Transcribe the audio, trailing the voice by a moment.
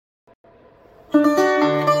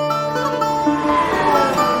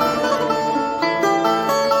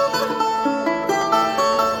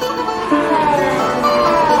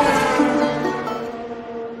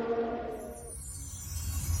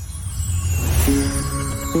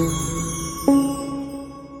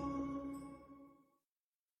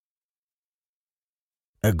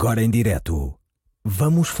Agora em direto,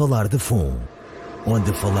 vamos falar de FUN,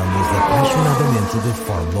 onde falamos apaixonadamente de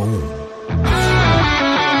Fórmula 1.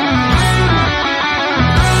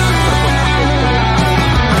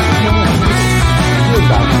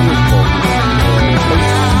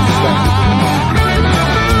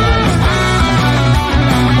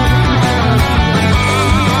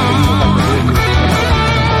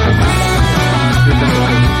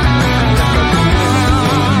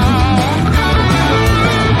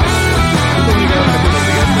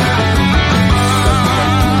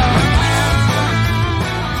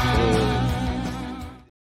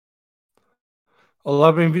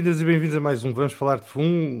 Olá, bem-vindas e bem-vindos a mais um Vamos Falar de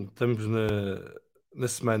FUN. Estamos na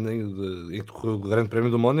semana em que decorreu o Grande Prémio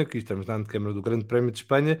do Mónaco e estamos na antecâmara do Grande Prémio de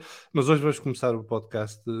Espanha, mas hoje vamos começar o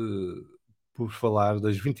podcast por falar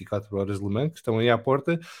das 24 horas de Le Mans que estão aí à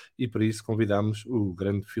porta e para isso convidámos o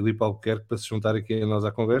grande Filipe Albuquerque para se juntar aqui a nós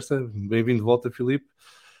à conversa. Bem-vindo de volta, Filipe.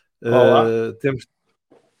 Olá.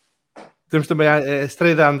 Temos também a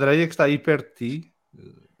estreia da Andreia, que está aí perto de ti.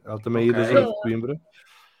 Ela também é da zona de Coimbra.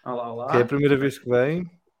 Olá. Que é a primeira vez que vem.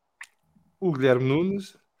 O Guilherme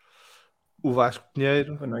Nunes, o Vasco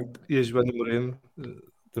Pinheiro e a Joana Moreno.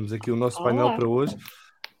 Temos aqui o nosso painel para hoje.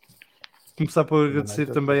 Começar por agradecer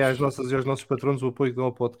também às nossas e aos nossos patronos o apoio que dão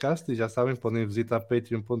ao podcast e já sabem, podem visitar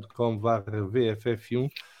patreon.com/vff1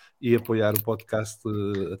 e apoiar o podcast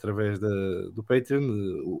através do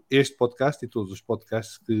Patreon, este podcast e todos os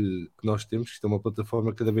podcasts que nós temos, que isto é uma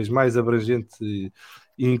plataforma cada vez mais abrangente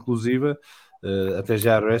e inclusiva. Até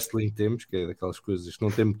já wrestling temos, que é daquelas coisas que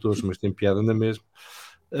não tem motores, mas tem piada na mesma.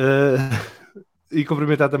 E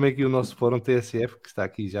cumprimentar também aqui o nosso fórum TSF, que está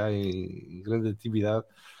aqui já em grande atividade.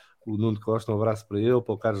 O Nuno Costa, um abraço para ele,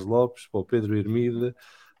 para o Carlos Lopes, para o Pedro Hermida,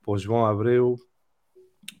 para o João Abreu,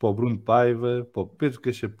 para o Bruno Paiva, para o Pedro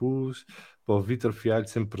Cachapuz, para o Vítor Fialho,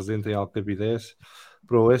 sempre presente em Alcabidez,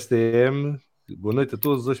 para o SDM. Boa noite a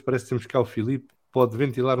todos. Hoje parece que temos cá o Filipe. Pode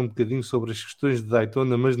ventilar um bocadinho sobre as questões de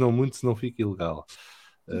Daytona, mas não muito, senão fica ilegal.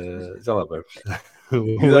 Já lá vamos.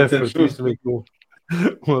 O F. Martins também com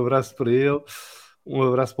um abraço para ele. Um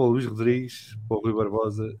abraço para o Luís Rodrigues, para o Rui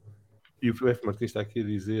Barbosa. E o F. Martins está aqui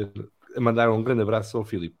a mandar um grande abraço ao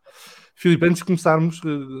Filipe. Filipe, antes de começarmos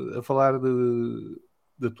a falar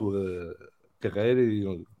da tua carreira e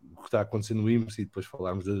o que está acontecendo no IMSA e depois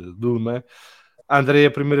falarmos do Le Mans, a André é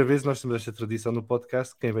a primeira vez, nós temos esta tradição no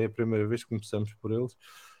podcast, quem vem a primeira vez começamos por eles.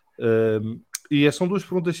 São duas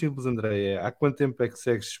perguntas simples, André. Há quanto tempo é que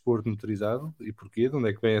segues desporto motorizado e porquê? De onde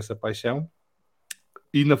é que vem essa paixão?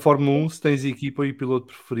 E na Fórmula 1, se tens equipa e piloto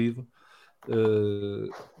preferido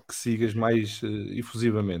que sigas mais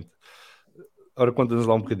efusivamente. Ora, conta-nos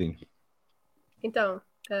lá um bocadinho. Então,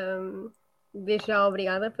 desde já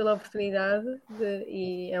obrigada pela oportunidade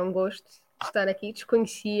e é um gosto estar aqui.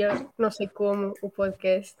 Desconhecia, não sei como, o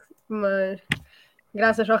podcast, mas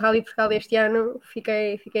graças ao Rally Portugal deste ano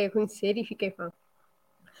fiquei a conhecer e fiquei fã.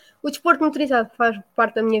 O desporto motorizado faz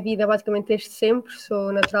parte da minha vida basicamente desde sempre.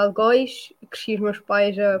 Sou natural de Góis, cresci os meus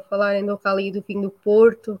pais a falarem do Rally do Vinho do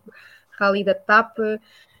Porto, Rally da TAP,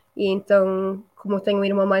 e então, como eu tenho um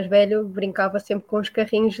irmão mais velho, brincava sempre com os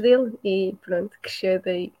carrinhos dele e pronto, cresceu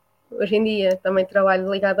daí. Hoje em dia também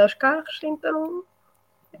trabalho ligado aos carros, então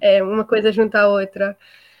é uma coisa junto à outra.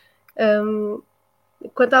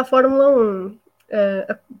 Quanto à Fórmula 1,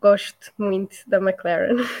 gosto muito da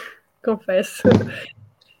McLaren, confesso.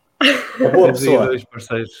 Uma boa pessoa. Dois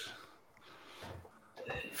parceiros.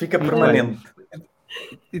 Fica permanente.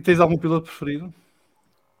 E tens algum piloto preferido?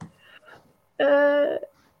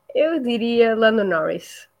 Eu diria Lando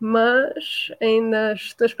Norris, mas ainda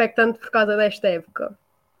estou expectante por causa desta época.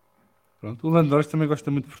 Pronto, o Lando Norris também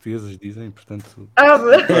gosta muito de portuguesas, dizem, portanto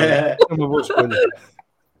é uma boa escolha.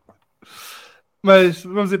 Mas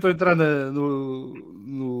vamos então entrar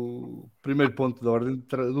no primeiro ponto da ordem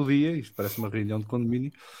do dia. Isto parece uma reunião de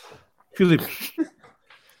condomínio. Filipe,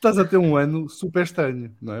 estás a ter um ano super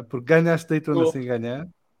estranho, não é? Porque ganhaste Daytona sem ganhar.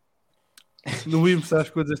 No IMSA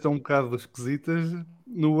as coisas estão um bocado esquisitas.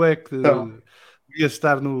 No WEC devias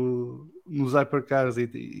estar nos Hypercars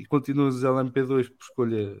e continuas LMP2 por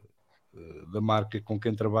escolha da marca com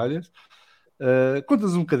quem trabalhas.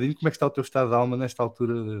 Conta-nos um bocadinho como é que está o teu estado de alma nesta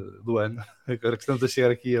altura do ano, agora que estamos a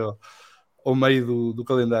chegar aqui ao meio do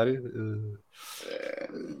calendário.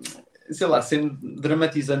 Sei lá, sendo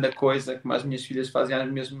dramatizando a coisa, como as minhas filhas fazem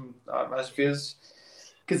às vezes,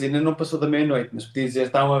 quer dizer, ainda não passou da meia-noite, mas podia dizer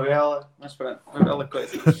está uma bela, mas pronto, uma bela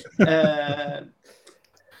coisa.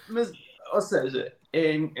 Mas, ou seja,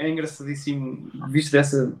 é engraçadíssimo visto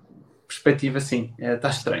dessa perspectiva, assim, está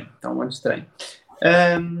estranho, está um ano estranho.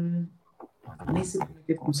 Nem sei como é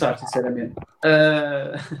que é de começar, sinceramente.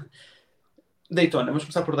 Daytona, vamos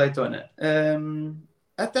começar por Daytona.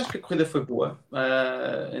 Até acho que a corrida foi boa.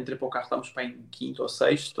 Entrei para o carro, estávamos para em quinto ou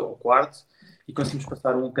sexto ou quarto e conseguimos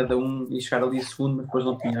passar cada um e chegar ali a segundo, mas depois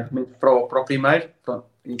não tinha argumento para o primeiro. Pronto.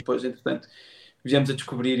 E depois, entretanto, viemos a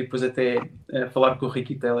descobrir e depois até falar com o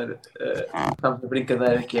Ricky Taylor. Estávamos na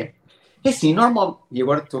brincadeira que é assim, normal. E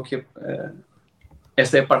agora estou aqui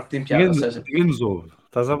esta é a parte que tem piada. Ou seja, ninguém nos ouve,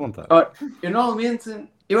 estás à vontade. Ora,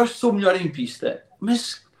 eu acho que sou o melhor em pista,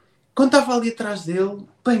 mas quando estava ali atrás dele,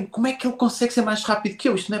 bem, como é que ele consegue ser mais rápido que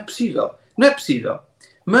eu? Isto não é possível. Não é possível.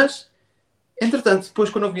 Mas, entretanto, depois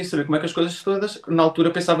quando eu vim saber como é que as coisas todas, na altura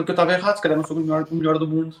pensava que eu estava errado, se calhar não sou o melhor do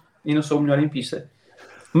mundo e não sou o melhor em pista.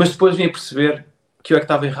 Mas depois vim a perceber que eu é que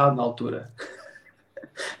estava errado na altura.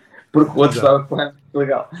 Porque o outro estava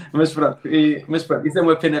legal. Mas pronto, isso é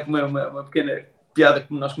uma pequena piada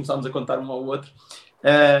que nós começámos a contar um ao outro.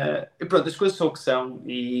 E pronto, as coisas são o que são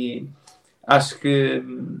e acho que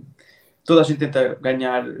toda a gente tenta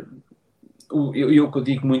ganhar. Eu que eu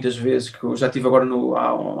digo muitas vezes, que eu já estive agora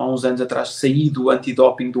há uns anos atrás, saí do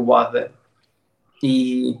antidoping do WADA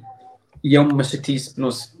e é uma chatice,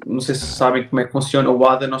 não sei se sabem como é que funciona o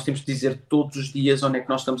WADA, nós temos que dizer todos os dias onde é que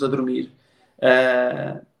nós estamos a dormir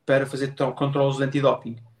para fazer controles de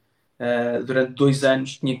antidoping. Durante 2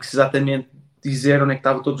 anos tinha que exatamente dizer onde é que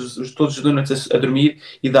estava todos os donuts a dormir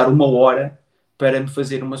e dar 1 hora para me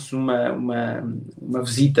fazer uma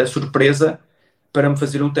visita surpresa para me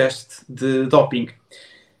fazer um teste de doping.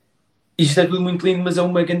 Isto é tudo muito lindo, mas é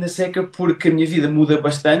uma grande seca porque a minha vida muda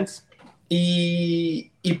bastante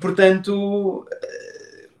e portanto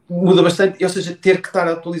muda bastante, ou seja, ter que estar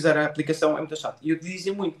a atualizar a aplicação é muito chato. E eu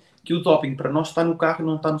dizia muito que o doping para nós está no carro e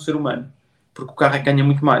não está no ser humano, porque o carro é que ganha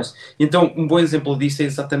muito mais. Então, um bom exemplo disso é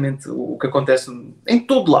exatamente o que acontece em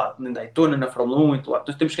todo lado, na Daytona, na Fórmula 1, em todo lado.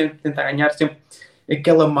 Nós temos que tentar ganhar sempre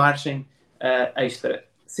aquela margem extra.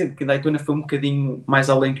 Sempre que a Daytona foi um bocadinho mais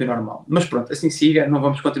além que o normal. Mas pronto, assim siga, não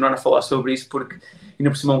vamos continuar a falar sobre isso, porque ainda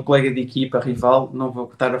por cima um colega de equipa, rival, não vou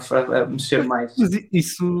estar a mexer mais. Mas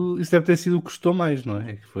isso deve ter sido o que custou mais, não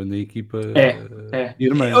é? Que foi na equipa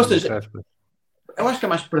irmã. Ou seja, eu acho que é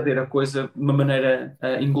mais perder a coisa de uma maneira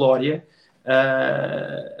inglória,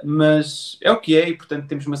 mas é o que é, e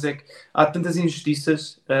portanto mas é que há tantas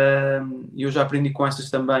injustiças, e eu já aprendi com essas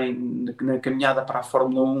também na caminhada para a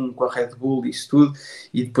Fórmula 1, com a Red Bull e isso tudo,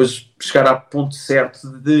 e depois chegar ao ponto certo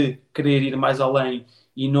de querer ir mais além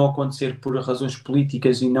e não acontecer por razões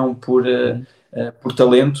políticas e não por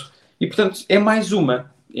talento, e portanto é mais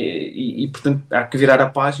uma, e portanto há que virar a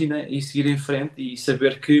página e seguir em frente e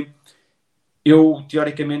saber que eu,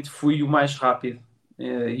 teoricamente, fui o mais rápido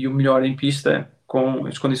e o melhor em pista com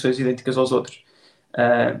as condições idênticas aos outros.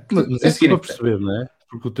 Mas é para perceber, não é?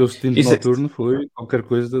 Porque o teu stint noturno foi qualquer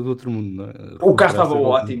coisa do outro mundo, não é? O carro estava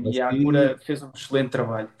ótimo e a Acura fez um excelente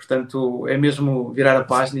trabalho. Portanto, é mesmo virar a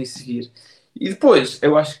página e seguir. E depois,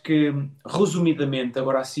 eu acho que, resumidamente,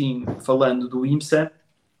 agora assim, falando do IMSA,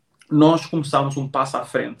 nós começámos um passo à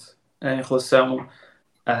frente em relação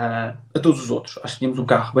a todos os outros. Acho que tínhamos um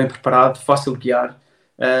carro bem preparado, fácil de guiar,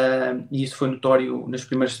 e isso foi notório nas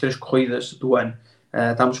primeiras 3 corridas do ano.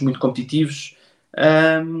 Estávamos muito competitivos,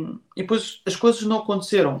 e depois as coisas não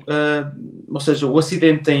aconteceram. Ou seja, o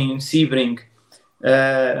acidente em Sebring,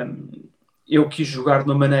 eu quis jogar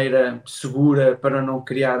de uma maneira segura para não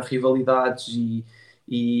criar rivalidades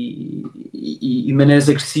e maneiras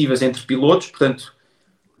agressivas entre pilotos. Portanto,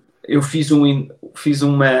 eu fiz um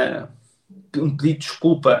pedido de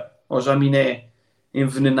desculpa ao Jaminé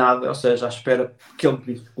envenenado, ou seja, à espera que ele me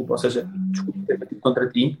pedisse desculpa, ou seja, desculpa ter batido contra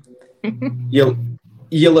ti.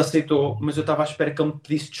 E ele aceitou, mas eu estava à espera que ele me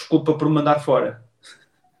pedisse desculpa por me mandar fora.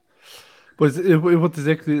 Pois, eu vou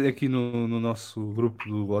dizer que aqui no nosso grupo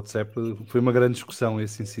do WhatsApp foi uma grande discussão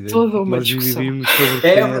esse incidente. Nós dividimos sobre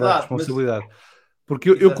quem era a responsabilidade. Porque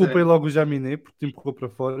eu culpei logo o Jaminé porque te empurrou para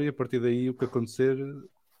fora e a partir daí o que acontecer,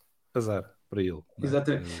 azar para ele.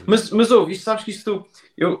 Exatamente. Mas ouve, sabes que isto...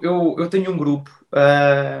 Eu tenho um grupo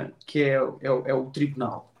que é o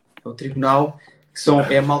Tribunal. É o Tribunal,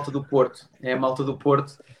 que é a malta do Porto. É a malta do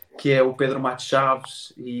Porto, que é o Pedro Matos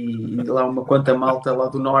Chaves e lá uma quanta malta lá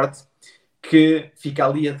do Norte, que fica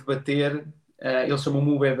ali a debater. Eles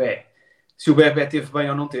chamam-me o bebé. Se o bebé teve bem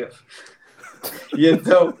ou não teve. E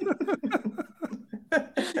então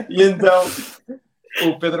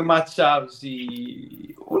o Pedro Matos Chaves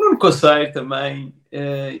e o Nuno Conceiro também,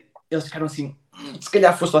 eles ficaram assim, se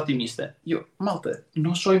calhar foste otimista. E eu, malta,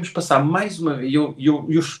 nós só íamos passar mais uma vez, eu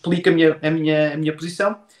explico a minha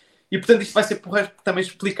posição, e portanto isto vai ser porreiro também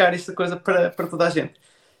explicar esta coisa para toda a gente.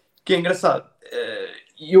 Que é engraçado.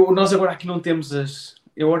 Nós agora aqui não temos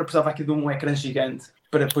eu agora precisava aqui de um ecrã gigante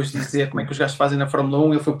para depois dizer como é que os gajos fazem na Fórmula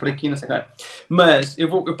 1, ele foi por aqui, não sei o que. Mas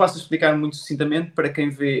eu passo a explicar muito sucintamente para quem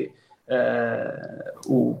vê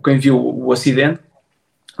quem viu o acidente.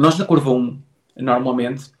 Nós na curva 1,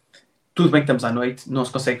 normalmente, tudo bem que estamos à noite, não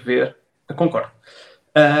se consegue ver, eu concordo.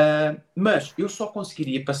 Mas eu só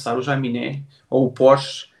conseguiria passar o Jaminé ou o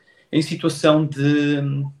Porsche em situação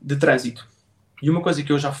de trânsito. E uma coisa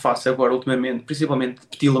que eu já faço agora, ultimamente, principalmente de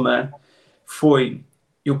Petit Le Mans, foi,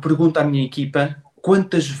 eu pergunto à minha equipa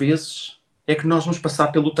quantas vezes é que nós vamos passar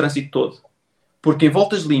pelo trânsito todo. Porque em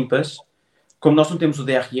voltas limpas, como nós não temos o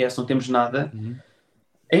DRS, não temos nada,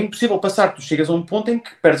 é impossível passar. Tu chegas a um ponto em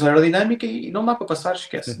que perdes a aerodinâmica e não dá para passar,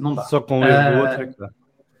 esquece, não dá. Só com o erro do outro é que dá.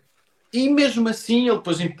 E mesmo assim ele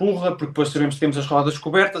depois empurra, porque depois sabemos que temos as rodas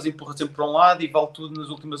cobertas, empurra sempre para um lado e vale tudo nas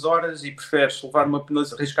últimas horas e preferes levar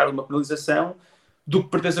arriscar uma penalização do que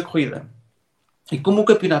perderes a corrida. E como o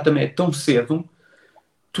campeonato também é tão cedo,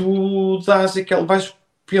 tu vais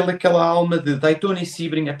pelaquela alma de Daytona e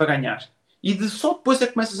Sebring é para ganhar. E só depois é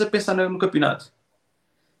que começas a pensar no campeonato.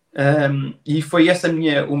 E foi esse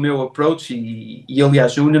o meu approach e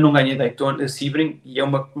aliás eu ainda não ganhei Daytona, Sebring, e é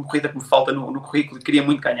uma corrida que me falta no currículo e queria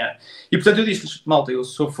muito ganhar. E portanto eu disse-lhes, malta,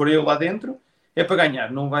 se for eu lá dentro é para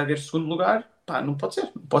ganhar, não vai haver segundo lugar, pá, não pode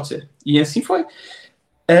ser. E assim foi.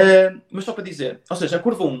 Mas só para dizer, ou seja, a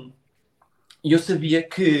curva 1, e eu sabia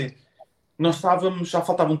que já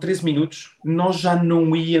faltavam 13 minutos, nós já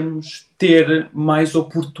não íamos ter mais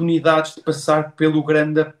oportunidades de passar pela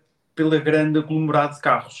grande aglomerado de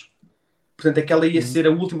carros. Portanto, aquela ia ser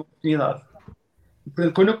a última oportunidade.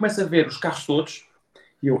 Portanto, quando eu começo a ver os carros todos,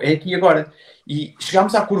 é aqui agora. E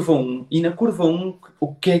chegámos à curva 1, e na curva 1,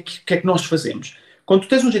 o que é que nós fazemos? Quando tu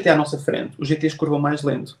tens um GT à nossa frente, os GTs curvam mais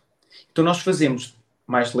lento. Então nós fazemos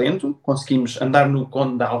mais lento, conseguimos andar no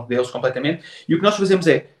condal deles completamente, e o que nós fazemos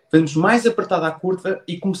fazemos mais apertada a curva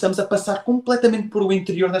e começamos a passar completamente por o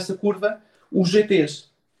interior dessa curva os GTs.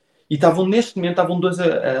 E neste momento estavam dois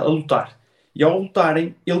a lutar. E ao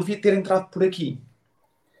lutarem, ele devia ter entrado por aqui.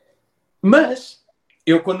 Mas,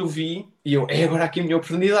 eu quando vi, é agora aqui a minha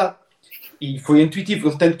oportunidade. E foi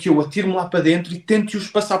intuitivo, tanto que eu atiro-me lá para dentro e tento-os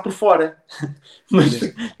passar por fora.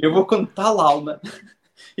 Mas eu vou com tal alma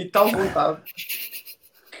e tal vontade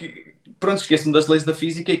que, pronto, esqueço-me das leis da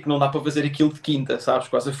física e que não dá para fazer aquilo de quinta, sabes,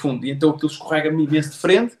 quase a fundo. E então aquilo escorrega-me imenso de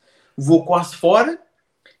frente, vou quase fora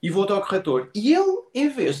e vou até ao corretor. E ele, em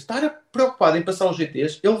vez de estar preocupado em passar os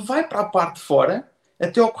GTs, ele vai para a parte de fora,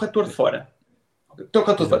 até ao corretor de fora. Até ao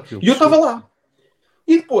corretor de fora. E eu estava lá.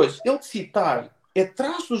 E depois, ele decide estar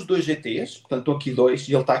atrás dos dois GTs, portanto, estão aqui dois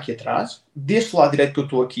e ele está aqui atrás, deste lado direito que eu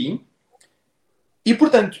estou aqui. E,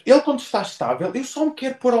 portanto, ele quando está estável, eu só me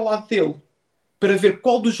quero pôr ao lado dele para ver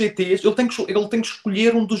qual dos GTs, ele tem que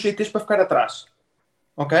escolher um dos GTs para ficar atrás.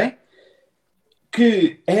 Ok?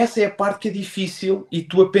 Que essa é a parte que é difícil e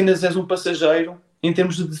tu apenas és um passageiro em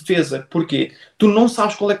termos de defesa. Porquê? Tu não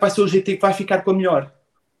sabes qual é que vai ser o GT que vai ficar com a melhor.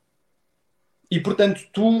 E, portanto,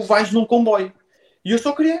 tu vais num comboio. E eu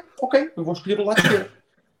só queria, ok, eu vou escolher o lado esquerdo.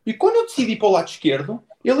 E quando eu decidi ir para o lado esquerdo,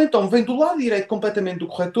 ele então vem do lado direito completamente do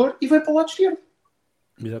corretor e vem para o lado esquerdo.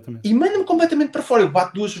 Exatamente. E manda-me completamente para fora. Eu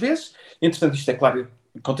bato 2 vezes. Entretanto, isto é claro,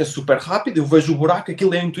 acontece super rápido. Eu vejo o buraco,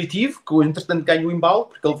 aquilo é intuitivo, que eu entretanto ganho o embalo,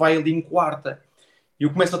 porque ele vai ali em quarta. E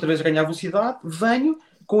eu começo outra vez a ganhar velocidade, venho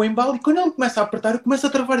com o embalo, e quando ele começa a apertar, eu começo a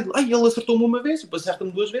travar. Ele acertou-me uma vez, depois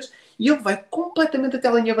acerta-me 2 vezes, e ele vai completamente até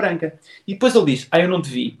a linha branca. E depois ele diz, eu não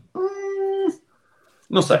te vi.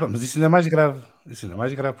 Não sei. Mas isso ainda é mais grave.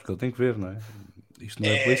 Porque ele tem que ver, não é? Isto não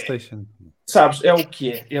é PlayStation. Sabes, é o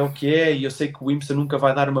que é, e eu sei que o IMSA nunca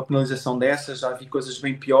vai dar uma penalização dessas, já vi coisas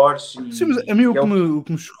bem piores. Sim, mas a mim o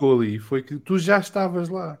que me chocou ali foi que tu já estavas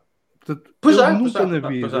lá. Portanto, nunca na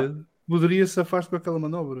vida poderia safar-se com aquela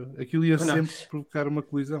manobra. Aquilo ia sempre provocar uma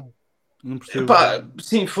colisão. Não percebo.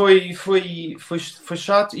 Sim, foi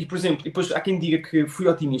chato. E, por exemplo, depois há quem diga que fui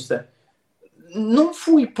otimista. Não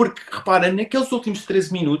fui, porque, repara, naqueles últimos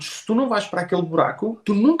 13 minutos, se tu não vais para aquele buraco,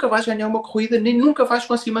 tu nunca vais ganhar uma corrida, nem nunca vais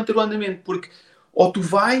conseguir manter o andamento, porque ou tu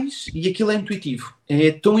vais e aquilo é intuitivo. É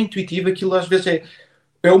tão intuitivo, aquilo às vezes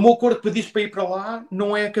é o meu corpo que diz para ir para lá,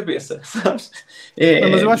 não é a cabeça, sabes?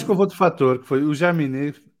 Mas eu acho que houve outro fator, que foi o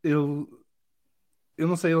Jaminé, eu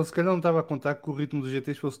não sei, ele se calhar não estava a contar que o ritmo dos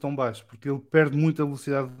GTs fosse tão baixo, porque ele perde muita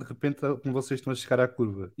velocidade de repente quando vocês estão a chegar à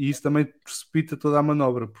curva. E isso também precipita toda a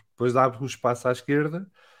manobra, porque depois abre o espaço à esquerda,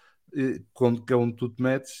 que é onde tu te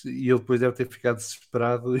metes, e ele depois deve ter ficado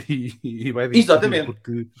desesperado e vai dizer. Exatamente.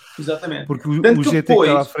 Porque o GT que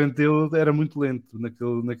estava à frente dele era muito lento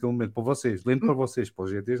naquele momento. Para vocês, lento para vocês, para os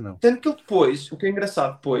GTs não. Tanto que ele depois, o que é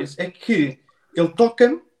engraçado depois, é que ele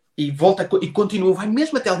toca-me e volta e continua, vai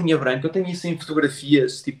mesmo até a linha branca. Eu tenho isso em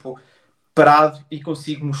fotografias, tipo, parado e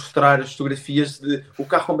consigo mostrar as fotografias de o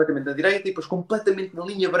carro completamente na direita e depois completamente na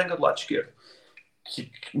linha branca do lado esquerdo.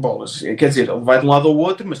 Bolas, quer dizer, ele vai de um lado ao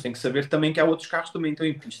outro, mas tem que saber também que há outros carros que também estão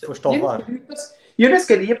em pista. Foste ao VAR. E eu nem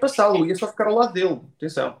sequer ia passá-lo, ia só ficar ao lado dele.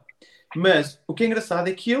 Atenção. Mas o que é engraçado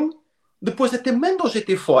é que ele depois até manda o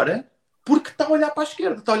GT fora porque está a olhar para a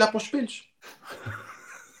esquerda, está a olhar para os espelhos.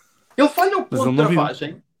 Ele falha o ponto de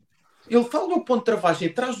travagem. Ele falha o ponto de travagem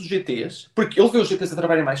atrás dos GTs, porque ele vê os GTs a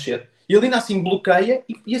trabalharem mais cedo. E ele ainda assim bloqueia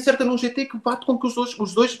e acerta num GT que bate com que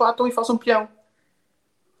os dois batam e façam peão.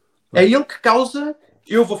 É ele que causa...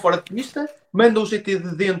 Eu vou fora de pista, manda o GT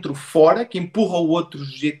de dentro fora, que empurra o outro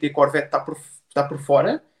GT Corvette que está por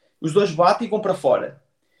fora, os dois batem e vão para fora.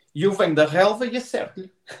 E eu venho da relva e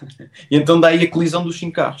acerto-lhe. E então dá aí a colisão dos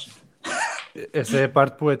 5 carros. Essa é a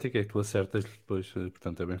parte poética, é que tu acertas depois,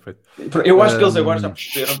 portanto é bem feito. Eu acho que eles agora já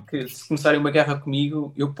perceberam que se começarem uma guerra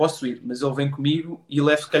comigo, eu posso ir, mas ele vem comigo e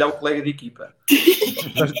leva se calhar o colega de equipa.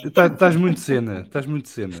 Estás muito cena.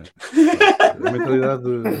 A mentalidade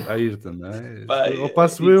de Ayrton, não é? Pai, ou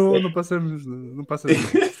passo eu ou não passamos.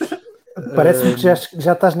 Parece-me que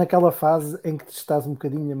já estás naquela fase em que te estás um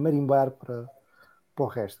bocadinho a marimbar para o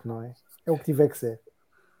resto, não é? É o que tiver que ser.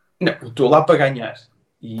 Não, eu estou lá para ganhar.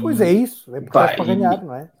 Pois é isso, é porque estás para ganhar,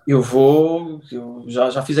 não é? Eu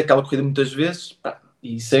já fiz aquela corrida muitas vezes,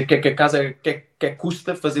 e sei o que é que a casa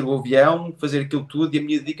custa fazer o avião, fazer aquilo tudo e a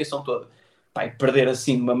minha dedicação toda. E perder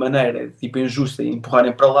assim de uma maneira tipo injusta e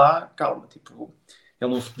empurrarem para lá, calma, tipo,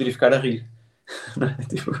 ele não se poderia ficar a rir.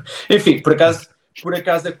 Tipo, enfim, por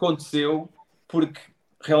acaso aconteceu, porque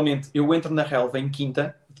realmente eu entro na relva de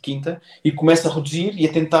quinta e começo a reduzir e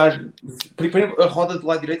a tentar. Primeiro a roda do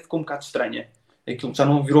lado direito ficou um bocado estranha. Aquilo já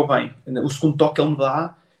não virou bem. O segundo toque que ele me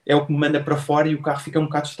dá é o que me manda para fora e o carro fica um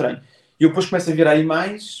bocado estranho. E eu depois começo a virar aí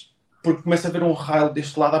mais, porque começo a ver um raio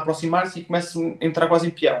deste lado a aproximar-se e começo a entrar quase em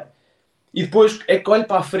peão. E depois é que olho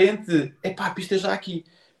para a frente, a pista já aqui.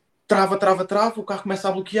 Trava, o carro começa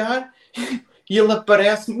a bloquear e ele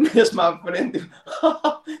aparece mesmo à frente.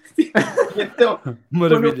 Então,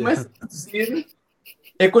 quando eu começo a dizer,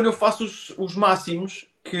 é quando eu faço os máximos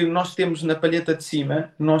que nós temos na palheta de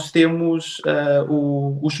cima, nós temos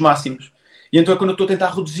os máximos. E então é quando eu estou a tentar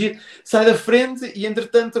reduzir, sai da frente e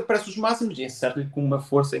entretanto aparece os máximos e acerto-lhe com uma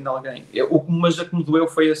força em alguém. Mas a que me doeu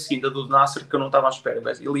foi a seguinte, a do Nasser, que eu não estava à espera.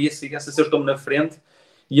 Ele acertou-me na frente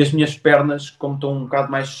e as minhas pernas, como estão um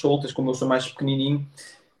bocado mais soltas, como eu sou mais pequenininho,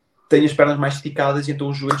 tenho as pernas mais esticadas e então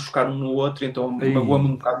os joelhos chocaram um no outro, então magoa-me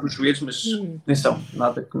um bocado os joelhos, mas atenção,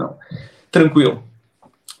 nada que não. Tranquilo.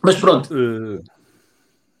 Mas pronto.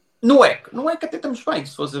 No WEC até estamos bem,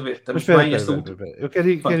 se fores a ver. Estamos bem. Eu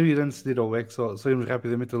quero ir antes de ir ao WEC, só irmos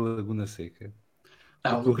rapidamente a Laguna Seca.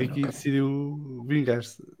 O Ricky decidiu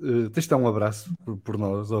vingar-se. Tens de dar um abraço por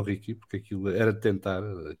nós ao Ricky, porque aquilo era de tentar,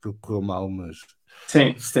 aquilo correu mal, mas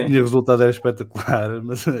sim. tinha resultado, era espetacular.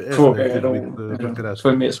 Mas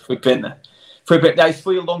foi mesmo, foi pena. Isso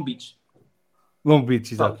foi em Long Beach. Long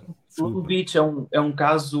Beach, exato. Long Beach é um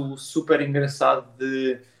caso super engraçado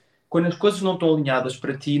de quando as coisas não estão alinhadas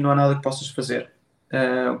para ti, não há nada que possas fazer.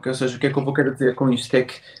 Ou seja, o que é que eu vou querer dizer com isto? É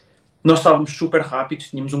que nós estávamos super rápidos,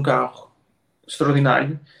 tínhamos um carro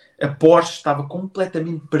extraordinário, a Porsche estava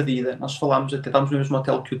completamente perdida. Nós falámos, até estávamos no mesmo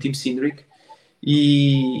hotel que o Team Cindric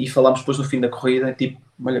e falámos depois no fim da corrida, tipo,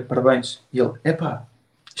 olha, parabéns. E ele,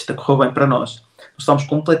 isto correu bem para nós. Nós estávamos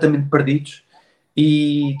completamente perdidos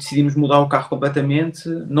e decidimos mudar o carro completamente,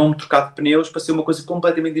 não trocar de pneus, para ser uma coisa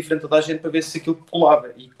completamente diferente da gente, para ver se aquilo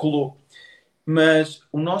colava, e colou. Mas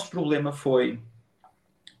o nosso problema foi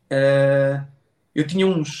eu tinha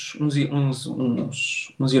uns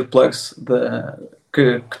earplugs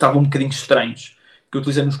que estavam um bocadinho estranhos, que eu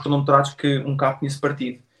utilizei nos cronometrados, que um cabo tinha-se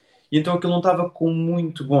partido, e então aquilo não estava com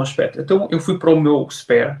muito bom aspecto. Então eu fui para o meu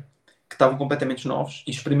spare, que estavam completamente novos,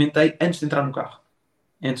 e experimentei antes de entrar no carro,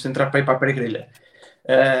 antes de entrar para ir para a pré-grelha.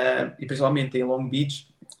 E principalmente em Long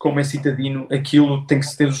Beach, como é citadino, aquilo tem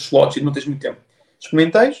que ter os slots e não tens muito tempo.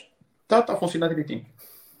 Experimentei, está a funcionar direitinho.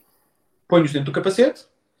 Ponho-os dentro do capacete,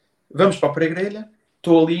 vamos para a pré-grelha,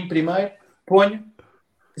 estou ali em primeiro, ponho,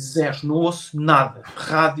 zero, não ouço nada,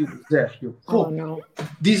 rádio, zero. Não.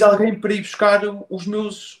 Diz alguém para ir buscar os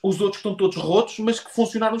outros que estão todos rotos, mas que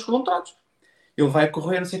funcionaram os cronometrados. Ele vai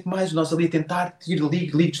correr, não sei o que mais, nós ali a tentar, ligo,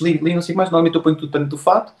 desligo, não sei o que mais, normalmente eu ponho tudo para dentro do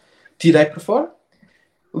fato, tirei para fora,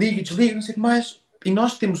 ligo, desligo, não sei o que mais, e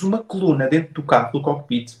nós temos uma coluna dentro do carro, do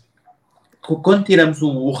cockpit, quando tiramos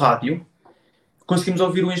o rádio, conseguimos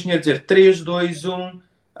ouvir o engenheiro dizer 3, 2, 1,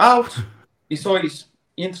 out, e só isso.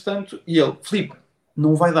 E entretanto, ele, Filipe,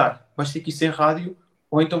 não vai dar, vais ter que ir sem rádio,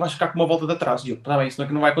 ou então vais ficar com uma volta de atrás. E eu, está bem, isso não é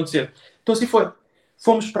que não vai acontecer. Então assim foi.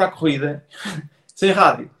 Fomos para a corrida, sem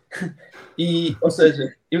rádio. E, ou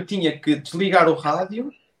seja, eu tinha que desligar o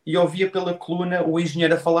rádio e ouvia pela coluna o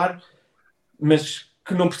engenheiro a falar, mas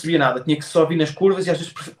que não percebia nada. Tinha que só ouvir nas curvas e às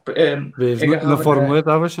vezes Na Fórmula E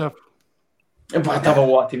estava chato. Estava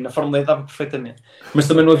ótimo, na Fórmula E estava perfeitamente. Mas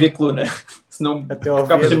também não havia coluna, senão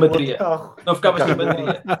ficava sem bateria. Não ficava sem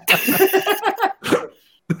bateria.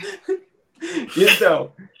 E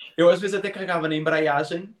então, eu às vezes até carregava na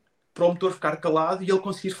embreagem para o motor ficar calado e ele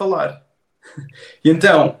conseguir falar. E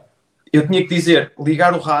então, eu tinha que dizer,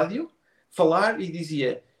 ligar o rádio, falar e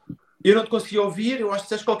dizia, eu não te conseguia ouvir, eu acho que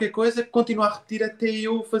disseste qualquer coisa, continua a repetir até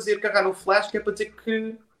eu fazer carregar no flash, que é para dizer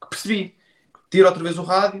que percebi. Tira outra vez o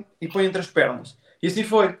rádio e põe entre as pernas. E assim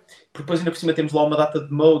foi. Porque depois ainda por cima temos lá uma data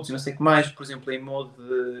de modes e não sei o que mais. Por exemplo, em modo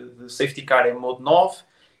de safety car é modo 9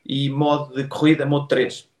 e modo de corrida é modo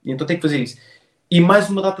 3. E então tenho que fazer isso. E mais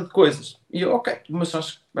uma data de coisas. E eu, ok, mas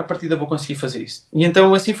acho que a partida vou conseguir fazer isso. E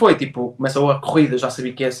então assim foi. Tipo, começa a corrida, já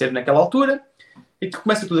sabia que ia ser naquela altura. E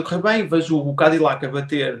começa tudo a correr bem. Vejo o Cadillac a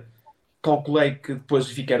bater. Calculei que depois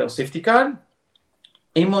vi que era o safety car.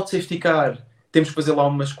 Em modo safety car temos que fazer lá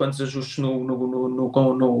umas quantos ajustes no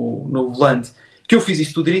volante, que eu fiz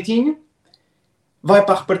isso tudo direitinho. Vai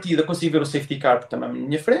para a repartida, consigo ver o safety car porque está à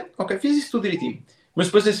minha frente. Ok, fiz isso tudo direitinho. Mas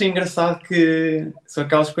depois achei engraçado que são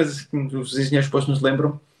aquelas coisas que os engenheiros depois nos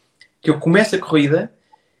lembram, que eu começo a corrida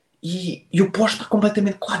e o posto está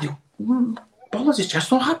completamente claro. Bolas, estes gajos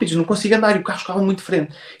são rápidos, não consigo andar, e o carro ficava muito de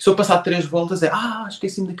frente. E se eu passar 3 voltas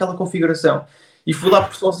esqueci-me daquela configuração. E fui lá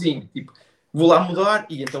por sozinho, tipo, vou lá mudar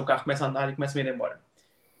e então o carro começa a andar e começa a ir embora.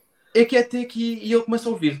 É que até aqui e eu começo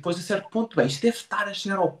a ouvir, depois a certo ponto, bem, isto deve estar a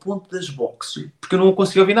chegar ao ponto das boxes, porque eu não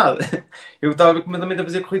consegui ouvir nada. Eu estava completamente a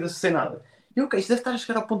fazer corrida sem nada. E ok, isto deve estar a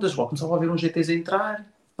chegar ao ponto das boxes, só vou ver um GTs a entrar.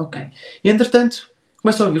 Ok. E entretanto,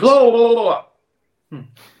 começo a ouvir,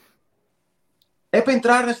 é para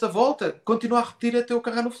entrar nesta volta, continua a repetir até eu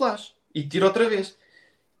carregar no flash. E tiro outra vez.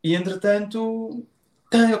 E entretanto,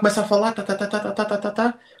 eu começo a falar,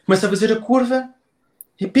 começo a fazer a curva,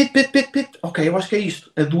 e pit. Ok, eu acho que é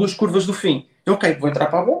isto. A 2 curvas do fim. Ok, vou entrar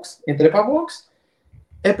para a box. Entrei para a box.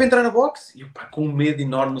 É para entrar na box. E eu, com um medo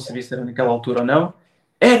enorme, não sabia se era naquela altura ou não.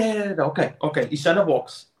 Era. Ok. Isto já na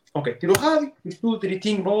box. Ok, tiro o rádio, isto tudo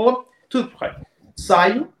direitinho, tudo correto.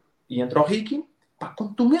 Saio e entro ao Ricky.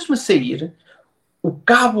 Quando estou mesmo a sair, o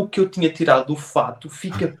cabo que eu tinha tirado do fato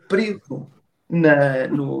fica preso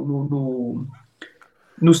no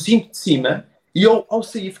cinto de cima. E eu, ao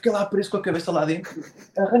sair, fiquei lá preso com a cabeça lá dentro.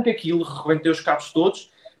 Arranco aquilo, rebentei os cabos todos.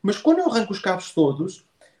 Mas quando eu arranco os cabos todos,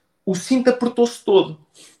 o cinto apertou-se todo.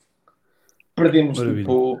 Perdemos,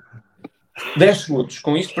 tipo, 10 segundos.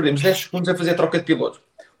 Com isto, perdemos 10 segundos a fazer a troca de piloto.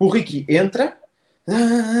 O Ricky entra.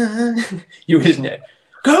 E o engenheiro.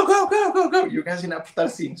 Go! E o gajo ainda a apertar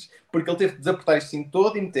cintos. Porque ele teve que desapertar este cinto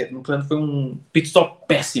todo e meter. Portanto, foi um pit stop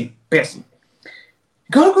péssimo.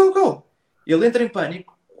 Go! Ele entra em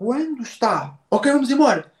pânico. Quando está, ok, vamos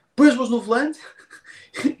embora, põe as mãos no volante,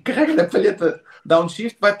 carrega na palheta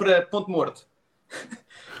downshift, vai para ponto morto.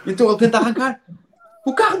 Então ele tenta arrancar.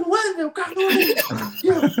 O carro não anda.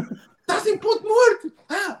 Estás em ponto morto.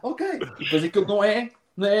 Ok. E depois aquilo não é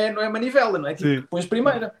manivela, não é? Tipo, pões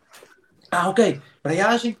primeira. Ok.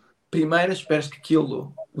 Embreagem, primeira, esperas que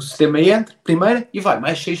o sistema entre, primeira, e vai,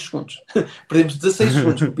 mais 6 segundos. Perdemos 16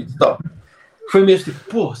 segundos no pit stop. Foi mesmo tipo,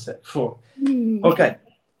 poça, fogo. Ok.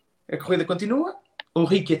 A corrida continua, o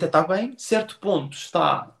Ricky até está bem, certo ponto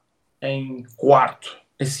está em quarto,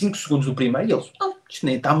 a 5 segundos do primeiro, e eles, isto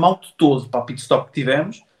nem está mal de todo para o pit stop que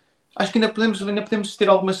tivemos, acho que ainda podemos ter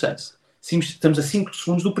alguma chance. Sim, estamos a 5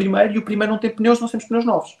 segundos do primeiro e o primeiro não tem pneus, nós temos pneus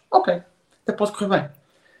novos. Ok, até pode correr bem.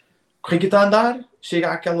 O Ricky está a andar, chega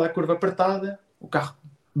àquela curva apertada, o carro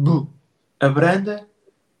abranda,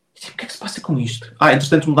 e o que é que se passa com isto?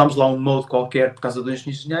 Entretanto mudámos lá um modo qualquer por causa dos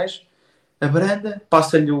engenheiros. A baranda,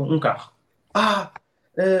 passa-lhe um carro.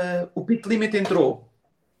 O pit limit entrou.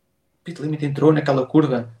 O pit limit entrou naquela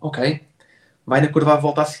curva. Ok. Vai na curva à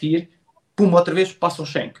volta a seguir. Pum, outra vez passa o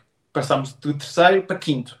shank. Passamos de terceiro para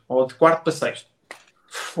quinto. Ou de quarto para sexto.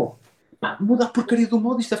 Muda a porcaria do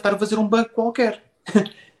modo. Isto deve estar a fazer um bug qualquer.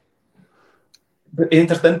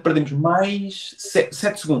 Entretanto, perdemos mais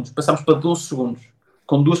 7 segundos. Passámos para 12 segundos.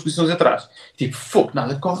 Com 2 posições atrás. Tipo,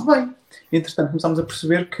 nada corre bem. Entretanto, começámos a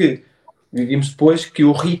perceber que vimos depois que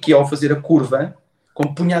o Ricky, ao fazer a curva,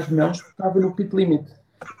 como punha as mãos, estava no pit limit.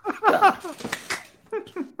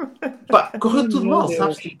 Correu tudo mal,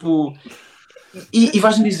 sabes? Tipo, e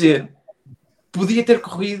vais-me dizer, podia ter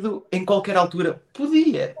corrido em qualquer altura?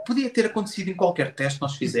 Podia ter acontecido em qualquer teste que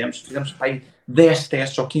nós fizemos. Fizemos 10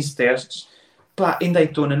 testes ou 15 testes. Em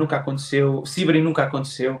Daytona nunca aconteceu, Sebring nunca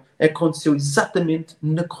aconteceu. Aconteceu exatamente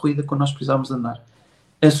na corrida quando nós precisávamos andar.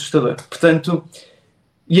 assustador. Portanto,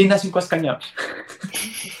 e ainda assim quase ganhámos.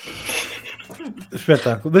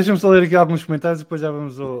 Espetáculo. Deixa-me só ler aqui alguns comentários e depois já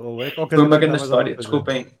vamos ao WEC. Foi uma grande história.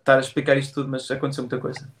 Desculpem estar a explicar isto tudo, mas aconteceu muita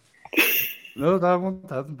coisa. Não, dá à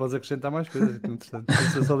vontade, podes acrescentar mais coisas, que é interessante.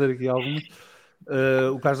 Deixa só ler aqui algumas.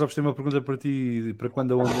 O Carlos Lopes tem uma pergunta para ti, para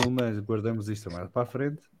quando a onda alemã, guardamos isto mais para a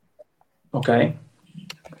frente. Ok.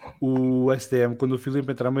 O STM, quando o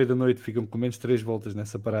Filipe entra à meia da noite, ficam com menos 3 voltas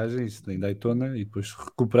nessa paragem, isso em Daytona, e depois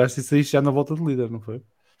recuperaste e saíste já na volta de líder, não foi?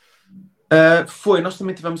 Foi, nós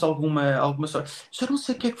também tivemos alguma sorte. Já não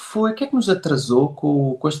sei o que é que foi, o que é que nos atrasou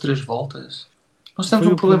com as 3 voltas? Nós temos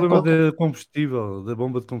Foi um o problema qualquer. de combustível, da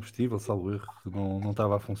bomba de combustível, salvo erro, que não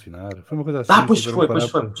estava a funcionar. Foi uma coisa assim. Pois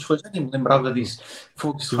foi, já nem me lembrava disso.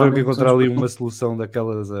 Tiveram que encontrar ali uma solução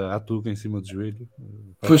daquelas à tuga em cima do joelho.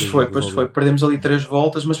 Pois foi. Perdemos ali 3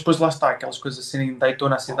 voltas, mas depois lá está, aquelas coisas assim,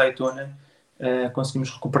 Daytona,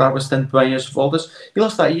 conseguimos recuperar bastante bem as voltas. E lá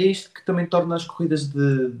está, e é isto que também torna as corridas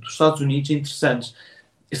dos Estados Unidos interessantes.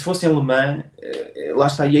 E se fosse em Le Mans, lá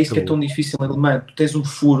está, e é isso que é tão difícil em Le Mans. Tu tens um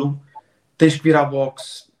furo, tens que vir à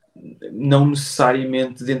boxe, não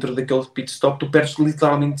necessariamente dentro daquele pit stop, tu perdes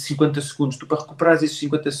literalmente 50 segundos. Tu, para recuperares esses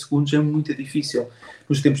 50 segundos é muito difícil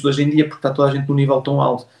nos tempos de hoje em dia, porque está toda a gente num nível tão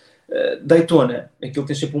alto. Daytona, aquilo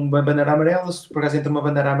tem sempre uma bandeira amarela. Se por acaso entra uma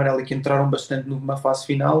bandeira amarela, que entraram bastante numa fase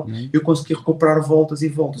final, eu consegui recuperar voltas e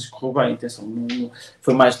voltas, correu bem. Atenção,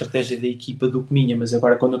 foi mais estratégia da equipa do que minha, mas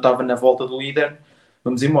agora quando eu estava na volta do líder,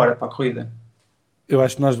 vamos embora para a corrida. Eu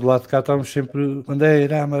acho que nós do lado de cá estávamos sempre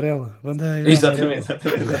bandeira amarela, Exatamente.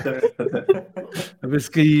 A ver se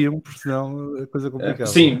caíam, porque senão a coisa complicada.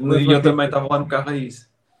 Sim, e eu também estava lá no carro a isso.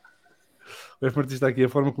 O F-Martins está aqui, a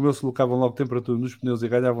forma como eles colocavam logo temperatura nos pneus e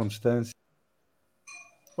ganhavam distância.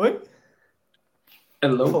 Oi?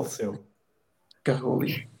 Hello? Faleceu. Carregou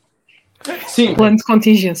ali. Sim. Plano de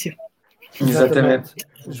contingência. Exatamente.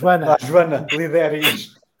 Joana, lidera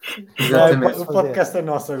isto. Exatamente. O podcast é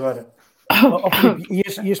nosso agora.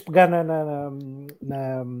 Filipe, ias pegar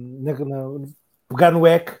pegar no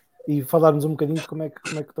WEC e falarmos um bocadinho de como é que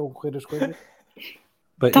estão a correr as coisas?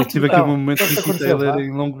 Bem, eu tive aqui um momento de Nikita Taylor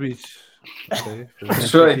em Long Beach.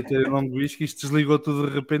 Nikita em Long Beach, que isto desligou tudo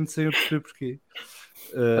de repente sem eu perceber porquê.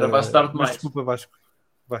 Era bastante mais. Desculpa, Vasco.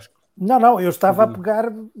 Não, eu estava a pegar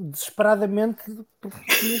desesperadamente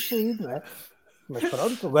porque tinhas saído, não é? Mas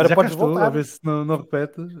pronto, agora já podes voltar. A ver se não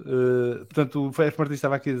repete. Portanto, o F. Martins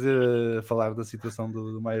estava aqui a falar da situação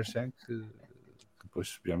do Meyer Shank, que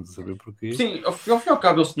depois viemos a saber porquê. Sim, ao fim e ao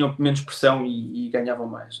cabo eles tinham menos pressão e ganhavam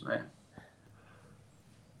mais, não é?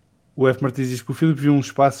 O F. Martins diz que o Filipe viu um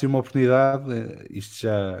espaço e uma oportunidade, isto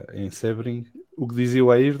já em Sebring. O que dizia o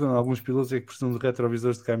Ayrton, alguns pilotos é que precisam de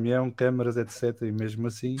retrovisores de caminhão, câmaras, etc. E mesmo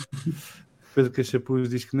assim, Pedro Cachapuz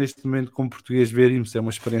diz que neste momento, como português, ver IMSA é uma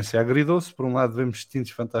experiência agridoce. Por um lado, vemos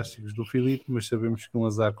distintos fantásticos do Filipe, mas sabemos que um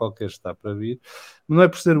azar qualquer está para vir. Mas não é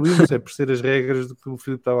por ser o IMSA, é por ser as regras do que o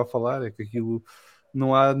Filipe estava a falar. É que aquilo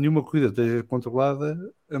não há nenhuma corrida que esteja controlada,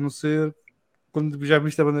 a não ser quando já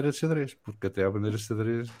viste a bandeira de xadrez, porque até a bandeira de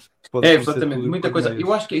xadrez pode ser exatamente, muita coisa. Meios.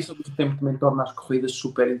 Eu acho que isso ao mesmo tempo também torna as corridas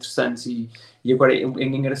super interessantes e agora é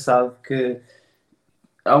engraçado que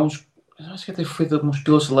há uns, acho que até foi de alguns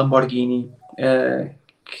pilotos de Lamborghini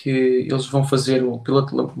que eles vão fazer o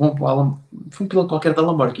piloto, foi um piloto qualquer da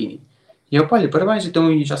Lamborghini. E eu, olha, parabéns,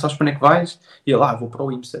 então já sabes para onde é que vais? E ele, vou para o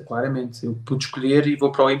IMSA, claramente. Eu pude escolher e vou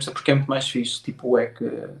para o IMSA porque é muito mais fixe, tipo o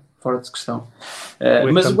WEC, fora de questão.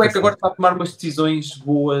 Mas o WEC agora está a tomar umas decisões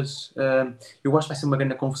boas. Eu acho que vai ser uma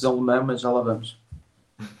grande confusão alemã, mas já lá vamos.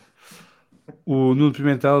 O Nuno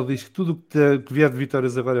Pimentel diz que tudo que vier de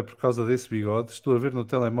vitórias agora é por causa desse bigode. Estou a ver no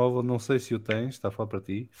telemóvel, não sei se o tens, está a falar para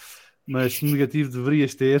ti. Mas se negativo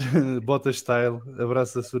deverias ter, bota style,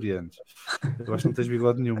 abraço açorianos. Eu acho que não tens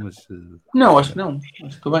bigode nenhum, mas... Não, acho que não. Acho que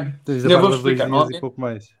estou bem. Tens a barba de 2 dias e pouco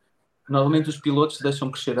mais. Normalmente os pilotos deixam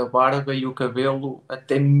crescer a barba e o cabelo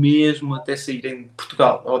até saírem de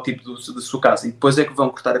Portugal, ao tipo da sua casa. E depois é que vão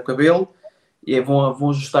cortar o cabelo e vão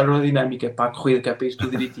ajustar a aerodinâmica para a corrida, que é para isto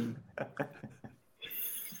tudo direitinho.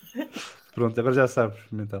 Pronto, agora já sabes,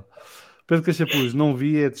 mental. Pedro Cachapuz, não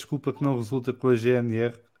vi, é desculpa que não resulta com a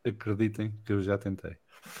GNR. Acreditem que eu já tentei.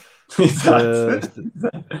 Exato.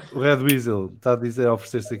 O Red Weasel está a dizer, a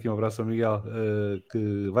oferecer-se aqui um abraço ao Miguel,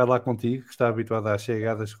 que vai lá contigo, que está habituado às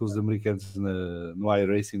chegadas com os americanos no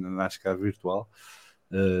iRacing, na NASCAR virtual,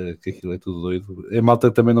 que aquilo é tudo doido. A malta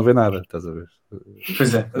também não vê nada, estás a ver?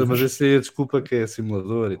 Pois é. Mas essa é a desculpa que é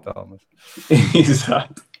simulador e tal. Mas...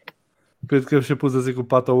 Exato. Pedro Cachapuz a dizer que o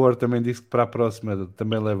Pato Award também disse que para a próxima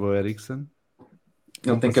também leva o Ericsson.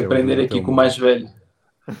 Ele tem que aprender aqui com o mais velho.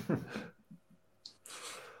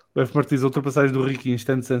 O F. Martins, a ultrapassagem do Ricky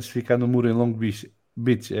instantes antes de ficar no muro em Long Beach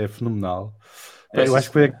Beach é fenomenal. É, Eu acho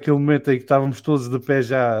que foi aquele momento em que estávamos todos de pé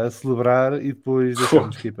já a celebrar e depois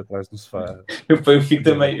deixámos cair para trás no sofá. Eu fico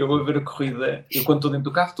também, eu vou ver a corrida, eu quando estou dentro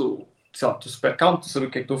do carro estou, sei lá, estou super calmo, estou a saber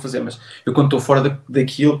o que é que estou a fazer, mas eu quando estou fora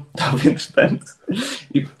daquilo, estava entretanto,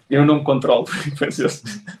 e eu não me controlo, depois eles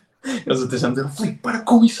até já me dizem, Filipe, para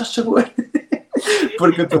com isso, faz favor.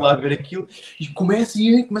 Porque eu estou lá a ver aquilo e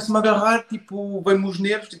começa-me a agarrar, tipo, vem-me os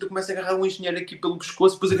nervos e tu começas a agarrar um engenheiro aqui pelo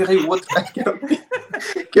pescoço, depois agarrei o outro,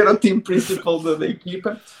 que era o team principal da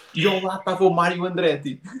equipa, e ao lado estava o Mário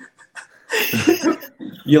Andretti.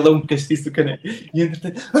 E ele é um castiço do caneco. E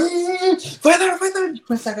entretanto, vai dar! E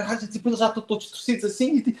começa a agarrar, tipo, eles já estão todos torcidos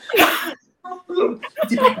assim, e tipo,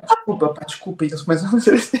 desculpa, e eles começam a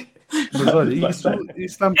fazer assim. Mas olha,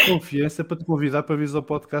 isso dá-me confiança para te convidar para vir ao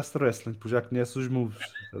podcast wrestling, porque já conheces os moves.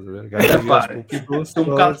 Estás a ver? Estou um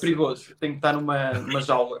bocado perigoso, tenho que estar numa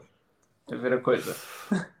jaula a ver a coisa.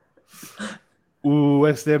 O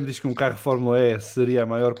SDM diz que um carro Fórmula E seria a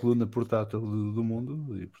maior coluna portátil do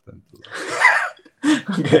mundo e, portanto...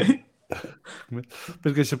 Ok.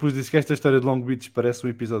 Pedro Chapuz disse que esta história de Long Beach parece um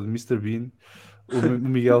episódio de Mr. Bean. O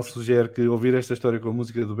Miguel sugere que ouvir esta história com a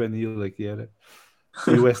música do Ben Hill é que era.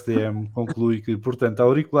 E o SDM conclui que, portanto,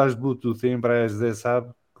 auriculares Bluetooth e embreagens Zé sabe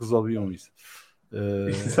que resolviam isso.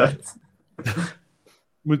 Exato.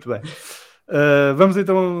 Muito bem. Vamos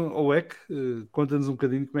então ao WEC. Conta-nos um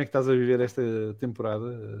bocadinho como é que estás a viver esta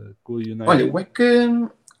temporada com o United. Olha,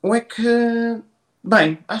 o WEC,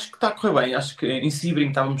 bem, acho que está a correr bem. Acho que em Sebring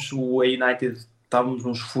estávamos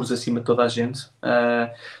uns furos acima de toda a gente.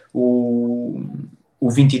 O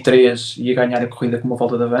 23 ia ganhar a corrida com uma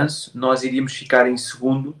volta de avanço. Nós iríamos ficar em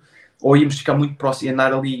segundo, ou íamos ficar muito próximo e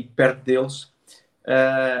andar ali perto deles.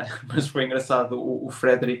 Mas foi engraçado. O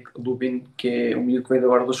Frederick Lubin, que é o miúdo que veio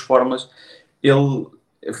agora das Fórmulas, ele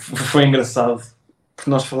foi engraçado. Porque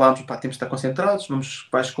nós falámos, temos de estar concentrados,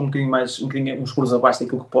 vais com um bocadinho uns furos abaixo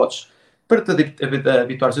daquilo que podes, para te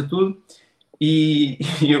habituares a tudo. E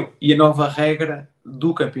a nova regra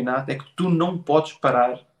do campeonato é que tu não podes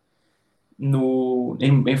parar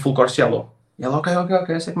em full course yellow. E ela,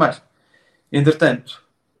 ok, sei que mais. Entretanto,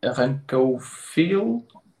 arranca o Phil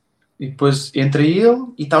e depois entra ele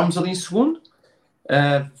e estávamos ali em segundo,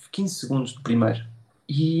 15 segundos do primeiro.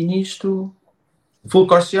 E nisto, full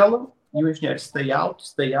course yellow, e o engenheiro stay out,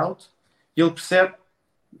 e ele percebe,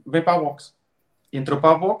 vem para a box. Entrou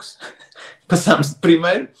para a box, passámos de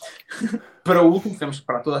primeiro para o último, tivemos que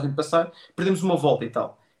parar toda a gente passar, perdemos uma volta e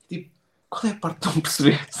tal. Tipo, qual é a parte que estão a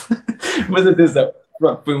perceber? Mas atenção,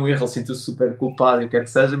 pronto, foi um erro, sinto-se super culpado e o que quer que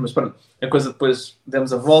seja, mas pronto, a coisa depois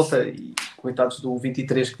demos a volta e coitados do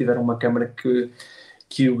 23 que tiveram uma câmara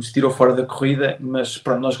que os tirou fora da corrida, mas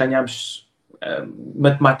pronto, nós ganhámos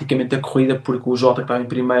matematicamente a corrida porque o Jota que estava em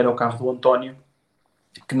primeiro é o carro do António,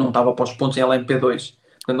 que não estava para os pontos em LMP2,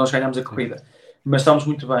 portanto nós ganhámos a corrida. Mas estávamos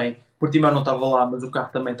muito bem. Portimão não estava lá, mas o carro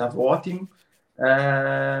também estava ótimo.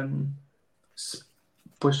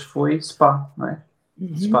 Depois foi Spa, não é?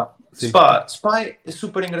 Spa é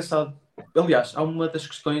super engraçado. Aliás, há uma das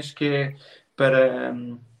questões que é para...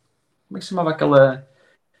 como é que se chamava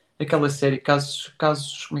aquela série? Casos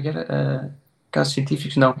como é que era? Casos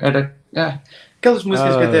científicos? Não, era... aquelas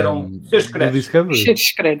músicas que até eram... Seus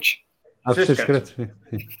secretos. Seus secretos.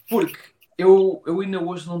 Porque eu ainda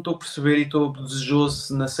hoje não estou a perceber e estou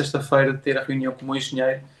desejoso na sexta-feira de ter a reunião com o meu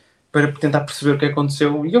engenheiro para tentar perceber o que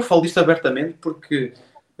aconteceu. E eu falo disto abertamente porque,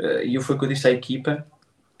 e foi o que eu disse à equipa,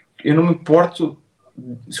 eu não me importo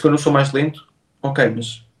se eu não sou mais lento, ok,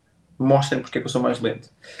 mas mostrem porque é que eu sou mais lento.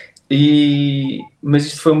 Mas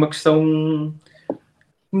isto foi uma questão que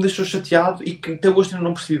me deixou chateado e que até hoje ainda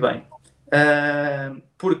não percebi bem.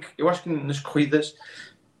 Porque eu acho que nas corridas,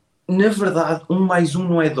 na verdade, 1 mais 1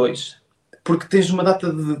 não é 2. Porque tens uma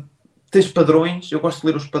data de... Tens padrões, eu gosto de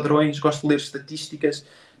ler os padrões, gosto de ler estatísticas.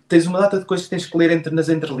 Tens uma data de coisas que tens que ler nas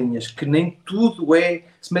entrelinhas, que nem tudo é...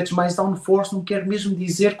 Se metes mais downforce, não quer mesmo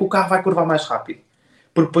dizer que o carro vai curvar mais rápido.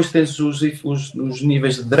 Porque depois tens os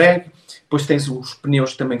níveis de drag, depois tens os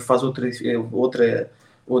pneus também que faz outra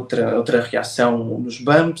reação nos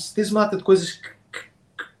bumps. Tens uma data de coisas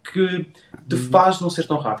que te faz não ser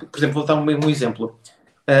tão rápido. Por exemplo, vou dar um exemplo.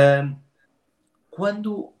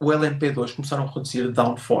 Quando o LMP2 começaram a reduzir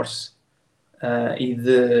downforce e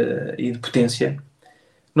de potência,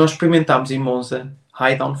 nós experimentámos em Monza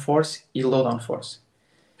high downforce e low downforce.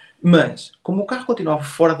 Mas, como o carro continuava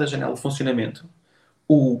fora da janela de funcionamento,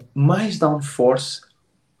 o mais downforce,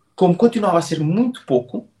 como continuava a ser muito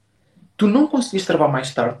pouco, tu não conseguias travar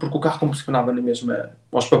mais tarde, porque o carro funcionava na mesma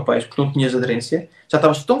aos papéis, porque não tinhas aderência, já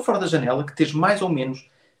estavas tão fora da janela que teres mais ou menos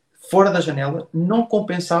fora da janela não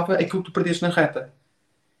compensava aquilo que tu perdeste na reta.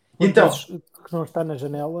 Então, que não está na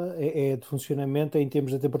janela é de funcionamento em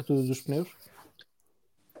termos da temperatura dos pneus?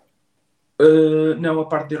 não, a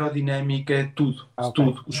parte da aerodinâmica é tudo. Ok.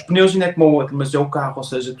 Tudo. Os pneus ainda é como o outro, mas é o carro, ou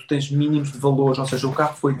seja, tu tens mínimos de valores, ou seja, o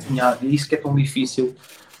carro foi desenhado, e é isso que é tão difícil,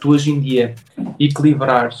 tu hoje em dia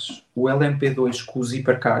equilibrares o LMP2 com os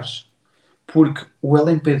hipercars, porque o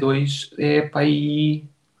LMP2 é para aí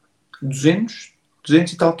 200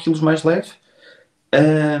 e tal quilos mais leve.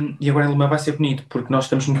 E agora em Le Mans vai ser bonito, porque nós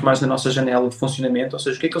estamos muito mais na nossa janela de funcionamento, ou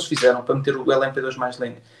seja, o que é que eles fizeram para meter o LMP2 mais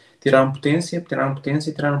lento? Tiraram potência.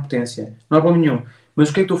 Não há problema nenhum.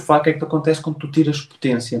 Mas o que é que tu fazes? O que é que acontece quando tu tiras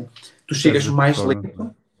potência? Tu chegas mais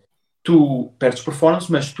lento, tu perdes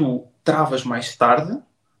performance, mas tu travas mais tarde,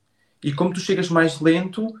 e como tu chegas mais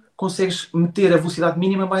lento, consegues meter a velocidade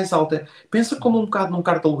mínima mais alta. Pensa como um bocado num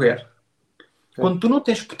carro de aluguer. Quando tu não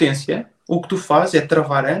tens potência, o que tu fazes é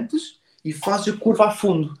travar antes e fazes a curva a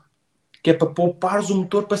fundo, que é para poupares o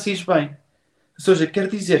motor para sair bem. Ou seja, quer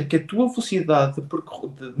dizer que a tua velocidade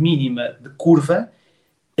mínima de curva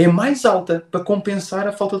é mais alta para compensar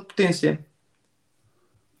a falta de potência.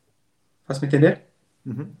 Faz-me entender?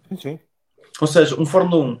 Sim. Ou seja, um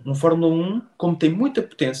Fórmula 1, como tem muita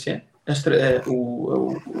potência,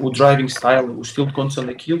 o driving style, o estilo de condução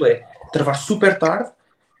daquilo é travar super tarde,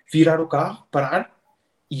 virar o carro, parar,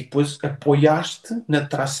 e depois apoiaste na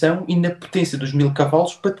tração e na potência dos 1000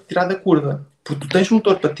 cavalos para te tirar da curva. Porque tu tens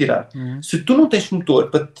motor para te tirar. Se tu não tens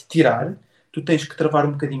motor para te tirar, tu tens que travar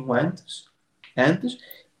um bocadinho antes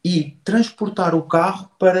e transportar o carro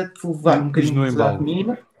para te levar um bocadinho de velocidade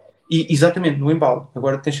mínima. E, exatamente, no embalo.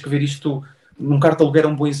 Agora tens que ver isto. Num carro de aluguer é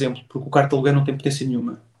um bom exemplo, porque o carro de aluguer não tem potência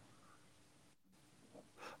nenhuma.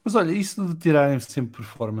 Mas olha, isso de tirarem sempre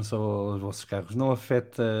performance aos vossos carros não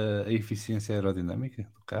afeta a eficiência aerodinâmica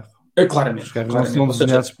do carro? Claramente. Os carros não são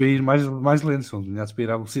desenhados para ir mais lentos, são desenhados para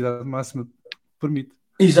ir à velocidade máxima que permite.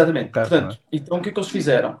 Exatamente. Carro, portanto, então o que é que eles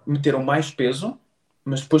fizeram? Meteram mais peso,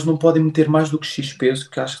 mas depois não podem meter mais do que X peso,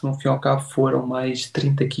 que acho que no fim ao cabo foram mais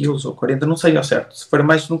 30 quilos ou 40, não sei ao certo. Se for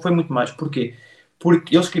mais, não foi muito mais. Porquê?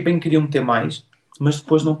 Porque eles bem queriam meter mais, mas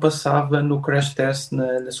depois não passava no crash test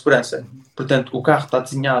na segurança. Portanto, o carro está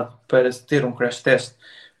desenhado para ter um crash test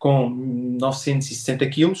com 960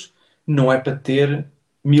 quilos, não é para ter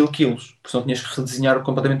 1000 quilos. Portanto, tinhas que redesenhar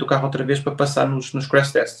completamente o carro outra vez para passar nos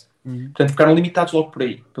crash tests. Portanto, ficaram limitados logo por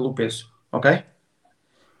aí, pelo peso. Ok?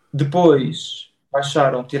 Depois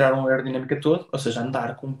baixaram, tiraram a aerodinâmica toda, ou seja,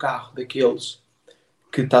 andar com um carro daqueles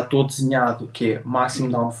que está todo desenhado, que é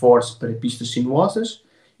máximo downforce para pistas sinuosas,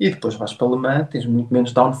 e depois vais para Le Mans, tens muito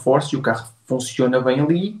menos downforce e o carro funciona bem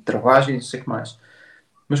ali, travagem, não sei o que mais.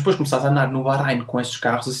 Mas depois começares a andar no Bahrein com estes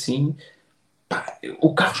carros assim, pá,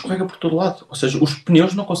 o carro escorrega por todo lado. Ou seja, os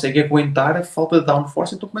pneus não conseguem aguentar a falta de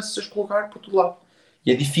downforce, então começas a escorregar por todo lado.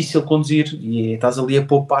 E é difícil conduzir, e estás ali a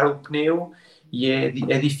poupar o pneu, e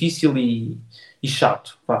é difícil e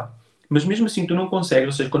chato, pá. Mas mesmo assim tu não consegues,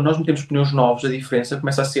 ou seja, quando nós metemos pneus novos, a diferença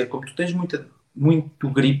começa a ser, como tu tens muito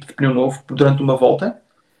grip de pneu novo durante uma volta,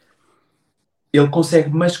 ele consegue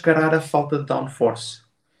mascarar a falta de downforce.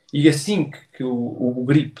 E assim que o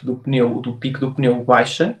grip do pneu, do pico do pneu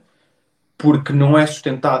baixa, porque não é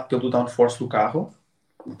sustentado pelo downforce do carro,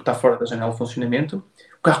 que está fora da janela de funcionamento,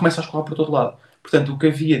 o carro começa a escorrer por todo lado. Portanto, o que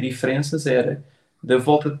havia diferenças era da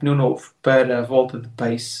volta de pneu novo para a volta de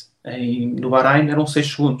pace no Bahrein eram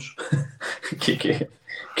 6 segundos.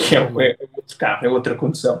 que é outro carro, é outra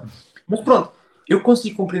condição. Mas pronto, eu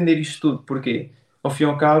consigo compreender isto tudo, porque ao fim e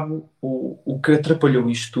ao cabo o que atrapalhou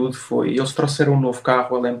isto tudo foi eles trouxeram um novo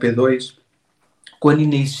carro, o LMP2, quando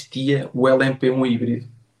ainda existia o LMP1 híbrido,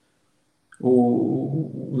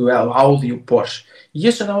 o Audi e o Porsche, e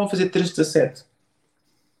estes andavam a fazer 317,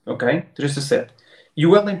 ok? 317. E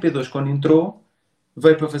o LMP2 quando entrou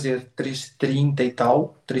veio para fazer 330 e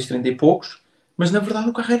tal, 330 e poucos, mas na verdade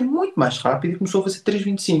o carro era muito mais rápido e começou a fazer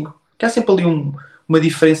 325. Que há sempre ali uma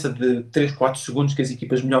diferença de 3, 4 segundos que as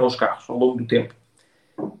equipas melhoram os carros ao longo do tempo.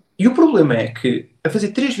 E o problema é que a fazer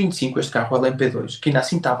 325 este carro, o LMP2, que ainda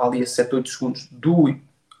assim estava ali a 7, 8 segundos do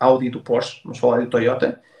Audi e do Porsche, vamos falar do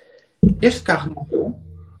Toyota, este carro mudou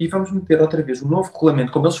e vamos meter outra vez um novo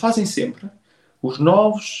regulamento, como eles fazem sempre. Os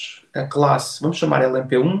novos, a classe, vamos chamar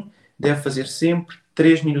LMP1, deve fazer sempre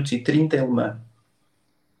 3 minutos e 30 em Le Mans.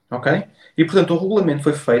 Ok? E, portanto, o regulamento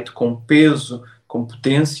foi feito com peso, com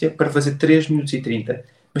potência, para fazer 3 minutos e 30.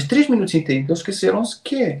 Mas 3 minutos e 30, eles esqueceram-se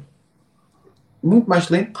que é muito mais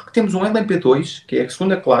lento, porque temos um LMP2, que é a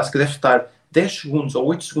segunda classe, que deve estar 10 segundos ou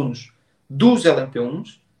 8 segundos dos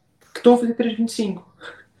LMP1s, que estão a fazer 3,25.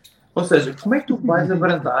 Ou seja, como é que tu vais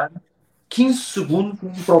abrandar 15 segundos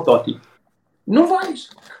num protótipo? Não vais.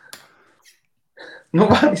 Não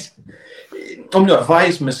vais. Ou melhor,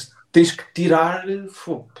 vais, mas tens que tirar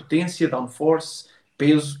potência, downforce,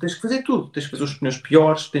 peso, tens que fazer tudo. Tens que fazer os pneus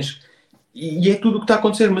piores, e é tudo o que está a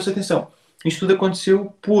acontecer. Mas atenção, isto tudo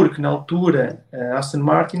aconteceu porque na altura a Aston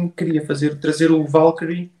Martin queria trazer o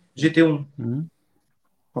Valkyrie GT1.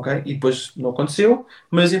 Ok? E depois não aconteceu,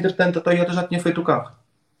 mas entretanto a Toyota já tinha feito o carro.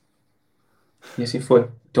 E assim foi.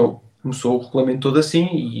 Então começou o regulamento todo assim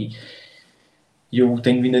e eu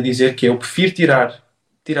tenho vindo a dizer que eu prefiro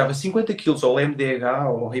tirava 50 kg ao MDH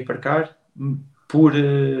ou ao Hypercar por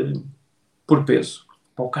peso.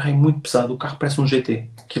 O carro é muito pesado, o carro parece um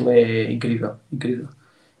GT. Aquilo é incrível, incrível.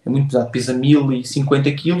 É muito pesado, pesa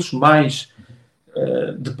 1050 kg mais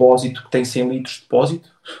depósito, que tem 100 litros de depósito.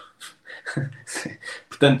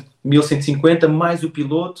 Portanto, 1150 mais o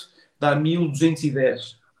piloto dá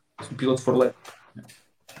 1210, se o piloto for leve.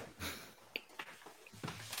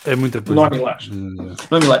 É muita coisa. Não há milagres. Não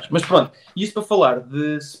há milagres. Mas pronto, isto para falar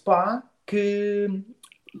de Spa, que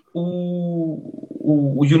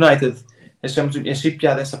o United, achei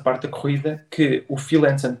piada essa parte da corrida, que o Phil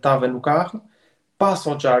Hansen estava no carro, passa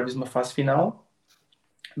ao Jarvis uma fase final,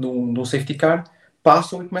 num safety car,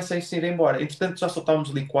 passam e começam a ir embora. Entretanto, já só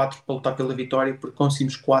estávamos ali 4 para lutar pela vitória, porque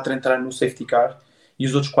conseguimos 4 entrar no safety car e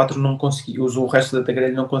os outros 4 não conseguiam, o resto da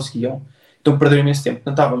grelha não conseguiam. Então perderam imenso tempo.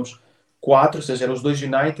 Então estávamos 4, ou seja, eram os 2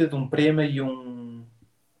 United, um Prema e um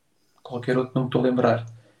qualquer outro, não me estou a lembrar,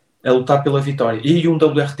 a lutar pela vitória. E um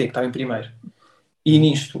WRT que estava em primeiro. E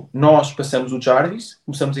nisto, nós passamos o Jarvis,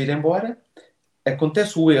 começamos a ir embora,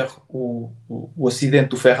 acontece o erro, o acidente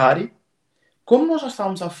do Ferrari. Como nós já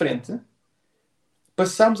estávamos à frente,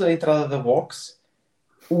 passamos a entrada da box,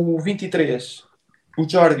 o 23, o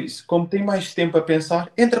Jarvis, como tem mais tempo a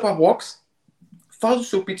pensar, entra para a box, faz o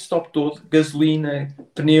seu pit stop todo, gasolina,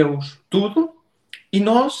 pneus, tudo, e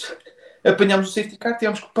nós apanhámos o safety car,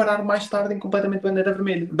 tivemos que parar mais tarde em completamente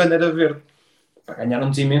bandeira verde.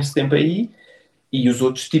 Ganharam-nos imenso tempo aí, e os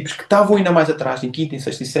outros tipos que estavam ainda mais atrás, em quinto, em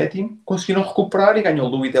sexto e sétimo, conseguiram recuperar e ganhou o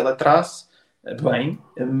Louis dela atrás, bem,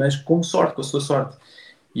 mas com sorte, com a sua sorte.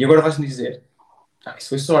 E agora vais-me dizer, isso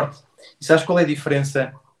foi sorte. E sabes qual é a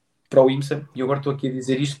diferença para o IMSA? E eu agora estou aqui a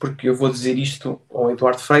dizer isto porque eu vou dizer isto ao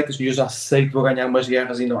Eduardo Freitas e eu já sei que vou ganhar umas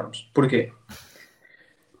guerras enormes. Porquê?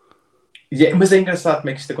 Mas é engraçado como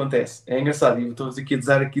é que isto acontece. É engraçado, e eu estou aqui a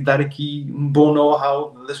dar aqui um bom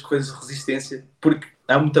know-how das coisas de resistência, porque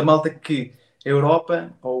há muita malta que a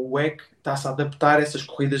Europa, ou o WEC, está-se a adaptar a essas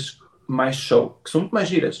corridas mais show, que são muito mais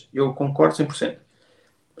giras. Eu concordo 100%.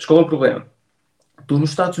 Mas qual é o problema? Tu,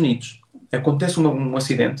 nos Estados Unidos, acontece um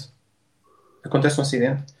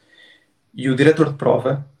acidente, e o diretor de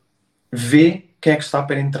prova vê quem é que está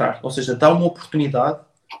para entrar. Ou seja, dá uma oportunidade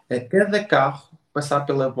a cada carro passar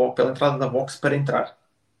pela entrada da box para entrar.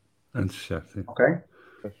 Antes de fechar, sim. Ok?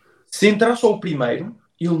 Se entrar só o primeiro,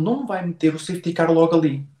 ele não vai meter o safety car logo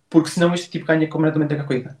ali. Porque senão este tipo ganha completamente a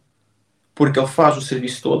corrida. Porque ele faz o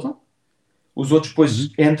serviço todo, os outros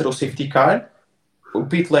depois entra o safety car, o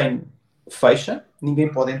pit lane fecha,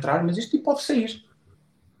 ninguém pode entrar, mas este tipo pode sair.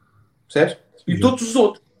 Percebes? E todos os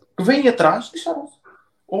outros que vêm atrás deixaram-se.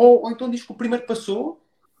 Ou então diz que o primeiro passou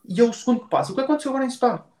e é o segundo que passa. O que aconteceu agora em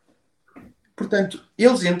Spa? Portanto,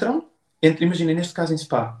 eles imagina neste caso em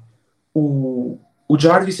Spa, o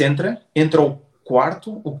Jarvis entra o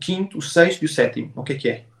quarto, o quinto, o sexto e o sétimo. O que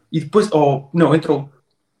é? E depois, entrou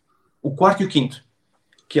o quarto e o quinto,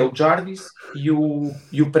 que é o Jarvis e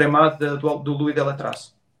o Premad do Louis dela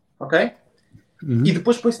atrás. Ok? E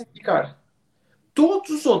depois põe-se a ficar. Todos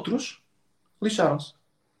os outros lixaram-se.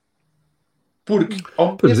 Porque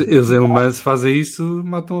eles em Le Mans fazem isso,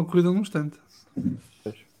 matam a corrida num instante.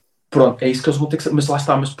 Pronto, é isso que eles vão ter que... Mas lá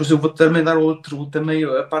está, mas depois eu vou também dar também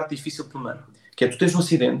a parte difícil para o mano. Que é, tu tens um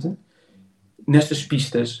acidente, nestas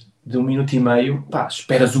pistas de 1 minuto e meio,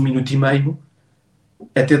 esperas 1 minuto e meio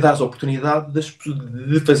até dares a oportunidade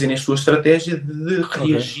de fazerem a sua estratégia, de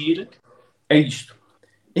reagir a isto.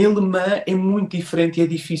 Em Le Mans é muito diferente e é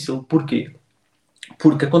difícil. Porquê?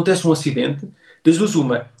 Porque acontece um acidente, das duas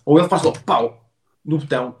uma, ou ele faz logo pau no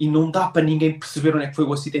botão e não dá para ninguém perceber onde é que foi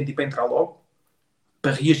o acidente e para entrar logo,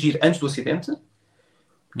 para reagir antes do acidente,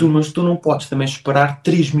 mas tu não podes também esperar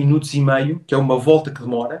 3 minutos e meio, que é uma volta que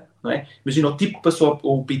demora, não é? Imagina o tipo que passou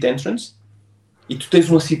o pit entrance e tu tens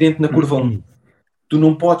um acidente na curva 1. Tu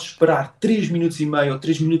não podes esperar 3 minutos e meio ou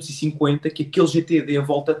 3 minutos e 50 que aquele GT dê a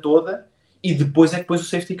volta toda e depois é que pões o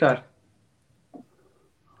safety car.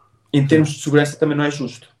 Em termos de segurança também não é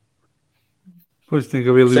justo. Pois tem que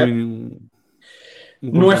haver ali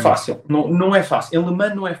não é fácil. Não é fácil. Em Le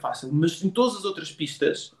Mans não é fácil. Mas em todas as outras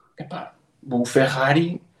pistas, o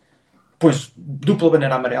Ferrari pões dupla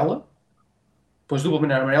bandeira amarela,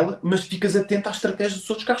 mas ficas atento às estratégias dos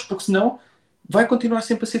outros carros, porque senão vai continuar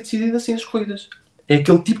sempre a ser decidido assim as corridas. É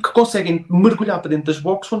aquele tipo que conseguem mergulhar para dentro das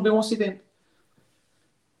boxes quando vê um acidente.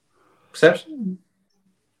 Percebes?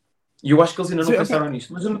 E eu acho que eles ainda não pensaram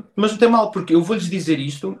nisto. Mas não tem mal, porque eu vou-lhes dizer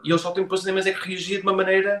isto e eles só têm que fazer, mas é que reagir de uma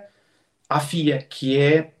maneira à FIA, que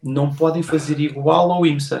é, não podem fazer igual ao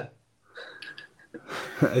IMSA.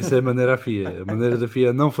 Essa é a maneira à FIA. A maneira da FIA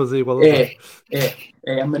é não fazer igual ao FIA.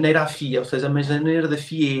 É a maneira à FIA. Ou seja, a maneira da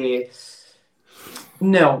FIA é...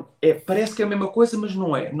 Não, parece que é a mesma coisa, mas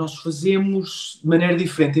não é. Nós fazemos de maneira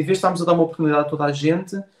diferente. Em vez de estarmos a dar uma oportunidade a toda a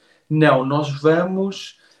gente, não, nós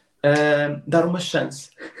vamos dar uma chance.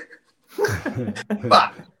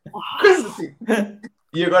 Pá, coisa assim.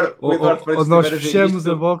 E agora o Eduardo ou nós fechamos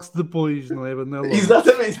a box depois, não é? Não é logo.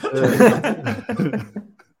 Exatamente.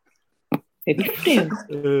 É diferente.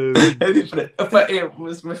 É diferente. Opa,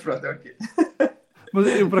 mas pronto, é ok. Mas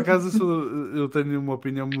eu, por acaso, eu tenho uma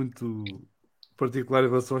opinião muito particular em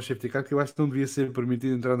relação ao safety car, que eu acho que não devia ser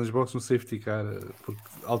permitido entrar nas boxes no safety car, porque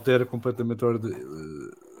altera completamente a ordem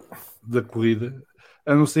da corrida.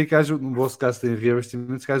 A não ser que haja, no vosso caso tem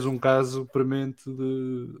reabastecimentos, que haja um caso premente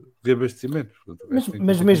de reabastecimento. Portanto,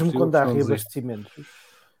 mas mesmo quando há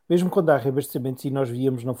reabastecimentos, e nós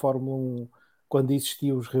víamos na Fórmula 1 quando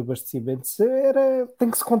existiam os reabastecimentos, tem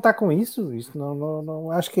que se contar com isso. Isso não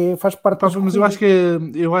acho que faz parte das mas eu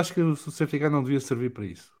acho que o safety car não devia servir para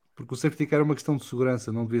isso. Porque o safety car é uma questão de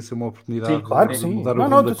segurança, não devia ser uma oportunidade. Sim, claro que de sim. mudar o rumo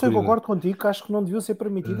da corrida. Eu concordo contigo, que acho que não deviam ser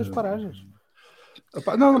permitidas paragens.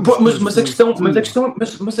 Mas a questão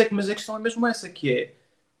é mesmo essa, que é,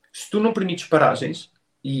 se tu não permites paragens,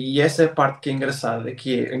 e essa é a parte que é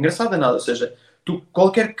engraçada, nada, ou seja,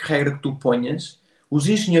 qualquer regra que tu ponhas, os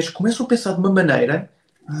engenheiros começam a pensar de uma maneira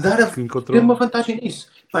de ter uma vantagem nisso.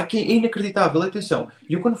 Pá, que é inacreditável, atenção.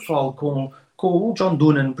 E eu quando falo com o John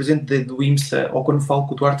Doonan, presidente do IMSA, ou quando falo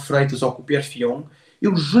com o Duarte Freitas ou com o Pierre Fion,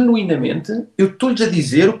 eu genuinamente, eu estou-lhes a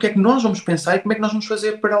dizer o que é que nós vamos pensar e como é que nós vamos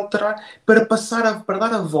fazer para alterar, para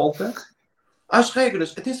dar a volta às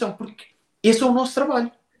regras. Atenção, porque esse é o nosso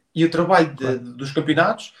trabalho. E o trabalho dos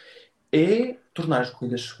campeonatos é tornar as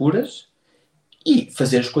corridas seguras e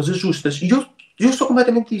fazer as coisas justas. E eu sou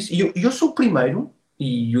completamente isso. E eu sou o primeiro,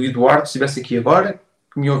 e o Eduardo, se estivesse aqui agora,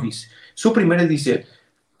 que me ouvisse, sou o primeiro a dizer,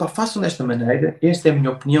 pá, façam desta maneira, esta é a minha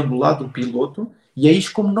opinião do lado do piloto, e é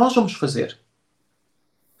isto como nós vamos fazer.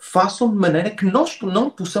 Façam de maneira que nós não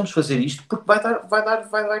possamos fazer isto, porque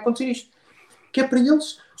vai acontecer isto. Que é para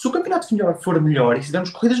eles, se o campeonato for melhor e se tivermos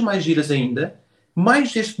corridas mais giras ainda,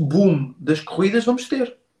 mais este boom das corridas vamos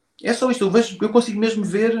ter. É só isto. Eu consigo mesmo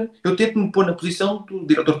ver, eu tento me pôr na posição do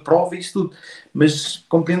diretor de prova e isso tudo, mas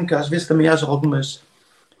compreendo que às vezes também haja algumas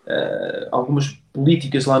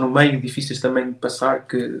políticas lá no meio difíceis também de passar,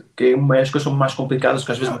 que as coisas são mais complicadas do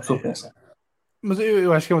que às vezes uma pessoa pensa. Mas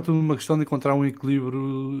eu acho que é tudo uma questão de encontrar um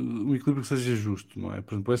equilíbrio que seja justo, não é?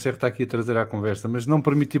 Por exemplo, o SR está aqui a trazer à conversa, mas não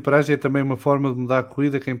permitir paragem é também uma forma de mudar a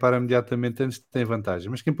corrida. Quem para imediatamente antes tem vantagem,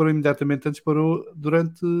 mas quem parou imediatamente antes parou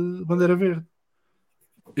durante bandeira verde.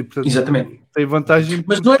 E, portanto, exatamente. Tem vantagem.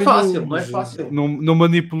 Mas não é fácil, não é fácil. Não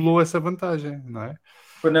manipulou essa vantagem, não é?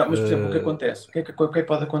 Não, mas, por exemplo, o que acontece? O que é que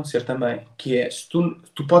pode acontecer também? Que é, se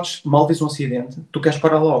tu podes, mal vês um acidente, tu queres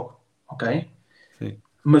parar logo, ok? Sim.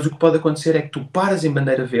 Mas o que pode acontecer é que tu paras em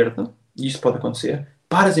bandeira verde, e isso pode acontecer,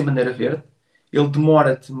 paras em bandeira verde, ele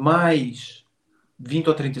demora-te mais 20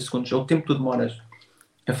 ou 30 segundos, é o tempo que tu demoras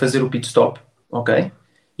a fazer o pit stop, ok?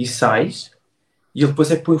 E sais, e ele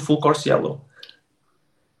depois é que põe o full course yellow.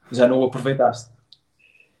 Já não o aproveitaste.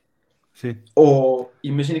 Sim. Ou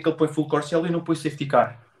imagina que ele põe full course yellow e não põe safety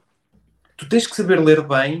car. Tu tens que saber ler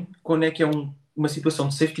bem quando é que é uma situação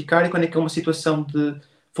de safety car e quando é que é uma situação de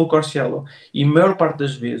full course yellow. E a maior parte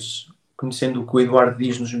das vezes, conhecendo o que o Eduardo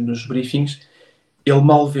diz nos briefings, ele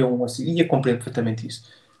mal vê um acidente, e eu compreendo perfeitamente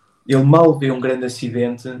isso, ele mal vê um grande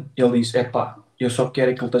acidente, ele diz, eu só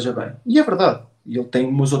quero é que ele esteja bem. E é verdade. Ele tem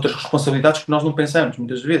umas outras responsabilidades que nós não pensamos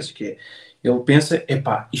muitas vezes, que é, ele pensa,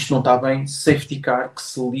 isto não está bem, safety car, que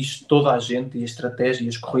se lixe toda a gente e a estratégia e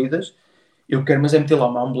as corridas, eu quero mas é meter lá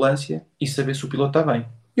uma ambulância e saber se o piloto está bem.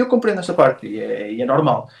 Eu compreendo esta parte e é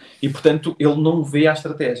normal. E, portanto, ele não vê a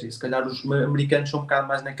estratégia. E, se calhar os americanos são um bocado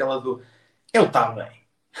mais naquela do ele está bem.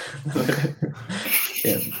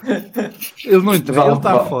 Ele não entra, ele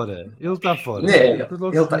está fora. Ele está fora. Ele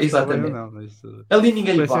está, exatamente. Ali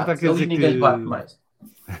ninguém lhe bate. Ali ninguém lhe bate mais.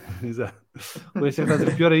 Exato. O SR está a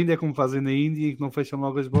dizer, pior ainda é como fazem na Índia e que não fecham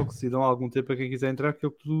logo as boxes e dão algum tempo a quem quiser entrar, que é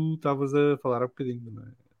o que tu estavas a falar há bocadinho, não é?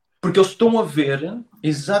 Porque eles estão a ver,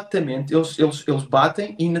 exatamente, eles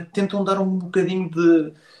batem e ainda tentam dar um bocadinho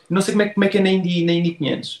de... Não sei como é que é na Indy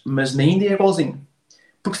 500, mas na Índia é igualzinho.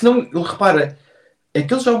 Porque senão, ele repara,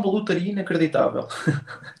 Aquilo já é uma lutaria inacreditável.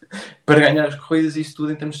 Para ganhar as corridas e isso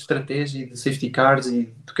tudo em termos de estratégia e de safety cars e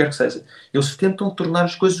do que quer que seja. Eles tentam tornar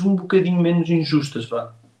as coisas um bocadinho menos injustas,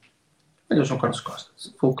 vá. Olha o João Carlos Costa.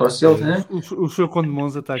 Full course ele, né? O Sr. Conde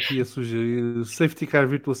Monza está aqui a sugerir safety car,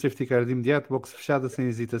 virtual safety car de imediato, box fechada sem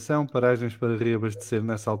hesitação, paragens para reabastecer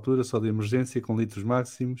nessa altura, só de emergência, com litros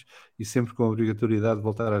máximos e sempre com a obrigatoriedade de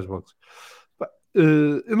voltar às boxes.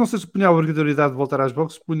 Eu não sei se punha a obrigatoriedade de voltar às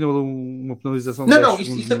boxes, punha uma penalização de 10 Não,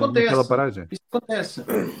 segundos isso acontece. naquela paragem. Isso acontece.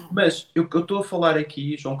 Mas eu estou a falar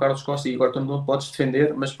aqui, João Carlos Costa, e agora tu não podes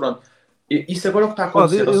defender, mas pronto. Isso agora é o que está a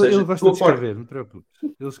acontecer. Ou seja, ele gosta de escrever, não te preocupes.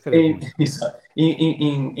 Ele escreve isso.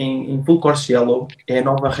 Em Full Course Yellow é a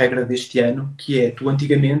nova regra deste ano, que é, tu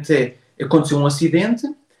antigamente aconteceu um acidente,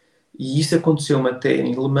 e isso aconteceu-me até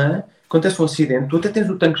em Le Mans, acontece um acidente, tu até tens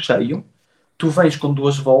o tanque cheio, tu vens com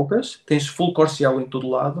 2 voltas, tens Full Course Yellow em todo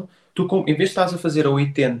lado, tu em vez de estás a fazer a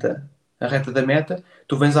 80 a reta da meta,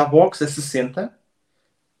 tu vens à box a 60,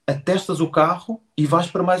 atestas o carro e vais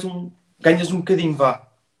para mais ganhas um bocadinho, vá.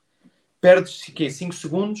 Perdes 5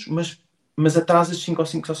 segundos, mas atrasas 5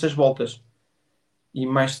 ou 6 voltas. E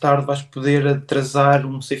mais tarde vais poder atrasar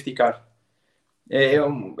um safety car. É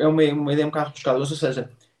uma ideia um bocado rebuscada. Ou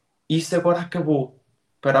seja, isso agora acabou.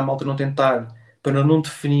 Para a malta não tentar, para não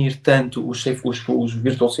definir tanto os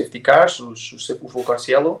virtual safety cars, o full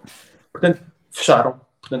course yellow. Portanto, fecharam.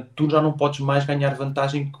 Portanto, tu já não podes mais ganhar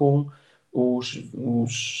vantagem com os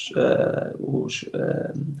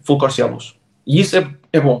full course yellows. E isso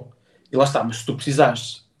é bom. E lá está, mas se tu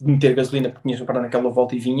precisares de meter gasolina porque tinhas que parar naquela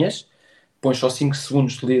volta e vinhas, pões só 5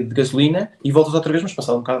 segundos de gasolina e voltas outra vez, mas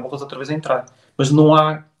passado um bocado voltas outra vez a entrar. Mas não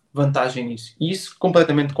há vantagem nisso. E isso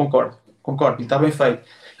completamente concordo. E está bem feito.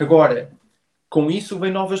 Agora, com isso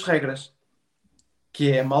vem novas regras.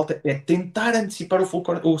 Que é a malta, é tentar antecipar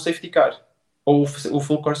o safety car. Ou o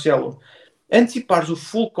full course yellow. Antecipares o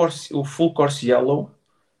full course yellow,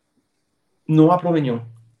 não há problema nenhum.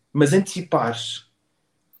 Mas antecipares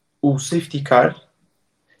o safety car,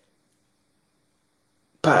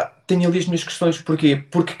 pá, tenho ali as minhas questões. Porquê?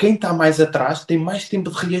 Porque quem está mais atrás tem mais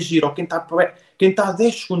tempo de reagir. Ou quem está a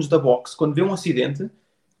 10 segundos da box, quando vê um acidente,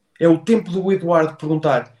 é o tempo do Eduardo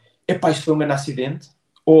perguntar: epá, isto foi um grande acidente?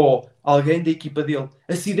 Ou alguém da equipa dele,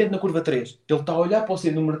 acidente na curva 3. Ele está a olhar para o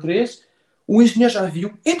acidente número 3, o engenheiro já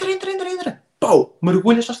viu, entra. Pau,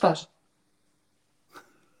 mergulha, já estás.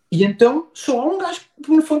 E então só há um gajo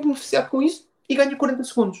que foi beneficiado com isso e ganha 40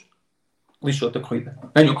 segundos. Lixou-te a corrida.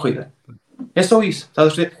 Ganhou a corrida. É só isso. Estás a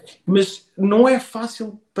dizer? Mas não é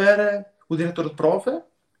fácil para o diretor de prova,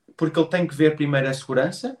 porque ele tem que ver primeiro a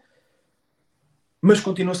segurança, mas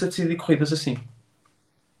continua-se a decidir corridas assim.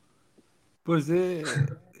 Pois é.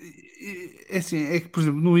 É assim, é que, por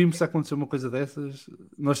exemplo, no IMSA aconteceu uma coisa dessas,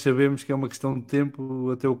 nós sabemos que é uma questão de tempo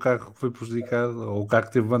até o carro que foi prejudicado, ou o carro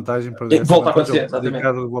que teve vantagem para volta a acontecer, exatamente.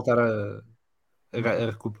 voltar a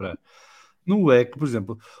recuperar. No WEC, por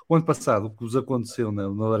exemplo, o ano passado, o que vos aconteceu na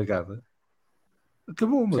largada,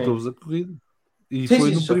 acabou, matou-vos a corrida. E sim, foi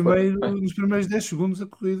sim, nos primeiros 10 segundos a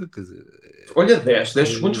corrida. Quer dizer, olha, 10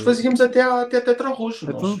 segundos fazíamos até Tetra Roxo.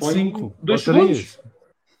 Então, 5, 2 segundos.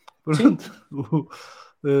 Pronto.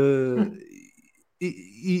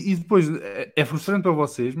 E depois é frustrante para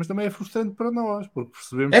vocês, mas também é frustrante para nós, porque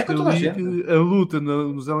percebemos que a luta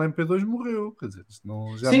nos LMP2 morreu. Quer dizer,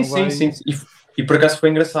 sim. E por acaso foi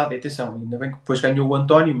engraçado, atenção, ainda bem que depois ganhou o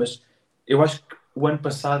António, mas eu acho que o ano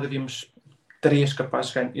passado havíamos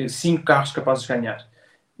 5 carros capazes de ganhar,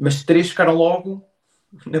 mas 3 ficaram logo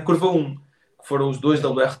na curva 1, que foram os 2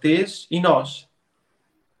 WRTs e nós.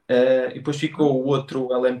 E depois ficou o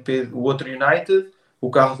outro LMP, o outro United,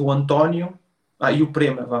 o carro do António, e o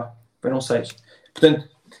Prema, foram 6. Portanto,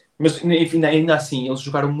 mas enfim, ainda assim, eles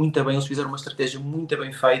jogaram muito bem, eles fizeram uma estratégia muito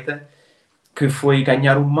bem feita, que foi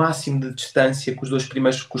ganhar o máximo de distância com os 2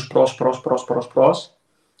 primeiros, com os prós,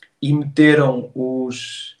 e meteram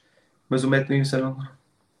os... Mas o método IMSA não...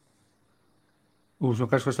 O João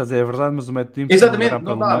Carlos está a dizer é verdade, mas o método IMSA exatamente,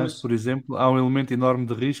 não dá, mas... por exemplo, há um elemento enorme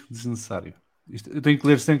de risco desnecessário. Eu tenho que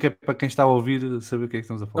ler sempre, que é para quem está a ouvir saber o que é que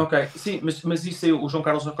estamos a falar. Ok, sim, mas isso aí, o João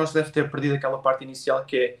Carlos Costa deve ter perdido aquela parte inicial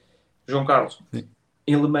que é, João Carlos, sim.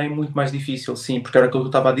 Em Le Mans é muito mais difícil, sim, porque era aquilo que eu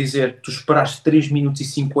estava a dizer, tu esperaste 3 minutos e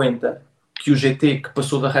 50 que o GT, que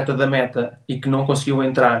passou da reta da meta e que não conseguiu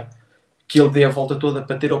entrar, que ele dê a volta toda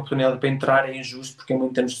para ter a oportunidade para entrar, é injusto, porque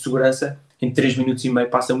em termos de segurança, em 3 minutos e meio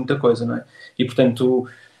passa muita coisa, não é? E portanto,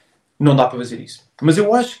 não dá para fazer isso. Mas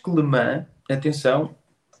eu acho que Le Mans, atenção,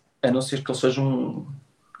 a não ser que ele seja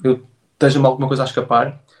esteja-me alguma coisa a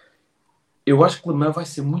escapar, eu acho que Le Mans vai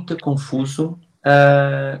ser muito confuso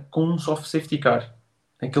com um soft safety car.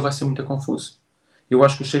 Aquilo vai ser muito confuso. Eu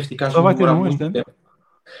acho que os safety cars só vão vai ter demorar um muito este ano? tempo.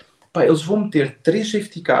 Pá, eles vão meter 3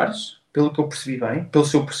 safety cars, pelo que eu percebi bem,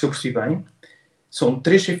 se eu percebi bem, são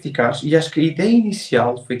 3 safety cars, e acho que a ideia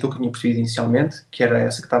inicial, foi aquilo que eu tinha percebido inicialmente, que era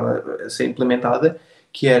essa que estava a ser implementada,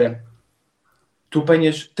 que era, tu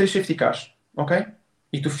apanhas 3 safety cars, ok?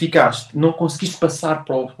 E tu ficaste, não conseguiste passar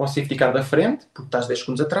para o safety car da frente, porque estás 10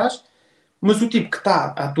 segundos atrás, mas o tipo que está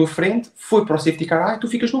à tua frente foi para o safety car A e tu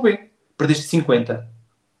ficas no B. Perdeste 50.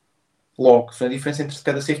 Logo, a diferença entre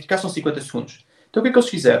cada safety car são 50 segundos. Então o que é que eles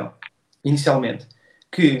fizeram, inicialmente?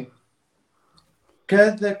 Que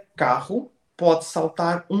cada carro pode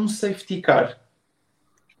saltar um safety car.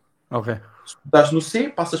 Ok. Se estás no C,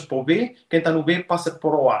 passas para o B. Quem está no B passa para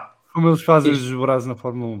o A. Como eles fazem os Braços na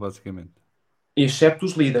Fórmula 1, basicamente. Excepto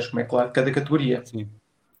os líderes, como é claro, de cada categoria. Sim.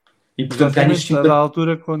 E portanto ganhas a 50... da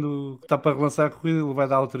altura, quando está para relançar a corrida, ele vai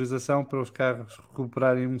dar autorização para os carros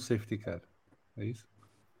recuperarem um safety car. É isso?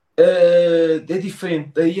 É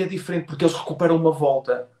diferente. Aí é diferente porque eles recuperam uma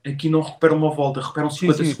volta. Aqui não recuperam uma volta, recuperam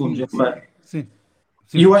 50 segundos. Sim.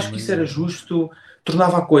 E eu acho que isso era justo,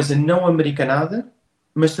 tornava a coisa não americanada,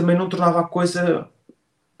 mas também não tornava a coisa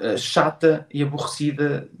chata e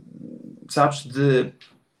aborrecida, sabes, de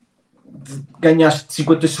ganhaste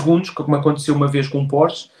 50 segundos, como aconteceu uma vez com um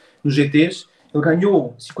Porsche, no GTs, ele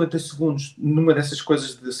ganhou 50 segundos numa dessas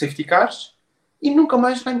coisas de safety cars e nunca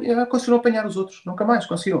mais conseguiram apanhar os outros, nunca mais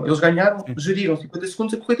conseguiram. Eles ganharam, geriram 50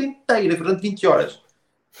 segundos a corrida inteira, durante 20 horas.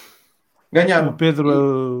 Ganharam.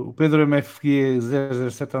 O Pedro MFG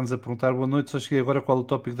 007 anos a perguntar: boa noite, só cheguei agora, qual o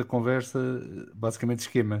tópico da conversa? Basicamente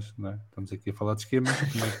esquemas, não é? Estamos aqui a falar de esquemas.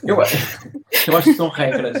 Eu acho que são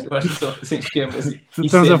regras, eu acho que são esquemas.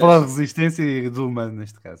 Estamos a falar de resistência e do humano,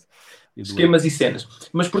 neste caso. Esquemas e cenas.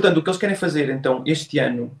 Mas, portanto, o que eles querem fazer, então, este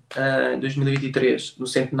ano, 2023, no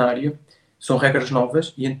centenário, são regras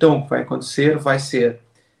novas, e então o que vai acontecer vai ser,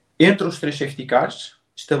 entre os 3 safety cars,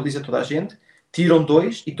 estabiliza toda a gente, tiram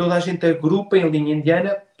 2 e toda a gente agrupa em linha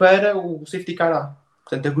indiana para o safety car A.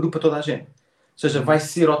 Portanto, agrupa toda a gente. Ou seja, vai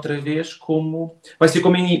ser outra vez como... Vai ser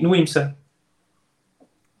como no IMSA.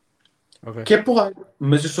 Okay. Que é porreiro.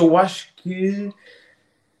 Mas eu só acho que...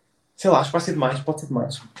 Sei lá, acho que vai ser demais. Pode ser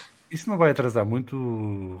demais. Isso não vai atrasar muito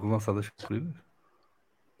o relançar das corridas?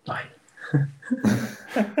 Vai.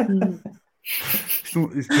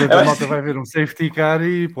 A malta vai ver um safety car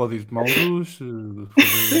e pode ir tomar um duche,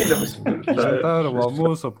 fazer jantar, ou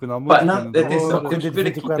almoço, ou pequeno almoço. Atenção, temos que ver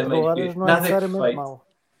aqui também. Nada é perfeito.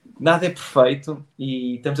 Nada é perfeito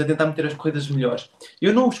e estamos a tentar meter as corridas melhores.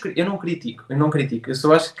 Eu não critico. Eu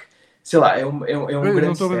só acho que, sei lá, é um grande...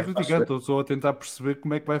 Não estou a criticar, estou só a tentar perceber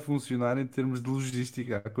como é que vai funcionar em termos de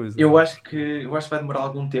logística a coisa. Eu acho que vai demorar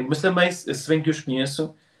algum tempo, mas também, se bem que eu os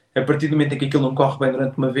conheço, a partir do momento em que aquilo não corre bem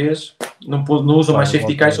durante uma vez, não usam mais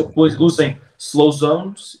safety cars, depois usem slow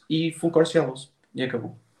zones e full course yellows. E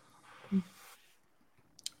acabou.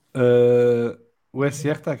 O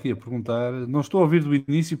SR está aqui a perguntar, não estou a ouvir do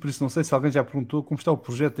início, por isso não sei se alguém já perguntou como está o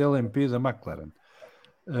projeto LMP da McLaren.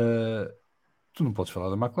 Tu não podes falar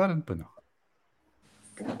da McLaren, pois não?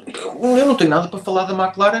 Eu não tenho nada para falar da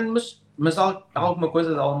McLaren, mas há alguma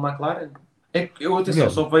coisa da McLaren? É que eu, atenção,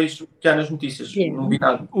 só vejo que há nas notícias, não vi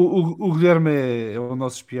nada. O Guilherme é o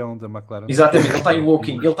nosso espião da McLaren. Exatamente, ele está em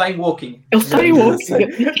walking. Ele está em walking.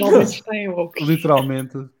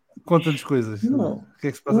 Literalmente. Conta-nos coisas. O que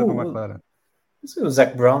é que se passa com a McLaren? O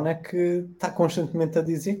Zac Brown é que está constantemente a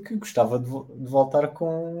dizer que gostava de voltar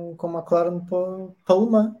com a McLaren para Le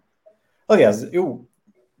Mans. Aliás,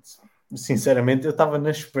 sinceramente, eu estava na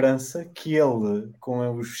esperança que ele,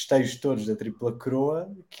 com os festejos todos da tripla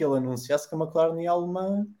coroa, que ele anunciasse que a McLaren ia a Le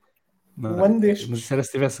Mans um ano destes. Mas isso era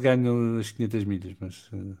se tivesse ganho as 500 milhas, mas...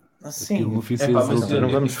 sim, no fim não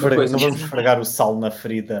vamos esfregar o sal na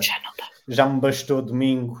ferida. Já me bastou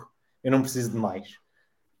domingo, eu não preciso de mais.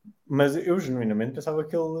 Mas eu genuinamente pensava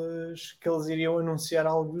que eles iriam anunciar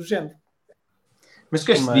algo do género. Mas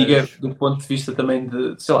queres que diga, do ponto de vista também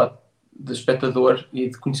de, sei lá, de espectador e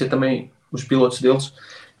de conhecer também os pilotos deles,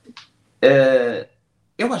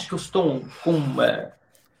 eu acho que eles estão com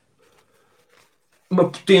uma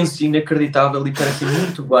potência inacreditável e parecem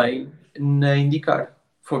muito bem na IndyCar.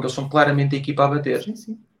 Eles são claramente a equipa a bater.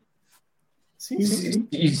 Sim.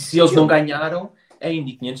 E se eles não ganharam, a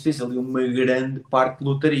Indy 500 diz ali uma grande parte de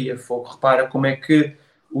lotaria. Repara como é que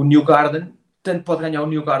o Newgarden, tanto pode ganhar o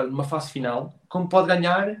Newgarden numa fase final, como pode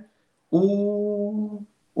ganhar o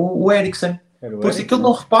Ericsson. Por se aquilo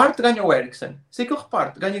não reparte, ganha o Ericsson. Se aquilo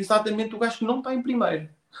reparte, ganha exatamente o gajo que não está em primeiro.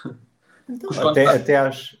 Então,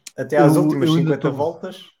 até às últimas 50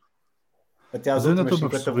 voltas... Até às últimas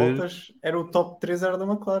 50 voltas era o top 3 era da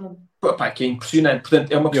McLaren. Pá, que é impressionante.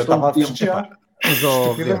 Portanto, é uma questão de tempo. Mas,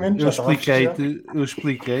 Estupidamente, eu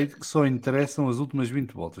expliquei-te que só interessam as últimas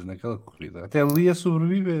 20 voltas naquela corrida. Até ali é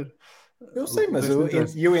sobreviver. Eu sei, mas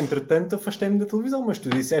eu entretanto afastei-me da televisão, mas tu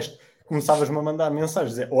disseste, começavas-me a mandar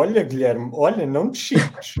mensagens, dizer, olha Guilherme, olha, não te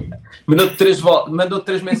chiques. Mandou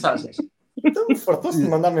 3 mensagens. Então fartou-se de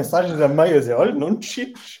mandar mensagens a meio, a dizer, olha, não te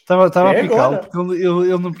chiques. Estava a picá-lo, porque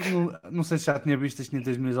eu não sei se já tinha visto as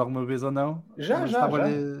 500 milhas alguma vez ou não.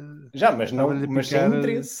 Mas sem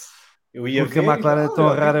interesse. Eu ia porque ver a McLaren é tão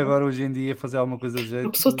rara agora hoje em dia fazer alguma coisa do jeito.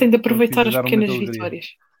 A pessoa tem de aproveitar as pequenas vitórias.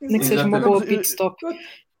 Nem que seja uma boa pit stop.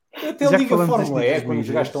 Eu até ligo a Fórmula E quando os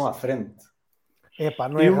gajos estão à frente.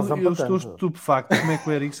 Não é razão para eu estou estupefacto como é que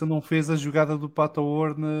o Ericsson não fez a jogada do Pato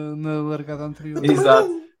Award na largada anterior. Exato.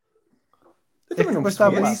 Mas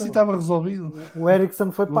estava isso e estava resolvido. O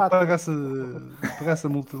Ericsson foi pato. Pagasse a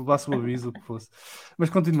multa, levasse o aviso, o que fosse. Mas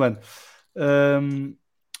continuando.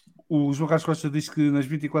 O João Carlos Costa diz que nas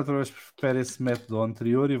 24 horas prefere esse método ao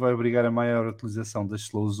anterior e vai obrigar a maior utilização das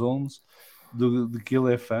slow zones de que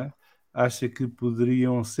ele é fã. Acha que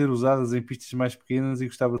poderiam ser usadas em pistas mais pequenas e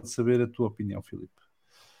gostava de saber a tua opinião, Filipe.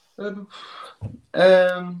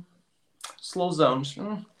 Slow zones.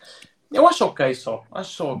 Eu acho ok só.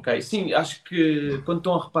 Acho só ok. Sim, acho que quando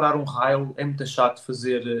estão a reparar um rail é muito chato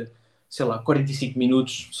fazer, sei lá, 45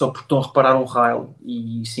 minutos só porque estão a reparar um rail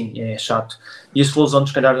e sim, é chato. E as slow zones,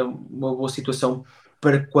 se calhar, é uma boa situação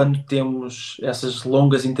para quando temos essas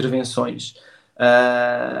longas intervenções.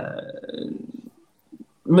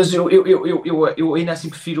 Mas eu ainda assim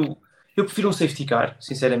prefiro um safety car,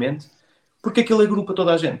 sinceramente, porque aquilo agrupa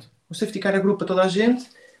toda a gente. O safety car agrupa toda a gente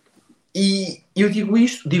e eu digo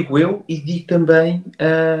isto, digo eu e digo também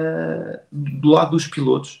do lado dos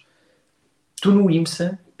pilotos. Tu no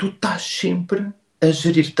IMSA, tu estás sempre a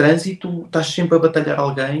gerir trânsito, estás sempre a batalhar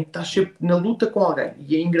alguém, estás sempre na luta com alguém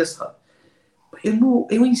e é engraçado. Eu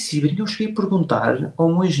em Sibra, eu cheguei a perguntar a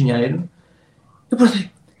um engenheiro, eu perguntei,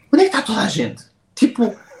 onde é que está toda a gente?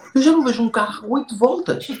 Tipo, eu já não vejo um carro 8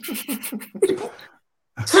 voltas. Tipo,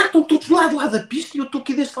 será que estão todos lá de lado da pista e eu estou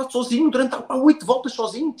aqui deste lado sozinho durante 8 voltas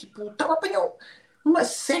sozinho? Tipo, estava a apanhar uma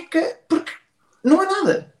seca porque não há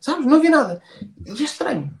nada, sabes? Não havia nada. E é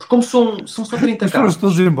estranho, porque como são só 30 carros. Mas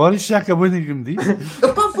todos embora, isto já acabou e ninguém me disse.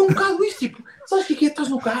 Epá, foi um bocado isso, tipo, sabes que aqui estás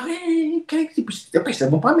no carro, tipo, isto é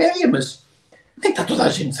bom para a média, mas tem que estar toda a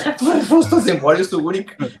gente, será que vão-se todos embora? Eu sou o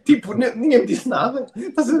único, tipo, ninguém me disse nada,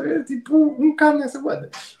 estás a ver? Tipo, um bocado nessa banda.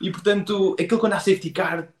 E portanto, aquilo quando há safety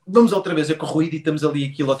car, vamos outra vez a corrida e estamos ali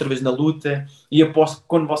aquilo outra vez na luta. E aposto que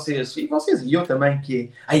quando vocês e eu também, que é,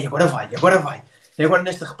 aí agora vai, e agora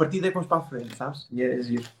nesta repartida é que vamos para a frente, sabes? E é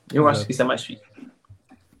giro. Eu acho que isso é mais fixe.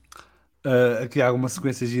 Aqui há uma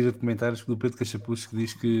sequência gira de comentários do Pedro Cachapuz que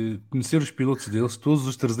diz que conhecer os pilotos deles, todos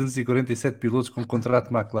os 347 pilotos com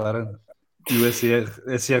contrato McLaren. E o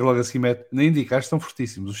SR logo assim mete, nem indicar, estão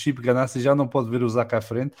fortíssimos. O Chip Ganassi já não pode ver usar cá à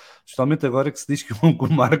frente, especialmente agora que se diz que o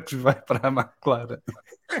Marcos vai para a McLaren.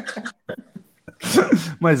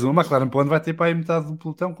 Mais uma, a McLaren para onde vai ter para aí metade do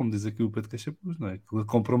pelotão, como diz aqui o Pedro Cachapuz, não é? Que ele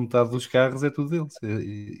comprou metade dos carros, é tudo deles.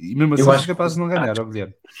 E mesmo assim é capaz de não ganhar, ó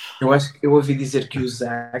Guilherme. Eu acho que eu ouvi dizer que o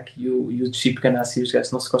Zach e o Chip Ganassi, os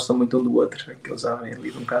gajos não se gostam muito um do outro, que eles já vêm ali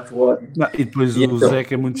de um bocado de ódio. E depois o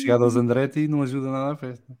Zach é muito chegado aos Andretti e não ajuda nada à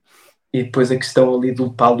festa. E depois a questão ali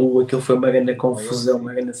do Palu, aquilo foi uma grande confusão,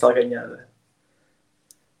 uma grande salganhada.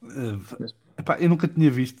 Eu nunca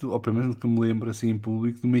tinha visto, ou pelo menos nunca me lembro assim em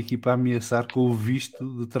público, de uma equipa a ameaçar com o visto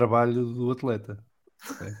de trabalho do atleta.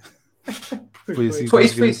 Foi assim. Foi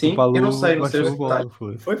assim? Eu não sei os detalhes.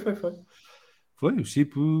 Foi o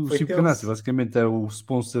Chip Ganassi, basicamente é o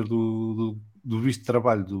sponsor do visto de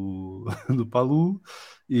trabalho do Palu,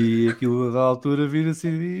 e aquilo da altura vira-se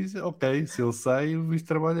e diz, ok, se ele sai, o visto de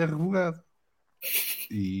trabalho é revogado.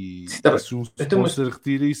 E se um sponsor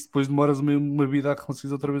retira isso, depois demoras uma vida a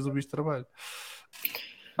conseguir outra vez o visto de trabalho.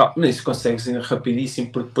 Mas isso consegues ir rapidíssimo,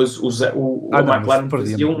 porque depois o McLaren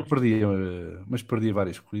perdia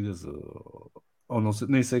várias corridas, ou não sei,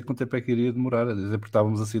 nem sei quanto tempo é que iria demorar, porque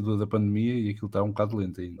estávamos a sair da pandemia e aquilo está um bocado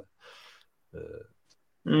lento ainda.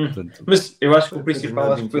 Portanto, mas eu acho que o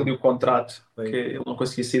principal foi ali o contrato, que ele não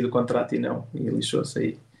conseguia sair do contrato e lixou-se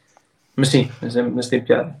aí. Mas sim, mas tem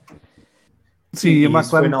piada. Sim, a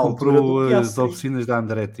McLaren comprou as oficinas da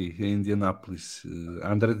Andretti em Indianápolis.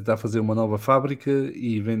 A Andretti está a fazer uma nova fábrica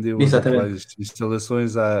e vendeu as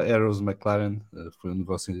instalações à Arrows McLaren. Foi um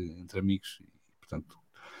negócio entre amigos e, portanto,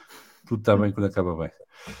 tudo está bem quando acaba bem.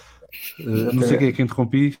 Não sei quem é que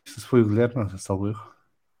interrompi, se foi o Guilherme, salvo erro.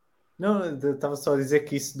 Não, estava só a dizer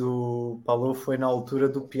que isso do Palou foi na altura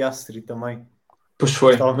do Piastri também. Pois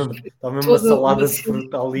foi. Estava mesmo uma salada de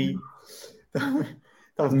fruta ali.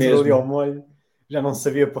 Estava tudo ali ao molho. Já não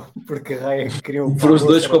sabia por que raio é que queriam... E foram os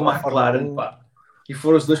dois com a McLaren, pá. E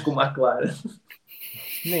foram os dois com a McLaren.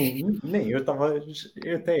 Nem eu estava...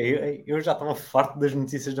 Eu já estava farto das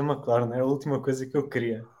notícias da McLaren. Era a última coisa que eu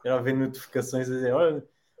queria. Era ver notificações a dizer, olha,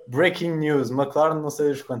 breaking news, McLaren não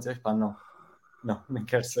sei os quantos. Pá, não, nem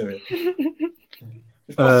quero saber.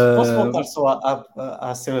 Posso voltar só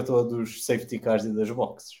à cena toda dos safety cars e das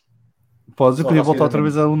boxes? Podes, eu queria voltar outra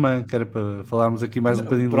vez a alemã, que era para falarmos aqui mais um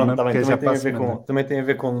bocadinho de alemã, também já tem a ver semana. também tem a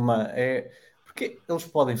ver com alemã. Porque eles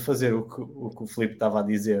podem fazer o que o Filipe estava a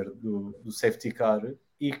dizer do safety car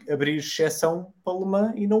e abrir exceção para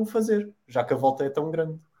alemã e não o fazer, já que a volta é tão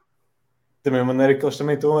grande. Da mesma maneira que eles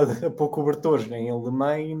também estão a pôr cobertores em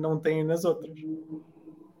alemã e não têm nas outras.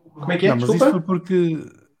 Como é que é? Não, mas Desculpa? isso foi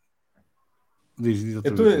porque...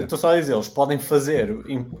 Eu estou só a dizer, eles podem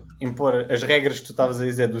impor as regras que tu estavas a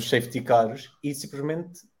dizer dos safety cars e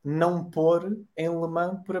simplesmente não pôr em Le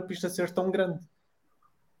Mans por a pista ser tão grande.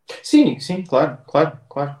 Sim, claro.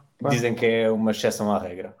 Dizem que é uma exceção à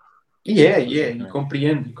regra. E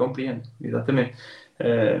compreendo, exatamente.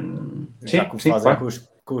 Já que o fazem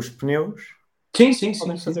com os pneus,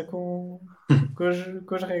 podem fazer com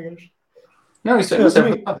as regras. Não, isso é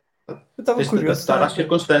verdade. Eu estava curioso. Estar às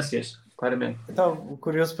circunstâncias, claramente. Eu estava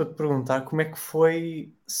curioso para te perguntar como é que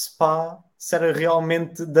foi Spa, se era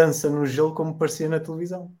realmente dança no gelo como parecia na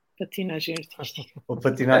televisão. Patinagem artística. Ou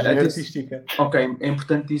patinagem artística. Ok, é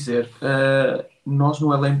importante dizer, nós no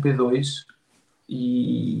LMP2,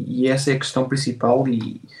 e essa é a questão principal,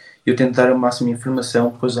 e eu tento dar a máxima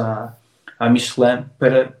informação depois à Michelin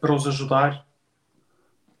para os ajudar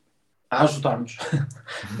a ajudar-nos.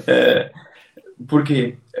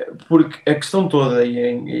 Porquê? Porque a questão toda,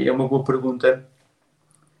 e é uma boa pergunta,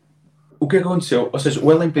 o que aconteceu? Ou seja, o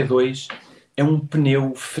LMP2 é um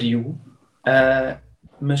pneu frio,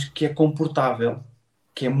 mas que é comportável,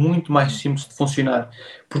 que é muito mais simples de funcionar,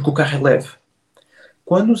 porque o carro é leve.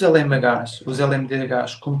 Quando os LMHs, os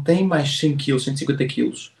LMDHs contêm mais 100 kg, 150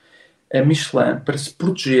 kg, a Michelin, para se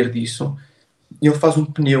proteger disso, ele faz um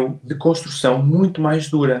pneu de construção muito mais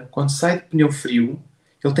dura. Quando sai de pneu frio,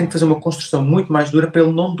 ele tem que fazer uma construção muito mais dura para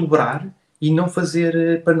ele não dobrar e não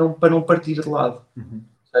fazer, para não partir de lado.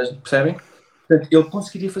 Percebem? Portanto, ele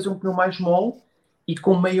conseguiria fazer um pneu mais mole e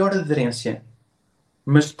com maior aderência,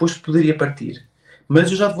 mas depois poderia partir.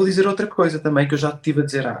 Mas eu já te vou dizer outra coisa também, que eu já estive a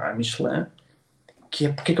dizer à Michelin, que é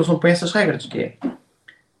porque é que eles não põem essas regras, que é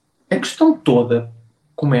a questão toda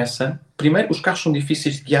começa, primeiro, os carros são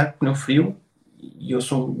difíceis de guiar com pneu frio, e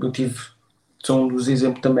sou um dos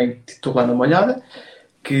exemplos também que estou lá na molhada,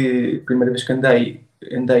 que a primeira vez que andei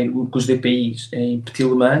com os DPIs em Petit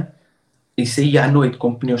Le Mans e saí à noite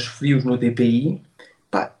com pneus frios no DPI,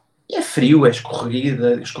 pá, é frio, é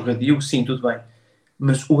escorregadio, sim, tudo bem,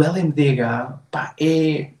 mas o LMDH, pá,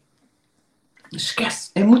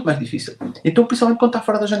 esquece, é muito mais difícil. Então, principalmente quando está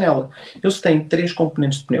fora da janela, eles têm 3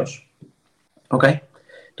 componentes de pneus, ok?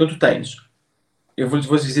 Então tu tens, eu vou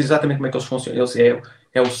dizer exatamente como é que eles funcionam.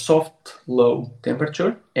 É o Soft Low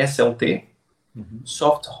Temperature, SLT,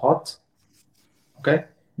 Soft Hot, ok?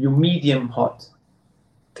 E o Medium Hot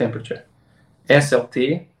Temperature,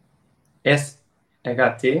 SLT,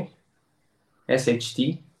 SHT,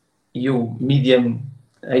 SHT e o Medium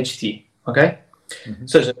HT, ok? Ou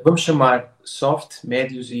seja, vamos chamar soft,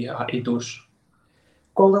 médios e duros.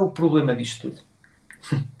 Qual é o problema disto tudo?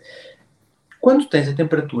 Quando tens a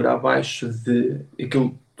temperatura abaixo de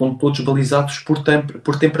aquilo, estão todos balizados por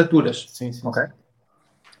temperaturas. Sim. Okay?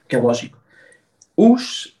 Que é lógico.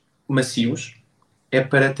 Os macios é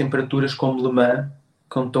para temperaturas como Le Mans,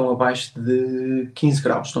 quando estão abaixo de 15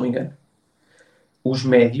 graus, se não me engano. Os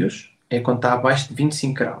médios é quando está abaixo de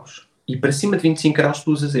 25 graus. E para cima de 25 graus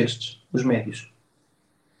tu usas estes, os médios.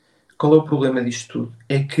 Qual é o problema disto tudo?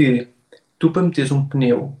 É que tu, para meteres um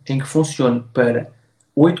pneu em que funcione para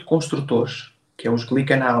 8 construtores, que é os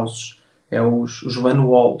Glickenhauses, é os Van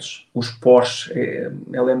Walls, os Porsche,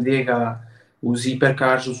 LMDH, os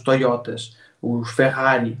Hypercars, os Toyotas, os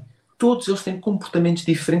Ferrari, todos eles têm comportamentos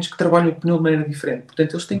diferentes que trabalham o pneu de maneira diferente.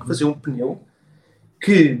 Portanto, eles têm que fazer um pneu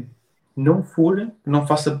que não fure, que não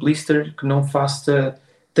faça blister, que não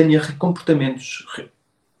tenha comportamentos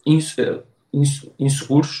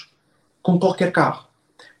inseguros com qualquer carro.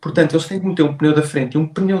 Portanto, eles têm que meter um pneu da frente e um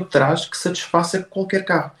pneu de trás que satisfaça qualquer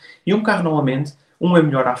carro. E um carro, normalmente, um é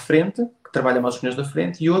melhor à frente, que trabalha mais os pneus da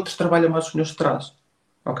frente, e outro trabalha mais os pneus de trás.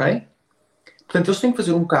 Ok? Portanto, eles têm que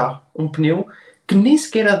fazer um pneu que nem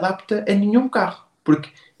sequer adapta a nenhum carro. Porque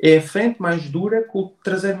é a frente mais dura com o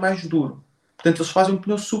traseiro mais duro. Portanto, eles fazem um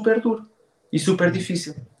pneu super duro e super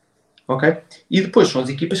difícil. Ok? E depois são as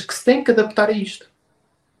equipas que se têm que adaptar a isto.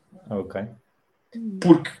 Ok.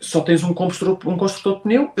 Porque só tens um construtor de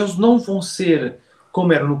pneu, eles não vão ser,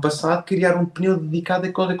 como era no passado, criar um pneu dedicado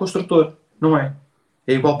a cada construtor. Não é?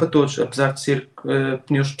 É igual para todos, apesar de ser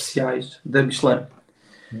pneus especiais da Michelin.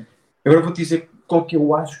 Agora vou-te dizer qual que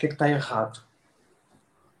eu acho que é que está errado.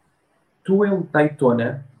 Tu, em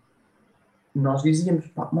Daytona, nós dizíamos,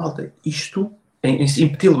 pá, malta, isto, em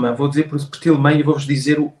Petit-Le-Mans, vou dizer por Petit-Le-Mans e vou-vos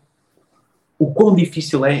dizer o quão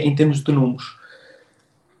difícil é em termos de números.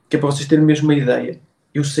 Que é para vocês terem mesmo uma ideia.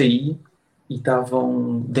 Eu saí e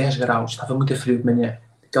estavam 10 graus, estava muito frio de manhã.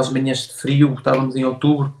 Aquelas manhãs de frio, estávamos em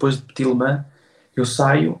outubro, depois de Petit-Le-Mans. Eu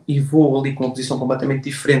saio e vou ali com uma posição completamente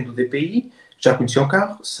diferente do DPI, já conheci o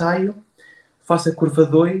carro, saio, faço a curva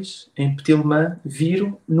 2 em Petit-Le-Mans,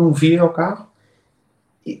 viro, não viro ao carro,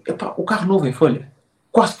 e epá, o carro novo em folha.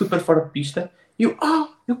 Quase fui para fora de pista, e eu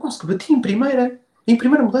quase que bati em primeira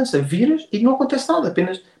mudança, viras e não acontece nada,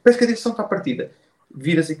 apenas parece que a direção está partida.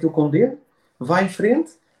 Viras aquilo com o dedo, vai em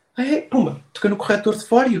frente, pumba, toca no corretor de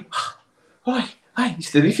fora e eu,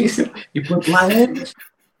 isto é difícil. E quanto lá antes,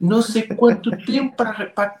 não sei quanto tempo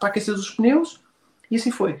para aquecer os pneus, e assim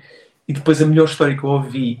foi. E depois a melhor história que eu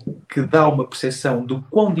ouvi, que dá uma percepção do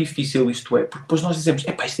quão difícil isto é, porque depois nós dizemos,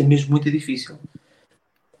 isto é mesmo muito difícil.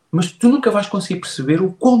 Mas tu nunca vais conseguir perceber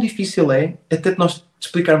o quão difícil é até que nós te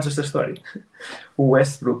explicarmos esta história. O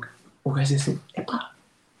Westbrook, o gajo diz assim,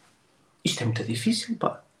 isto é muito difícil,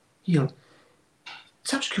 pá. E ele,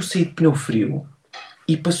 sabes que eu saí de pneu frio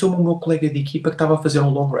e passou-me o meu colega de equipa que estava a fazer um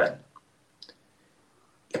long run.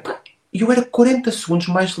 E eu era 40 segundos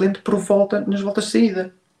mais lento por volta nas voltas de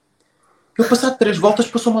saída. Eu passado 3 voltas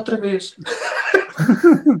passou-me outra vez.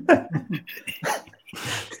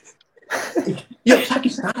 E eu, já aqui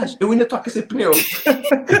estás, eu ainda estou a aquecer pneu.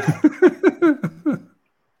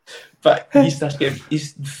 Isto acho que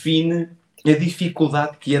isto define a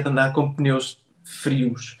dificuldade que é de andar com pneus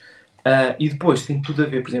frios. E depois tem tudo a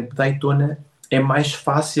ver, por exemplo, Daytona é mais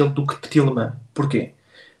fácil do que Petit-Le-Mans. Porquê?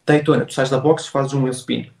 Daytona, tu sais da box, fazes um wheel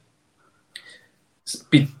spin.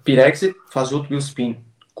 Pit exit, fazes outro wheel spin.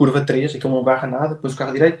 Curva 3, aquilo não barra nada, depois o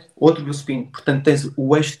carro direito, outro wheel spin. Portanto, tens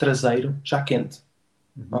o eixo traseiro já quente.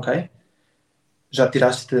 Ok? Já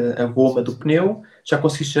tiraste a goma do pneu, já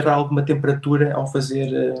conseguiste gerar alguma temperatura ao fazer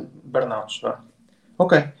burnouts.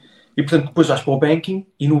 Ok. E portanto depois vais para o banking,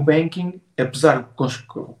 e no banking, apesar de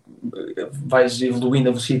vais evoluindo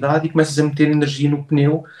a velocidade e começas a meter energia no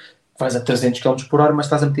pneu, vais a 300 km por hora, mas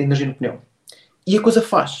estás a meter energia no pneu. E a coisa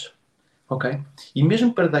faz. Ok? E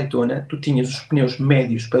mesmo para Daytona, tu tinhas os pneus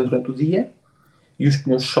médios para durante o dia e os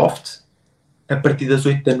pneus soft a partir das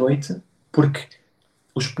 8 da noite, porque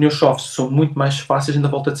os pneus softs são muito mais fáceis na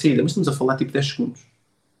volta de saída, mas estamos a falar tipo 10 segundos.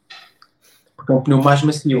 Porque é um pneu mais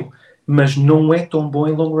macio, mas não é tão bom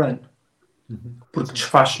em long run. Porque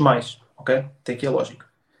desfaz mais, ok? Tem aqui a lógica.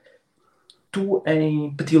 Tu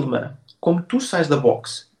em Petit-Le-Mans, como tu sais da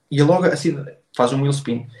box e logo assim faz um wheel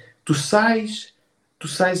spin, tu sais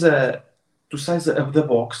da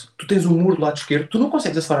box, tu tens um muro do lado esquerdo, tu não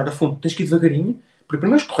consegues acelerar a fundo, tens que ir devagarinho, porque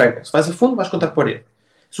primeiro escorrega, se vais a fundo vais contra a parede.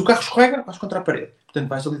 Se o carro escorrega, vais contra a parede. Portanto,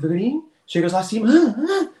 vais ali devagarinho, chegas lá acima,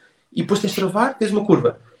 e depois tens de travar, tens uma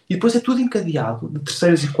curva. E depois é tudo encadeado de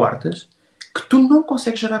terceiras e quartas, que tu não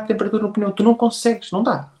consegues gerar temperatura no pneu. Tu não consegues, não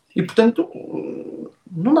dá. E portanto,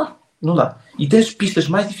 não dá. E tens pistas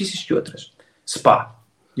mais difíceis que outras. Spa.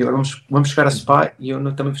 E agora vamos chegar a Spa, e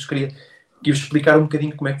eu também vos queria explicar um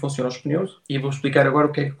bocadinho como é que funcionam os pneus, e eu vou explicar agora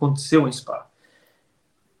o que é que aconteceu em Spa.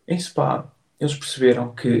 Em Spa, eles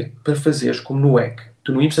perceberam que, para fazeres como no WEC,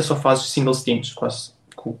 tu no IMSA só fazes single stints, quase,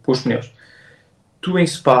 com os pneus. Tu em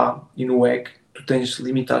Spa e no WEC, tu tens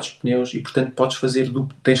limitados pneus e, portanto,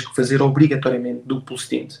 tens que fazer obrigatoriamente duplo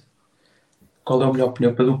stint. Qual é o melhor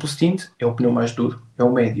pneu para duplo stint? É o pneu mais duro, é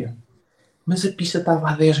o médio. Mas a pista estava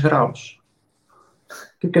a 10 graus.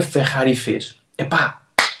 O que a Ferrari fez?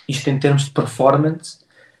 Isto em termos de performance,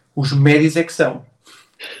 os médios é que são.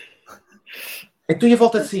 Então e a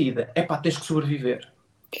volta de saída? Tens que sobreviver.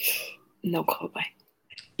 Não correu bem.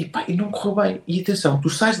 E não correu bem. E atenção, tu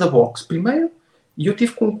sais da box primeiro, e eu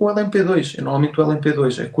tive com o LMP2. Normalmente o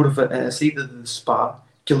LMP2, a saída de Spa,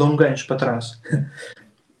 aquilo é um gancho para trás.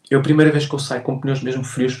 Eu, a primeira vez que eu saio com pneus mesmo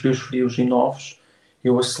frios e novos,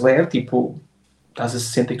 eu acelero, estás a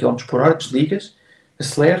 60 km por hora, desligas,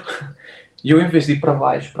 acelero, e eu, em vez de ir para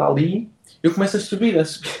baixo, para ali, eu começo a subir.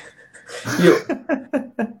 E eu,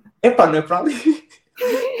 não é para ali.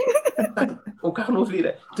 O carro não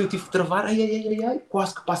vira. Então eu tive que travar,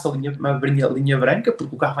 quase que passa a linha branca,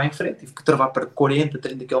 porque o carro vai em frente. Tive que travar para 40,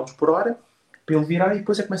 30 km por hora, para ele virar, e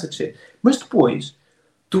depois começa a descer. Mas depois,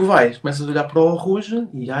 tu começas a olhar para o Rouge,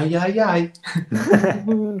 e ai.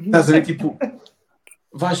 Estás a ver,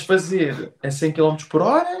 vais fazer a 100 km por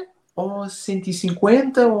hora ou a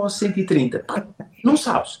 150 ou a 130? Pá, não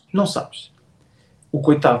sabes. O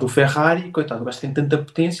coitado do Ferrari, coitado, o gajo tem tanta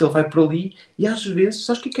potência, ele vai por ali e às vezes,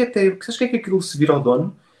 sabes o que é que aquilo se vira ao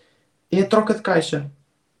dono? É a troca de caixa.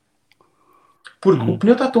 Porque o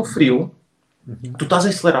pneu está tão frio, tu estás a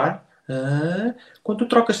acelerar, quando tu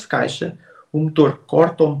trocas de caixa, o motor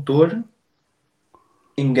corta o motor,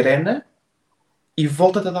 engrena e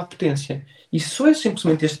volta-te a dar potência. E só é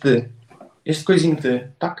simplesmente este coisinho de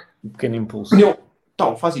tac, Um pequeno impulso. pneu,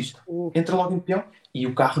 tal, faz isto, entra logo em peão e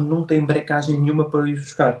o carro não tem embreagem nenhuma para ir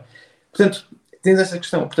buscar. Portanto, tens essa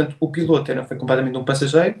questão. Portanto, o piloto foi completamente um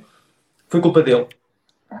passageiro, foi culpa dele.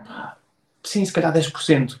 Sim, se calhar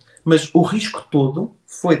 10%. Mas o risco todo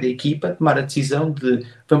foi da equipa tomar a decisão de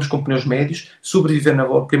vamos com pneus médios, sobreviver na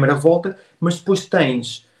primeira volta, mas depois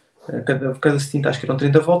tens, cada stint acho que eram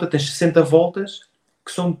 30 voltas, tens 60 voltas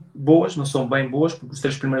que são boas, não são bem boas, porque as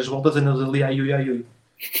 3 primeiras voltas andas ali ai.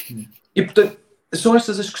 E portanto, são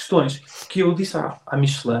estas as questões que eu disse à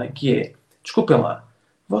Michelin, que é, desculpem lá,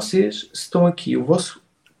 vocês estão aqui, a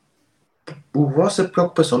vossa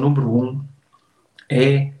preocupação número 1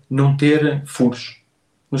 é não ter furos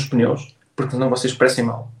nos pneus, porque senão vocês parecem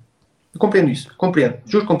mal. Eu compreendo isso,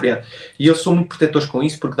 juro que compreendo. E eles são muito protetores com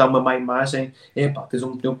isso, porque dá uma má imagem. Tens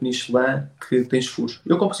um pneu Michelin que tens furos.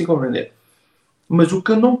 Eu consigo compreender. Mas o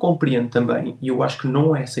que eu não compreendo também, e eu acho que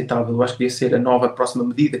não é aceitável, eu acho que devia ser a nova próxima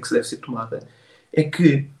medida que se deve ser tomada, é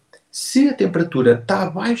que se a temperatura está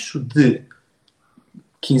abaixo de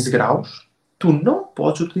 15 graus, tu não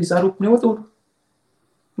podes utilizar o pneu a duro.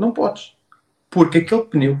 Não podes. Porque aquele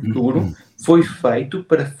pneu duro foi feito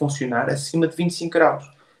para funcionar acima de 25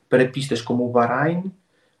 graus. Para pistas como o Bahrein,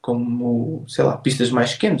 como, sei lá, pistas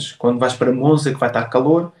mais quentes. Quando vais para Monza, que vai estar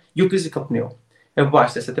calor, e utilizas aquele pneu.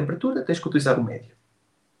 Abaixo dessa temperatura, tens que utilizar o médio.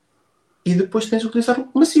 E depois tens que utilizar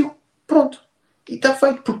o macio. Pronto. E está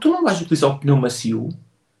feito. Porque tu não vais utilizar o pneu macio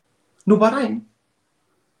no Bahrein.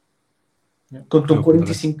 Quando estão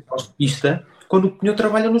 45 graus de pista, quando o pneu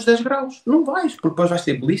trabalha nos 10 graus. Não vais, porque depois vais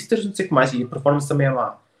ter blisters, não sei o que mais, e a performance também é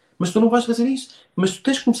má. Mas tu não vais fazer isso. Mas tu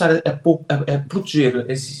tens que começar a proteger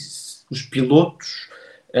os pilotos,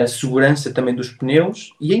 a segurança também dos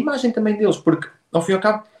pneus e a imagem também deles, porque, ao fim e ao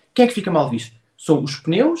cabo, quem é que fica mal visto? São os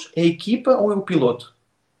pneus, é a equipa ou é o piloto?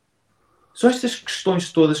 São estas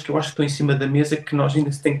questões todas que eu acho que estão em cima da mesa que nós ainda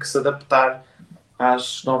temos que se adaptar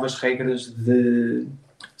às novas regras de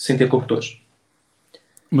sem ter condutores.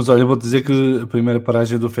 Mas olha, eu vou dizer que a primeira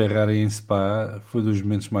paragem do Ferrari em Spa foi dos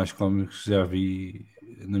momentos mais cómicos que já vi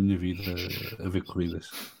na minha vida a ver corridas.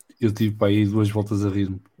 Eu tive para aí 2 voltas a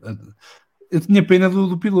rir-me. Eu tinha pena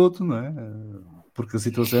do piloto, não é? Porque a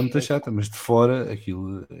situação é muito chata, mas de fora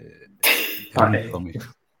aquilo é muito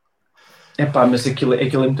cómico. Mas aquilo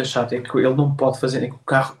é muito chato, é que ele não pode fazer, é que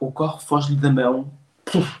o carro foge-lhe da mão.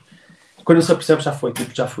 Quando ele se apercebe, já foi,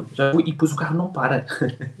 e depois o carro não para.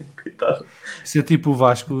 Coitado. Isso é tipo o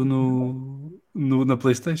Vasco na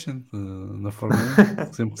PlayStation, na Fórmula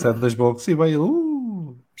 1, sempre que sai das boxes e vai ele,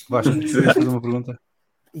 Vasco, queres fazer uma pergunta?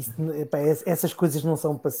 Isso, essas coisas não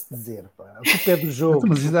são para se dizer, pá. A culpa é do jogo.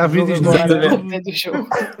 Mas há vídeos do jogo.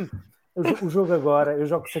 O jogo agora, eu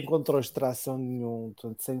jogo sem controles de tração nenhum,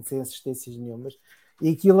 sem assistências nenhumas. E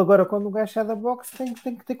aquilo agora, quando o gajo sai da boxe, tem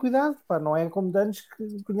que ter cuidado, pá. Não é como de antes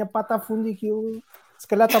que punha pata a fundo e aquilo se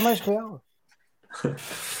calhar está mais real.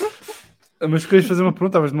 Mas querias fazer uma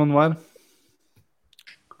pergunta? Estavas de mão no ar?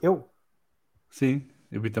 Eu? Sim,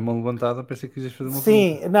 eu vi-te a mão levantada, pensei que querias fazer uma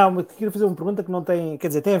pergunta. Sim, não, mas queria fazer uma pergunta que não tem, quer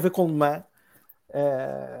dizer, tem a ver com Le Mans.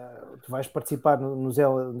 Tu vais participar nos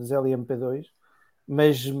LMP2,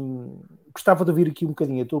 mas gostava de ouvir aqui um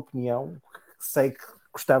bocadinho a tua opinião. Sei que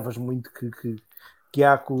gostavas muito que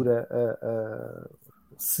a Acura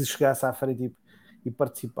se chegasse à frente e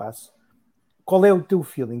participasse. Qual é o teu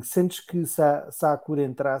feeling? Sentes que se a Acura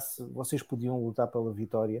entrasse, vocês podiam lutar pela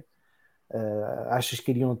vitória? Achas que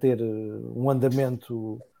iriam ter um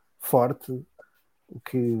andamento forte? O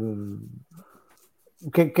que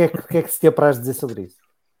é que se te apraz dizer sobre isso?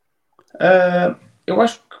 Eu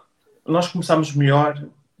acho que nós começámos melhor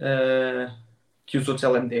que os outros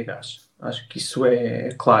LMDHs. Acho que isso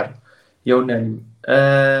é claro e é unânime.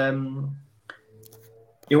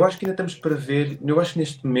 Eu acho que ainda estamos para ver. Eu acho que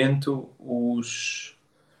neste momento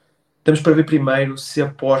estamos para ver primeiro se a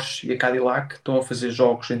Porsche e a Cadillac estão a fazer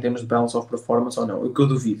jogos em termos de balance of performance ou não. O que eu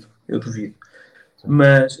duvido.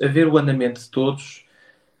 Mas a ver o andamento de todos,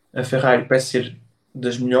 a Ferrari parece ser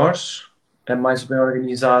das melhores, a mais bem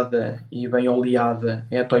organizada e bem oleada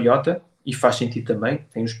é a Toyota, e faz sentido também.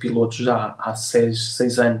 Tem os pilotos já há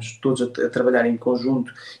 6 anos, todos a trabalhar em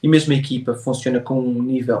conjunto, e mesmo a equipa funciona com um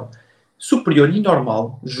nível superior e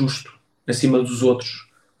normal, justo, acima dos outros,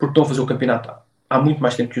 porque estão a fazer o campeonato há muito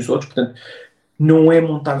mais tempo que os outros. Portanto, não é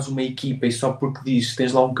montares uma equipa e só porque dizes que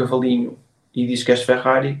tens lá um cavalinho e dizes que és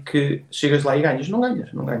Ferrari que chegas lá e ganhas. Não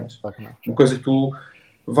ganhas. Uma coisa que tu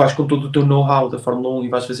vais com todo o teu know-how da Fórmula 1 e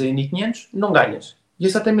vais fazer Indy 500, não ganhas. E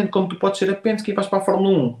exatamente como tu podes ser a Penske e vais para a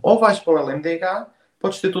Fórmula 1 ou vais para o LMDH,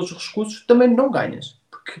 podes ter todos os recursos, também não ganhas.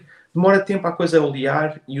 Porque demora tempo a coisa a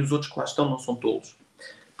olear e os outros que lá estão não são tolos.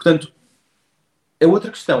 Portanto, a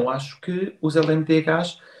outra questão, acho que os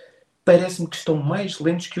LMDHs parece-me que estão mais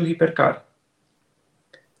lentos que o Hypercar.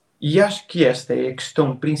 E acho que esta é a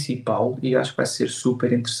questão principal e acho que vai ser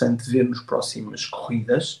super interessante ver nas próximas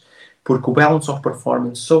corridas, porque o balance of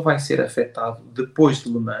performance só vai ser afetado depois de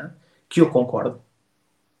Le Mans, que eu concordo,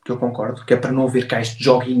 que é para não haver cá estes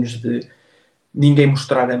joguinhos de ninguém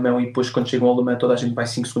mostrar a mão e depois quando chegam ao Le Mans toda a gente vai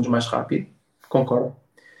 5 segundos mais rápido. Concordo.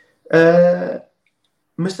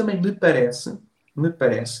 Mas também me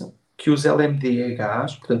parece que os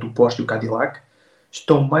LMDHs, portanto o Porsche e o Cadillac,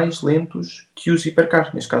 estão mais lentos que os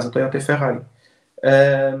hipercars, neste caso a Toyota e a Ferrari.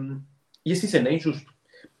 E assim sendo, é injusto.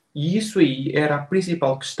 E isso aí era a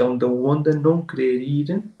principal questão da Honda não querer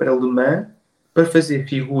ir para Le Mans para fazer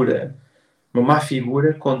uma má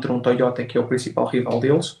figura contra um Toyota que é o principal rival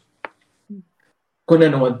deles, quando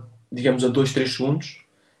andam digamos a 2, 3 segundos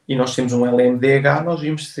e nós temos um LMDH, nós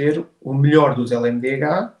íamos ser o melhor dos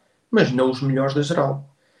LMDH, mas não os melhores da geral.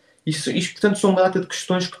 Isto, portanto, são uma data de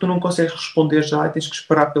questões que tu não consegues responder já e tens que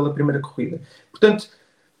esperar pela primeira corrida. Portanto,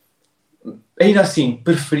 ainda assim,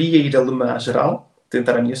 preferia ir a Le Mans à geral,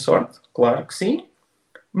 tentar a minha sorte, claro que sim,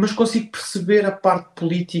 mas consigo perceber a parte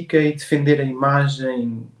política e defender a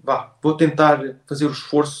imagem. Vou tentar fazer o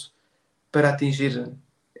esforço para atingir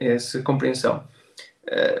essa compreensão.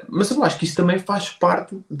 Mas eu acho que isso também faz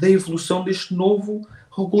parte da evolução deste novo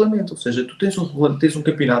regulamento. Ou seja, tu tens um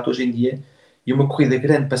campeonato hoje em dia e uma corrida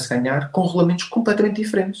grande para se ganhar com regulamentos completamente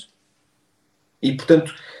diferentes. E,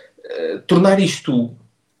 portanto, tornar isto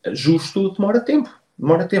justo demora tempo.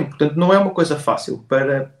 Portanto, não é uma coisa fácil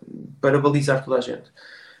para balizar toda a gente.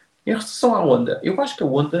 Em relação à Honda, eu acho que a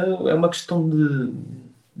Honda é uma questão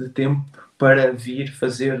de tempo para vir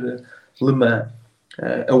fazer Le Mans.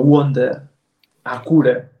 A Honda, a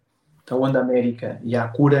Acura, a Honda América e a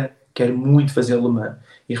Acura quer muito fazer Le Mans.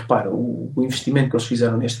 E repara, o investimento que eles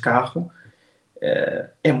fizeram neste carro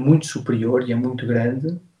é muito superior e é muito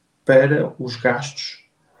grande para os gastos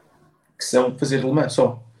que são fazer Le Mans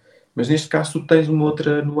só. Mas neste caso tu tens uma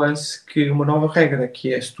outra nuance, uma nova regra,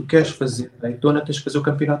 que é se tu queres fazer Daytona, tens de fazer o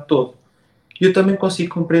campeonato todo. E eu também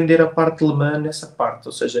consigo compreender a parte de Le Mans nessa parte,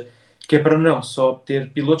 ou seja, que é para não só ter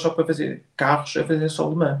pilotos só para fazer carros a fazer só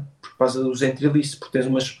Le Mans, por causa dos entry-lists, porque tens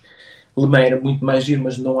umas... Le Mans era muito mais giro,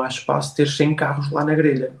 mas não há espaço de ter 100 carros lá na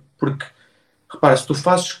grelha, porque repara, se tu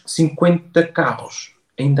fazes 50 carros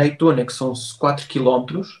em Daytona, que são 4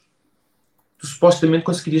 km, tu supostamente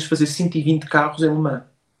conseguirias fazer 120 carros em Le Mans.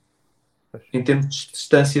 Em termos de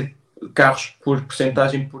distância de carros por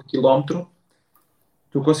percentagem por quilómetro,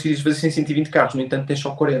 tu conseguirias fazer 120 carros, no entanto tens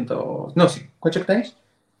só 40. Não, quantos é que tens?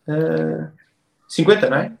 50,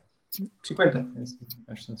 não é? 50.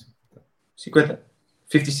 Acho que são 50. 50.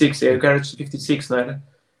 56, é o Garage 56, não era?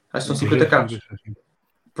 Acho que são 50 carros.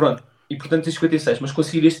 Pronto. E portanto tens 56, mas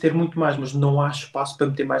conseguirias ter muito mais, mas não há espaço para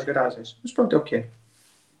meter mais garagens. Mas pronto, é o que é.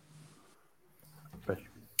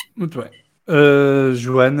 Muito bem.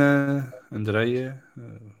 Joana, Andreia,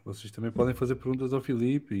 vocês também podem fazer perguntas ao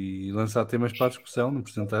Filipe e lançar temas para a discussão, não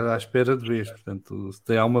precisam estar à espera de vez. Portanto, se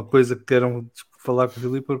tem alguma coisa que queiram falar com o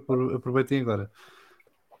Filipe, aproveitem agora.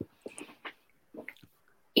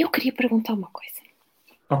 Eu queria perguntar uma coisa.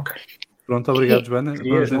 Ok. Pronto, obrigado, Joana.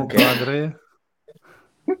 Querias, não quer? Andreia.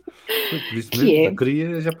 Por isso mesmo, a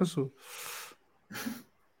queria já passou.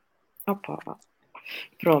 Opa.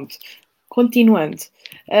 Pronto. Continuando.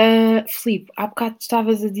 Filipe, há bocado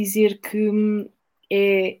estavas a dizer que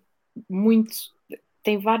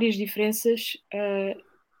tem várias diferenças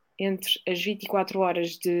entre as 24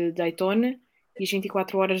 horas de Daytona e as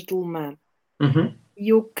 24 horas de Le Mans. Uhum. E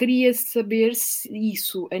eu queria saber se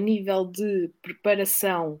isso, a nível de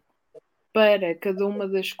preparação para cada uma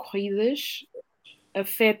das corridas,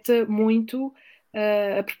 afeta muito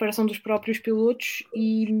a preparação dos próprios pilotos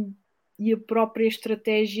e a própria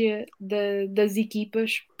estratégia das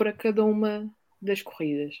equipas para cada uma das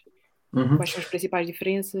corridas. Uhum. Quais são as principais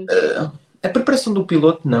diferenças? A preparação do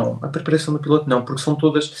piloto não, porque são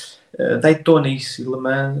todas Daytona e Le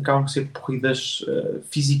Mans acabam por ser corridas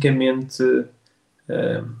fisicamente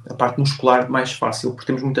a parte muscular mais fácil, porque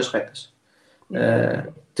temos muitas retas.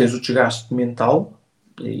 Tens o desgaste mental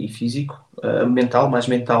e físico, mais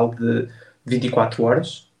mental de 24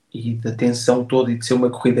 horas, e da tensão toda e de ser uma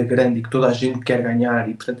corrida grande e que toda a gente quer ganhar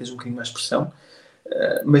e portanto tens um bocadinho mais pressão.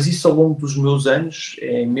 Mas isso ao longo dos meus anos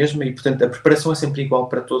é a mesma e portanto a preparação é sempre igual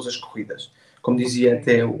para todas as corridas. Como dizia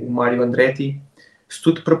até o Mário Andretti, se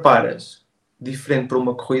tu te preparas diferente para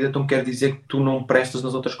uma corrida, então quer dizer que tu não prestas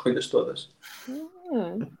nas outras corridas todas.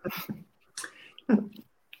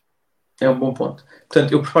 É um bom ponto.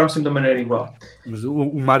 Portanto, eu preparo-me sempre da maneira igual. Mas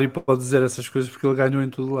o Mário pode dizer essas coisas porque ele ganhou em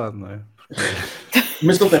todo lado, não é? Porque...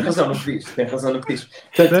 Mas ele tem razão no que diz. Tem razão no que diz.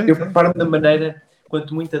 Portanto, eu preparo-me da maneira,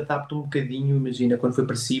 quanto muito adapto um bocadinho. Imagina, quando foi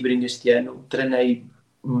para Sebring este ano, treinei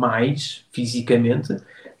mais fisicamente,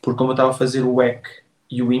 porque como eu estava a fazer o WEC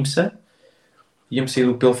e o IMSA, ia-me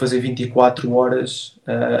sair pelo fazer 24 horas,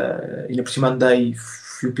 ainda por cima andei,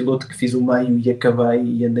 fui o piloto que fiz o meio e acabei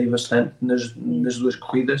e andei bastante nas duas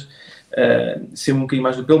corridas, sei um bocadinho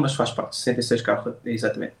mais do pelo, mas faz parte, 66 carros,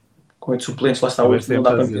 exatamente. Com 8 suplentes, lá está 8, não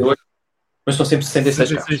dá para meter 8, mas estão sempre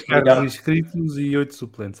 66 carros inscritos e 8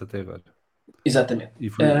 suplentes até agora. Exatamente.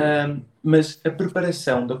 Mas a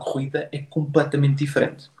preparação da corrida é completamente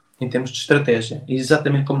diferente, em termos de estratégia,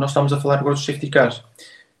 exatamente como nós estamos a falar agora dos safety cars.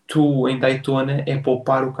 Tu, em Daytona, é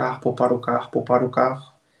poupar o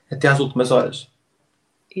carro, até às últimas horas.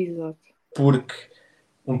 Exato. Porque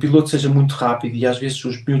um piloto seja muito rápido, e às vezes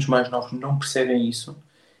os pilotos mais novos não percebem isso,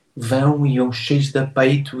 vão e vão cheios de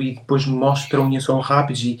peito e depois mostram e são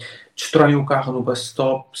rápidos e destroem o carro no bus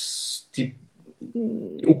stop, tipo,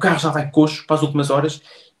 o carro já vai coxo para as últimas horas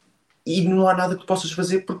e não há nada que tu possas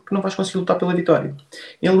fazer porque não vais conseguir lutar pela vitória.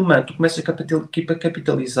 Em Le Mans, tu começas a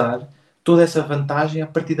capitalizar toda essa vantagem a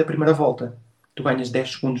partir da primeira volta. Tu ganhas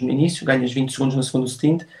 10 segundos no início, ganhas 20 segundos no segundo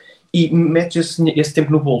stint e metes esse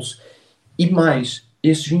tempo no bolso. E mais,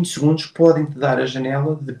 esses 20 segundos podem-te dar a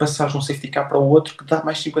janela de passares um safety car para o outro que dá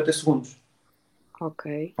mais 50 segundos.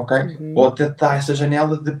 Ok. Ou te dá essa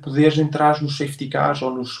janela de poderes entrar nos safety cars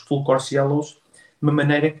ou nos full course yellows de uma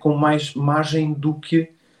maneira com mais margem do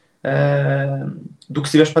que se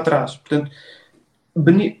estiveres para trás. Portanto,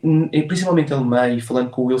 principalmente alemã, e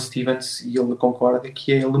falando com o Will Stevens, e ele concorda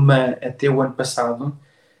que a alemã até o ano passado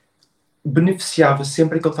beneficiava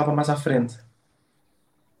sempre que ele estava mais à frente,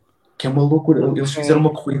 que é uma loucura. Eles fizeram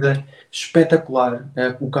uma corrida espetacular,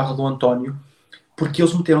 o carro do António, porque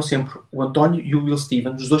eles meteram sempre o António e o Will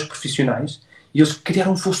Stevens, os dois profissionais, e eles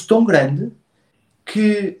criaram um fosso tão grande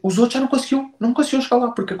que os outros já não conseguiam chegar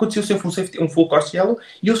lá, porque aconteceu sempre um full course yellow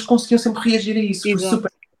e eles conseguiam sempre reagir a isso.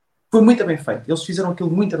 Foi muito bem feito. Eles fizeram aquilo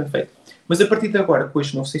muito bem feito. Mas a partir de agora, com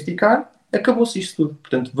este novo safety car, acabou-se isto tudo.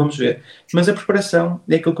 Portanto, vamos ver. Mas a preparação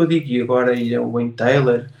é aquilo que eu digo. E agora é o Wayne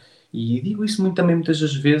Taylor. E digo isso muitas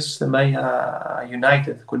das vezes também à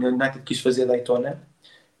United. Quando a United quis fazer a Daytona.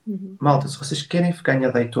 Malta, se vocês querem ganhar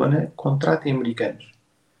a Daytona, contratem americanos.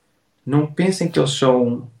 Não pensem que eles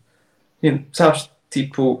são, sabes,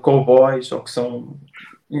 tipo cowboys, ou que são,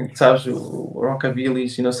 sabes, o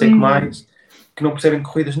rockabillys e não sei o que mais, que não percebem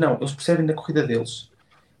corridas. Não, eles percebem da corrida deles.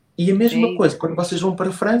 E a mesma coisa, quando vocês vão para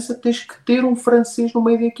a França, tens que ter um francês no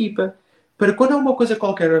meio da equipa. Para quando há uma coisa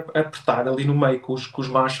qualquer a apertar ali no meio com os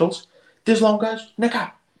marshals, tens lá um gajo, na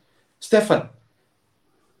cá, Stefan,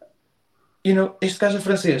 este gajo é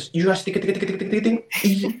francês. E o gajo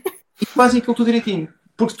e fazem aquilo tudo direitinho.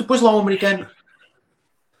 Porque se tu pões lá um americano,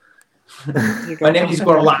 Maneco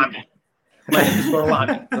Scorlami.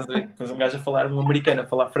 Depois um gajo a falar, um americano a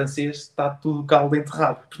falar francês, está tudo caldo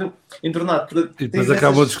entornado. E depois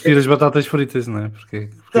acabam a discutir as batatas fritas, não é? Porque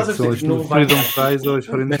são as freedom fries ou as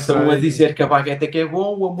french fries. Começam a dizer que a baguete é que é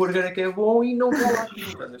bom, o hambúrguer é que é bom e não vão lá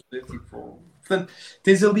aquilo. Portanto,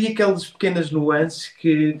 tens ali aquelas pequenas nuances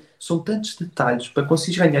que são tantos detalhes para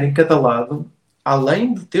conseguires ganhar em cada lado,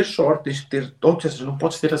 além de ter sorte, tens que ter, ou seja, não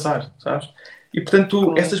podes ter azar, sabes? E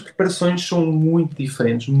portanto, essas preparações são muito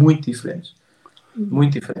diferentes, muito diferentes.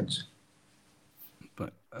 Muito diferentes.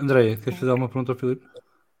 Andréia, queres fazer alguma pergunta ao Filipe?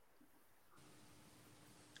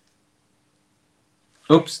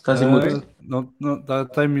 Ups, estás em mute. Não,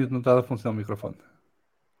 está em mute, não está a funcionar o microfone.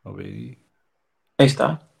 Aí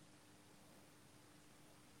está.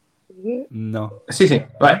 Não. Sim,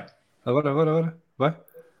 vai. Agora. Vai.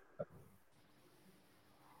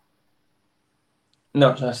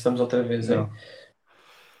 Não, já estamos outra vez. Não.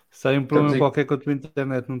 Sai um problema qualquer com a tua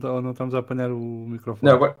internet, não estamos a apanhar o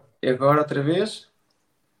microfone. Não, agora outra vez.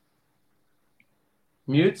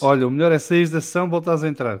 Mute. Olha, o melhor é sair da sessão e voltares a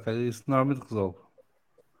entrar. Isso normalmente resolve.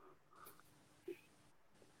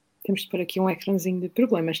 Temos de pôr aqui um ecrãzinho de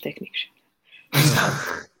problemas técnicos.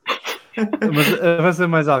 Mas avança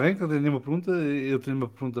mais alguém que eu tenho uma pergunta? Eu tenho uma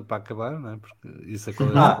pergunta para acabar, não é? Porque isso é qual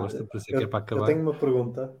é a resposta, por isso é que é para acabar. Eu tenho uma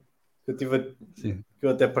pergunta que eu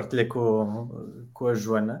até partilhei com a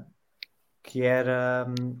Joana, que era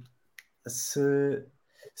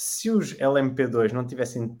se os LMP2 não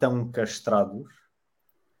tivessem tão castrados,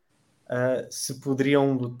 se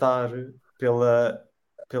poderiam lutar pela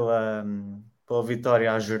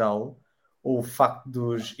vitória à geral, ou o facto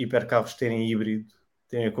dos hipercarros terem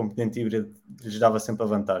a componente híbrido, lhes dava sempre a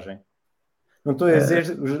vantagem. Não estou a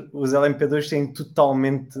dizer os LMP2 serem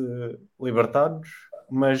totalmente libertados,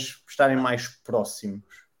 mas estarem mais próximos.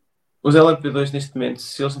 Os LMP2 neste momento,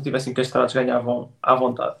 se eles não tivessem castrados, ganhavam à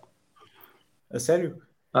vontade. A sério?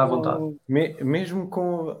 À vontade. Mesmo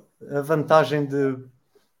com a vantagem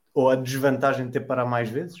ou a desvantagem de ter parar mais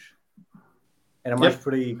vezes? Era mais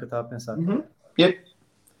por aí que eu estava a pensar.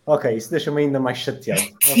 Ok, isso deixa-me ainda mais chateado.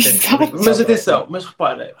 Okay. Mas atenção, mas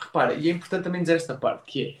repara, e é importante também dizer esta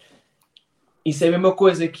parte, que é, isso é a mesma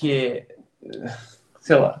coisa que é,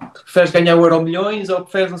 sei lá, tu preferes ganhar o Euromilhões ou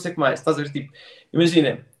preferes não sei o que mais, estás a ver, tipo,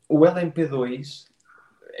 imagina, o LMP2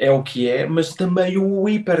 é o que é, mas também o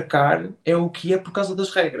hipercar é o que é por causa das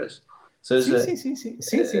regras. Ou seja,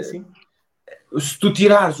 sim. Se tu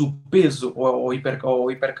tirares o peso ao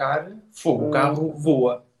hipercar, o carro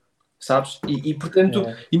voa, sabes? E portanto,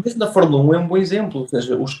 e mesmo na Fórmula 1 é um bom exemplo, ou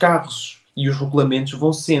seja, os carros e os regulamentos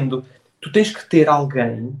vão sendo, tu tens que ter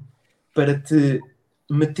alguém para te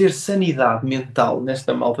meter sanidade mental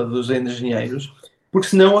nesta malta dos engenheiros, porque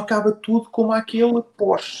senão acaba tudo como aquele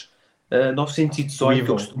Porsche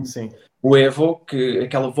 918, o Evo, que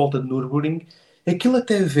aquela volta de Nürburgring, aquilo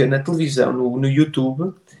até ver na televisão, no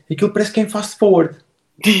YouTube, aquilo parece que é em fast forward.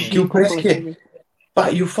 Aquilo parece que é.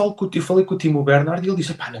 Pá, eu falei com o Timo Bernard e ele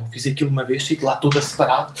disse: pá, não, fiz aquilo uma vez, fico lá todo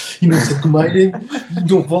acelerado e não sei como é,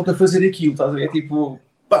 não volto a fazer aquilo. Estás a ver? Tipo,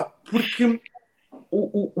 pá, porque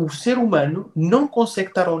o ser humano não consegue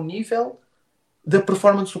estar ao nível da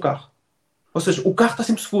performance do carro. Ou seja, o carro está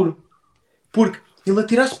sempre seguro. Porque ele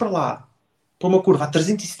atirar-se para lá, para uma curva a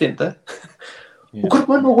 370, o corpo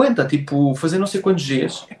humano não aguenta, tipo, fazer não sei quantos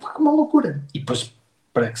Gs, é pá, que uma loucura. E depois,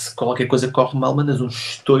 para que se qualquer coisa corre mal, mandas um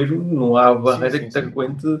estouro, não há barreira que te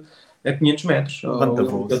aguente a 500 metros, ou a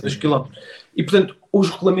 2 km. E, portanto, os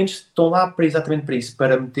regulamentos estão lá exatamente para isso,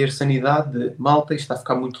 para meter sanidade de malta, isto está a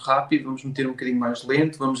ficar muito rápido, vamos meter um bocadinho mais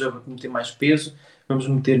lento, vamos meter mais peso, vamos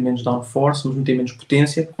meter menos downforce, vamos meter menos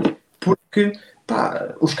potência, porque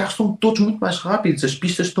pá, os carros estão todos muito mais rápidos, as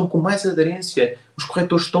pistas estão com mais aderência, os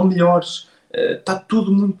corretores estão melhores, está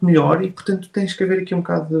tudo muito melhor e, portanto, tens que haver aqui um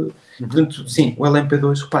bocado de... Portanto, sim, o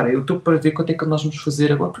LMP2, repara, eu estou para ver quanto é que nós vamos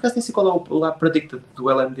fazer agora, por acaso nem sei qual é a predicta do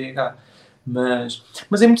LMDH,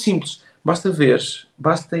 mas é muito simples,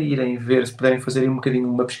 basta irem ver, se puderem fazer um bocadinho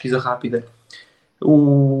uma pesquisa rápida,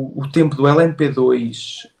 o tempo do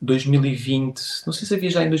LMP2 2020, não sei se havia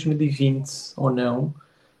já em 2020 ou não,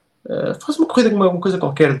 faz uma corrida, uma coisa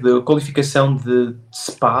qualquer de qualificação de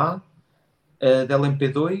Spa, da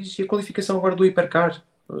LMP2 e a qualificação agora do Hipercar.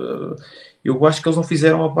 Eu acho que eles não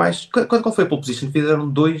fizeram abaixo. Qual foi a pole position?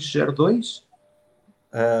 Fizeram 2.02?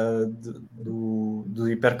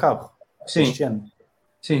 Do Hipercarro este ano.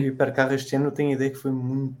 Sim. O Hipercarro este ano eu tenho a ideia que foi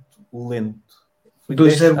muito lento.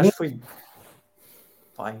 2.01? Acho que foi...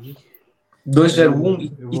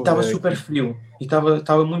 2.01 e estava super frio. E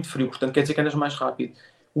estava muito frio, portanto quer dizer que andas mais rápido.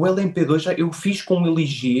 O LMP2 já eu fiz com o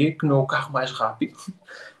LG, que não é o carro mais rápido,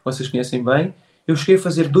 vocês conhecem bem, eu cheguei a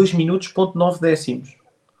fazer 2 minutos, ponto 9 décimos.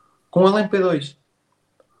 Com o LMP2.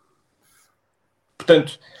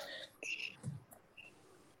 Portanto,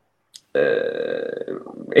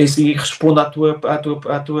 é isso aí, responde à tua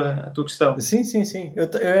questão. Sim. Eu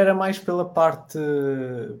era mais pela parte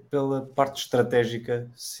estratégica,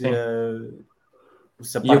 se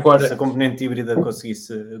a componente híbrida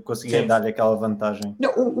conseguia dar-lhe aquela vantagem.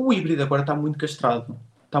 Não, o híbrido agora está muito castrado.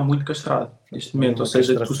 Neste momento, ou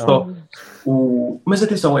seja, tu só... Mas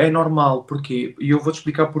atenção, é normal, porque, e eu vou-te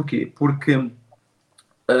explicar porquê. Porque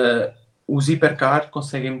os hipercar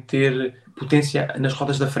conseguem meter potência nas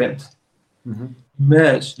rodas da frente.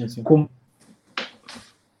 Mas, como...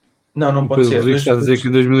 Não pode ser. Pedro está a dizer que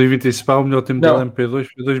em 2020 em Spa o melhor tempo do LMP2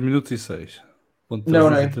 foi 2 minutos e 6. Não,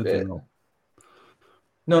 é impossível.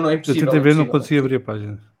 Eu tentei ver, não consegui abrir a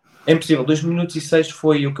página. É impossível. 2 minutos e 6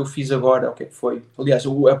 foi o que eu fiz agora. O que é que foi? Aliás,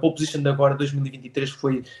 a pole position de agora, 2023,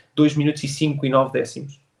 foi 2 minutos e 5 e 9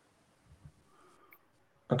 décimos.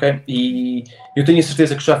 Ok? E eu tenho a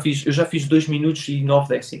certeza que eu já fiz 2 minutos e 9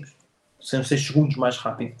 décimos. São 6 segundos mais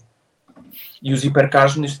rápido. E os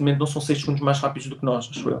hipercars, neste momento, não são 6 segundos mais rápidos do que nós,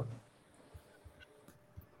 acho eu.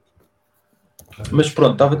 Mas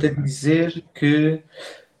pronto, estava-te a dizer que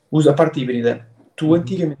a parte híbrida. Tu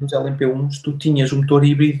antigamente nos LMP1s tu tinhas o motor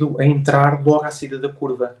híbrido a entrar logo à saída da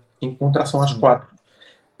curva, em contração às 4.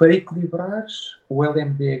 Para equilibrares o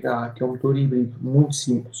LMDH, que é um motor híbrido muito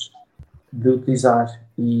simples, de utilizar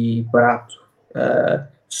e barato,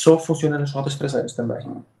 só funciona nas rodas traseiras também.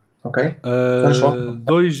 Ok?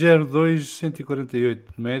 202,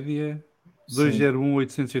 148 de média, 201,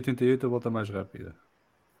 888 a volta mais rápida.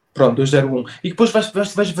 Pronto, 201. E depois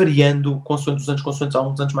vais variando consoante os anos, consoante há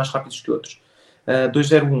uns anos mais rápidos que outros.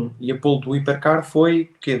 201. E a pole do Hipercar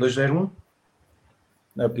foi o quê? 201?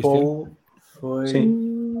 A pole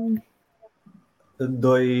foi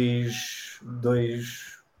 2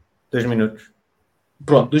 minutos.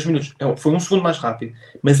 Pronto, 2 minutos. Foi um segundo mais rápido.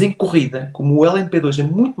 Mas em corrida, como o LMP2 é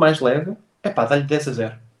muito mais leve, dá-lhe 10 a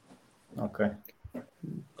 0. Ok.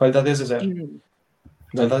 Vai-lhe dar 10 a 0.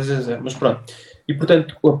 Vai dar 10 a 0. Mas pronto. E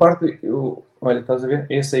portanto, a parte... olha, estás a ver?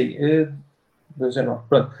 Esse aí. 209.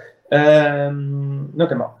 Pronto. Não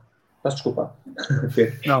tem mal. Peço desculpa.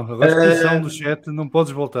 Não, agora a expressão do chat não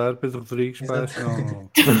podes voltar, Pedro Rodrigues, pá,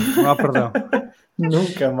 não há perdão.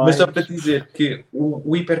 Nunca mais. Mas só para te dizer que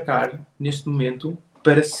o Hipercar, neste momento,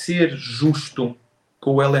 para ser justo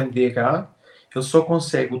com o LMDH, ele só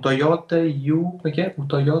consegue o Toyota e o... Como é que é? O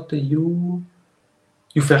Toyota e o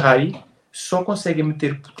Ferrari só conseguem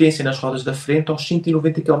meter potência nas rodas da frente aos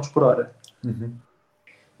 190 km por hora. Uhum.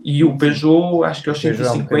 E o Peugeot, acho que aos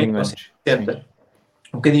 150 ou 170.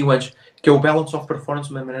 Um bocadinho antes. Que é o balance of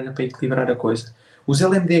performance, uma maneira para equilibrar a coisa. Os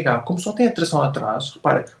LMDH, como só tem a tração atrás,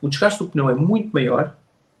 repara, o desgaste do pneu é muito maior,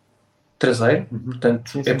 traseiro,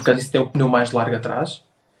 portanto, por causa disso tem o pneu mais largo atrás.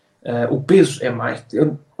 O peso é mais...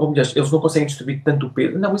 Ou melhor, eles não conseguem distribuir tanto o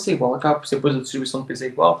peso. Não, isso é igual, acaba por ser depois a distribuição de peso é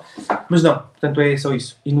igual. Mas não, portanto é só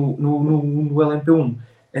isso. E no LMP1,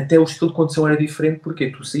 até o estilo de condução era diferente,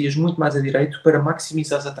 porque tu saías muito mais a direito para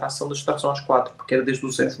maximizar a tração da tração às 4, porque era desde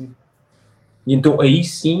o 0. E então aí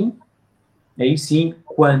sim,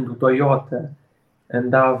 quando o Toyota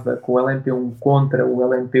andava com o LMP1 contra o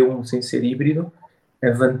LMP1 sem ser híbrido,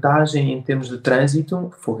 a vantagem em termos de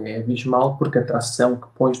trânsito é abismal, porque a tração que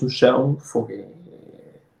pões no chão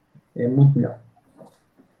é muito melhor.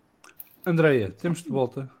 Andreia, temos de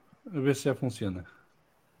volta a ver se já funciona.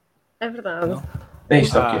 É verdade. Não? É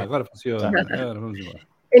isto, ok. Agora funciona. Agora vamos embora.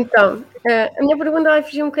 Então, a minha pergunta vai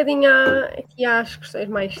fugir um bocadinho aqui às questões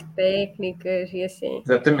mais técnicas e assim.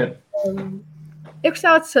 Exatamente. Eu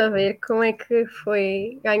gostava de saber como é que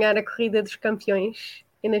foi ganhar a Corrida dos Campeões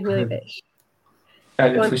em 2010.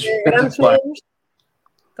 Olha, foi espetacular.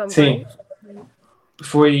 Sim.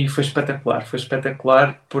 Foi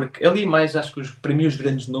espetacular, porque ali mais, acho que para mim os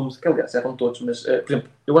grandes nomes, que aliás eram todos, mas, por exemplo,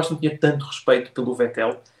 eu acho que não tinha tanto respeito pelo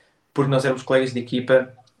Vettel, porque nós éramos colegas de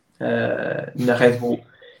equipa na Red Bull,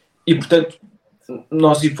 e portanto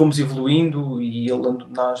nós fomos evoluindo e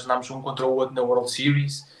nós andámos um contra o outro na World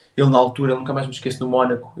Series. Ele na altura, nunca mais me esqueço, no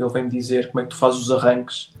Mónaco, ele veio-me dizer como é que tu fazes os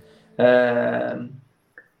arranques,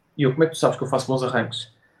 e eu, como é que tu sabes que eu faço bons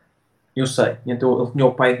arranques? Eu sei. E então ele tinha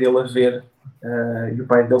o pai dele a ver, e o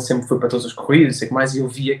pai dele sempre foi para todas as corridas, sei que mais, e eu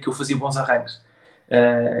via que eu fazia bons arranques.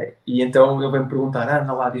 E então ele veio-me perguntar,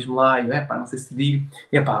 anda lá, diz-me lá, e eu, não sei se te digo,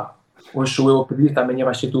 hoje sou eu a pedir, amanhã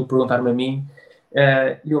vais ser tu a perguntar-me a mim.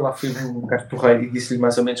 E eu lá fui um gajo porreiro e disse-lhe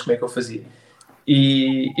mais ou menos como é que eu fazia.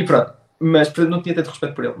 E pronto, mas não tinha tanto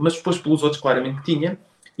respeito por ele, mas depois pelos outros claramente tinha.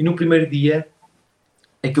 E no primeiro dia,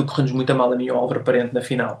 aquilo correu-nos muito a mal a mim e ao Álvaro Parente na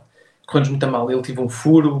final. Correu-nos muito a mal, ele tive um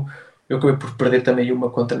furo, eu acabei por perder também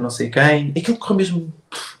uma contra não sei quem, aquilo correu mesmo,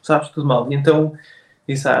 sabes, tudo mal. E então,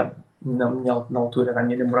 disse, na altura, a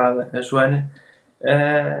minha namorada, a Joana,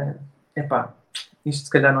 isto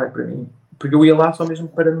se calhar não é para mim. Porque eu ia lá só mesmo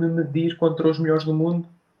para me medir contra os melhores do mundo.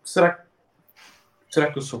 Será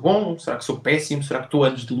que eu sou bom? Será que sou péssimo? Será que estou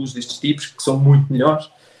anos de luz destes tipos, que são muito melhores?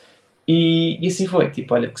 E assim foi,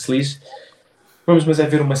 tipo, olha, que se lixe. Vamos, mas é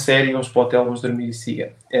ver uma série, vamos para o hotel, vamos dormir e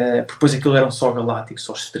siga. Depois aquilo eram só galácticos,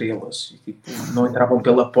 só estrelas. E, tipo, não entravam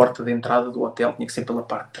pela porta de entrada do hotel, tinha que ser pela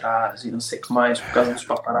parte de trás e não sei o que mais, por causa dos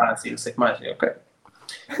paparazzi e não sei o que mais. Ok.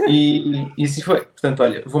 E assim foi. Portanto,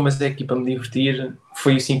 olha, vou mas aqui para me divertir.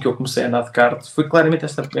 Foi assim que eu comecei a andar de kart. Foi claramente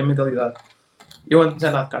esta a mentalidade. Eu ando a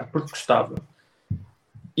andar de kart porque gostava.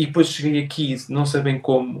 E depois cheguei aqui, não sei bem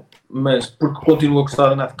como, mas porque continuo a gostar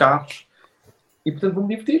de andar de carros. E portanto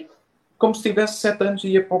vou-me divertir. Como se tivesse 7 anos e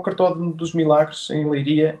ia para o Cartódromo dos Milagres, em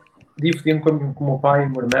Leiria, divertindo com o meu pai, o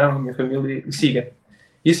meu irmão, a minha família, e siga.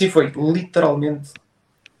 E assim foi, literalmente,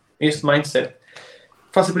 este mindset.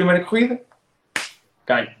 Faço a primeira corrida,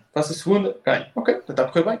 ganho. Faço a segunda, ganho. Ok, está a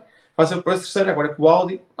correr bem. Faço a terceira, agora com o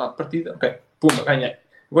Audi, partida, ok, pumba, ganhei.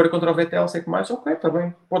 Agora contra o Vettel, sei que mais, ok, está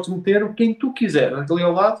bem. Podes meter quem tu quiser, ali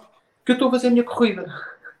ao lado, que eu estou a fazer a minha corrida.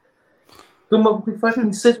 Estou-me a borrifar,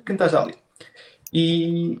 nem sei quem está já ali.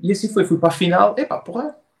 E assim foi, fui para a final,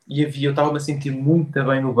 porra. E eu estava-me a sentir muito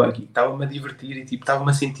bem no buggy, estava-me a divertir e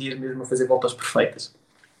estava-me a sentir mesmo a fazer voltas perfeitas.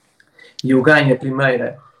 E eu ganho a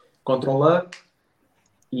primeira contra o Lug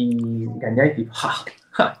e ganhei, tipo,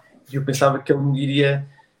 E eu pensava que ele iria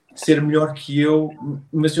ser melhor que eu,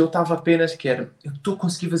 mas eu estava apenas eu estou a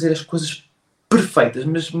conseguir fazer as coisas perfeitas,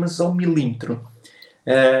 mas ao milímetro.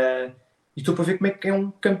 E estou para ver como é que é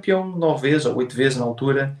um campeão 9 vezes ou 8 vezes na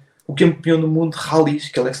altura, o campeão do mundo de rallies,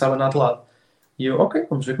 que ele é que estava de lado. E eu, ok,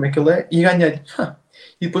 vamos ver como é que ele é. E ganhei.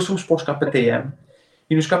 E depois fomos para os KTM.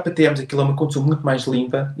 E nos KTMs aquilo é uma condição muito mais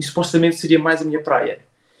limpa e supostamente seria mais a minha praia.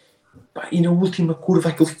 E na última curva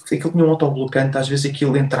aquilo tinha um autoblocante, às vezes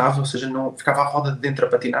aquilo entrava, ou seja, não ficava a roda de dentro a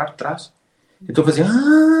patinar, de trás. Então fazia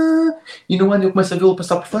e não anda, eu começo a vê-lo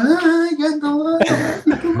passar por fora, anda lá,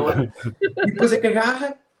 e depois é que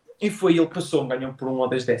agarra, e foi, ele passou, ganhou por 1 ou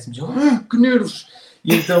 10 décimos. Que nervos!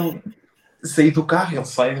 E então saí do carro, ele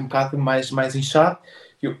sai um bocado mais inchado.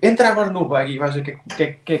 Eu entra agora no buggy e vais ver o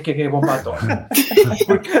que é bom para a torre.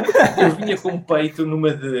 Porque eu vinha com o peito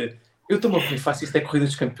numa de. Eu estou-me a brincar se isto é corrida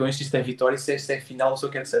dos campeões, se isto é vitória, se isto é final, se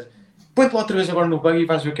eu quero que seja. Põe-te lá outra vez agora no buggy e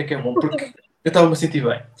vais ver o que é bom. Porque eu estava-me a sentir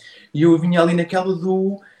bem. E eu vinha ali naquela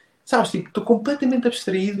do. Sabes, tipo, estou completamente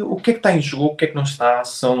abstraído. O que é que está em jogo, o que é que não está?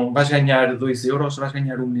 Vais ganhar 2 euros, vais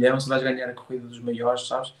ganhar 1 milhão, se vais ganhar a corrida dos maiores,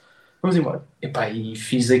 sabes? Vamos embora. E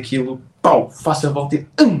fiz aquilo, faço a volta e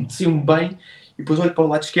saiu-me bem. E depois olho para o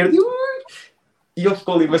lado esquerdo e ele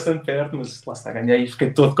ficou ali bastante perto, mas lá está, ganhei e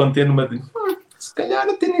fiquei todo contente numa de se calhar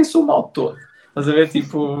até nem sou mal todo. Estás a ver,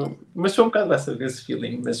 tipo, mas foi um bocado esse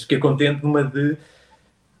feeling, mas fiquei contente numa de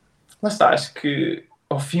lá está, acho que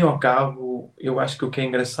ao fim e ao cabo, eu acho que o que é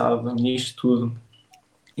engraçado nisto tudo,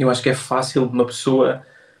 eu acho que é fácil de uma pessoa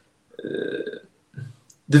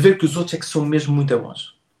de ver que os outros é que são mesmo muito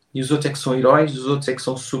bons. E os outros é que são heróis, os outros é que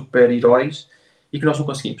são super-heróis e que nós não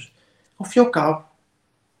conseguimos. Ao fim e ao cabo,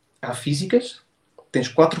 há físicas, tens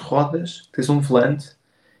 4 rodas, tens um volante,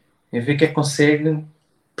 é ver que é que consegue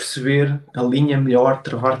perceber a linha melhor,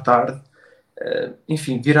 travar tarde,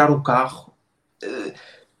 enfim, virar o carro.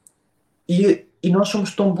 E nós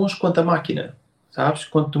somos tão bons quanto a máquina, sabes?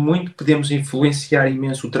 Quanto muito podemos influenciar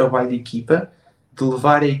imenso o trabalho de equipa, de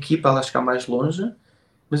levar a equipa a lá chegar mais longe,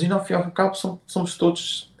 mas ao fim e ao cabo somos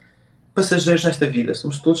todos passageiros nesta vida,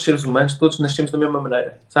 somos todos seres humanos, todos nascemos da mesma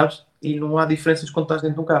maneira, sabes? E não há diferenças quando estás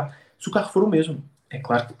dentro de um carro. Se o carro for o mesmo, é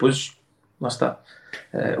claro que depois, lá está.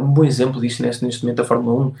 Um bom exemplo disto neste momento da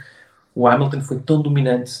Fórmula 1, o Hamilton foi tão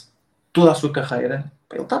dominante toda a sua carreira,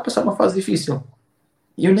 ele está a passar uma fase difícil.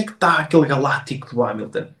 E onde é que está aquele galáctico do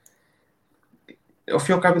Hamilton? Ao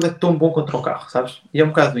fim e ao cabo ele é tão bom contra o carro, sabes? E é um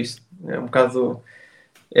bocado isso.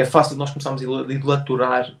 É fácil nós começarmos a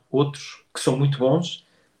idolaturar outros que são muito bons,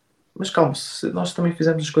 mas calma, se nós também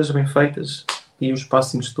fizermos as coisas bem feitas e os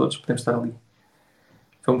passinhos todos, podemos estar ali.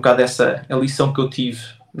 Foi um bocado essa a lição que eu tive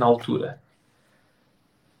na altura.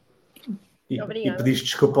 E pediste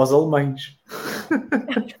desculpa aos alemães.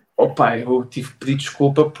 Eu tive que pedir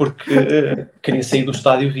desculpa porque queria sair do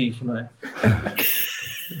estádio vivo, não é?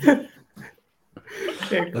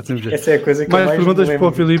 Essa é a coisa que mais eu mais perguntas me para o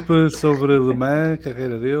lembro. Filipe sobre Le Mans,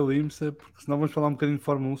 carreira dele, IMSA, porque senão vamos falar um bocadinho de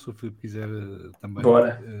Fórmula 1, se o Filipe quiser também.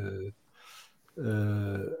 Bora.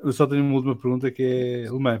 Eu só tenho uma última pergunta que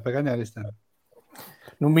é Le Mans, para ganhar este ano.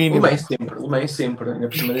 No mínimo. O meio sempre. Ainda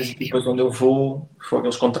por cima das equipas onde eu vou,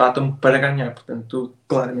 eles contratam-me para ganhar, portanto,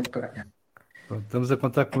 claramente para ganhar. Pronto, estamos a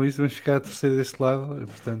contar com isso, vamos ficar a torcer deste lado,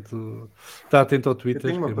 portanto, está atento ao Twitter. Eu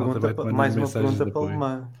tenho mais uma pergunta para o Le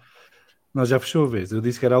Mans. Não, já fechou a vez, eu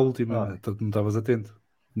disse que era a última, então não estavas atento.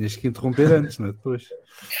 Tinhas que interromper antes, não é? Depois.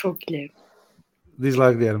 Foi, Guilherme. Diz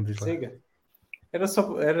lá, Guilherme, diz lá. Siga. Era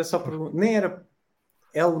só pergunta. Nem era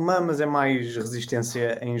Le Mans, mas é mais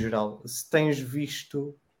resistência em geral. Se tens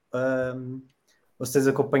visto, ou se tens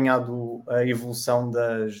acompanhado a evolução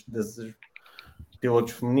das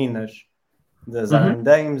pilotos femininas, das Aaron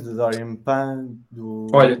Dames, do Dorian Pan, do...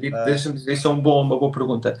 Olha, deixa-me dizer, isso é uma boa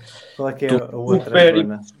pergunta. Qual é que é a outra,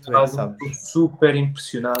 Joana? Estou super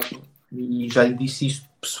impressionado, e já lhe disse isto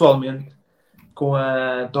pessoalmente, com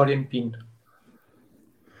a Dorian Pino.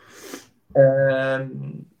 É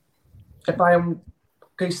um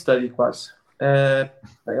case study quase.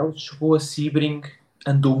 Ele chegou a Sebring,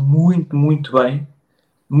 andou muito, muito bem.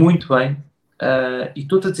 Muito bem. E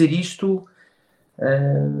estou-te a dizer isto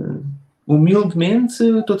humildemente,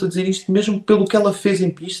 estou-te a dizer isto mesmo pelo que ela fez em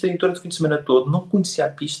pista em torno do fim de semana todo. Não conhecia a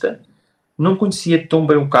pista, não conhecia tão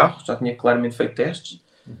bem o carro, já tinha claramente feito testes,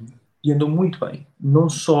 e andou muito bem. Não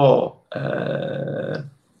só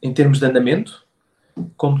em termos de andamento,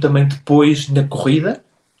 como também depois na corrida.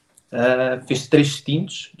 Fez 3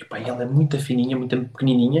 extintos, e ela é muito fininha, muito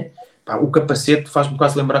pequenininha. O capacete faz-me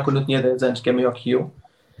quase lembrar quando eu tinha 10 anos, que é maior que eu.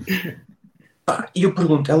 Pá, e eu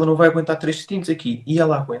pergunto, ela não vai aguentar 3 stints aqui? E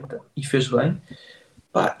ela aguenta, e fez bem.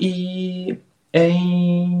 Pá, e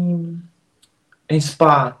em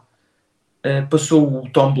Spa passou o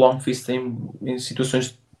Tom Blomqvist em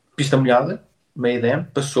situações de pista molhada, meio dam,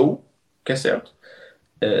 passou, que é certo.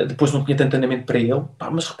 Depois não tinha tanto andamento para ele. Pá,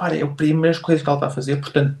 mas repara, é a primeira coisa que ela está a fazer,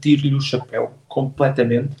 portanto tiro-lhe o chapéu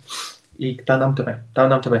completamente e que está a andar muito bem. Está a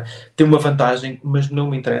andar muito bem. Tem uma vantagem, mas não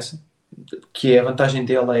me interessa, que é a vantagem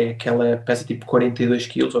dela é que ela pesa tipo 42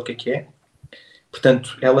 kg, ou o que é.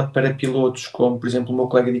 Portanto, ela para pilotos como, por exemplo, o meu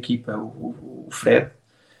colega de equipa, o Fred,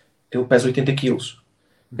 ele pesa 80 kg.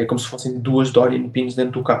 É como se fossem 2 Dorian Pins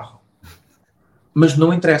dentro do carro. Mas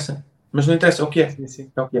não interessa. É o que é.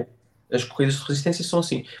 Sim. É o que é. As corridas de resistência são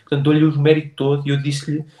assim. Portanto, dou-lhe o mérito todo e eu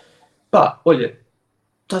disse-lhe, pá, olha,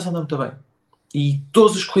 estás a andar muito bem. E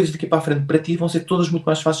todas as corridas daqui para a frente para ti vão ser todas muito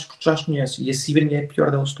mais fáceis porque tu já as conheces. E a Sebring é a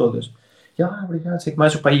pior delas todas. E obrigado, sei que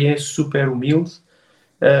mais. O pai é super humilde.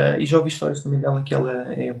 E já ouvi histórias também dela que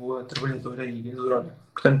ela é boa trabalhadora e adorona.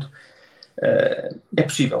 Portanto, é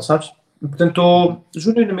possível, sabes? Portanto, estou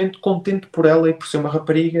genuinamente contente por ela e por ser uma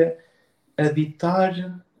rapariga a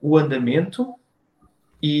ditar o andamento.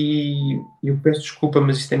 E eu peço desculpa,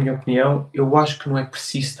 mas isto é a minha opinião. Eu acho que não é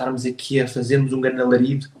preciso estarmos aqui a fazermos um grande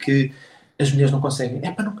alarido que as mulheres não conseguem.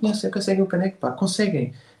 É pá, não conseguem o caneco, pá,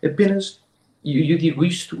 conseguem. Apenas, e eu digo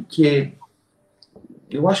isto, que é,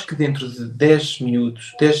 eu acho que dentro de 10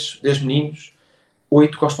 miúdos, 10 meninos,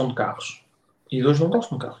 8 gostam de carros. E 2 não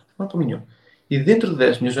gostam de carros. Não estou nenhum. E dentro de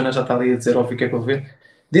 10, minha Joana já está ali a dizer, óbvio que é para ver,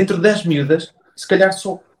 dentro de 10 miúdas, se calhar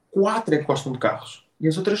só 4 é que gostam de carros. E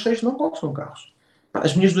as outras 6 não gostam de carros.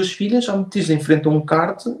 As minhas 2 filhas já me dizem enfrentam um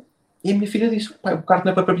kart e a minha filha disse, pai, o kart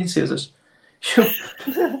não é para princesas. Eu,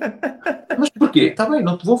 mas porquê? Está bem,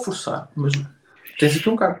 não te vou forçar, mas tens aqui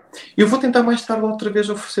um kart. Eu vou tentar mais tarde outra vez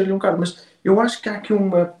oferecer-lhe um kart, mas eu acho que há aqui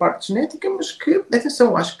uma parte genética, mas que,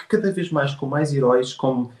 atenção, acho que cada vez mais com mais heróis,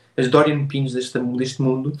 como as Dorian Pins deste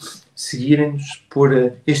mundo, seguirem-nos por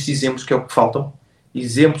estes exemplos que é o que faltam,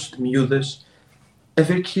 exemplos de miúdas, a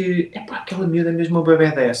ver que, aquela miúda é mesmo uma bebê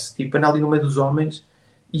tipo, anda ali no meio dos homens,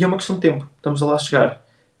 e é uma questão de tempo, estamos a lá chegar.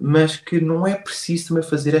 Mas que não é preciso também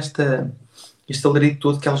fazer este alarido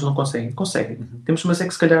todo que elas não conseguem. Conseguem. Temos, mas é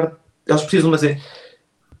que se calhar, elas precisam, mas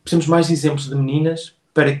precisamos mais exemplos de meninas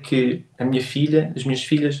para que a minha filha, as minhas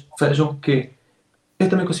filhas, vejam que eu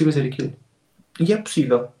também consigo fazer aquilo. E é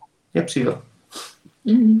possível. É possível.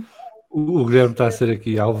 O Guilherme está a ser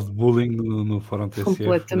aqui alvo de bullying no Fórum TCF.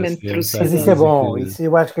 Completamente Mas isso é bom, isso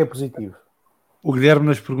eu acho que é positivo. O Guilherme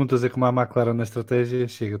nas perguntas é como a McLaren na estratégia,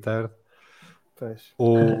 chega tarde. Pois.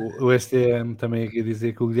 O STM também aqui a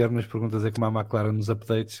dizer que o Guilherme nas perguntas é como a McLaren nos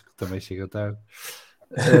updates, que também chega tarde.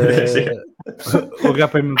 O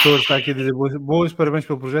HPM Motores está aqui a dizer boas, parabéns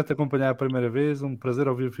pelo projeto, acompanhar a primeira vez, um prazer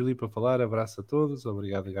ouvir o Filipe a falar, abraço a todos,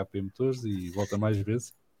 obrigado HPM Motores e volta mais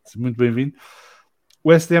vezes, muito bem-vindo.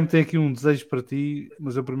 O STM tem aqui um desejo para ti,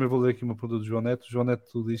 mas eu primeiro vou ler aqui uma pergunta do João Neto. João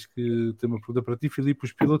Neto diz que tem uma pergunta para ti, Filipe.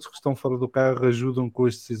 Os pilotos que estão fora do carro ajudam com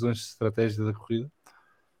as decisões de estratégia da corrida?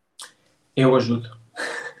 Eu ajudo.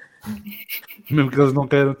 Mesmo que eles não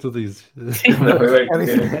queiram, tu dizes.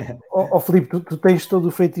 Filipe, tu tens todo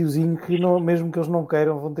o feitiozinho que mesmo que eles não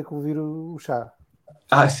queiram vão ter que ouvir o chá.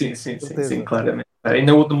 Sim, claramente.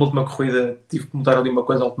 Ainda na última corrida tive que mudar ali uma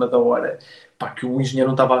coisa à última da hora, que o engenheiro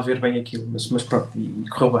não estava a ver bem aquilo, mas pronto, e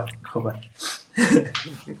correu bem.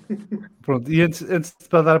 Pronto, e antes de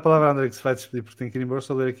dar a palavra a André, que se vai despedir porque tem que ir embora,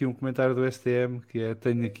 só ler aqui um comentário do STM, que é: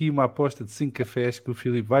 tenho aqui uma aposta de 5 cafés que o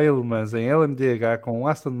Filipe vai a Le Mans em LMDH com o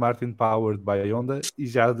Aston Martin Powered by Honda, e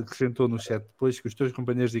já acrescentou no chat depois que os teus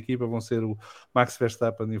companheiros de equipa vão ser o Max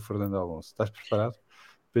Verstappen e o Fernando Alonso. Estás preparado?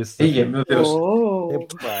 Meu Deus.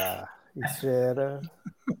 Epá, isso já era...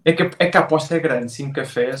 É que a aposta é grande, 5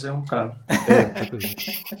 cafés é um bocado.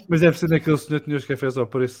 Mas deve ser naquele senhor que tinha os cafés ao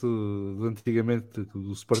preço de antigamente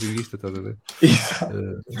do Sportingista, estás a ver?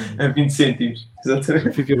 A 20 cêntimos,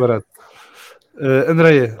 exatamente. Fica barato.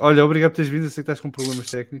 Andreia, olha, obrigado por teres vindo. Eu sei que estás com problemas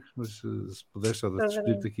técnicos, mas se puderes só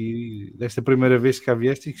despedir-te aqui desta primeira vez que cá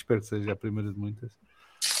vieste e que espero que seja a primeira de muitas.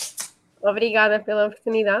 Obrigada pela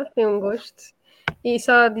oportunidade, foi um gosto. E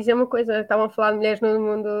só dizer uma coisa, estavam a falar de mulheres no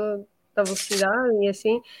mundo da velocidade e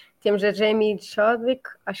assim, temos a Jamie Chadwick,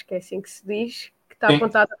 acho que é assim que se diz, que está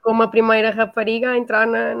apontada como a primeira rapariga a entrar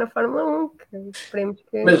na Fórmula 1, que esperemos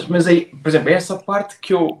que... Mas aí, por exemplo, é essa parte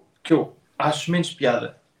que eu acho menos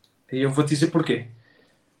piada. E eu vou-te dizer porquê.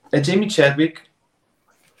 A Jamie Chadwick,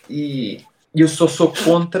 e eu só sou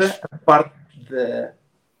contra a parte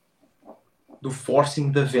do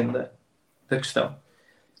forcing da venda da questão.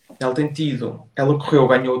 Ela correu,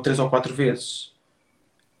 ganhou 3 ou 4 vezes.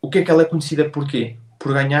 O que é que ela é conhecida por quê?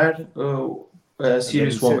 Por ganhar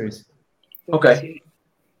Series 1. Ok.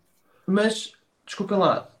 Mas, desculpem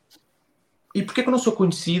lá, e porquê que eu não sou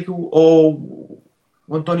conhecido, ou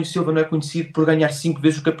o António Silva não é conhecido por ganhar 5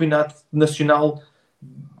 vezes o campeonato nacional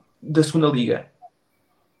da segunda liga?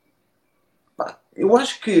 Eu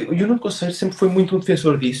acho que o Nuno Conselho sempre foi muito um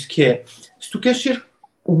defensor disso, que é, se tu queres ser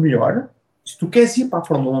o melhor, se tu queres ir para a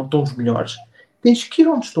Fórmula 1 onde estão os melhores, tens que ir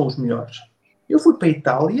onde estão os melhores. Eu fui para a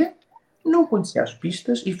Itália, não conhecia as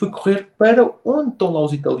pistas e fui correr para onde estão lá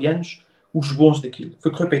os italianos, os bons daquilo.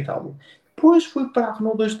 Fui correr para a Itália. Depois fui para a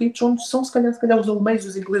Renault 2 litros, onde são se calhar os alemães e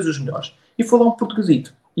os ingleses os melhores. E fui lá um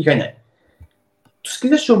portuguesito e ganhei. Tu, se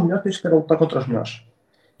quiseres ser o melhor, tens que lutar contra os melhores.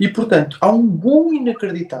 E, portanto, há um bom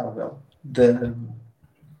inacreditável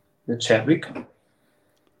da Chadwick,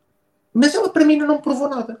 mas ela para mim não provou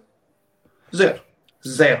nada. Zero.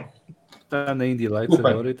 Está na Indy Lights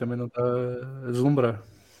agora e também não está a deslumbrar.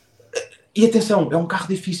 E atenção, é um carro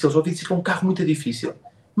difícil, já ouvi dizer que é um carro muito difícil,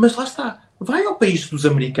 mas lá está, vai ao país dos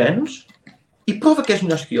americanos e prova que és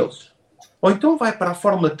melhor que eles. Ou então vai para a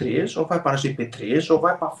Fórmula 3, ou vai para a GP3, ou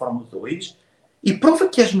vai para a Fórmula 2 e prova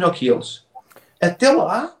que és melhor que eles. Até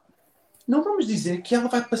lá, não vamos dizer que ela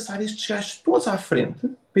vai passar estes gajos todos à frente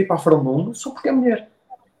para ir para a Fórmula 1 só porque é mulher.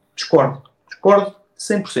 Discordo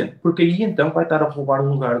 100%, porque aí então vai estar a roubar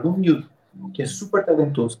um lugar de um miúdo que é super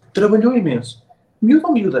talentoso, que trabalhou imenso. Miúdo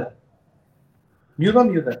ou miúda?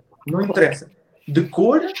 Não interessa. De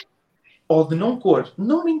cor ou de não cor,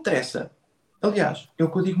 não me interessa. Aliás, é o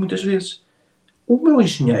que eu digo muitas vezes. O meu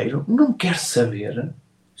engenheiro não quer saber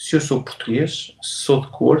se eu sou português, se sou de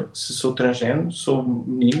cor, se sou transgénero, se sou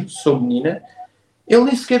menino, se sou menina. Ele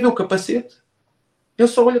nem sequer vê o capacete. Ele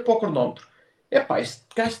só olha para o cronómetro.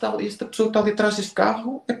 Esta pessoa que está ali atrás deste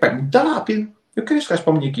carro, é muito rápido. Eu quero este gajo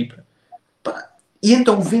para a minha equipa. E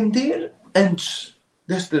então vender antes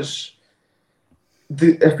destas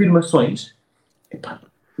de afirmações,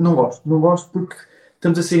 não gosto porque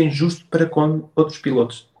estamos a ser injustos para com outros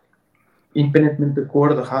pilotos, independentemente da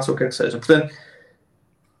cor, da raça ou o que é que seja. Portanto,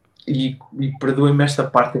 e perdoem-me esta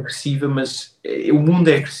parte agressiva, mas o mundo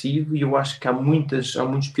é agressivo e eu acho que há muitos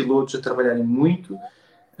pilotos a trabalharem muito,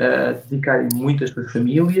 a dedicarem muito às suas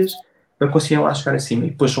famílias para conseguirem lá chegar acima,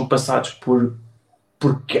 e depois são passados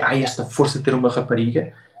porque há esta força de ter uma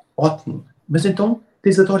rapariga. Ótimo, mas então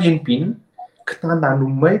tens a Dorian Pin, que está a andar no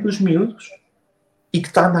meio dos miúdos e que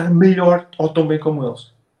está a andar melhor ou tão bem como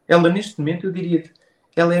eles. Ela neste momento, eu diria-te,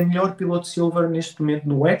 ela é a melhor piloto silver neste momento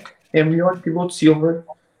no WEC, é a melhor piloto silver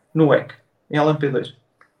no WEC, em LMP2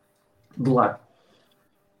 de lado.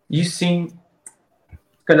 E isso sim,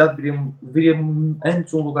 se calhar deveria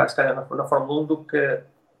antes um lugar, se calhar na Fórmula 1 do que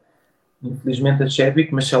infelizmente a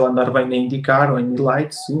Chadwick, mas se ela andar bem na IndyCar ou em Indy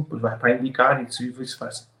Lights, sim, depois vai para a IndyCar e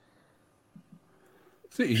vice-versa.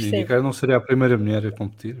 Sim, e IndyCar não seria a primeira mulher a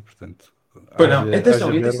competir, portanto. Pois não,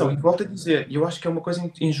 atenção, e volto a dizer, eu acho que é uma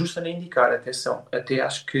coisa injusta na IndyCar, atenção, até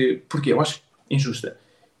acho que, porquê? Eu acho injusta.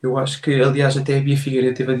 Eu acho que, aliás, até a Bia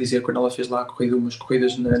Figueiredo teve a dizer, quando ela fez lá umas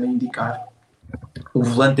corridas na IndyCar, o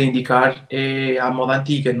volante da IndyCar é à moda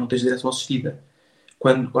antiga, não tens direção assistida.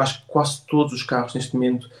 Quando acho que quase todos os carros neste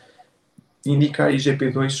momento, IndyCar e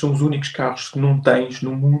GP2, são os únicos carros que não tens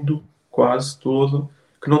no mundo, quase todo,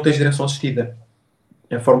 que não tens direção assistida.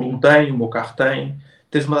 A Fórmula 1 tem, o meu carro tem,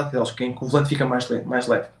 tens uma data deles que o volante fica mais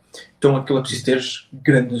leve. Então aquilo é preciso ter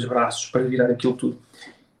grandes braços para virar aquilo tudo.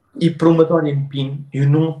 E para uma Dorian Pin, eu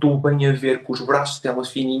não estou bem a ver com os braços dela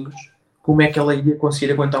fininhos como é que ela ia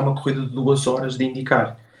conseguir aguentar uma corrida de 2 horas de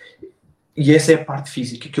IndyCar. E essa é a parte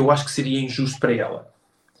física que eu acho que seria injusto para ela.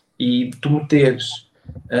 E tu meteres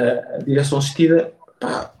a direção assistida,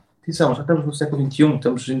 atenção, já estamos no século XXI,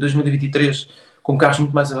 estamos em 2023 com carros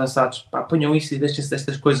muito mais avançados, ponham isso e deixem-se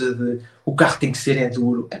destas coisas de o carro tem que ser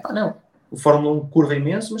duro. Não, o Fórmula 1 curva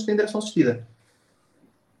imenso, mas tem direção assistida.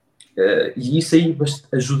 E isso aí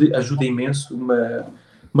ajuda imenso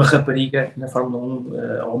uma rapariga na Fórmula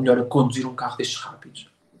 1, ou melhor, a conduzir um carro destes rápidos.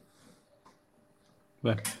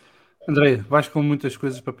 Bem, André, vais com muitas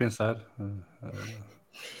coisas para pensar.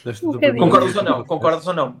 Concordas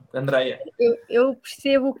ou não, Andréia? Eu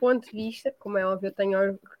percebo o ponto de vista, como é óbvio, eu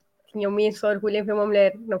tinha imenso orgulho em ver uma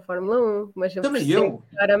mulher na Fórmula 1, mas eu percebo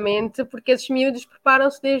claramente porque esses miúdos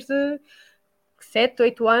preparam-se desde 7,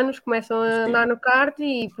 8 anos, começam a andar no kart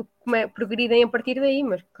e progridem a partir daí,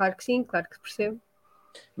 mas claro que sim, claro que percebo.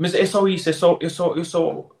 Mas é só isso,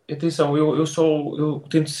 atenção, eu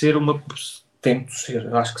tento ser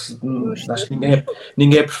acho que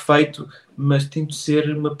ninguém é perfeito, mas tento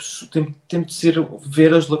ser uma pessoa, tento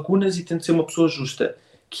ver as lacunas e tento ser uma pessoa justa,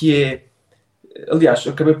 que é, aliás,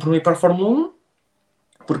 eu acabei por não ir para a Fórmula 1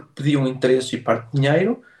 porque pediam interesse e parte de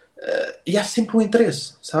dinheiro, E há sempre um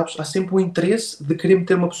interesse, sabes? Há sempre um interesse de querer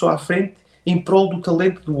meter uma pessoa à frente em prol do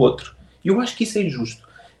talento do outro. E eu acho que isso é injusto.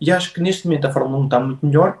 E acho que neste momento a Fórmula 1 está muito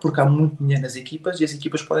melhor porque há muito dinheiro nas equipas e as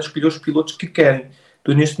equipas podem escolher os pilotos que querem.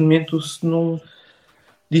 Tu neste momento, se não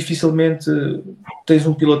dificilmente tens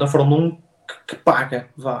um piloto na Fórmula 1 que paga,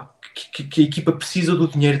 que a equipa precisa do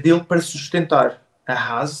dinheiro dele para sustentar. A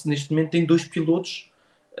Haas neste momento tem 2 pilotos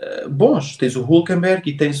bons. Tens o Hülkenberg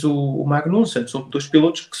e tens o Magnussen. São 2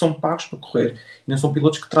 pilotos que são pagos para correr. E não são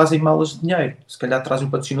pilotos que trazem malas de dinheiro. Se calhar trazem um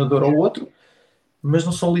patrocinador ou outro, mas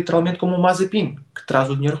não são literalmente como o Mazepin, que traz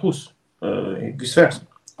o dinheiro russo. E vice-versa.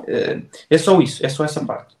 É só isso. É só essa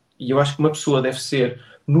parte. E eu acho que uma pessoa deve ser,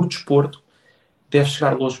 no desporto, deve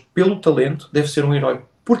chegar longe pelo talento, deve ser um herói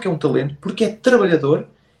porque é um talento, porque é trabalhador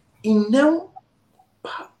e não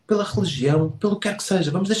pela religião, pelo que quer que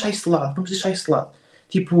seja. Vamos deixar isso de lado.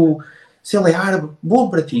 Tipo, se ele é árabe, bom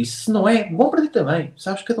para ti. Se não é, bom para ti também.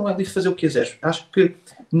 Sabes, cada um é livre de fazer o que quiseres. Acho que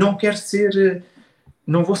não quero ser...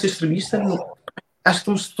 Não vou ser extremista. Acho que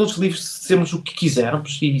estamos todos livres de sermos o que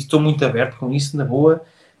quisermos e estou muito aberto com isso, na boa.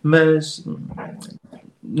 Mas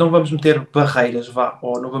não vamos meter barreiras,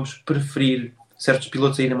 ou não vamos preferir certos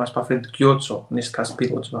pilotos a irem mais para a frente que outros, ou neste caso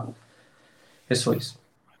pilotos, É só isso.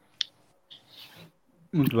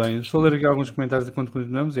 Muito bem, estou a ler aqui alguns comentários enquanto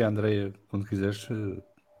continuamos e a Andreia, quando quiseres,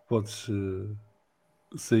 podes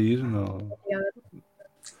sair. Não...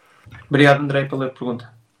 Obrigado, Andrei, pela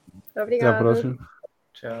pergunta. Obrigada. Até à próxima.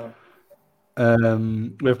 Tchau.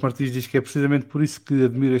 O F. Martins diz que é precisamente por isso que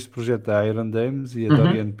admira este projeto da Iron Dames e a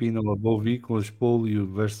Dorian Pino, a Bovi, com a Spole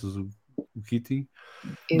versus o Keating.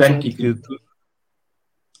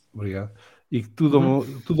 Obrigado. E que tudo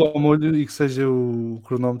ao molho e que seja o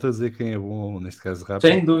cronómetro a dizer quem é bom, ou neste caso rápido.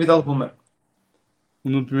 Sem dúvida alguma. O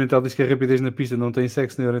Nuno Pimentel diz que a rapidez na pista não tem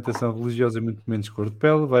sexo nem orientação religiosa e muito menos cor de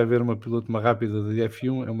pele. Vai haver uma piloto mais rápida de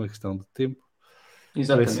F1, é uma questão de tempo.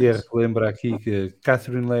 Exatamente. O SR lembra aqui que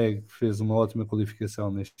Catherine Legg fez uma ótima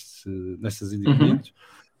qualificação nestas Indy 500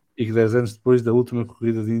 e que 10 anos depois da última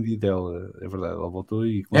corrida de Indy dela, é verdade, ela voltou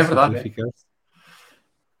e conseguiu qualificar-se.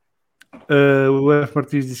 O F.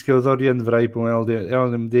 Martins diz que o Dorian deverá ir para um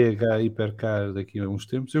LMDH hipercar daqui a uns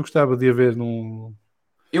tempos. Eu gostava de haver num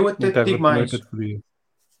te digo mais.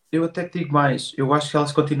 Eu até te digo mais. Eu acho que ela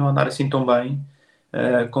se continua a andar assim tão bem,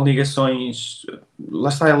 com ligações. Lá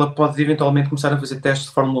está, ela pode eventualmente começar a fazer testes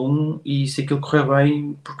de Fórmula 1 e se aquilo correr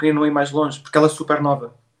bem, porque não ir mais longe? Porque ela é super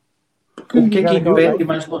nova. O que é que impede ir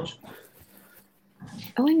mais longe?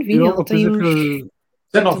 Ela é novinha, ela tem uns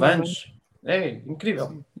 19 anos. É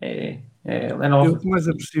incrível. Ela é nova. O que mais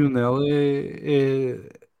aprecio nela é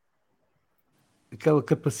aquela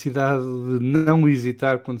capacidade de não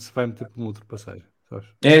hesitar quando se vai meter por uma ultrapassagem.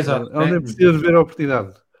 Exato. Ela nem precisa de ver a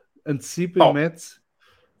oportunidade. Antecipa e mete-se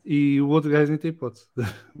e o outro gajo nem tem hipótese.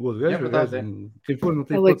 O outro gajo, quem for, não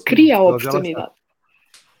tem ela hipótese. Ela cria a oportunidade.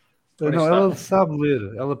 Não, ela sabe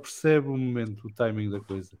ler, ela percebe o momento, o timing da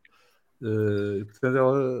coisa. Portanto,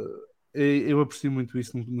 eu aprecio muito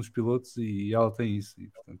isso nos pilotos e ela tem isso. E,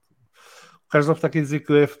 portanto, o Carlos Lopes está aqui a dizer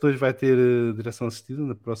que o F2 vai ter direção assistida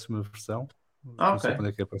na próxima versão. Não sei quando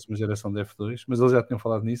é que é a próxima geração da F2, mas eles já tinham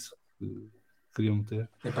falado nisso, que queriam meter.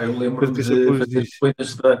 Eu lembro-me de fazer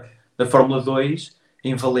coisas da Fórmula 2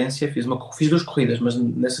 em Valência, fiz 2 corridas, mas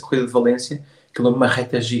nessa corrida de Valência, aquilo é uma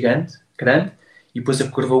reta gigante, grande, e depois a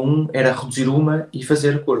curva 1 era reduzir uma e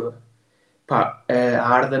fazer a curva. A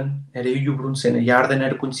Arden, era eu e o Bruno Senna, e a Arden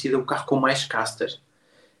era conhecida o carro com mais caster.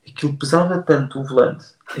 Aquilo pesava tanto, o volante,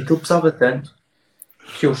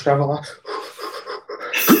 que eu chegava lá.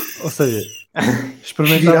 Ou seja,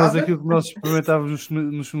 experimentavas aquilo que nós experimentávamos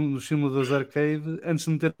nos simuladores arcade antes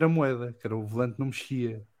de meter a moeda, que era o volante não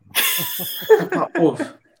mexia.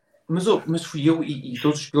 Mas fui eu e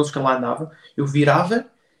todos os pilotos que lá andavam, eu virava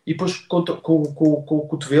e depois com o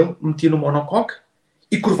cotovelo metia no monocoque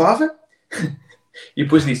e curvava e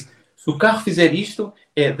depois disse, se o carro fizer isto,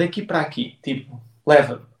 é daqui para aqui, tipo,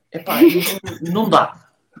 leva-me. Não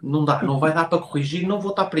dá, não vai dar para corrigir, não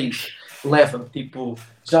vou estar para isso. Leva-me, tipo,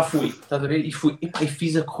 já fui, estás a ver? E fui, e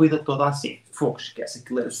fiz a corrida toda assim. Fogo, esquece,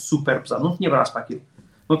 aquilo era super pesado. Não tinha braço para aquilo.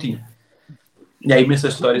 Não tinha. E há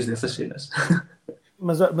imensas histórias dessas cenas.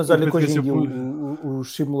 Mas olha que hoje em dia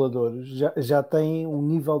os simuladores já têm um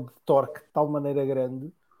nível de torque de tal maneira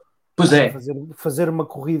grande. Pois é. Fazer uma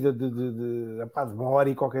corrida de 1 hora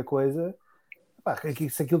e qualquer coisa,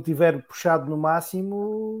 se aquilo tiver puxado no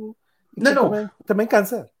máximo, também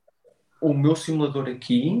cansa. O meu simulador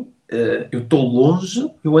aqui, eu estou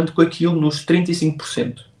longe, eu ando com aquilo nos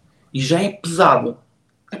 35%. E já é pesado.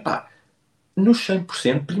 Nos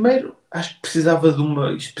 100%, primeiro, acho que precisava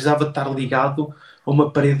de estar ligado a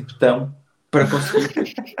uma parede de betão para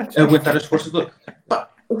conseguir aguentar as forças todas.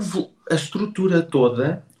 Pá, a estrutura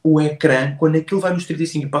toda, o ecrã, quando aquilo vai nos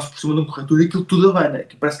 35 e passa por cima de um corretor, aquilo tudo abana,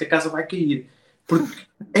 que parece que a casa vai cair. Porque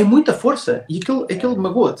é muita força. E aquilo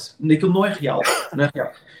magoa-te. Aquilo não é real. Não é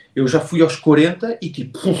real. Eu já fui aos 40 e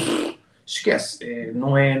tipo, esquece.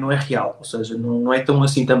 Não é real. Ou seja, não é tão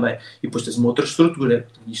assim também. E depois tens uma outra estrutura.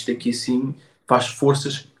 Isto aqui assim faz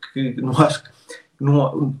forças que não acho que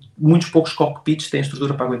muitos poucos cockpits têm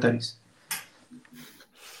estrutura para aguentar isso.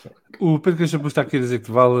 O Pedro Cachapu está aqui a dizer que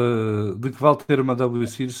vale ter uma W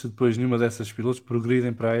Series se depois nenhuma dessas pilotos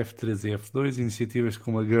progridem para a F3 e F2. Iniciativas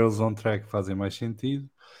como a Girls on Track fazem mais sentido.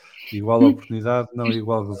 Igual oportunidade, não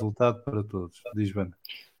igual resultado para todos. Diz, Vana.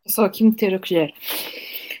 Só aqui meter a colher.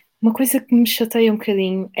 Uma coisa que me chateia um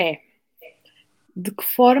bocadinho é de que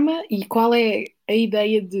forma e qual é a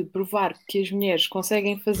ideia de provar que as mulheres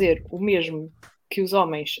conseguem fazer o mesmo que os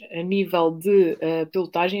homens a nível de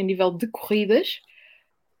pilotagem, a nível de corridas,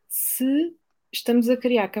 se estamos a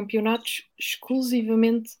criar campeonatos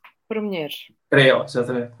exclusivamente para mulheres. Para elas,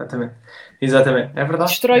 exatamente. É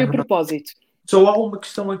verdade. Destrói o propósito. Só há uma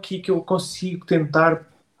questão aqui que eu consigo tentar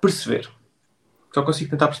perceber. Só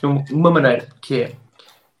consigo tentar perceber uma maneira, que é,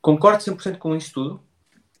 concordo 100% com isto tudo,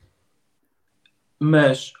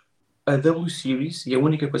 mas a W Series, e a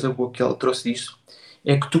única coisa boa que ela trouxe disso,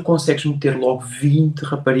 é que tu consegues meter logo 20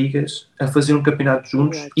 raparigas a fazer um campeonato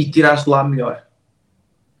juntos. Exato. E tirares de lá melhor.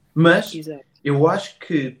 Mas exato. Eu acho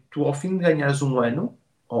que tu, ao fim de ganhares um ano,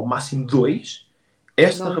 ou máximo 2,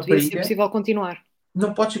 esta não rapariga... Não é possível continuar.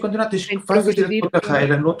 Não podes continuar, tens que fazer a tua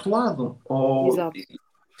carreira no outro lado. Exato.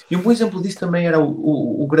 E um bom exemplo disso também era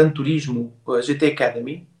o Gran Turismo, a GT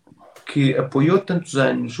Academy, que apoiou tantos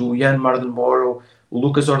anos o Jan Mardenborough, o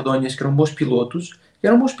Lucas Ordonhas, que eram bons pilotos, e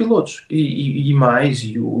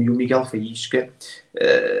o Miguel Faísca,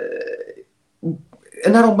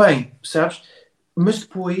 andaram bem, sabes? Mas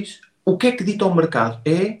depois, o que é que dita ao mercado?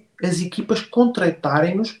 É as equipas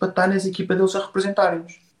contratarem-nos para estar nas equipas deles a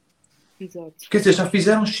representarem-nos. Exato. Quer dizer, já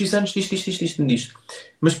fizeram X anos disto.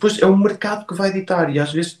 Mas depois é o mercado que vai ditar e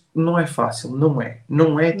às vezes não é fácil,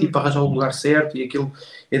 não é tipo arranjar o lugar certo e aquilo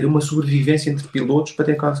é de uma sobrevivência entre pilotos para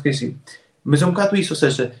ter caso que assim. Mas é um bocado isso, ou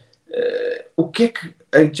seja, o que é que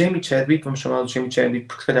a Jamie Chadwick, vamos chamar de Jamie Chadwick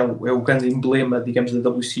porque se calhar é o grande emblema, digamos, da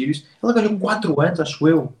W Series, ela ganhou 4 anos, acho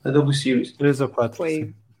eu, a W Series. 3 ou 4, foi.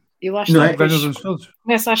 Sim. E lá está, é? Ganhou os todos.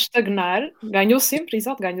 Começa a estagnar, ganhou sempre,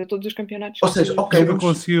 exato, ganhou todos os campeonatos. Ou seja, ok,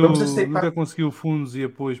 nunca conseguiu fundos e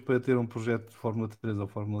apoios para ter um projeto de Fórmula 3 ou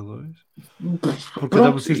Fórmula 2. Porque a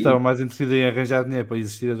W Series estava mais interessada em arranjar dinheiro para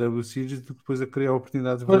existir a W Series do que depois a criar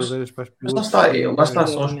oportunidades verdadeiras para as pilotos. Mas lá está,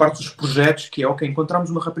 são as partes dos projetos que é, ok,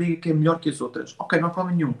 encontramos uma rapariga que é melhor que as outras. Ok, não há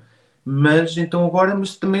problema nenhum. Mas então agora,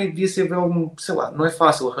 também devia ser algum, sei lá, não é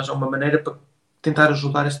fácil arranjar uma maneira para tentar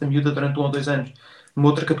ajudar esta miúda durante 1 ou 2 anos. Numa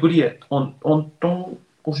outra categoria, onde estão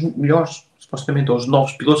os melhores, supostamente, ou os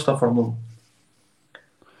novos pilotos da Fórmula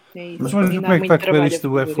 1. É mas como é que vai correr isto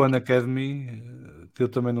do F1 Academy? Que eu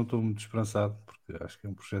também não estou muito esperançado, porque acho que é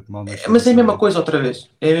um projeto mal nascido. Mas é a mesma coisa outra vez.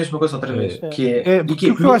 Porque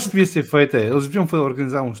o que eu acho que devia ser feito eles deviam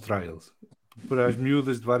organizar uns trials para as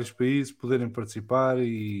miúdas de vários países poderem participar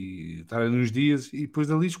e estarem nos dias e depois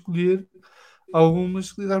dali escolher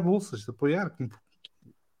algumas que lhe dar bolsas de apoiar,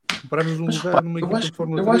 comprarmos um lugar numa equipa de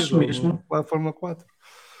Fórmula 3 ou Fórmula 4.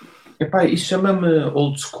 Epá, isso chama-me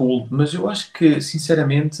old school, mas eu acho que,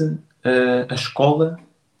 sinceramente, a escola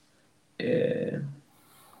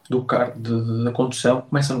da condução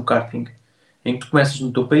começa no karting, em que tu começas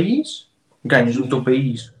no teu país, ganhas no teu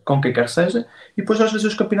país com quem quer seja, e depois vais fazer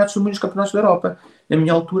os campeonatos do mundo e os campeonatos da Europa. Na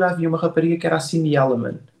minha altura havia uma rapariga que era a Cindy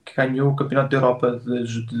Alleman, que ganhou o campeonato da Europa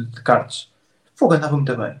de karts. Fogo, andava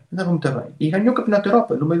muito bem. E ganhou o campeonato da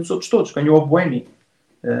Europa, no meio dos outros todos. Ganhou a Boemi,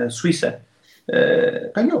 Suíça.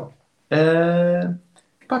 Ganhou.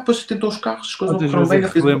 Depois tentou os carros, as coisas não correram bem.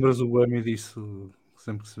 Quantas vezes relembras o Boemi disso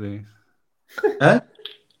sempre que se vê? Hã?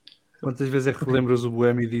 Quantas vezes é que relembras o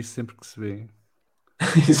Boemi disso sempre que se vê?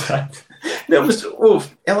 Exato. Não, mas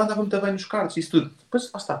ela andava muito bem nos carros, isso tudo. Depois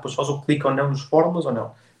faz o clique ou não nos fórmulas ou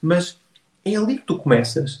não. Mas é ali que tu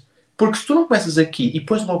começas. Porque se tu não começas aqui e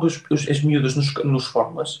pões logo as miúdas nos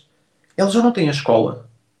fórmulas, elas já não têm a escola.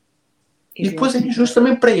 E depois é injusto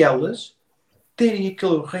também para elas terem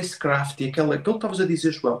aquele racecraft e aquilo que estavas a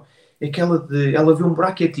dizer, João, aquela de ela vê um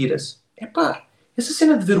buraco e atira-se. Essa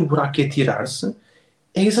cena de ver o buraco e atirar-se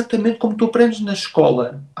é exatamente como tu aprendes na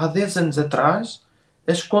escola há 10 anos atrás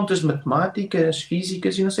as contas de matemática, as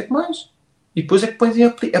físicas e não sei o que mais. E depois é que pões e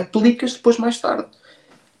aplicas depois mais tarde.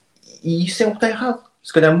 E isso é o que está errado.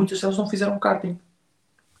 Se calhar muitas delas não fizeram karting.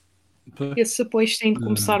 Esses apoios têm de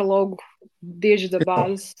começar logo desde a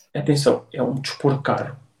base. Atenção, é um desporto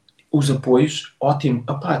caro. Os apoios, ótimo.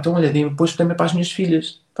 Então olha, dei apoios também para as minhas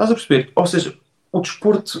filhas. Estás a perceber? Ou seja, o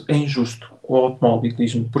desporto é injusto com o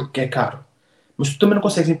automobilismo porque é caro. Mas tu também não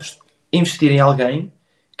consegues investir em alguém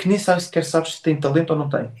que nem sequer sabes se tem talento ou não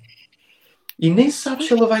tem. E nem sabes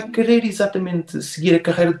se ela vai querer exatamente seguir a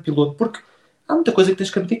carreira de piloto, porque há muita coisa que tens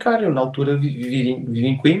que abdicar. Eu, na altura, vivi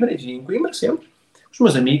em Coimbra sempre. Os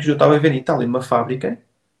meus amigos, eu estava a ver em Itália uma fábrica,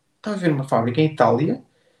 em Itália,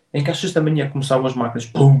 em que às 6 da manhã começavam as máquinas,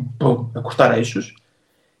 pum, pum, a cortar eixos,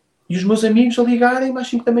 e os meus amigos a ligarem às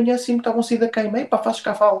 5 da manhã, assim, estavam a sair da queima, fazes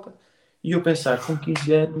cá falta. E eu pensar, com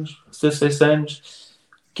 15 anos, 16 anos,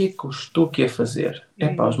 o que é que eu estou aqui a fazer?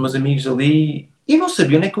 Os meus amigos ali, e não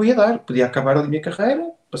sabia onde é que eu ia dar. Podia acabar ali a minha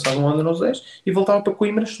carreira, passar um ano nos 10, e voltava para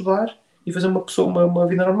Coimbra estudar e fazer uma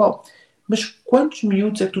vida normal. Mas quantos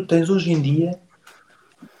miúdos é que tu tens hoje em dia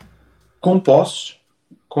com posses,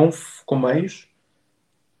 com meios,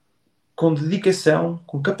 com dedicação,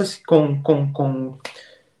 com capacidade, com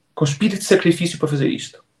espírito de sacrifício para fazer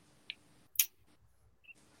isto?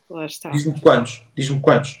 Lá está. Diz-me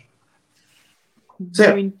quantos.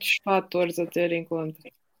 Muitos fatores a ter em conta.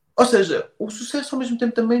 Ou seja, o sucesso ao mesmo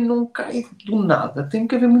tempo também não cai do nada. Tem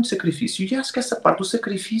que haver muito sacrifício. E acho que essa parte do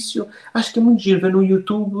sacrifício, acho que é muito giro ver no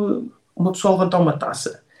YouTube uma pessoa levantar uma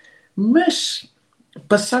taça. Mas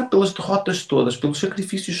passar pelas derrotas todas, pelos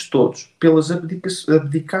sacrifícios todos, pelas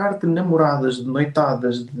abdicar de namoradas, de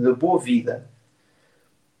noitadas, de boa vida,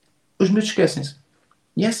 os meus esquecem-se.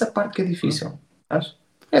 E essa parte que é difícil. Sabes?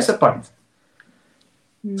 Essa parte.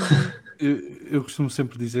 Eu costumo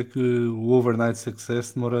sempre dizer que o overnight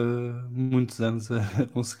success demora muitos anos a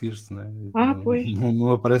conseguir-se, não é? Pois.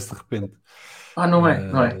 Não aparece de repente. Não é.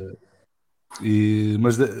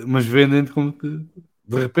 Mas vendem como que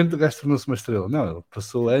de repente o gajo tornou-se uma estrela. Não, ele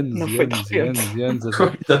passou anos Não e foi anos de e anos repente. e anos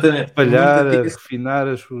Exatamente. a falhar, a refinar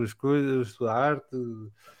as suas coisas, a sua arte,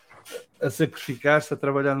 a sacrificar-se, a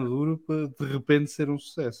trabalhar no duro para de repente ser um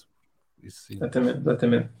sucesso. Isso sim.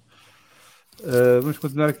 Exatamente. Vamos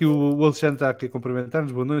continuar aqui. O Alexandre está aqui a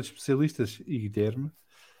cumprimentar-nos. Boa noite, especialistas e Guilherme.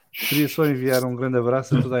 Queria só enviar um grande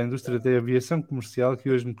abraço a toda a indústria da aviação comercial que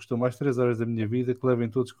hoje me custou mais 3 horas da minha vida, que levem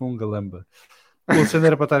todos com um galamba. O Alexandre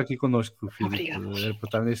era para estar aqui connosco, era para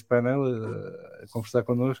estar neste painel a conversar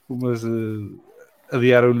connosco, mas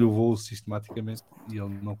adiaram-lhe o voo sistematicamente e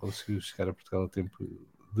ele não conseguiu chegar a Portugal a tempo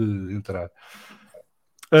de entrar.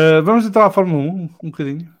 Vamos então à Fórmula 1, um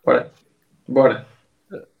bocadinho. Bora.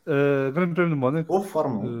 Grande Prémio de Mónaco. Ou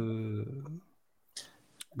Fórmula 1.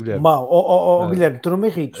 Guilherme. Guilherme, tu não me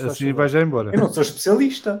irrites. Assim vai já embora. Eu não sou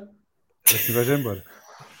especialista. Assim vai já embora.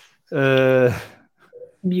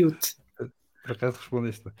 Mute. Por acaso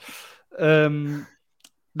respondeste. Grande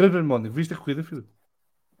Prémio de Mónaco. Viste a corrida, filho?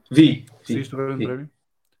 Vi. Viste o Grande Prémio?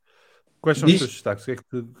 Quais são os teus destaques?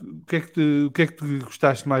 O que é que te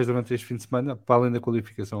gostaste mais durante este fim de semana? Para além da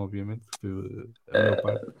qualificação, obviamente.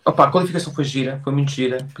 A qualificação foi gira, foi muito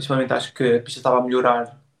gira. Principalmente acho que a pista estava a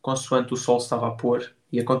melhorar consoante o sol se estava a pôr.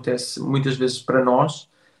 E acontece muitas vezes para nós.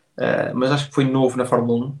 Mas acho que foi novo na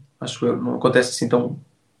Fórmula 1. Acho que não acontece assim tão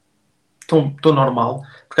normal.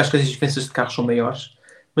 Porque acho que as diferenças de carros são maiores.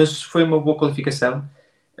 Mas foi uma boa qualificação.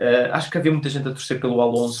 Acho que havia muita gente a torcer pelo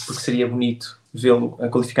Alonso, porque seria bonito vê-lo a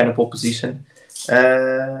qualificar na pole position.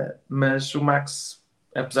 Mas o Max,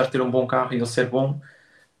 apesar de ter um bom carro e ele ser bom,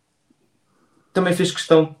 também fez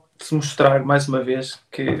questão de se mostrar mais uma vez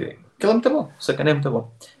que ele é muito bom. O Sacana é muito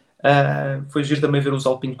bom. Foi giro também ver os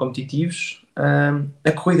Alpine competitivos.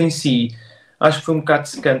 A corrida em si, acho que foi um bocado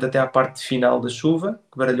secante até à parte final da chuva,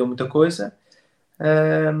 que baralhou muita coisa.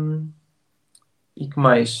 E que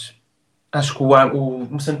mais? Acho que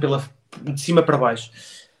começando de cima para baixo,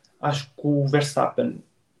 acho que o Verstappen,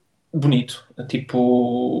 bonito,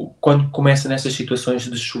 tipo, quando começa nessas situações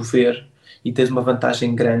de chover e tens uma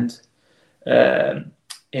vantagem grande,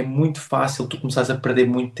 é muito fácil tu começares a perder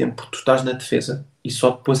muito tempo porque tu estás na defesa e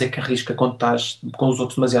só depois é que arrisca quando estás com os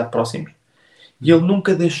outros demasiado próximos. E ele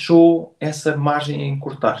nunca deixou essa margem a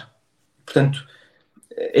encurtar. Portanto,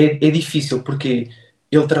 é difícil porque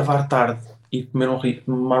ele travar tarde e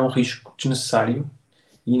tomar um risco desnecessário,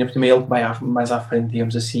 e ainda por cima ele que vai mais à frente,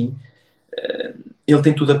 digamos assim, ele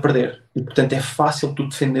tem tudo a perder. E, portanto, é fácil tu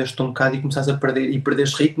defenderes-te um bocado e começares a perder e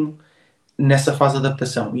perderes ritmo nessa fase de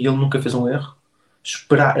adaptação. E ele nunca fez um erro.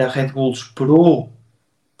 A Red Bull esperou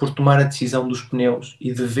por tomar a decisão dos pneus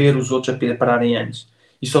e de ver os outros a pararem antes.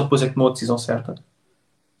 E só depois é que tomou a decisão certa.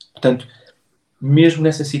 Portanto, mesmo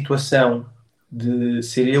nessa situação de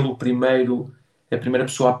ser ele a primeira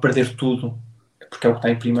pessoa a perder tudo, porque é o que está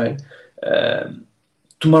em primeiro,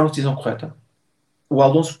 tomaram a decisão correta. o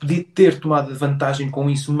Alonso podia ter tomado vantagem com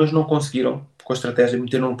isso, mas não conseguiram, com a estratégia,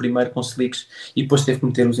 meteram no primeiro com slicks e depois teve que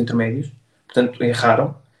meter os intermédios, portanto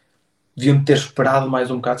erraram, deviam ter esperado mais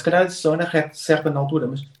um bocado, se calhar a decisão era certa na altura,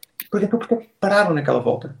 mas porque pararam naquela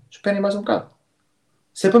volta? Esperem mais um bocado.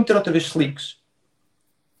 Se é para meter outra vez slicks,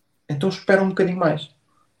 então esperam um bocadinho mais.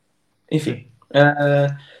 Enfim,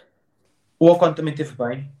 o Ocon também teve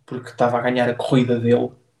bem, porque estava a ganhar a corrida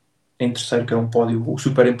dele em terceiro, que era um pódio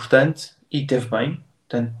super importante, e teve bem,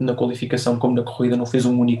 tanto na qualificação como na corrida, não fez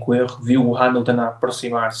um único erro, viu o Hamilton a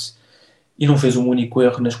aproximar-se e não fez um único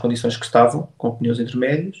erro nas condições que estavam, com pneus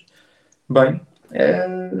intermédios. Bem,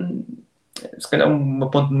 se calhar uma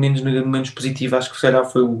ponto menos positiva, acho que se calhar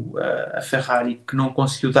foi a Ferrari, que não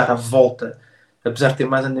conseguiu dar a volta, apesar de ter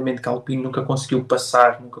mais andamento que a Alpine, nunca conseguiu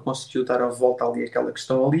passar, nunca conseguiu dar a volta ali, aquela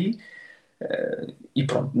questão ali. E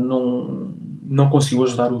pronto, não conseguiu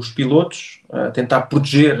ajudar os pilotos a tentar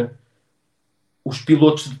proteger os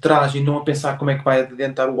pilotos de trás e não a pensar como é que vai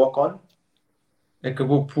adiantar o Ocon.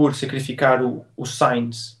 Acabou por sacrificar o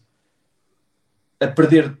Sainz a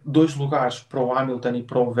perder 2 lugares para o Hamilton e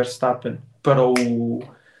para o Verstappen, para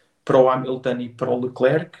o Hamilton e para o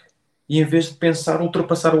Leclerc, e em vez de pensar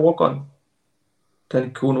ultrapassar o Ocon.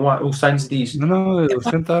 Tanto que o Sainz diz... Não, eles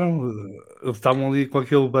tentaram. Eles estavam ali com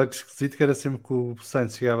aquele bug esquisito que era sempre que o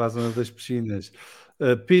Sainz chegava à zona das piscinas.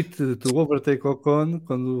 Pit to overtake Ocon,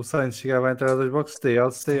 quando o Sainz chegava à entrada das boxes, stay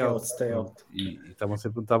out. E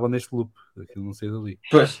estavam neste loop, aquilo não saiu dali.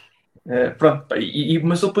 Pois, pronto,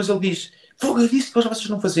 mas depois ele diz: eu disse para vocês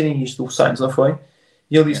não fazerem isto, o Sainz, não foi?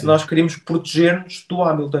 E ele disse: nós queríamos proteger-nos do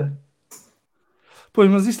Hamilton. Pois,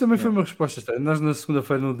 mas isso também foi uma resposta estranha. Nós na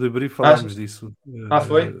segunda-feira no debrief falámos disso.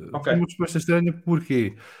 Foi? Ok. Foi uma resposta estranha,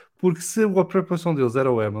 porquê? Porque se a preocupação deles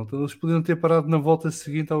era o Hamilton, eles podiam ter parado na volta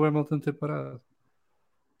seguinte ao Hamilton ter parado.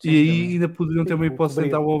 Sim, e aí também ainda poderiam ter uma hipótese de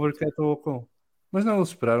tentar o overcut ao Ocon. Mas não, eles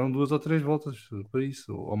esperaram 2 ou 3 voltas para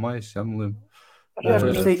isso, ou mais, já não me lembro.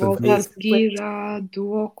 Volta seguir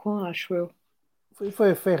do Ocon, acho eu.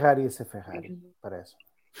 Foi Ferrari a ser Ferrari, parece.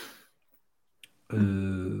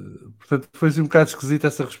 Portanto, foi um bocado esquisita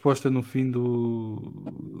essa resposta no fim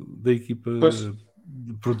da equipa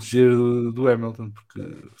de proteger do Hamilton,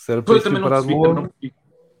 porque se era para isso ter parado logo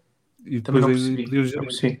e depois podiam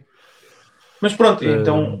gerir. Mas pronto,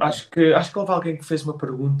 então acho que houve alguém que fez uma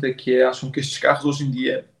pergunta que é: acham que estes carros hoje em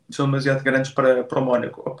dia são demasiado grandes para o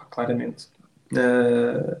Mónaco? Opa, claramente.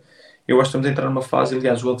 Eu acho que estamos a entrar numa fase,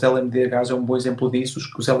 aliás, os LMDHs é um bom exemplo disso.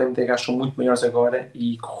 Os LMDHs são muito maiores agora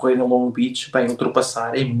e correr em Long Beach, bem,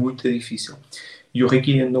 ultrapassar é muito difícil. E o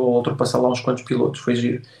Ricky andou a ultrapassar lá uns quantos pilotos, foi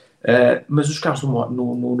giro. Mas os carros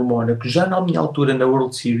no Mónaco, já na minha altura na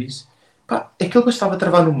World Series, aquele bastava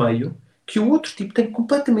travar no meio, que o outro tipo tem que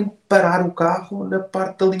completamente parar o carro na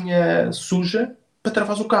parte da linha suja para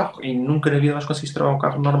travar o carro. E nunca na vida vais conseguir travar um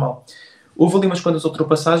carro normal. Houve ali umas quantas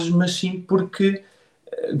ultrapassagens, mas sim porque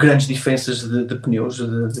grandes diferenças de pneus,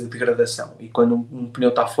 de degradação. E quando um pneu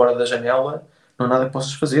está fora da janela, não há nada que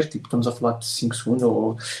possas fazer. Tipo, estamos a falar de 5 segundos.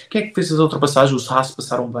 Ou... Quem é que fez as ultrapassagens? Os Haas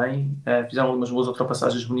passaram bem, fizeram umas boas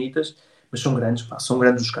ultrapassagens bonitas, mas são grandes, são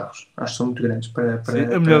grandes os carros. Acho que são muito grandes.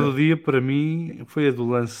 Sim, a melhor do dia, para mim, foi a do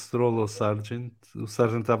Lance Stroll ao Sargent. O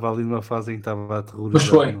Sargent estava ali numa fase em que estava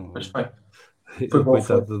aterrorizado. Mas foi. Ele,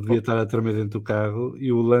 coitado, devia estar a tremer dentro do carro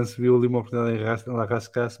e o Lance viu ali uma oportunidade em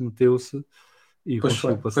arrascar-se, meteu-se e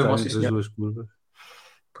conseguiu passar entre as duas curvas.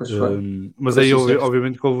 Mas aí,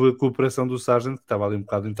 obviamente, que houve a cooperação do Sargent, que estava ali um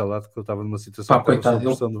bocado entalado, porque ele estava numa situação de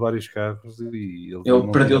pressão de vários carros e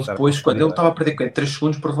ele perdeu depois, quando ele estava a perder 3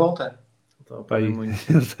 segundos por volta.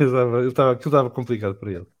 Aquilo estava complicado para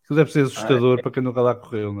ele. Aquilo deve ser assustador para quem nunca lá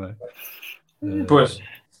correu, não é? Pois.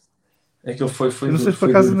 Aquilo foi não sei se por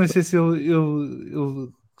acaso, nem sei se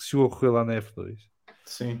ele chegou a correr lá na F2.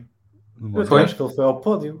 Sim. Eu acho que ele foi ao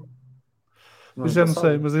pódio. Mas já não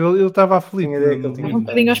sei, mas ele estava aflito. Um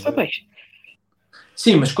bocadinho aos papéis.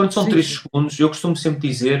 Sim, mas quando são 3 segundos, eu costumo sempre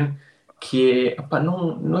dizer que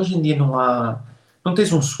hoje em dia não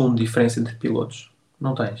tens um segundo de diferença entre pilotos.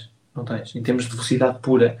 Não tens. Em termos de velocidade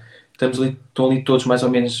pura, estão ali todos mais ou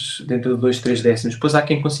menos dentro de 2, 3 décimos. Depois há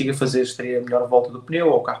quem consiga fazer a melhor volta do pneu,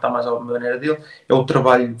 ou o carro está mais à maneira dele. É o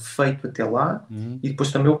trabalho feito até lá, e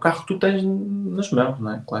depois também o carro que tu tens nas mãos,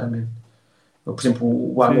 não é? Claramente. Por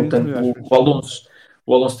exemplo, o Hamilton,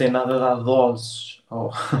 o Alonso tem nada a dar doses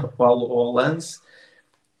ao Lance,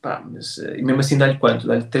 mas e mesmo assim dá-lhe quanto?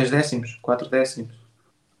 Dá-lhe 3 décimos? 4 décimos?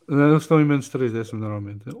 Eles estão em menos de 3 décimos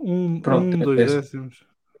normalmente. 2 décimos.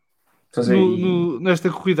 Nesta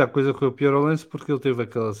corrida a coisa correu pior ao Lance porque ele teve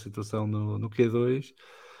aquela situação no Q2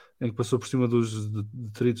 em que passou por cima dos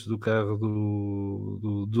detritos do carro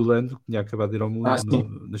do Lando, que tinha acabado de ir ao mundo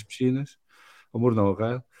nas piscinas. ao muro não, ao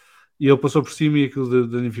raio, e ele passou por cima e aquilo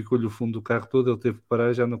danificou-lhe o fundo do carro todo, ele teve que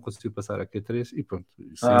parar, já não conseguiu passar a Q3 e pronto.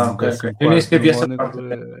 Isso ok. Eu nem sequer vi essa parte.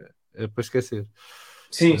 É para esquecer.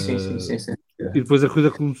 Sim. E depois a corrida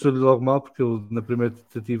começou-lhe logo mal, porque ele na primeira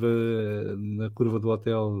tentativa na curva do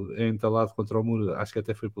hotel é entalado contra o muro, acho que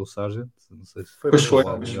até foi pelo Sargent, não sei se foi.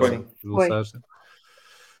 Pelo Sargent.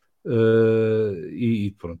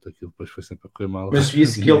 E pronto, aquilo depois foi sempre a correr mal. Mas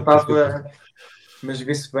vi-se que ele estava... Mas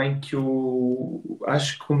vê-se bem que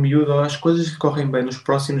acho que o miúdo, as coisas que correm bem nos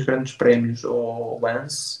próximos grandes prémios ou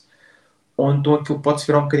Lance, onde aquilo pode se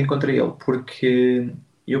virar um bocadinho contra ele, porque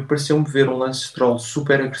eu pareceu-me ver um Lance Stroll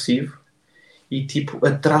super agressivo e tipo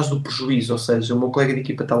atrás do prejuízo, ou seja, o meu colega de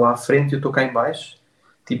equipa está lá à frente e eu estou cá em baixo,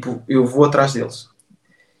 tipo, eu vou atrás deles.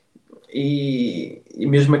 E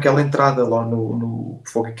mesmo aquela entrada lá no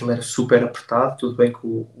fogo, aquilo era super apertado, tudo bem que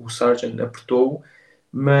o Sargent apertou,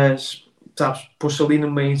 mas sabes, pôs-se ali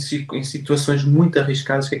em situações muito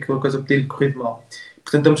arriscadas que aquela coisa podia correr mal.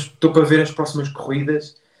 Portanto, estou para ver as próximas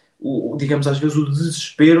corridas, digamos às vezes o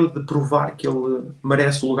desespero de provar que ele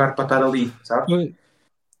merece o lugar para estar ali, sabes?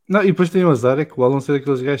 Não, e depois tem o azar, é que o Alonso é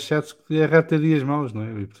daqueles gajos chatos que erra até dias maus, não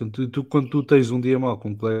é? E, portanto, quando tu tens um dia mau com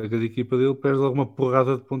um colega de equipa dele, perdes logo uma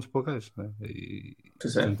porrada de pontos para o gajo, não é? E,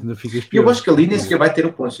 portanto, ainda ficas pior. Eu acho que ali nem sequer vai ter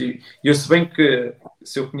o ponto. E eu, se bem que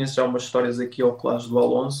se eu conheço já umas histórias aqui ao classe do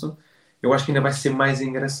Alonso, eu acho que ainda vai ser mais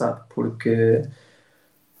engraçado, porque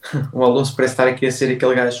o Alonso parece estar aqui a ser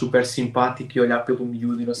aquele gajo super simpático e olhar pelo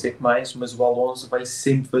miúdo e não sei o que mais, mas o Alonso vai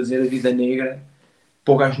sempre fazer a vida negra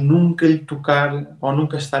para o gajo nunca lhe tocar ou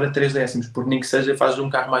nunca estar a 3 décimos, porque nem que seja faz um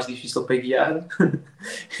carro mais difícil para guiar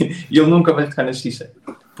e ele nunca vai tocar na xixa,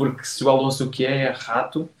 porque se o Alonso o que é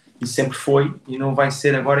rato, e sempre foi, e não vai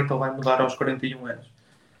ser agora que ele vai mudar aos 41 anos.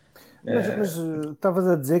 Mas estavas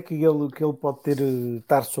a dizer que ele pode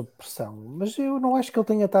estar sob pressão, mas eu não acho que ele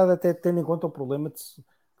tenha estado, até tendo em conta o problema que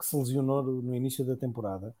se lesionou no início da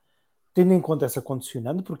temporada, tendo em conta essa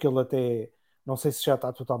condicionante, porque ele até, não sei se já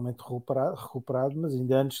está totalmente recuperado, mas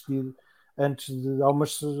ainda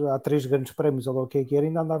há 3 grandes prémios, ou o que é que era,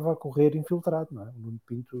 ainda andava a correr infiltrado, não é? O Nuno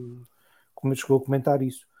Pinto, como chegou a comentar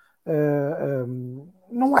isso.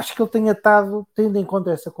 Não acho que ele tenha estado, tendo em conta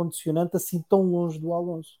essa condicionante, assim tão longe do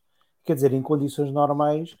Alonso. Quer dizer, em condições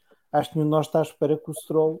normais, acho que nenhum de nós está à espera que o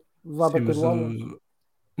Stroll vá bater o Alonso.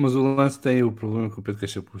 Mas o Lance tem o problema que o Pedro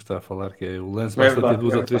Cachapu está a falar, que é o Lance basta ter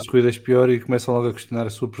 2 ou 3 corridas pior e começam logo a questionar a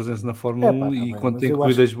sua presença na Fórmula 1 e quando tem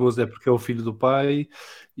corridas boas é porque é o filho do pai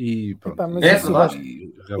e pronto.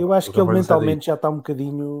 Eu acho que ele mentalmente já está um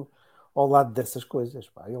bocadinho ao lado dessas coisas.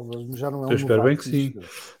 Ele já não é um eu espero bem que sim.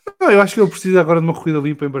 Não, eu acho que ele precisa agora de uma corrida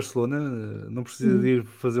limpa em Barcelona, não precisa de ir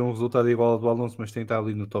fazer um resultado igual ao do Alonso, mas tem que estar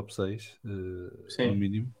ali no top 6, no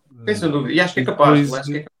mínimo. Sem dúvida, e acho que é capaz.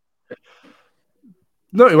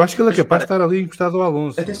 Não, eu acho que ele é capaz de estar ali encostado ao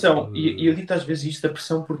Alonso. Atenção, e eu digo às vezes isto da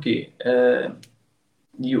pressão porquê?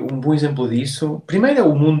 E um bom exemplo disso, primeiro é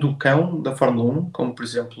o mundo do cão da Fórmula 1, como por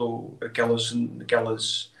exemplo aquelas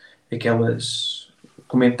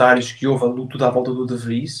comentários que houve ali tudo à volta do De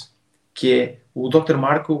Vries, que é o Dr.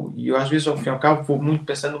 Marco, e eu às vezes ao fim e ao cabo vou muito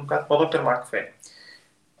pensando um bocado para o Dr. Marco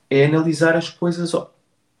é analisar as coisas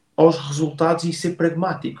aos resultados e ser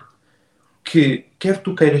pragmático. Que, quer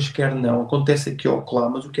tu queiras, quer não, acontece aqui ou lá,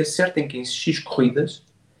 mas o que é certo é que em X corridas,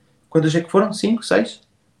 quantas é que foram? 5, 6?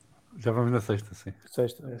 Já vamos na sexta, sim.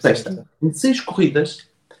 Sexta. Em 6 corridas,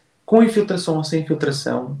 com infiltração ou sem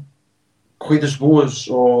infiltração, corridas boas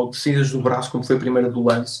ou descidas do braço, como foi a primeira do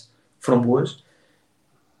Lance, foram boas.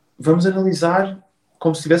 Vamos analisar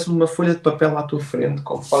como se tivéssemos uma folha de papel à tua frente,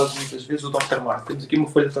 como fala muitas vezes o Dr. Marco. Temos aqui uma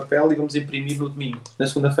folha de papel e vamos imprimir no domingo, na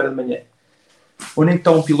segunda-feira de manhã. Onde é que está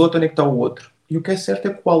um piloto, onde é que está o outro? E o que é certo é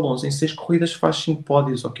que o Alonso em 6 corridas faz 5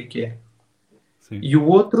 pódios, ou o que é. Sim. E o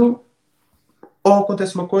outro, ou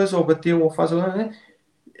acontece uma coisa, ou bateu, ou faz...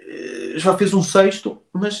 já fez um 6º,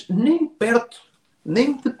 mas nem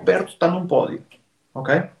de perto está num pódio.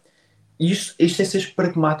 Ok? E isto é ser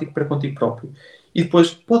pragmático para contigo próprio. E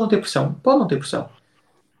depois, pode não ter pressão.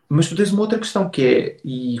 Mas tu tens uma outra questão que é,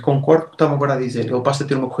 e concordo com o que estavam agora a dizer, ele basta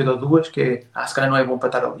ter uma corrida ou 2 que é, se calhar não é bom para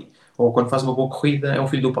estar ali. Ou quando faz uma boa corrida é um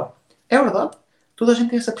filho do pai. É verdade. Toda a gente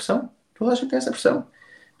tem essa pressão.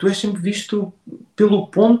 Tu és sempre visto pelo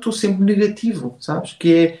ponto sempre negativo, sabes?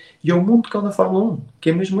 E é o mundo que é da Fórmula 1, que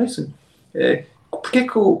é mesmo isso. Porquê é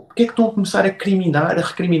que estão a começar a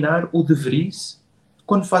recriminar o De Vries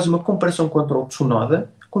quando faz uma comparação contra o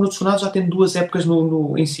Tsunoda, quando o Tsunoda já tem 2 épocas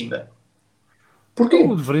em cima? Porquê?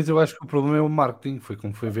 O De Vries, eu acho que o problema é o marketing, foi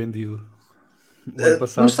como foi vendido.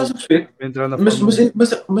 Passado, mas estás a perceber?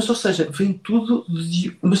 Mas ou seja, vem tudo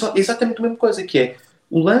mas é exatamente a mesma coisa, que é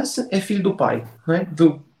o Lance é filho do pai, não é?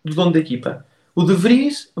 do dono da equipa. O De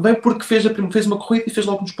Vries vem porque fez uma corrida e fez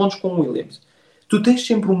logo uns pontos com o Williams. Tu tens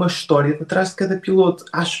sempre uma história detrás de cada piloto,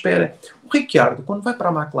 à espera. O Ricciardo, quando vai para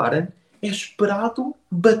a McLaren, é esperado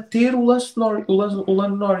bater o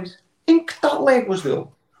Lando Norris. Em que tal léguas dele?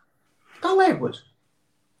 Está léguas.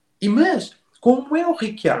 Mas, como é o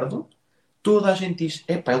Ricciardo, toda a gente diz,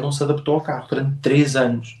 epá, ele não se adaptou ao carro durante 3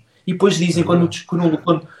 anos. E depois dizem, quando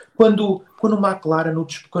a McLaren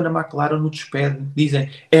no despede,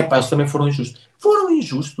 dizem, epá, eles também foram injustos. Foram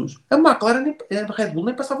injustos. A Red Bull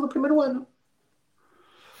nem passava no primeiro ano.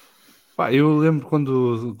 Pá, eu lembro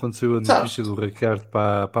quando saiu a notícia do Ricciardo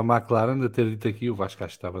para a McLaren, de ter dito aqui, o Vasco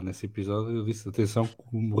estava nesse episódio, eu disse, atenção,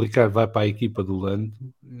 o Ricciardo vai para a equipa do Lando,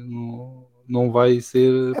 não vai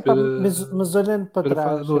ser... mas olhando para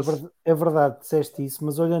trás, é verdade, disseste isso,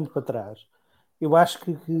 mas olhando para trás, eu acho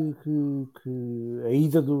que a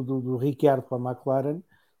ida do Ricciardo para a McLaren,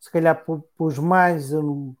 se calhar pôs mais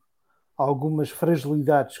algumas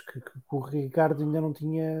fragilidades que o Ricciardo ainda não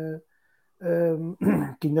tinha...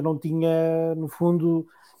 que ainda não tinha, no fundo,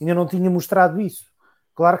 ainda não tinha mostrado isso.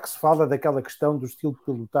 Claro que se fala daquela questão do estilo de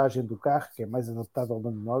pilotagem do carro, que é mais adaptado ao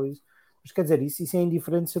Lando Norris, mas quer dizer, isso é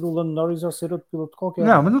indiferente ser o Lando Norris ou ser outro piloto qualquer.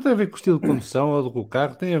 Não, mas não tem a ver com o estilo de condução ou do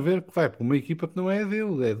carro, tem a ver que vai para uma equipa que não é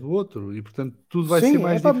dele, é do outro, e portanto tudo vai ser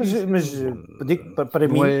mais difícil. Mas digo, para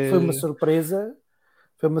mim foi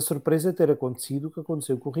uma surpresa ter acontecido o que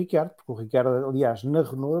aconteceu com o Ricciardo, porque o Ricciardo, aliás, na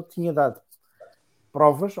Renault tinha dado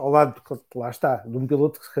provas, ao lado, lá está, de um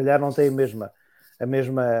piloto que se calhar não tem a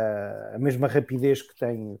mesma rapidez que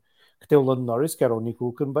tem o Lando Norris, que era o Nico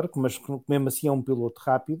Hülkenberg, mas que mesmo assim é um piloto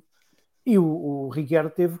rápido, e o Ricciardo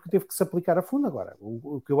teve que se aplicar a fundo agora.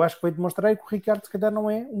 O que eu acho que vai demonstrar é que o Ricciardo se calhar não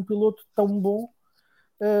é um piloto tão bom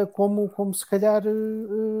como se calhar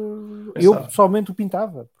eu pessoalmente o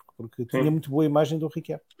pintava, porque tinha muito boa imagem do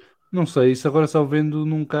Ricciardo. Não sei, isso agora só vendo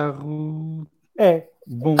num carro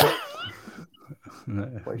bom.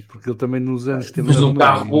 Porque ele também nos anos que teve mas num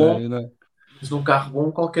carro bom, mas num carro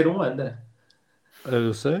bom qualquer um anda.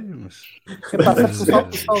 Eu sei, mas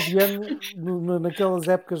o Salviano naquelas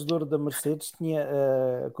épocas de ouro da Mercedes tinha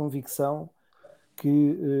a convicção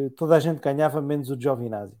que toda a gente ganhava menos o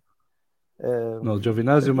Giovinazzi. Não, o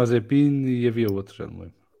Giovinazzi, o Mazepin e havia outro, já não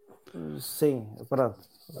lembro. Sim, pronto.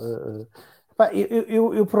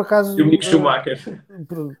 Eu por acaso. E o Mick Schumacher.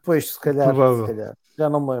 Pois, se calhar, já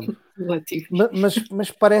não me lembro.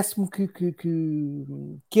 mas parece-me que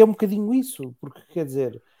é um bocadinho isso, porque quer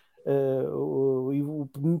dizer,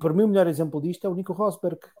 para mim o melhor exemplo disto é o Nico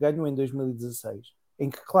Rosberg, que ganhou em 2016, em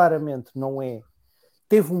que claramente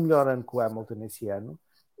teve um melhor ano que o Hamilton esse ano,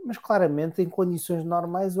 mas claramente em condições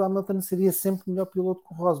normais o Hamilton seria sempre melhor piloto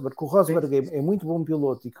que o Rosberg. O Rosberg é muito bom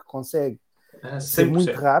piloto e que consegue ser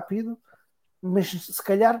muito rápido, mas se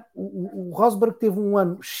calhar o Rosberg teve um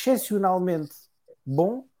ano excepcionalmente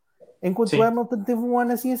bom, enquanto o Hamilton teve um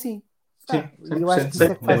ano assim. Eu acho que isso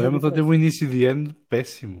é que faz o Hamilton teve um início de ano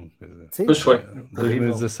péssimo. Sim. Pois foi.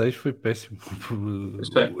 2016 foi péssimo.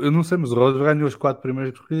 Eu não sei, mas o Rosberg ganhou as 4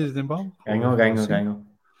 primeiras corridas de embalo. Ganhou.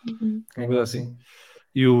 Ganhou assim.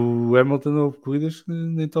 E o Hamilton houve corridas que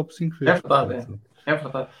nem top 5 fez. É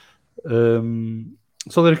verdade.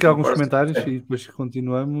 Só ler aqui alguns comentários e depois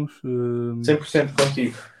continuamos. 100%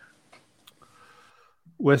 contigo.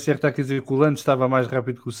 O SR está a dizer que o Lando estava mais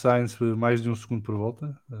rápido que o Sainz, mais de 1 segundo por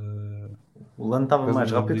volta. O Lando estava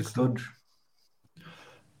mais rápido que todos.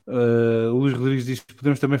 O Luís Rodrigues diz que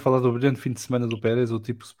podemos também falar do brilhante fim de semana do Pérez, o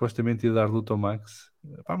tipo supostamente ia dar luta ao Max.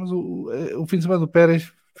 Mas o fim de semana do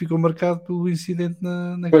Pérez ficou marcado pelo incidente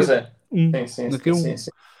na Q1.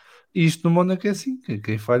 Sim. E isto no Mónaco é assim,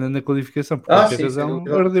 quem falha na qualificação por qualquer razão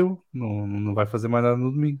ardeu, não vai fazer mais nada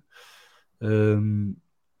no domingo.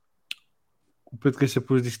 O Pedro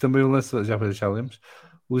Queixapuz diz que também o lance, já lemos.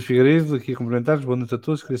 O Luís Figueiredo, aqui a cumprimentar-vos, boa noite a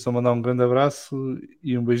todos, queria só mandar um grande abraço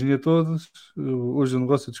e um beijinho a todos. Hoje o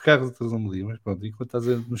negócio dos carros, outras não me digo, mas pronto, enquanto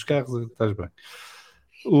estás nos carros, estás bem.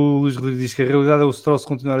 O Luís Rodrigues diz que a realidade é o Stroll, se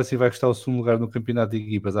continuar assim vai custar o segundo lugar no campeonato de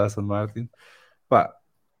equipas à Aston Martin.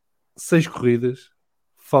 6 corridas,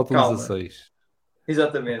 faltam 16.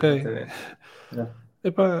 Exatamente.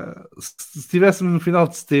 Se estivéssemos no final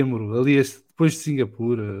de setembro, ali depois de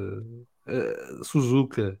Singapura,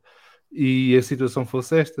 Suzuka, e a situação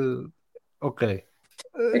fosse esta, ok.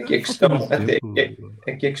 Aqui a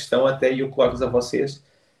questão até eu coloco a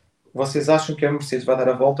vocês acham que a Mercedes vai dar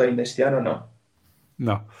a volta ainda este ano ou não?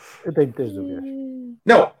 Não. Eu tenho 3 dúvidas.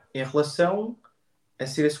 Não, em relação a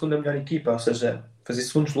ser a segunda melhor equipa, ou seja, fazer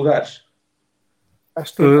segundos lugares.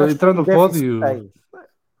 Acho que entrar no pódio.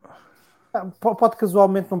 Pode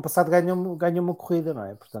casualmente no passado ganhar uma corrida, não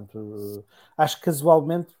é? Portanto, acho que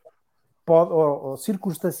casualmente pode, ou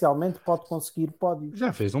circunstancialmente pode conseguir pódios.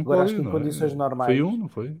 Já fez um Agora, pódio, acho que em condições normais. Foi não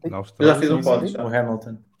foi? Na Já Austrália. fiz um pódio. O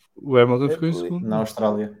Hamilton. O Hamilton ficou em segundo. Na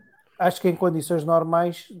Austrália. Acho que em condições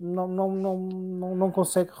normais não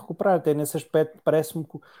consegue recuperar. Até nesse aspecto, parece-me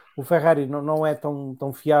que o Ferrari não é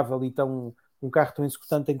tão fiável e um carro tão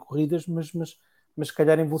executante em corridas, mas se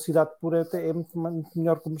calhar em velocidade pura é muito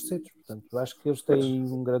melhor que o Mercedes. Portanto, acho que eles têm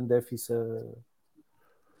um grande déficit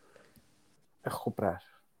a recuperar.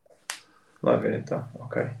 Lá ver então,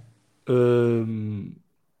 ok.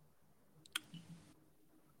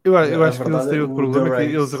 Eu acho que eles têm outro problema, que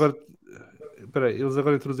eles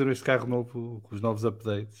agora introduziram este carro novo com os novos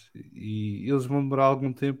updates e eles vão demorar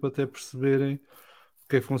algum tempo até perceberem o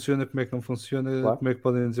que é que funciona, como é que não funciona, Claro. como é que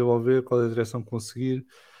podem desenvolver, qual é a direção que conseguir.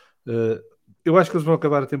 Eu acho que eles vão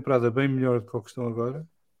acabar a temporada bem melhor do que o que estão agora,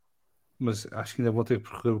 mas acho que ainda vão ter que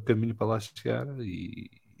percorrer o caminho para lá chegar e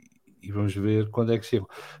vamos ver quando é que chegam.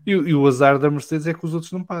 E o azar da Mercedes é que os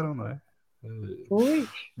outros não param, não é?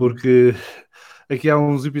 Porque aqui há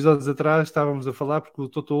uns episódios atrás estávamos a falar porque o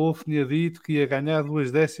Toto Wolff tinha dito que ia ganhar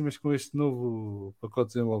 2 décimas com este novo pacote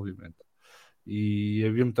de desenvolvimento. E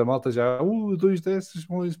havia muita malta já, 2 décimos,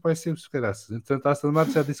 bom, isso vai ser descaraças. Entretanto, a Aston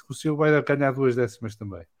Martin já disse que o seu vai ganhar 2 décimas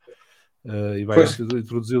também. E vai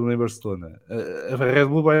introduzi-lo em Barcelona. A Red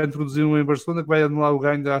Bull vai introduzir-lo em Barcelona que vai anular o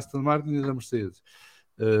ganho da Aston Martin e da Mercedes.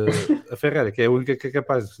 A Ferrari, que é a única que é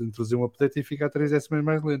capaz de introduzir um update e ficar 3 décimas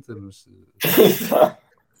mais lenta,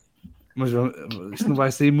 mas isto não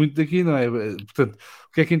vai sair muito daqui, não é? Portanto,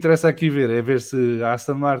 o que é que interessa aqui é ver se a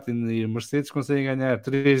Aston Martin e a Mercedes conseguem ganhar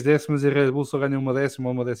 3 décimas e a Red Bull só ganha 1 décima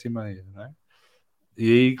ou 1 décima e meia, não é?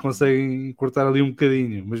 E aí conseguem cortar ali um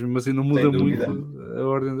bocadinho, mas mesmo assim não muda muito a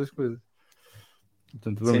ordem das coisas.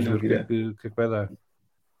 Portanto, vamos ver o que é que vai dar.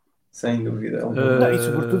 Sem dúvida. E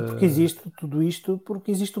sobretudo porque existe tudo isto, porque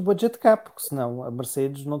existe o budget cap, porque senão a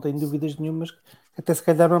Mercedes não tem dúvidas nenhumas que até se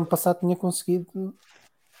calhar no ano passado tinha conseguido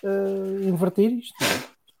inverter isto.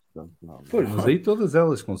 Pois, mas aí todas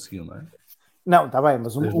elas conseguiam, não é? Não, está bem,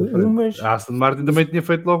 mas umas... A Aston Martin também tinha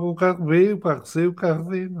feito logo o carro B, o carro C e o carro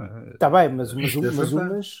D, não é? Está bem, mas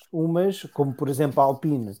umas, como por exemplo a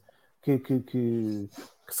Alpine, que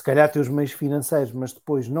se calhar tem os meios financeiros, mas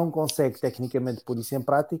depois não consegue tecnicamente pôr isso em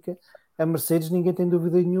prática, a Mercedes ninguém tem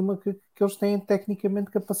dúvida nenhuma que eles têm tecnicamente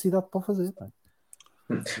capacidade para o fazer.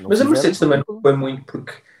 Mas a Mercedes também não foi muito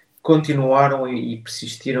porque continuaram e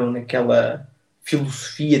persistiram naquela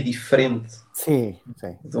filosofia diferente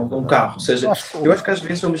de um carro. Ou seja, eu acho que às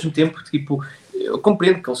vezes ao mesmo tempo, tipo, eu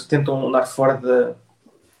compreendo que eles tentam andar fora de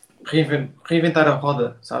reinventar a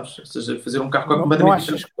roda, sabes? Ou seja, fazer um carro completamente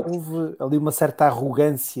diferente. Não achas que houve ali uma certa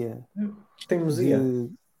arrogância? Teimosia.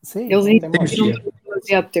 Sim, eles investiram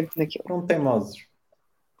demasiado tempo naquilo. Não teimosos.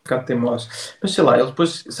 Um bocado teimosos. Mas sei lá, ele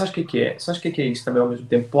depois, sabes o que é? Sabes o que é isso também ao mesmo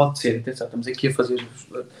tempo? Pode ser, atenção, estamos aqui a fazer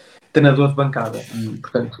treinador de bancada.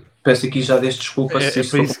 Portanto, peço aqui já desde desculpas se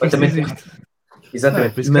isso for completamente errado.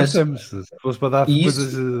 Exatamente. Não, mas se fosse para dar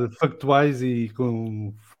coisas factuais e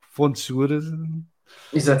com fontes seguras.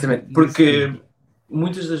 Exatamente, porque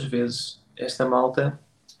muitas das vezes esta malta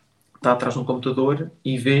está atrás de um computador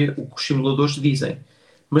e vê o que os simuladores dizem,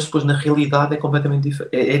 mas depois na realidade é completamente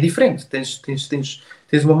diferente.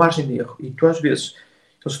 Tens uma margem de erro e tu às vezes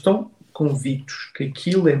eles estão convictos que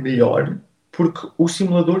aquilo é melhor porque o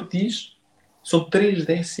simulador diz são 3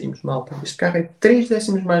 décimos, malta. Este carro é 3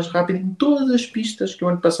 décimos mais rápido em todas as pistas que o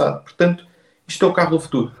ano passado. Portanto, isto é o carro do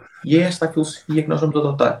futuro. E é esta a filosofia que nós vamos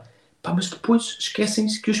adotar. Pá, mas depois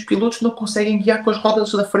esquecem-se que os pilotos não conseguem guiar com as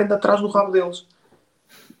rodas da frente atrás do rabo deles.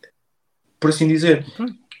 Por assim dizer.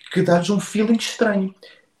 Que dá-lhes um feeling estranho.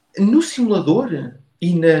 No simulador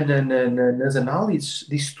e nas análises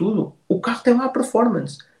disso tudo, o carro tem lá a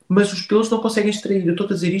performance. Mas os pilotos não conseguem extrair. Eu estou a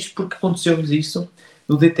dizer isto porque aconteceu-nos isso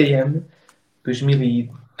no DTM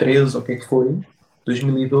 2013, ou o que é que foi,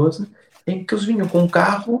 2012, em que eles vinham com um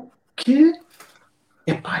carro que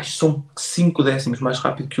são 5 décimos mais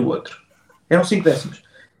rápido que o outro. Eram 5 décimos.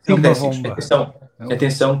 5 décimos.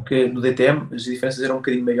 Atenção que no DTM as diferenças eram um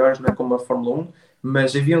bocadinho maiores, não é como a Fórmula 1,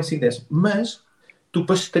 mas haviam 5 décimos. Mas tu,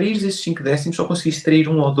 para extraires esses 5 décimos, só conseguiste extrair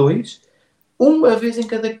 1 ou 2, uma vez em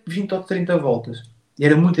cada 20 ou 30 voltas. E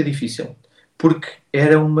era muito difícil, porque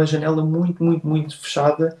era uma janela muito, muito, muito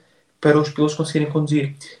fechada para os pilotos conseguirem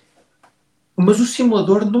conduzir. Mas o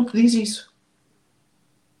simulador não te diz isso.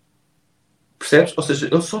 Percebes? Ou seja,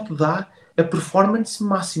 ele só te dá a performance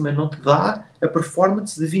máxima, não te dá a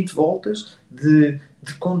performance de 20 voltas, de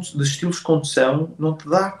estilos de condução, não te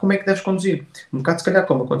dá como é que deves conduzir. Um bocado se calhar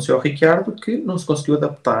como aconteceu ao Ricciardo, que não se conseguiu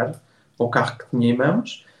adaptar ao carro que tinha em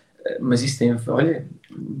mãos, mas isso tem,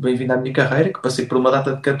 bem-vindo à minha carreira, que passei por uma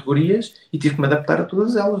data de categorias e tive que me adaptar a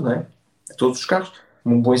todas elas, não é? todos os carros.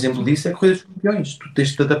 Um bom exemplo disso é a corrida dos campeões. Tu tens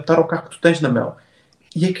de te adaptar ao carro que tu tens na mão.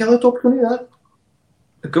 E aquela é a tua oportunidade.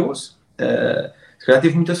 Acabou-se. Se calhar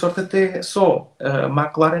tive muita sorte até só. A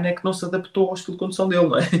McLaren é que não se adaptou ao estilo de condução dele,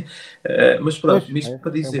 não é? Mas pronto, isto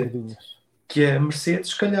para dizer que a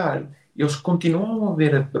Mercedes, se calhar, eles continuam a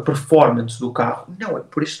ver a performance do carro. Não, é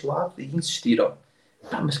por este lado e insistiram.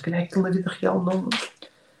 Mas se calhar aquilo na vida real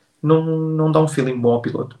não dá um feeling bom ao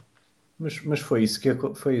piloto. Mas foi isso que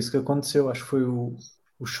aconteceu. Acho que foi o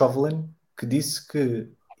Chauvelin que disse que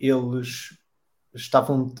eles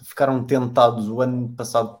ficaram tentados o ano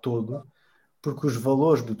passado todo porque os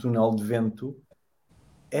valores do túnel de vento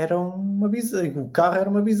eram o carro era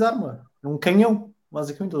uma bizarra, um canhão,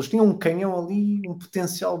 basicamente. Eles tinham um canhão ali, um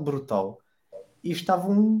potencial brutal. E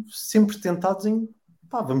estavam sempre tentados em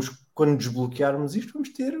quando desbloquearmos isto, vamos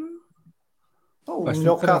ter o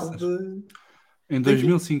melhor carro de... Em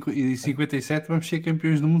 2057 vamos ser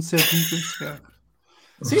campeões do mundo sétimo com este carro.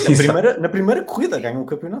 Sim, na primeira corrida ganham o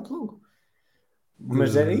campeonato logo.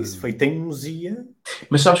 Mas era isso, foi teimosia.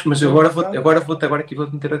 Mas sabes, agora vou-te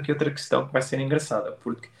meter aqui outra questão que vai ser engraçada,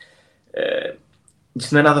 porque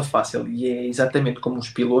isso não é nada fácil e é exatamente como os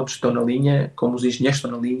pilotos estão na linha, como os engenheiros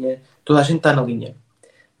estão na linha, toda a gente está na linha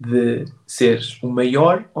de seres o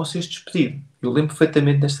maior ou seres despedido. Eu lembro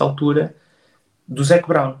perfeitamente nesta altura do Zac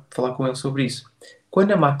Brown, falar com ele sobre isso.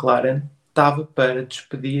 Quando a McLaren estava para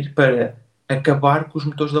acabar com os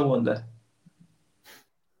motores da Honda.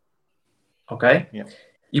 Ok? Yeah.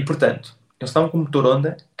 E portanto, eles estavam com um motor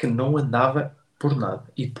Honda que não andava por nada.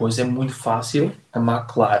 E depois é muito fácil, a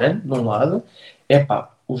McLaren, de um lado,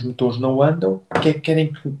 os motores não andam, o que é que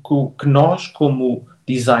querem que nós, como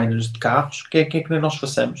designers de carros, o que é que nós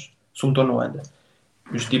façamos se o motor não anda?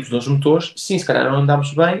 Os tipos dos motores, sim, se calhar não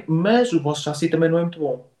andamos bem, mas o vosso chassi também não é muito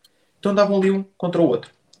bom. Então andavam ali um contra o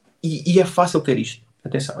outro. E é fácil ter isto.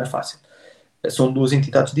 Atenção, é fácil. São duas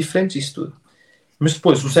entidades diferentes, isso tudo. Mas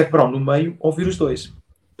depois o Zac Brown no meio ouvir os dois.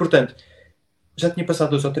 Portanto, já tinha passado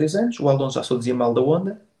 2 ou 3 anos, o Alonso já só dizia mal da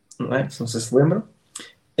Honda, não é? Não sei se lembram.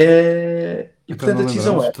 E portanto a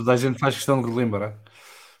decisão era... Toda a gente faz questão de relembrar.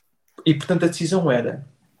 E portanto a decisão era: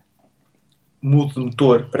 mudo de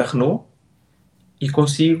motor para Renault e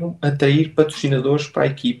consigo atrair patrocinadores para a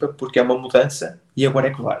equipa, porque é uma mudança e agora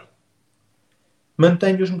é que vai.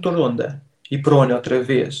 Mantenho os motor Honda e para o ano outra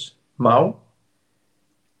vez mau,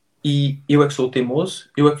 e eu é que sou o teimoso,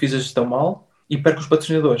 eu é que fiz a gestão mal e perco os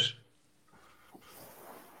patrocinadores.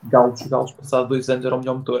 Galos passado 2 anos era o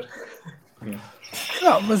melhor motor.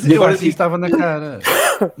 Não, mas eu acho que estava na cara.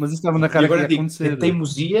 Mas estava na cara que ia acontecer. É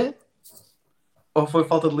teimosia ou foi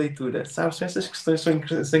falta de leitura? Sabes, essas questões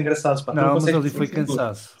são engraçadas. Pá, não, mas ali foi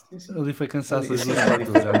cansaço. Ali foi cansaço.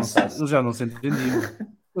 Eles já não se entendiam.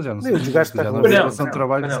 Eles já não se entendiam. A relação de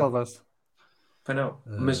trabalho que salvasse.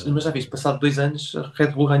 Mas já viste, passado 2 anos a Red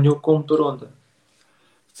Bull ganhou com o motor Honda.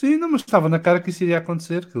 Sim, não, mas estava na cara que isso iria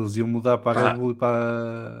acontecer, que eles iam mudar para a Red Bull e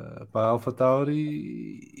para a Alpha Tauri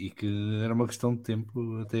e que era uma questão de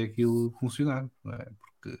tempo até aquilo funcionar, não é?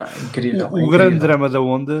 Porque incrível, o grande drama da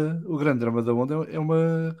Honda é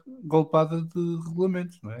uma golpada de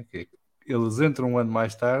regulamentos, não é? Que é que eles entram um ano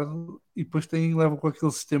mais tarde e depois levam com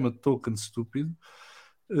aquele sistema de token estúpido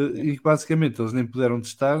e basicamente eles nem puderam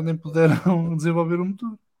testar, nem puderam desenvolver o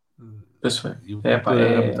motor. E o motor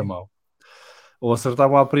era muito mal. Ou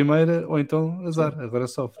acertavam à primeira, ou então azar, agora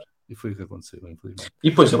sofre. E foi o que aconteceu, infelizmente. E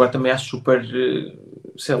depois, agora também acho super,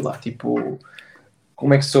 sei lá, tipo,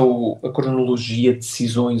 como é que são a cronologia de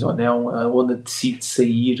decisões, ou não? A Honda decide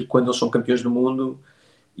sair quando eles são campeões do mundo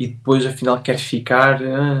e depois, afinal, quer ficar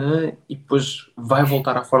e depois vai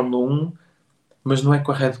voltar à Fórmula 1, mas não é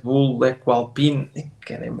com a Red Bull, é com a Alpine,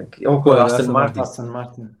 caramba, ou com a Aston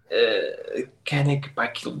Martin. Querem que pá,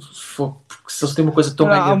 aquilo for, porque se eles têm uma coisa tão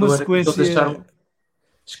ganhadora que eles deixaram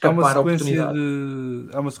escapar a oportunidade.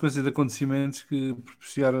 Há uma sequência de acontecimentos que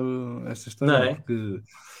propiciaram esta história, porque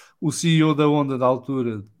o CEO da Honda da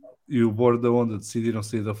altura e o board da Honda decidiram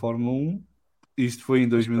sair da Fórmula 1. Isto foi em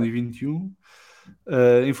 2021.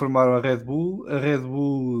 Informaram a Red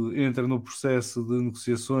Bull entra no processo de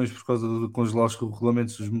negociações por causa de congelar os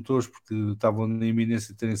regulamentos dos motores, porque estavam na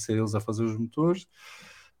iminência de terem sido eles a fazer os motores.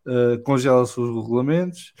 Congela-se os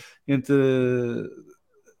regulamentos.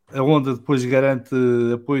 A Honda depois garante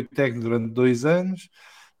apoio técnico durante 2 anos.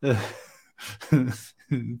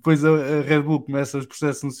 Depois a Red Bull começa os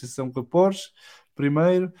processos de negociação com a Porsche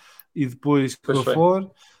primeiro e depois com a Ford.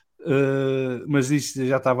 Mas isto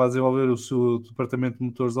já estava a desenvolver o seu departamento de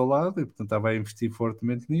motores ao lado e portanto estava a investir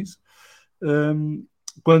fortemente nisso.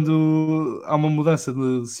 Quando há uma mudança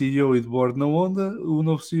de CEO e de board na Honda, o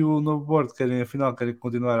novo CEO e o novo board querem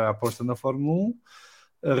continuar a aposta na Fórmula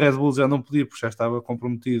 1. A Red Bull já não podia, porque já estava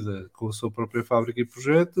comprometida com a sua própria fábrica e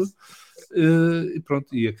projeto, e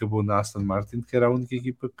pronto, e acabou na Aston Martin, que era a única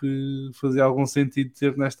equipa que fazia algum sentido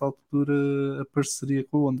ter nesta altura a parceria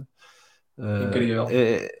com a Honda. Incrível.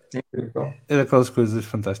 Incrível. É daquelas coisas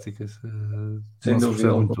fantásticas. Sem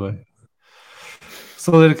dúvida. Muito bem.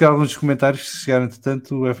 Só ler aqui alguns comentários que chegaram,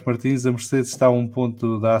 entretanto. O F. Martins: a Mercedes está a 1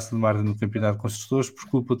 ponto da Aston Martin no campeonato de construtores, por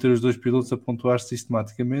culpa de ter os 2 pilotos a pontuar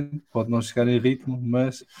sistematicamente. Pode não chegar em ritmo,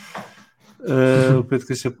 mas o Pedro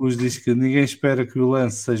Cachapuz diz que ninguém espera que o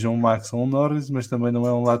Lance seja um Max ou um Norris, mas também não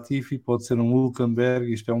é um Latifi, pode ser um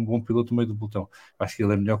Hülkenberg. Isto é um bom piloto no meio do pelotão. Acho que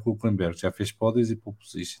ele é melhor que o Hülkenberg, já fez pódios e pole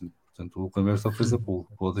position. Portanto, o Hülkenberg só fez a pole,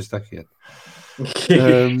 o outro está quieto.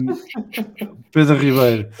 Pedro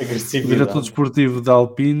Ribeiro, o diretor desportivo da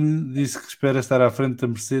Alpine, disse que espera estar à frente da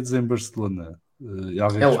Mercedes em Barcelona. E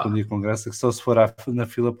alguém respondia com graça que só se for na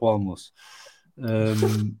fila para o almoço.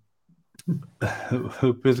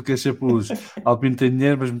 O Pedro Cachapuz: a Alpine tem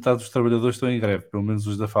dinheiro, mas metade dos trabalhadores estão em greve, pelo menos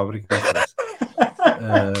os da fábrica.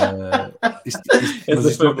 Isto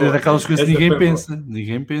é daquelas coisas que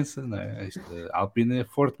ninguém pensa, não é? A Alpine é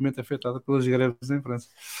fortemente afetada pelas greves em França.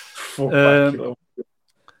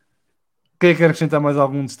 Quem quer acrescentar mais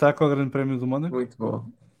algum destaque ao Grande Prémio do Mónaco? Muito bom.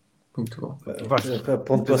 A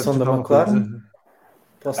pontuação da McLaren,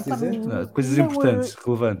 posso dizer? Coisas importantes,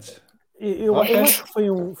 relevantes. Eu acho que foi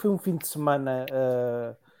um fim de semana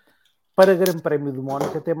para Grande Prémio do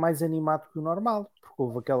Mónaco até mais animado que o normal, porque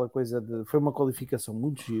houve aquela coisa foi uma qualificação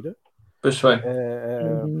muito gira. Pois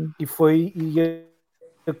foi. E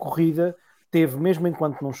a corrida teve, mesmo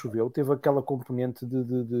enquanto não choveu, teve aquela componente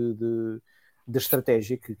de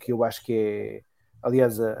estratégia que eu acho que é,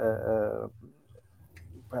 aliás,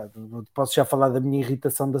 posso já falar da minha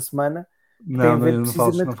irritação da semana. Não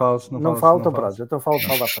falo, então pronto, então falo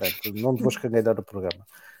à frente, não te vou escangalhar o programa.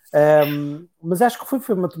 Mas acho que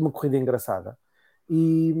foi uma corrida engraçada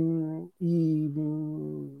e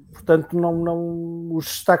portanto não os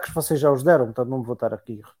destaques vocês já os deram, portanto não me vou estar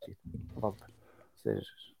aqui a repetir.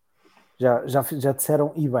 Já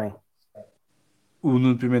disseram e bem. O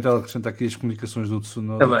Nuno Pimentel acrescenta aqui as comunicações do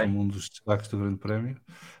Tsunoda como um dos destaques do Grande Prémio.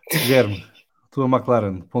 Guilherme, tua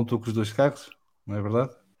McLaren pontuou com os 2 carros, não é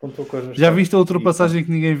verdade? Já viste a ultrapassagem que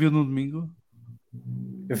ninguém viu no domingo?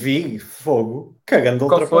 Vi, fogo, cagando a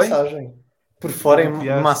ultrapassagem. Por fora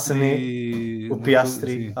em Massenet, o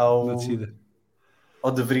Piastri ao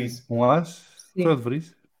De Vries. Foi ao De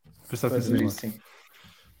Vries? Foi De Vries, sim.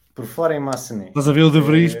 Por fora em Massenet. Estás a ver o De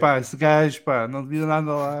Vries, pá, esse gajo, pá, não devia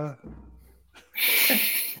nada lá.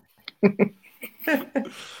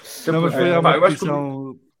 Não, mas foi uma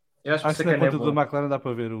competição. Eu acho que na conta da McLaren dá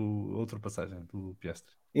para ver a ultrapassagem do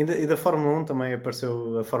Piastri. E da Fórmula 1 também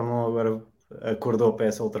apareceu. A Fórmula 1 agora acordou para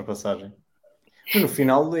essa ultrapassagem. Mas no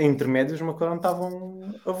final, em intermédios, os McLaren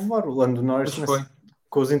estavam a voar. O Lando Norris,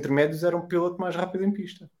 com os intermédios, era um piloto mais rápido em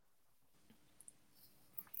pista.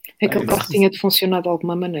 Aquele carro tinha de funcionar de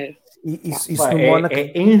alguma maneira. Isso no Mónaco...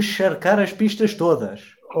 é encharcar as pistas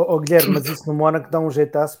todas. Guilherme, mas isso no Mónaco dá um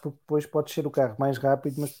jeitaço, porque depois pode ser o carro mais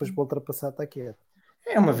rápido, mas depois para ultrapassar está quieto.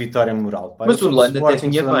 É uma vitória moral. Pá. Mas o Lando até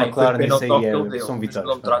vinha bem. Foi pena o toque que ele deu. São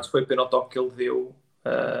vitórias. Foi pena o toque que ele deu,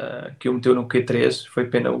 que o meteu no Q3. Foi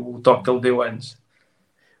pena o toque que ele deu antes.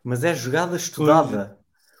 Mas é jogada estudada.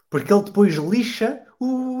 Porque ele depois lixa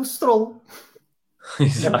o Stroll.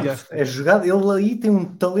 Exato. É jogada. Ele aí tem um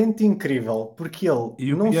talento incrível. Porque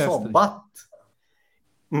ele não só bate,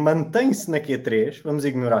 mantém-se na Q3. Vamos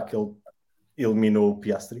ignorar que ele eliminou o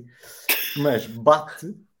Piastri. Mas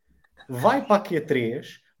bate... vai para a Q3,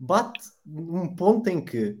 bate num ponto em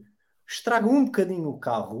que estraga um bocadinho o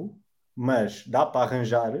carro, mas dá para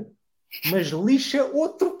arranjar, mas lixa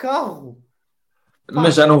outro carro.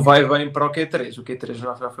 Mas já não vai bem para o Q3. O Q3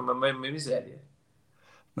 já foi uma miséria.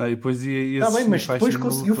 Não, e depois está bem, mas depois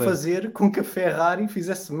conseguiu fazer com que a Ferrari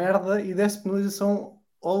fizesse merda e desse penalização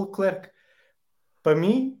ao Leclerc. Para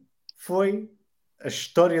mim, foi a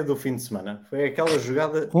história do fim de semana. Foi aquela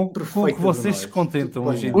jogada perfeita. Com que vocês se contentam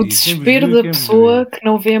hoje em dia. O desespero da pessoa que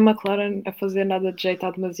não vê a McLaren a fazer nada de jeito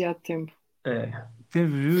há demasiado tempo. Quem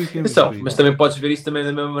viu e quem mas também podes ver isso também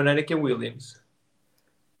da mesma maneira que a Williams.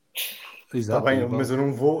 Está bem, mas eu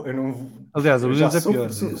não vou. Aliás, a Williams é pior.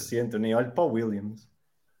 O suficiente, eu nem olho para o Williams.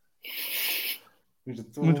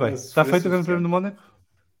 Muito bem. Está feito o Grande Prémio do Mónaco?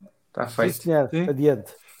 Está feito. Sim, senhor.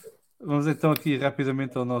 Adiante. Vamos então aqui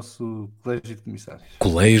rapidamente ao nosso Colégio de Comissários.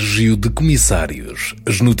 Colégio de Comissários.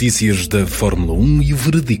 As notícias da Fórmula 1 e o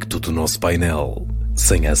veredicto do nosso painel.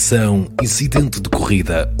 Sem ação, incidente de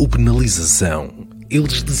corrida ou penalização.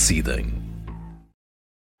 Eles decidem.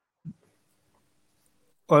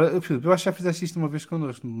 Ora, Filipe, eu acho que já fizeste isto uma vez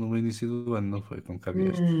connosco no início do ano, não foi? Como cá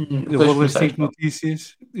vieste. Eu Pois vou ler começaste, 5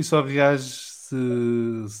 notícias e só reages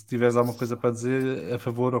se tiveres alguma coisa para dizer a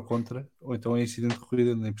favor ou contra, ou então é incidente de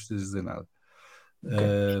corrida, nem precisas dizer nada.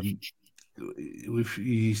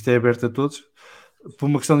 E isto é aberto a todos. Por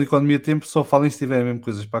uma questão de economia de tempo, só falem se tiverem mesmo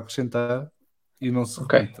coisas para acrescentar e não se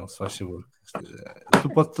Ok. repitam, se faz favor.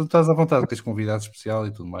 Tu estás à vontade, tens convidado especial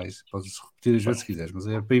e tudo mais, podes repetir as vezes se quiseres, mas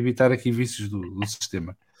é para evitar aqui vícios do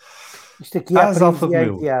sistema. Isto aqui há As primos Alfa e há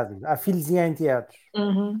Romeo. enteados. Há filhos e há enteados.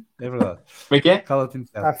 É verdade. Como é que é? Cala-te,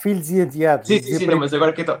 enteado. Há filhos e enteados. Sim, não, mas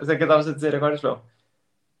agora o que estavas a dizer agora, João?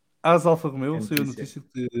 As Alfa Romeo É saiu a notícia.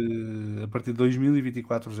 notícia que a partir de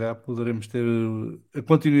 2024 já poderemos ter a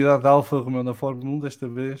continuidade da Alfa Romeo na Fórmula 1, desta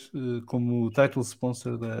vez como title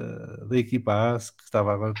sponsor da equipa AS, que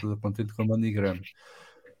estava agora toda contente com a MoneyGram. O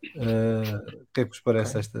que é que vos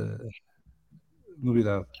parece esta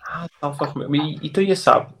novidade? Alfa Romeo. Então e a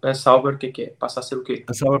Sauber? A Sauber o que é? Passa a ser o quê?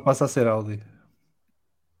 A Sauber passa a ser Audi.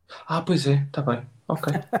 Pois é, está bem.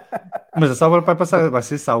 Ok. Mas a Sauber vai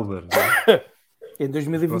ser Sauber. Não é? Em Os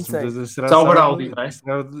próximos 2 2026. anos será Sauber Sauber, Audi, não é?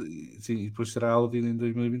 Sim, e depois será Audi em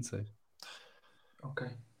 2026. Ok.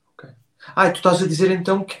 E tu estás a dizer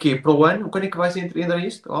então que quê? Para o ano? Quando é que vais entrar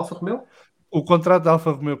isto? O Alfa Romeo? O contrato da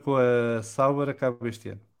Alfa Romeo com a Sauber acaba este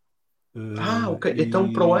ano. Ok.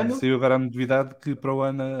 Então para o ano? Saiu agora a novidade que para o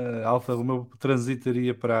ano a Alfa Romeo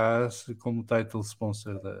transitaria para a AS como title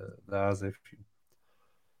sponsor da AS F1.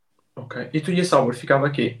 Ok. E tu e a Sauber ficava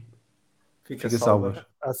aqui? Fica Sauber. Sauber.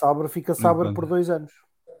 A Sauber fica Sauber por 2 anos.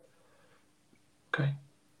 Ok.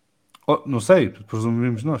 Não sei,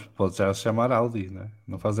 presumimos nós. Pode já se chamar Audi, né?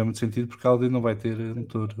 Não faz muito sentido porque a Audi não vai ter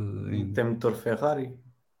motor ainda. Tem motor Ferrari.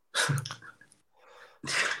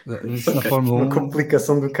 Isso na Fórmula 1. Uma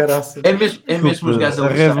complicação do caraças. É mesmo os gajos A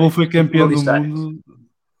Red Bull foi campeã do listarem. mundo.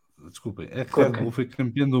 Desculpem, a Red Bull foi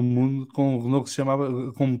campeã do mundo com um Renault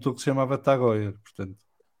com um motor que se chamava Tagoyer, portanto.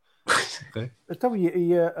 Okay. Então,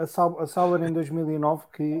 e a Sauber em 2009,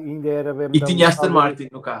 que ainda era BMW. E tinha Aston Martin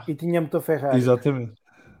no carro. E tinha motor Ferrari. Exatamente.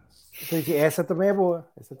 Então, essa também é boa.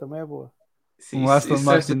 Sim, Aston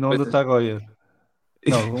Martin não da Tagoyer.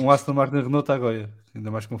 Não, um Aston Martin Renault Tagoyer.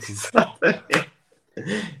 Ainda mais confuso.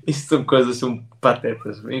 Isto são coisas, são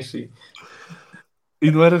patetas, enfim.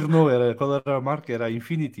 E não era Renault, qual era a marca? Era a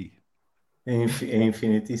Infinity. Em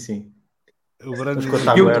Infinity, sim. O grande... Mas com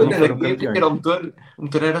a Tagoyer não foram Era campeões. o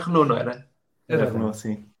motor era Renault, não era? Era Renault,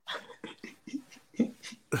 sim.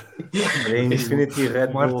 Era a Infinity Red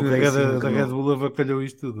O Bull Martin Racing da Red Bull avacalhou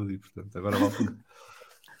isto tudo. E, portanto, agora vale tudo.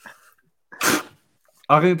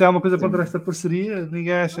 Alguém tem alguma coisa contra esta parceria?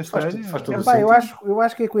 Ninguém acha estranho? Eu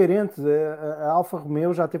acho que é coerente. A Alfa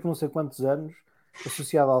Romeo já teve não sei quantos anos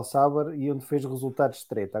associada ao Sauber e onde fez resultados de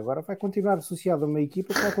treta. Agora vai continuar associado a uma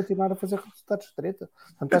equipa que vai continuar a fazer resultados de treta.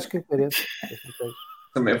 Portanto, acho que é coerente.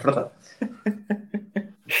 Também é verdade.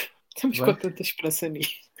 Estamos com tanta esperança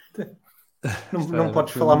nisto. Não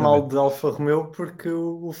podes falar mal de Alfa Romeo porque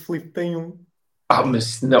o Filipe tem um.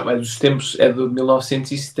 Mas não, é dos tempos, é de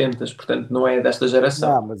 1970, portanto não é desta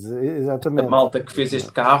geração. Não, mas exatamente. A malta que fez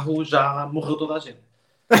este carro já morreu toda a gente.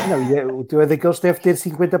 Não, o teu é daqueles que deve ter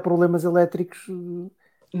 50 problemas elétricos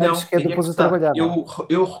antes que depois a trabalhar.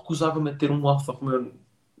 Eu recusava-me a ter um Alfa Romeo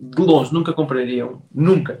de longe, nunca compraria um,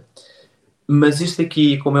 nunca. Mas este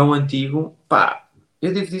aqui, como é um antigo,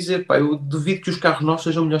 eu devo dizer, eu duvido que os carros novos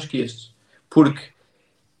sejam melhores que estes. Porque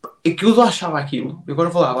é que eu dou a chave àquilo, eu agora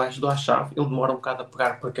vou lá abaixo, dou a chave, ele demora um bocado a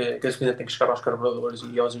pegar porque a gasolina tem que chegar aos carburadores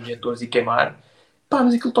e aos injetores e queimar.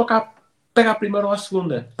 Mas aquilo pega a primeira ou a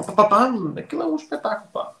segunda. Aquilo é um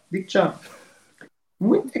espetáculo, digo-te já.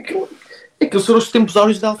 Aquilo foram os tempos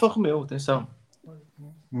áureos da Alfa Romeo, atenção.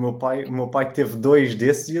 O meu pai teve 2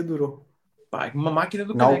 desses e adorou. Uma máquina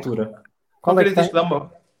do Na caneco. altura. Qual é que tem?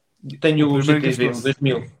 Tenho o GTV,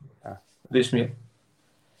 2000.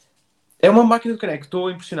 É uma máquina do caneco,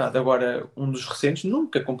 estou impressionado. Agora, um dos recentes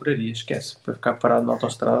nunca compraria, esquece, para ficar parado na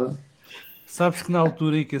autoestrada. Sabes que na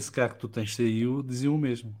altura em que esse carro que tu tens saiu, diziam o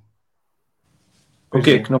mesmo. O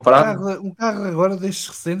quê? Que não parava? Um carro agora destes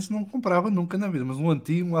recentes não comprava nunca na vida, mas um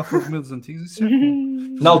antigo, um Alfa Romeo dos antigos, isso já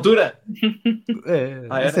Na altura?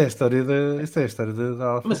 Isso é a história da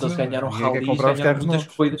Alfa. Mas eles ganharam rally, ganharam muitas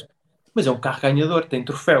corridas. Mas é um carro ganhador, tem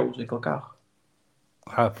troféus, aquele carro.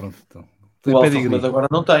 Pronto, então. O Alfa Romeo agora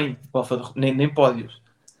não tem, nem pódios.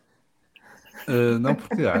 Não,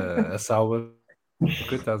 porque a Sauber,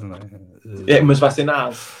 coitado, não é? Mas vai ser na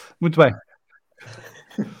ASA. Muito bem.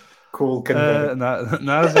 Com o Hulkenberg.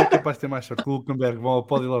 Na ASA é capaz de ter mais sorte. Com o Hulkenberg vão ao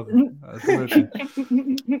pódio logo.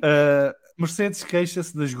 Mercedes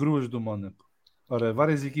queixa-se das gruas do Mónaco. Ora,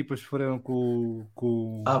 várias equipas foram com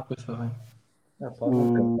pois está bem.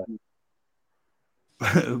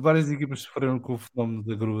 Várias equipas sofreram com o fenómeno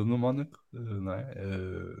da grua no Mónaco, não é?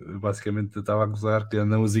 Basicamente eu estava a gozar que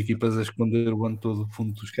andam as equipas a esconder o ano todo o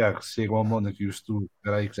fundo dos carros, chegam ao Mónaco e os tu,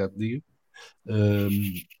 peraí que já te digo,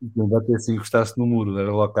 até se encostasse no muro,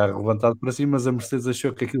 era logo o carro levantado para cima, mas a Mercedes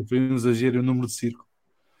achou que aquilo foi um exagero e um número de circo,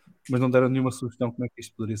 mas não deram nenhuma sugestão como é que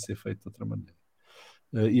isto poderia ser feito de outra maneira.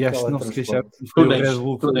 E acho que não se queixaram, foi o Red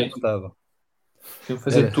Bull que foi levantado. Tem que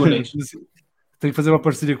fazer túneis. Tem que fazer uma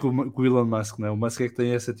parceria com o Elon Musk, não é? O Musk é que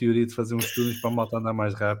tem essa teoria de fazer uns túneis para a malta andar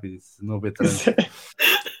mais rápido, se não haver trânsito.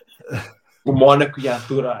 O Mónaco ia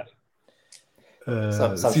aturar.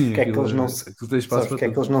 Sabes porque é que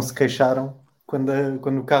eles não se queixaram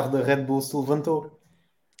quando o carro da Red Bull se levantou?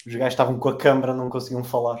 Os gajos estavam com a câmara, não conseguiam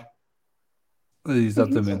falar.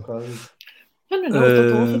 Exatamente.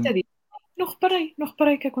 Não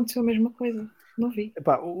reparei que aconteceu a mesma coisa. Não vi.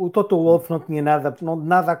 Epá, o Toto Wolff não tinha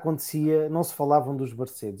nada acontecia, não se falavam dos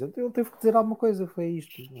Mercedes. Ele teve que dizer alguma coisa, foi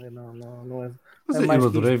isto. Mas eu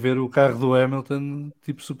adorei ver o carro do Hamilton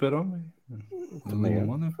tipo super-homem. Com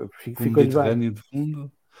Mediterrâneo de fundo.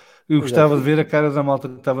 Eu gostava de ver a cara da malta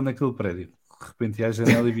que estava naquele prédio. De repente ia à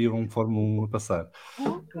janela e via um Fórmula 1 a passar.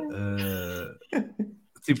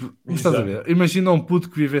 Tipo, estás a ver? Imagina um puto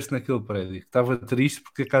que vivesse naquele prédio, que estava triste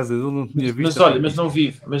porque a casa dele não tinha visto. Mas não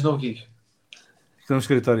vive. São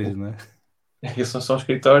escritórios, não é? Eles são só um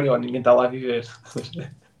escritório, ninguém está lá a viver.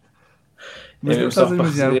 Mas estás a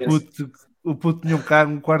imaginar, o puto tinha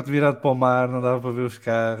um quarto virado para o mar, não dava para ver os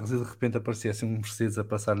carros e de repente aparecia assim um Mercedes a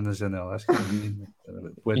passar na janela. Acho que era lindo.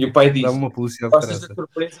 E o pai disse: gostas da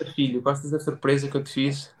surpresa, filho? Gostas da surpresa que eu te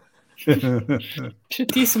fiz?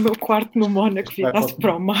 Chatice o meu quarto no Mónaco, virasse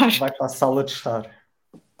para o mar. Vai para a sala de estar.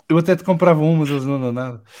 Eu até te comprava mas eles não dão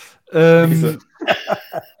nada.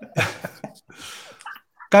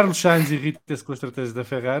 Carlos Sainz irrita-se com a estratégia da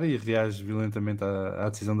Ferrari e reage violentamente à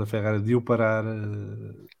decisão da Ferrari de o parar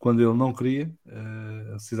quando ele não queria.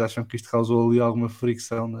 Vocês acham que isto causou ali alguma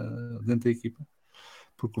fricção dentro da equipa?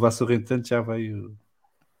 Porque o Vasseur, entanto, já veio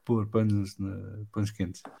pôr panos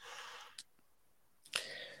quentes.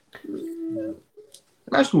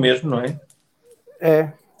 Acho mesmo, não é?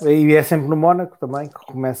 E é sempre no Mónaco também que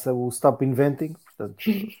começa o Stop Inventing, portanto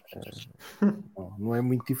não é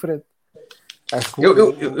muito diferente.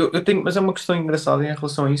 Eu tenho, mas é uma questão engraçada em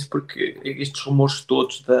relação a isso, porque estes rumores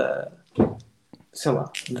todos da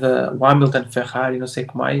Hamilton, Ferrari, não sei o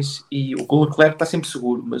que mais, e o Leclerc está sempre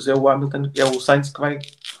seguro, mas é o Hamilton, é o Sainz que vai de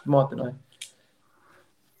moto, não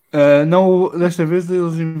é? Não, desta vez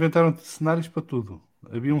eles inventaram cenários para tudo.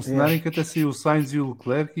 Havia um cenário em que até saiu o Sainz e o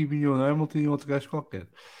Leclerc e vinha o Hamilton e outro gajo qualquer.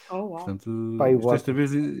 Portanto,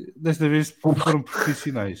 desta vez foram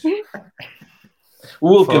profissionais. O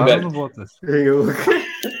Hulkenberg.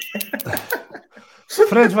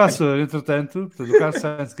 Fred Vasseur, entretanto, portanto, o Carlos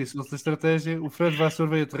Sainz queixou-se da estratégia, o Fred Vasseur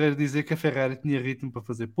veio a terreiro dizer que a Ferrari tinha ritmo para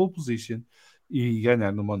fazer pole position e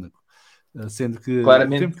ganhar no Mónaco. Sendo que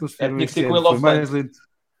claramente, o tempo que eles fizeram este ano foi mais lento.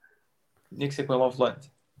 Tinha que ser com ele ao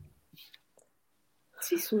volante.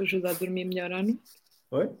 Se isso ajuda a dormir melhor ou não?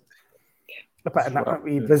 Oi?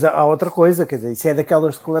 E depois há outra coisa, quer dizer, isso é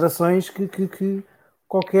daquelas declarações que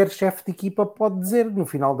qualquer chefe de equipa pode dizer no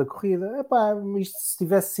final da corrida. Isto se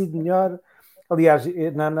tivesse sido melhor. Aliás,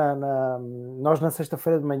 nós na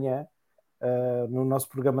sexta-feira de manhã, no nosso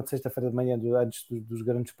programa de sexta-feira de manhã, antes dos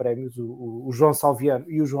grandes prémios, o João Salviano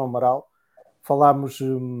e o João Amaral, falámos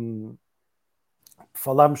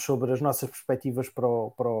sobre as nossas perspectivas para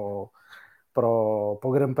o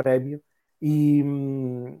Grande Prémio e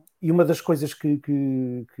uma das coisas que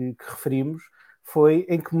referimos foi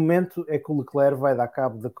em que momento é que o Leclerc vai dar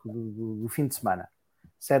cabo do fim de semana.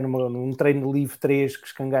 Se é num treino livre 3 que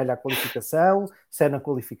escangalha a qualificação, se é na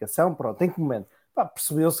qualificação, pronto, em que momento?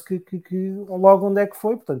 Percebeu-se que logo onde é que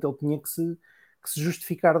foi, portanto ele tinha que se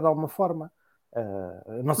justificar de alguma forma.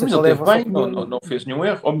 Não sei se ele não fez nenhum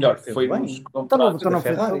erro, ou melhor,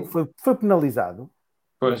 foi penalizado.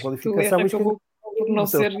 Pois. A qualificação por não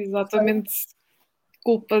ser exatamente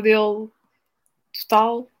culpa dele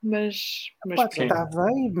total, mas está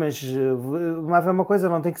bem, mas vai haver uma coisa,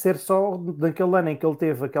 não tem que ser só daquele ano em que ele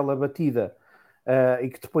teve aquela batida e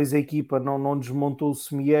que depois a equipa não desmontou o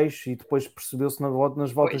semi-eixo e depois percebeu-se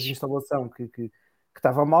nas voltas de instalação que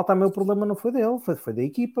estava mal. Também o problema não foi dele, foi da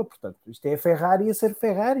equipa. Portanto, isto é a Ferrari a ser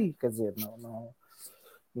Ferrari, quer dizer, não,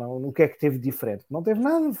 o que é que teve diferente? Não teve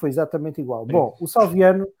nada, foi exatamente igual. Bom, o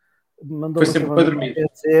Salviano mandou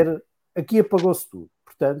dizer, aqui apagou-se tudo,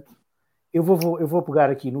 portanto eu vou pegar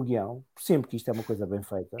aqui no guião, sempre que isto é uma coisa bem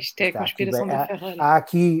feita. Isto é a conspiração da Ferrari. Há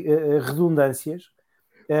aqui redundâncias.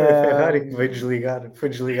 Foi a Ferrari que veio desligar, foi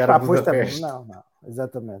desligar a Budapeste. Não,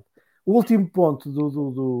 exatamente. O último ponto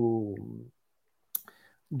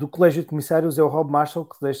do Colégio de Comissários é o Rob Marshall,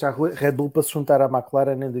 que deixa a Red Bull para se juntar à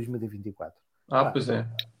McLaren em 2024. Pois é.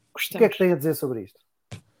 O que é que tem a dizer sobre isto?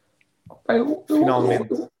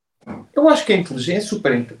 Finalmente. Eu acho que é inteligente,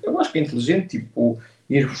 eu acho que é inteligente, tipo,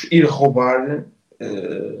 ir roubar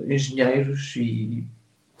engenheiros e,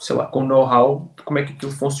 sei lá, com know-how de como é que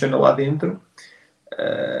aquilo funciona lá dentro,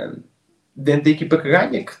 dentro da equipa que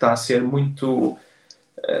ganha, que está a ser muito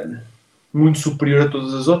superior a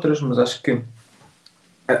todas as outras, mas acho que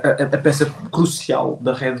a peça crucial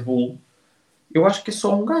da Red Bull, eu acho que é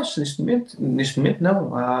só um gajo neste momento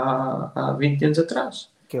não, há 20 anos atrás.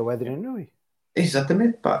 Que é o Adrian Newey.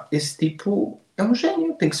 Exatamente, pá. Esse tipo é um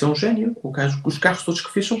gênio, tem que ser um gênio. Os carros todos que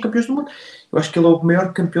fez são campeões do mundo. Eu acho que ele é o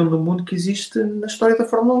maior campeão do mundo que existe na história da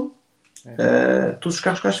Fórmula 1. Todos os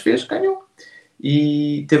carros que o gajo fez, ganhou.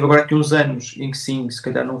 E teve agora aqui uns anos em que sim, se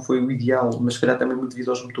calhar não foi o ideal, mas se calhar também muito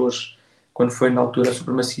devido aos motores, quando foi na altura a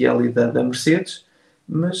supremacia ali da Mercedes,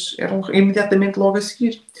 mas eram imediatamente logo a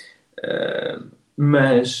seguir.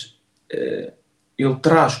 Mas ele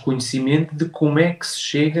traz conhecimento de como é que se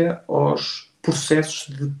chega aos processos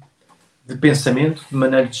de pensamento, de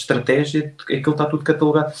maneira de estratégia, aquilo está tudo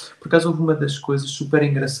catalogado. Por acaso houve uma das coisas super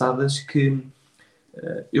engraçadas que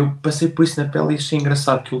eu passei por isso na pele e achei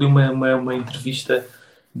engraçado, que eu li uma entrevista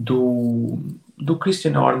do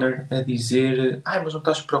Christian Horner a dizer mas não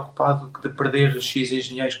estás preocupado de perder X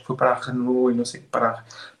engenheiros que foi para a Renault e não sei, para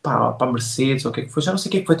a Mercedes ou o que é que foi, já não sei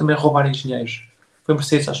o que é que foi também roubar engenheiros. Foi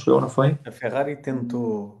Mercedes, acho eu, não foi? A Ferrari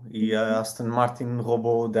tentou e a Aston Martin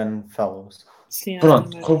roubou o Dan Fellows. Sim,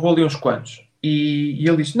 Pronto, roubou-lhe uns quantos. E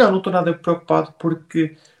ele disse, não estou nada preocupado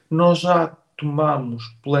porque nós já tomámos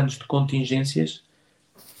planos de contingências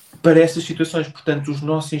para essas situações. Portanto, os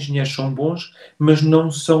nossos engenheiros são bons, mas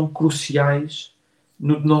não são cruciais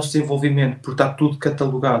no nosso desenvolvimento, porque está tudo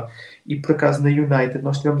catalogado. E, por acaso, na United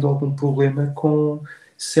nós tivemos algum problema com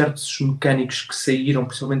certos mecânicos que saíram,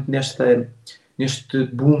 principalmente neste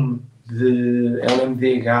boom de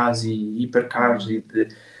LMD gás e hipercars e de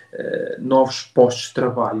novos postos de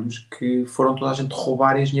trabalho, que foram toda a gente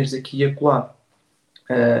roubar engenheiros aqui e acolá.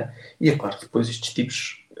 E é claro que depois estes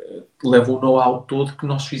tipos levam o know-how todo que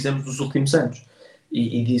nós fizemos nos últimos anos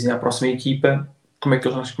e dizem à próxima equipa como é que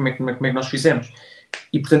nós fizemos.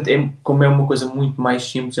 E portanto, como é uma coisa muito mais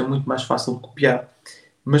simples, é muito mais fácil de copiar.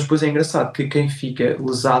 Mas depois é engraçado que quem fica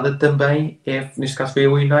lesada também neste caso foi a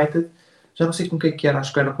United, já não sei com o que era,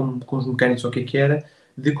 acho que era com os mecânicos ou o que era,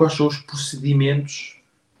 de quais são os procedimentos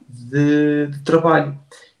de trabalho.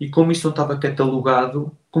 E como isso não estava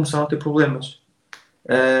catalogado, começaram a ter problemas.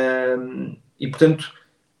 E portanto,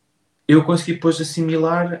 eu consegui depois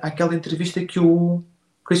assimilar aquela entrevista que o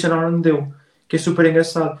Christian Horner me deu, que é super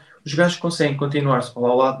engraçado. Os gajos conseguem continuar, se falar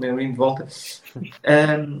ao lado, nem de volta.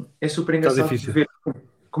 É super engraçado ver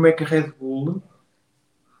como é que a Red Bull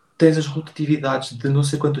tens as rotatividades de não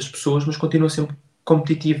sei quantas pessoas, mas continua sempre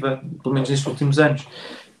competitiva, pelo menos nestes últimos anos.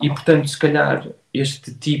 E, portanto, se calhar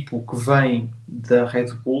este tipo que vem da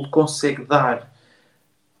Red Bull consegue dar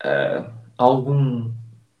algum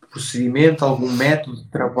procedimento, algum método de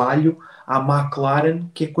trabalho à McLaren,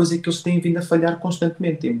 que é coisa que eles têm vindo a falhar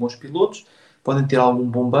constantemente. Tem bons pilotos, podem ter algum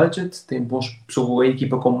bom budget, tem a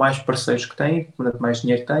equipa com mais parceiros que têm, quanto mais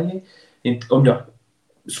dinheiro têm, ou melhor,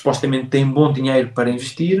 supostamente têm bom dinheiro para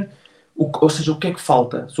investir, ou seja, o que é que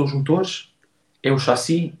falta? São os motores? É o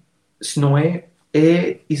chassi? Se não é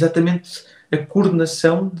exatamente a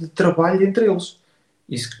coordenação de trabalho entre eles.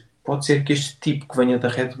 Isso pode ser que este tipo que venha da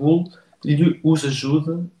Red Bull os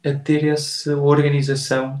ajude a ter essa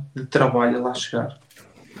organização de trabalho a lá chegar.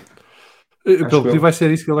 Pelo que vai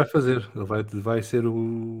ser isso que ele vai fazer. Ele vai ser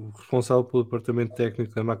o responsável pelo departamento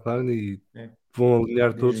técnico da McLaren e vão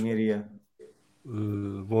alinhar todos.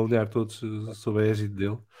 Vão alinhar todos sob a égide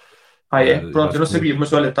dele. Pronto, eu não sabia,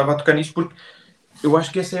 mas olha, estava a tocar nisso porque eu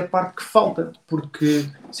acho que essa é a parte que falta, porque,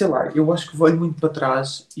 sei lá, eu acho que olho muito para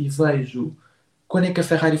trás e vejo quando é que a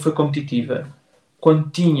Ferrari foi competitiva.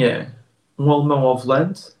 Quando tinha um alemão ao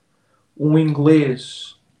volante, um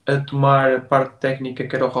inglês a tomar a parte técnica,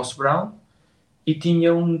 que era o Ross Brown, e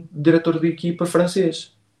tinha um diretor de equipa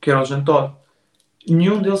francês, que era o Jean Todt.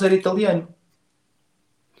 Nenhum deles era italiano.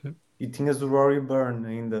 E tinhas o Rory Byrne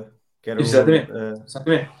ainda. Que era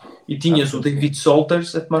exatamente. E tinhas o David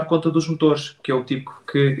Salters a tomar conta dos motores, que é o tipo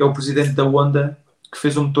que é o presidente da Honda que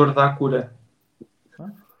fez o motor da Acura.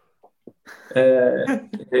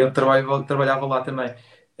 Ele trabalhava lá também.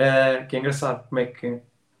 Que é engraçado como é que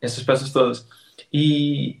essas peças todas.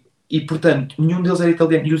 E portanto, nenhum deles era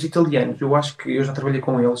italiano. E os italianos, eu acho que eu já trabalhei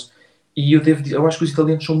com eles, e eu acho que os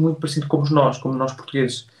italianos são muito parecidos como nós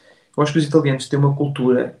portugueses. Eu acho que os italianos têm uma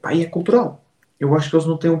cultura, pá, e é cultural. Eu acho que eles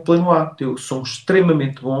não têm um plano A. São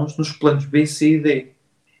extremamente bons nos planos B, C e D.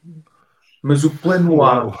 Mas o plano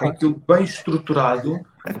A, é aquilo bem estruturado,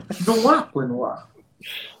 não há plano A.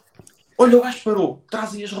 Olha, o gajo parou,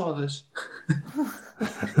 trazem as rodas.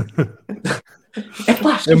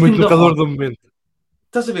 É muito o calor do momento.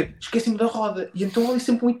 Estás a ver? Esqueci-me da roda. E então ali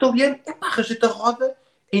sempre um italiano, rejeita a roda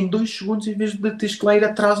em 2 segundos em vez de teres que lá ir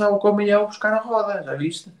atrás ao Comeião buscar a roda. Já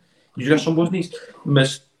viste? E os gajos são bons nisso.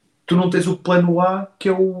 Mas tu não tens o plano A, que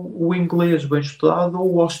é o inglês bem estudado,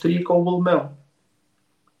 ou o austríaco ou o alemão.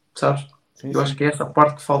 Sabes? Sim, Eu acho que é essa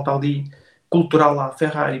parte que falta ali, cultural à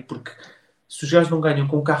Ferrari, porque se os gajos não ganham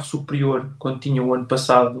com um carro superior quando tinham o ano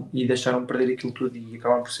passado e deixaram perder aquilo tudo e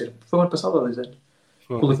acabaram por ser... Foi o ano passado ou 2 anos?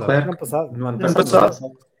 Com o Leclerc. No ano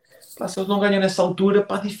passado. Pá, se eles não ganham nessa altura,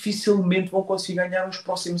 pá, dificilmente vão conseguir ganhar nos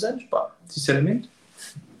próximos anos, pá, sinceramente.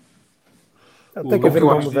 Tem que haver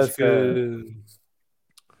uma mudança.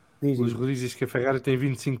 Os Rodrigues diz que a Ferrari tem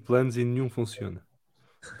 25 planos e nenhum funciona.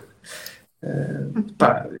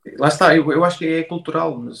 Pá, lá está, eu acho que é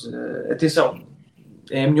cultural, mas atenção,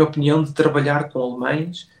 é a minha opinião de trabalhar com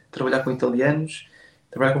alemães, trabalhar com italianos,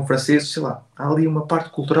 trabalhar com franceses, sei lá, há ali uma parte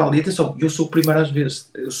cultural. E atenção, eu sou o primeiro às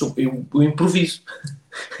vezes, eu improviso.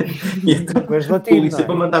 E então, estou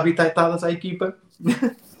sempre a mandar bitaitadas à equipa.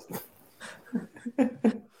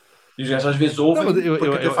 E os gajos às vezes ouvem,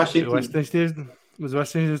 porque faz sentido. Eu acho que tens de ter, mas eu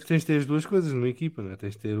acho que tens de ter as duas coisas numa equipa, não é?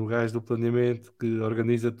 Tens de ter o gajo do planeamento que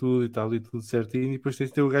organiza tudo e tal ali tudo certinho, e depois tens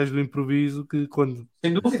de ter o gajo do improviso que quando...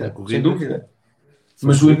 Sem dúvida.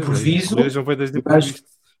 Mas o improviso...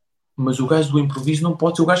 Mas o gajo do improviso não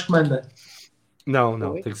pode ser o gajo que manda.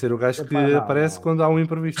 Não, tem que ser o gajo que aparece quando há um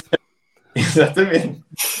imprevisto. Exatamente.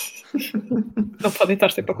 Não podem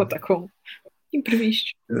estar sempre a contar com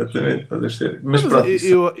imprevistos. Exatamente, pode ser. Mas pronto,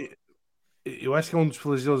 eu acho que é um dos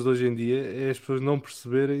flagelos de hoje em dia é as pessoas não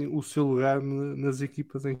perceberem o seu lugar nas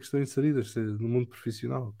equipas em que estão inseridas, no mundo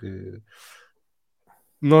profissional. Que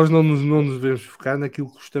nós não nos devemos focar naquilo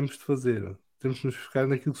que gostamos de fazer. Temos que nos focar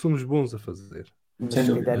naquilo que somos bons a fazer. Mas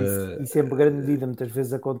se calhar isso em grande medida muitas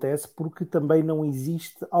vezes acontece porque também não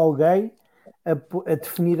existe alguém a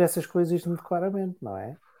definir essas coisas muito claramente, não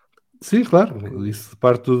é? Sim, claro, isso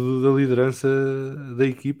parte tudo da liderança da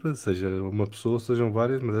equipa, seja uma pessoa, sejam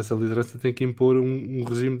várias, mas essa liderança tem que impor um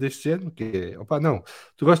regime deste género, que é, opá, não,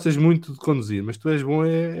 tu gostas muito de conduzir, mas tu és bom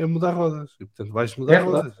é mudar rodas, e portanto vais mudar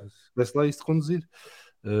rodas, vais lá isso de conduzir.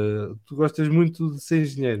 Tu gostas muito de ser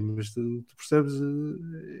engenheiro, mas tu percebes,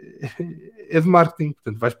 é de marketing,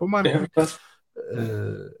 portanto vais para o marketing.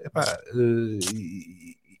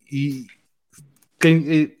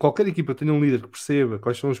 Qualquer equipa tenha um líder que perceba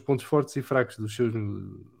quais são os pontos fortes e fracos dos seus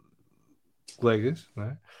colegas, não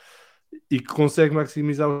é? E que consegue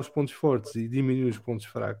maximizar os pontos fortes e diminuir os pontos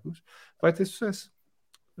fracos, vai ter sucesso.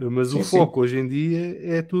 Mas o foco hoje em dia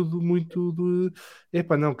é tudo muito de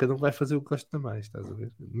não, cada um vai fazer o que gosta mais, estás a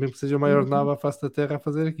ver? Mesmo que seja o maior nave à face da Terra a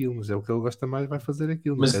fazer aquilo, mas é o que ele gosta mais, vai fazer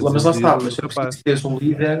aquilo. Mas lá está, mas é preciso teres um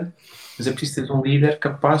líder,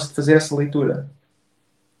 capaz de fazer essa leitura.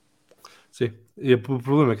 Sim, e o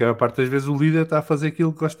problema é que a maior parte das vezes o líder está a fazer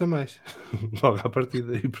aquilo que gosta mais, logo à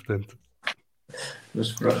partida, e portanto.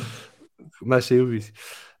 Mas pronto. Nasce aí o vício.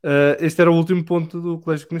 Este era o último ponto do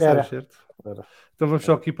Colégio de Comissários, certo? Era. Então vamos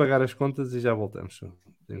só aqui pagar as contas e já voltamos.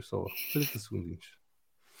 Temos só 30 segundinhos.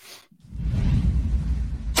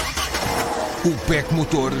 O PEC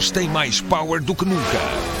Motores tem mais power do que nunca.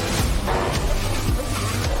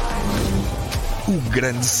 O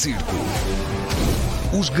Grande Circo.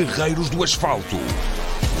 Os Guerreiros do Asfalto.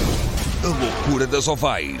 A Loucura das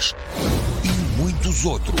Ovais. E muitos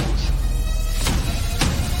outros.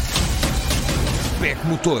 PEC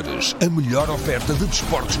Motores, a melhor oferta de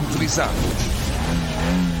desportos motorizados.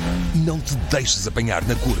 Não te deixes apanhar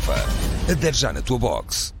na curva. Adere já na tua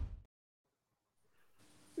box.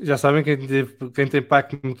 Já sabem, quem tem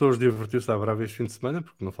PAC Motores divertiu-se à brava este fim de semana,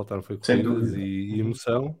 porque não faltaram foi corridas e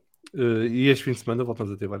emoção. E este fim de semana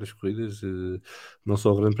voltamos a ter várias corridas, não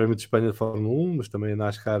só o Grande Prémio de Espanha de Fórmula 1, mas também a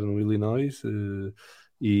NASCAR no Illinois.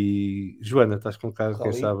 E Joana, estás com carro,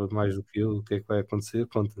 quem sabe mais do que eu, o que é que vai acontecer?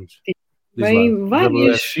 Conta-nos. Bem,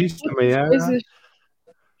 várias coisas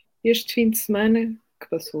este fim de semana que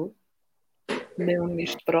passou, não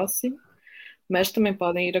neste próximo, mas também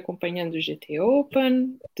podem ir acompanhando o GT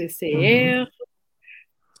Open, TCR,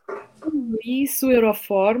 tudo isso,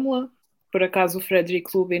 Eurofórmula. Por acaso o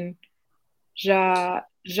Frederic Lubin já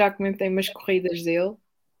comentei umas corridas dele.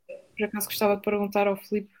 Por acaso gostava de perguntar ao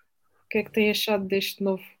Filipe o que é que tem achado deste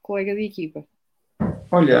novo colega de equipa.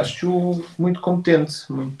 Olha, acho muito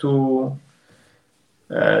competente, muito...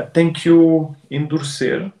 tem que o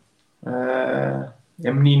endurecer,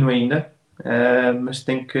 é menino ainda, mas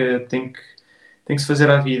tem que se fazer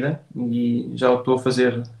à vida, e já o estou a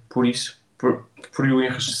fazer por isso, por o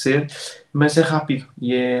enriquecer, mas é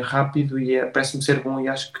rápido e parece-me ser bom, e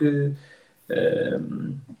acho que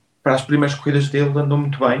para as primeiras corridas dele andou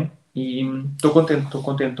muito bem e estou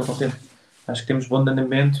contente. Acho que temos bom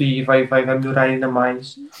andamento e vai melhorar ainda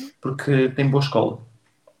mais porque tem boa escola.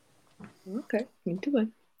 Ok, muito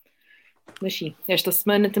bem. Mas sim, esta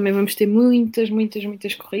semana também vamos ter muitas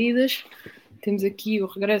corridas. Temos aqui o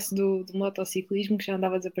regresso do motociclismo, que já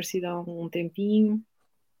andava desaparecido há um tempinho.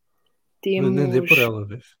 Temos... Nem dei por ela,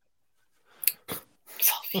 vês?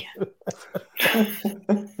 Sálvia.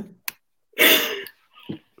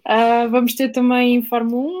 Vamos ter também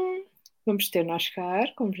Fórmula 1, vamos ter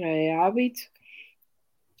NASCAR, como já é hábito.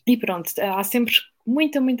 E pronto, há sempre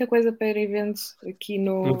muita coisa para evento aqui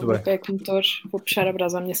no PEC Motores. Vou puxar a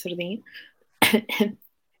brasa à minha sardinha.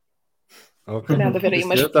 Okay. Nada a ver aí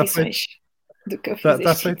umas repetições do que eu fiz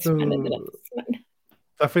este fim de semana durante a semana.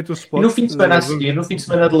 Está feito o spot. E no fim de semana a seguir, no fim de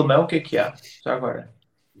semana de Le Mans, o que há? Já agora?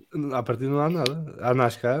 A partir não há nada. Há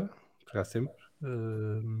NASCAR, já sempre.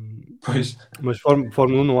 Pois. Mas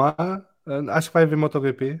Fórmula 1 não há. Acho que vai haver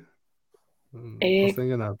MotoGP. Posso estar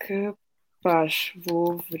enganado. Capaz,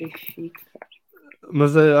 vou verificar.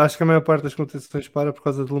 Mas acho que a maior parte das competições para por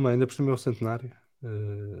causa de Le Mans, ainda por cima é o centenário.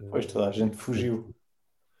 Pois toda a gente fugiu.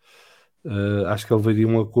 Acho que houve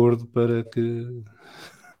um acordo para que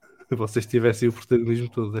vocês tivessem o protagonismo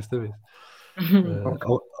todo desta vez.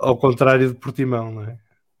 Ao contrário de Portimão, não é?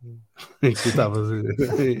 Em que tu estavas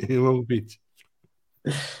em Long Beach.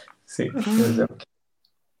 Sim.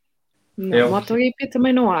 Não, MotoGP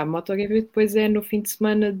também não há. MotoGP depois é no fim de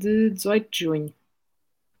semana de 18 de junho.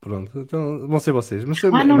 Pronto, então vão ser vocês. Mas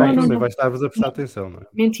não. vai estar-vos a prestar atenção, não é?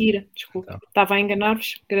 Mentira, desculpa. Estava a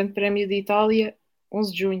enganar-vos. Grande Prémio de Itália,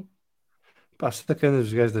 11 de junho. Pá, sacanas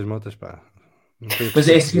os gajos das motas, pá. Mas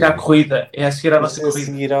é a seguir à corrida. É a seguir à nossa corrida.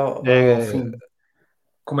 Seguir ao fim.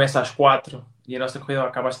 Começa às 4 e a nossa corrida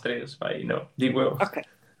acaba às 3. Vai, não, digo eu. Ok.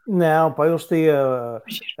 Não, pá, eles têm a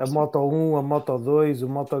Moto 1, a Moto 2, o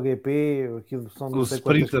MotoGP, aquilo são o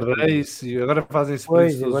Sprint Race, e agora fazem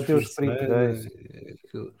Sprints. Agora tem o Sprint Race.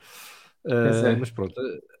 Mas pronto,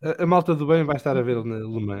 a malta do bem vai estar a ver na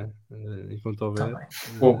Le Mans enquanto houver.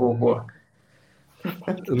 Boa.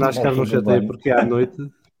 O NASCAR não chateia porque é à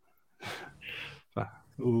noite. Pá,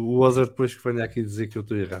 o Ozer depois que venha aqui dizer que eu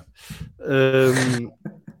estou errado.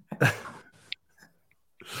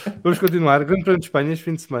 Vamos continuar. Grande Prémio de Espanha este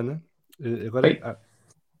fim de semana. Agora.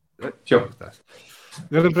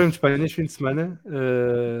 Grande Prémio de Espanha este fim de semana.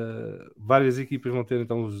 Várias equipas vão ter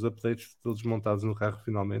então os updates todos montados no carro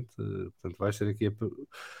finalmente. Portanto, vai ser aqui.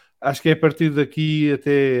 Acho que é a partir daqui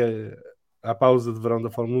até à pausa de verão da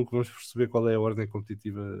Fórmula 1 que vamos perceber qual é a ordem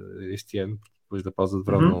competitiva este ano. Porque depois da pausa de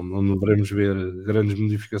verão não devemos ver grandes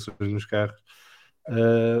modificações nos carros.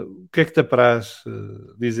 O que é que te apraz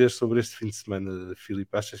dizer sobre este fim de semana,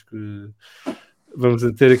 Filipe? Achas que vamos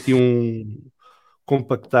ter aqui um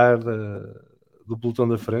compactar do pelotão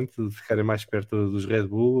da frente, de ficarem mais perto dos Red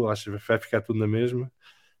Bull? Achas que vai ficar tudo na mesma?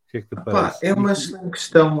 O que é que te parece? É uma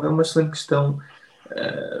excelente questão,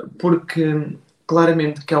 porque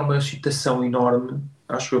claramente que há uma excitação enorme,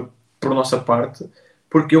 acho eu, por nossa parte,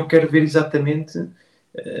 porque eu quero ver exatamente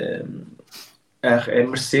a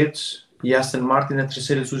Mercedes e a Aston Martin a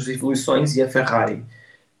terceira suas evoluções, e a Ferrari,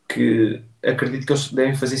 que acredito que eles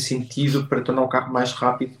devem fazer sentido para tornar o carro mais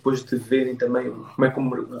rápido, depois de verem também como é que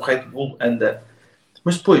o Red Bull anda.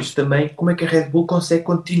 Mas depois também como é que a Red Bull consegue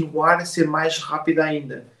continuar a ser mais rápida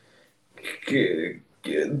ainda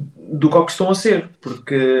do que estão a ser,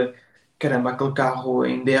 porque caramba, aquele carro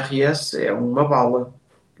em DRS é uma bala.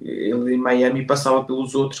 Ele em Miami passava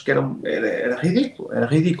pelos outros que era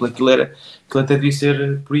ridículo, aquilo até devia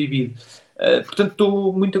ser proibido. Portanto,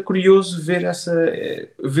 estou muito curioso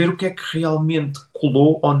ver o que é que realmente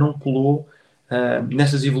colou ou não colou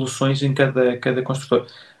nessas evoluções em cada construtor.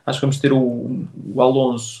 Acho que vamos ter o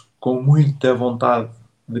Alonso com muita vontade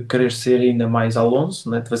de querer ser ainda mais Alonso,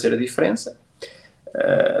 né, de fazer a diferença,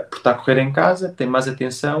 por estar a correr em casa, tem mais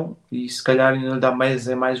atenção e se calhar ainda lhe dá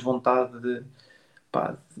mais vontade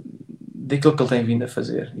daquilo que ele tem vindo a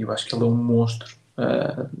fazer. Eu acho que ele é um monstro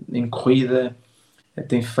em corrida,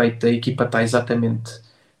 a equipa está exatamente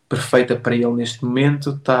perfeita para ele neste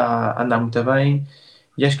momento, está a andar muito bem,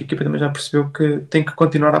 e acho que a equipa também já percebeu que tem que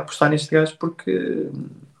continuar a apostar neste gajo, porque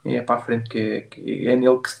é para a frente que é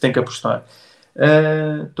nele que se tem que apostar.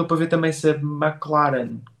 Estou para ver também se a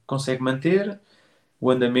McLaren consegue manter o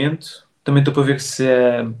andamento, também estou para ver se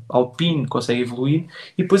a Alpine consegue evoluir,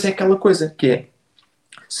 e depois é aquela coisa que é,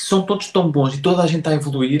 Se são todos tão bons e toda a gente está a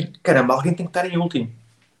evoluir, caramba, alguém tem que estar em último.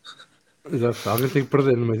 Exato, alguém tem que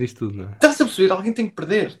perder no meio disto tudo, não é? Está-se a perceber? Alguém tem que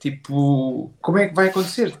perder. Tipo, como é que vai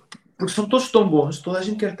acontecer? Porque são todos tão bons, toda a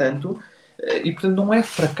gente quer tanto, e portanto não é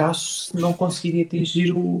fracasso se não conseguirem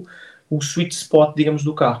atingir o sweet spot, digamos,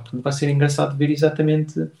 do carro. Portanto, vai ser engraçado ver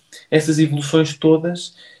exatamente essas evoluções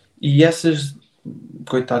todas e essas,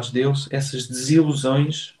 coitados deles, essas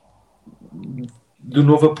desilusões do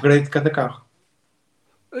novo upgrade de cada carro.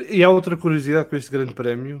 E há outra curiosidade com este grande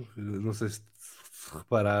prémio, não sei se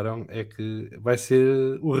repararam, é que vai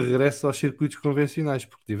ser o regresso aos circuitos convencionais,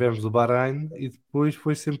 porque tivemos o Bahrein e depois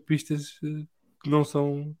foi sempre pistas que não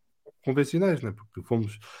são convencionais, né? Porque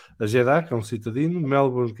fomos a Jeddah, que é um citadino,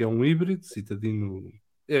 Melbourne, que é um híbrido, citadino,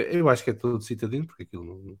 eu acho que é todo citadino, porque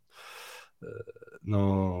aquilo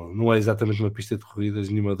não é exatamente uma pista de corridas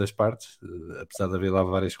nenhuma das partes, apesar de haver lá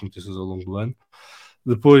várias competições ao longo do ano.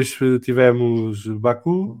 Depois tivemos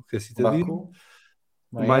Baku, que é citadino,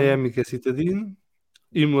 Miami, que é citadino,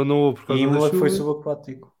 Imola não houve por causa da chuva, foi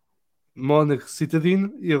subaquático. Mónaco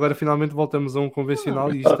citadino, e agora finalmente voltamos a um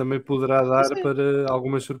convencional, e isto também poderá dar para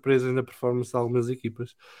algumas surpresas na performance de algumas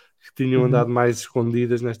equipas que tinham andado mais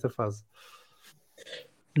escondidas nesta fase.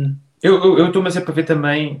 Eu estou a para ver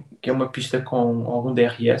também que é uma pista com algum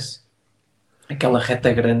DRS, aquela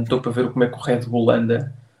reta grande. Estou para ver como é que o Red Bull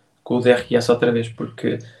anda com o DRS outra vez,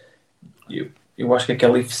 porque eu acho que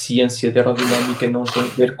aquela eficiência de aerodinâmica não tem a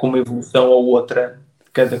ver com uma evolução ou outra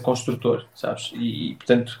de cada construtor, sabes? E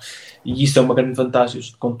portanto, isso é uma grande vantagem.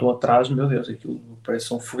 Quando estão atrás, meu Deus, aquilo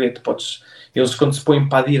parece um foguete. Eles quando se põem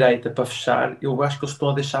para a direita para fechar, eu acho que eles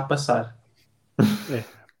estão a deixar passar.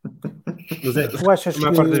 Mas é, tu achas que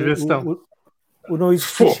o não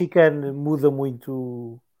existir chicane muda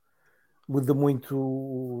muito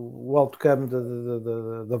o outcome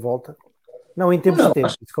da volta? Não em termos de tempo,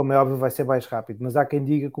 isso, como é óbvio, vai ser mais rápido, mas há quem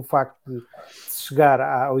diga que o facto de chegar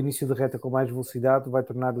ao início da reta com mais velocidade vai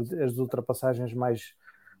tornar as ultrapassagens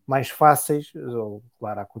mais fáceis, ou,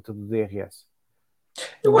 claro, à conta do DRS.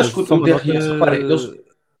 Eu acho que o DRS, reparem,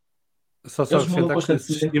 só acrescentar que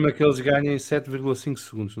se estima que eles ganhem 7,5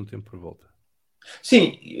 segundos no tempo por volta.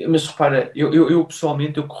 Sim, mas repara, eu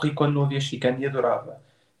pessoalmente eu corri quando não havia chicane e adorava.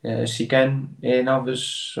 A chicane é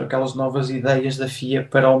aquelas novas ideias da FIA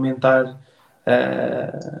para aumentar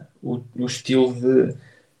o estilo de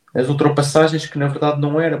as ultrapassagens, que na verdade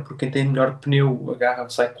não era, porque quem tem melhor pneu agarra,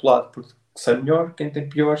 sai colado porque sai melhor, quem tem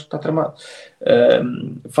pior está tramado.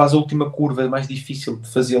 Faz a última curva mais difícil de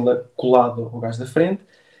fazê-la colado ao gajo da frente,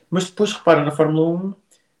 mas depois repara na Fórmula 1,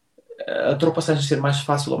 a ultrapassagem ser mais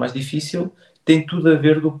fácil ou mais difícil tem tudo a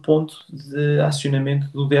ver do ponto de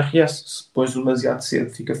acionamento do DRS. Se pões demasiado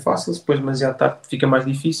cedo fica fácil, se pões demasiado tarde fica mais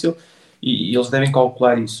difícil, e eles devem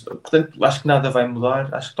calcular isso. Portanto, acho que nada vai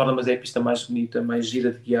mudar, acho que torna a pista mais bonita, mais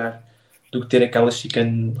gira de guiar, do que ter aquela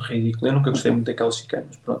chicane ridícula. Eu nunca gostei muito daquelas chicanes,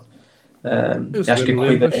 mas pronto. Acho que a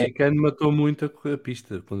corrida a chicane matou muito a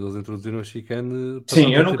pista. Quando eles introduziram a chicane,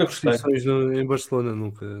 sim, eu nunca gostei. Em Barcelona,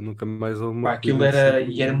 nunca mais houve uma aquilo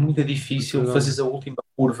era muito difícil fazeres a última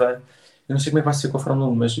curva. Eu não sei como é que vai ser com a Fórmula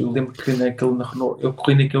 1, mas eu lembro que na Renault, eu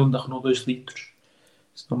corri naquele na Renault 2 litros,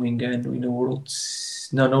 se não me engano, e na World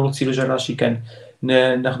Series já era a chicane,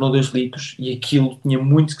 na Renault 2 litros, e aquilo tinha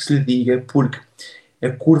muito que se lhe diga, porque a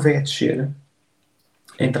curva é a descer,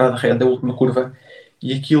 a entrada reta da última curva,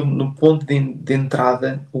 e aquilo no ponto de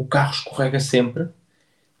entrada o carro escorrega sempre,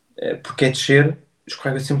 porque é descer,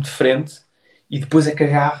 escorrega sempre de frente, e depois é que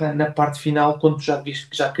agarra na parte final quando tu já viste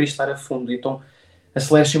que já querias estar a fundo. Então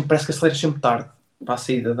parece que aceleras sempre tarde para a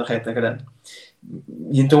saída da reta grande.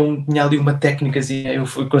 E então tinha ali uma técnicazinha, eu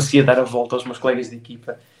conseguia dar a volta aos meus colegas de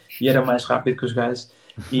equipa e era mais rápido que os gajos,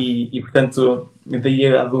 e portanto daí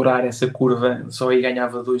a adorar essa curva. Só aí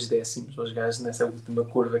ganhava 2 décimos aos gajos nessa última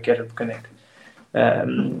curva que era do caneco.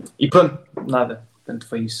 E pronto, nada, portanto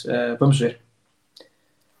foi isso. Vamos ver.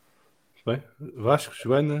 Bem, Vasco,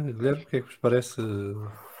 Joana, Guilherme, o que é que vos parece que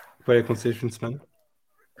vai acontecer este fim de semana?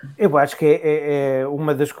 Eu acho que é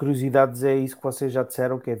uma das curiosidades, é isso que vocês já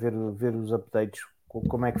disseram, que é ver os updates,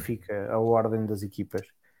 como é que fica a ordem das equipas.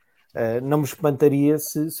 Não me espantaria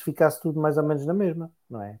se ficasse tudo mais ou menos na mesma,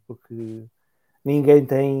 não é? Porque ninguém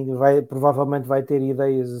provavelmente vai ter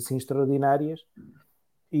ideias assim extraordinárias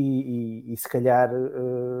e se calhar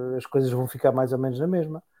as coisas vão ficar mais ou menos na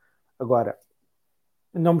mesma. Agora,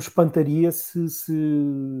 não me espantaria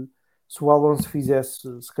se o Alonso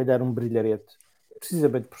fizesse se calhar um brilharete,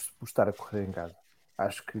 precisamente por estar a correr em casa.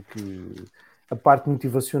 Acho que a parte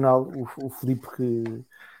motivacional, o Filipe que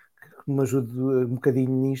me ajude um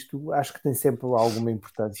bocadinho nisto, acho que tem sempre alguma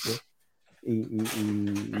importância, e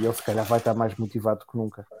ele se calhar vai estar mais motivado que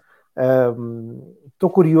nunca. Estou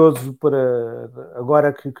curioso para,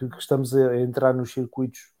 agora que estamos a entrar nos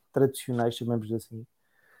circuitos tradicionais, chamamos assim,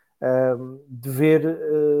 de ver,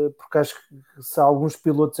 porque acho que se há alguns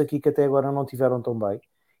pilotos aqui que até agora não tiveram tão bem,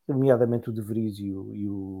 nomeadamente o De Vries e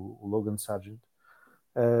o Logan Sargent,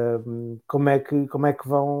 como é que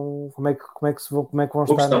vão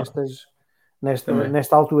estar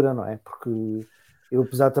nesta altura, não é? Porque eu,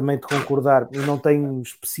 apesar também de concordar, e não tenho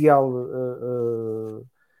especial,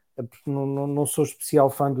 não sou especial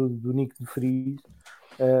fã do Nick De Vries.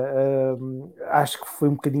 Acho que foi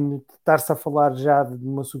um bocadinho de estar-se a falar já de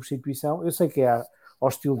uma substituição. Eu sei que é ao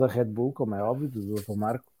estilo da Red Bull, como é óbvio, do Dr.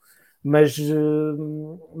 Marco, mas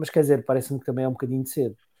quer dizer, parece-me que também é um bocadinho de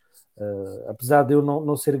cedo, apesar de eu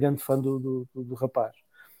não ser grande fã do rapaz.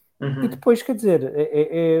 E depois, quer dizer,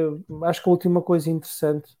 acho que a última coisa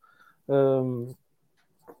interessante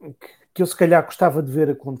que eu se calhar gostava de ver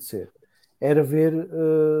acontecer era ver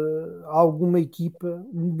alguma equipa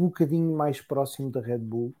um bocadinho mais próximo da Red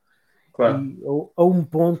Bull, claro. E a um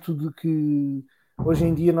ponto de que hoje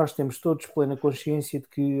em dia nós temos todos plena consciência de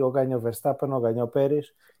que ou ganha o Verstappen ou ganha o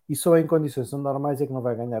Pérez, e só em condições normais é que não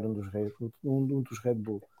vai ganhar um dos Red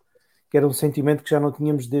Bull, que era um sentimento que já não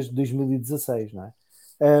tínhamos desde 2016, não é?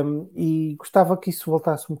 E gostava que isso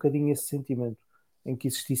voltasse um bocadinho, esse sentimento, em que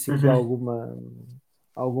existisse aqui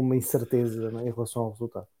alguma incerteza, não é, em relação ao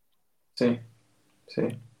resultado. Sim.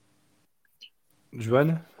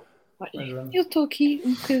 Joana? Olha, eu estou aqui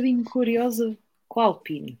um bocadinho curiosa com a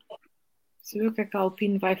Alpine. Saber o que é que a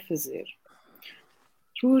Alpine vai fazer.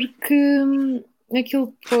 Porque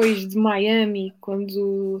aquilo depois de Miami,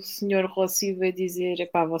 quando o Sr. Rossi veio dizer: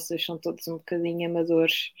 epá, vocês são todos um bocadinho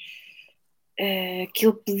amadores,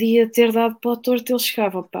 aquilo podia ter dado para o torto, ele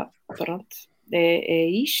chegava, pá, pronto, é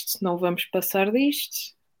isto, não vamos passar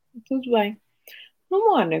disto, tudo bem. No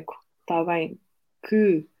Mónaco, está bem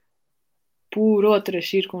que por outras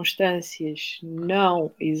circunstâncias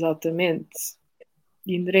não exatamente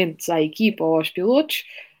inerentes à equipa ou aos pilotos,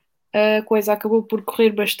 a coisa acabou por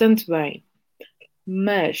correr bastante bem.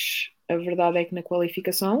 Mas a verdade é que na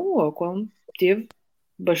qualificação o Ocon teve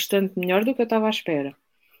bastante melhor do que eu estava à espera.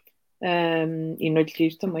 E não lhe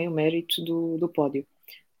tiro também o mérito do pódio.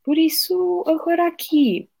 Por isso, agora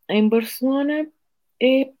aqui em Barcelona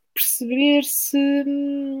é perceber se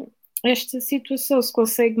esta situação se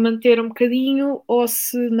consegue manter um bocadinho ou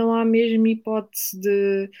se não há mesmo hipótese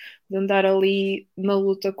de andar ali na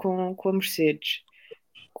luta com a Mercedes.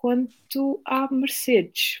 Quanto à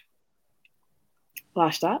Mercedes, lá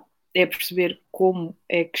está, é perceber como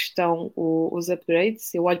é que estão os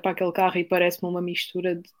upgrades. Eu olho para aquele carro e parece-me uma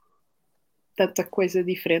mistura de tanta coisa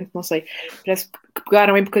diferente, não sei. Parece que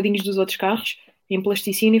pegaram em bocadinhos dos outros carros, em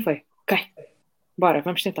plasticina e foi, ok, bora,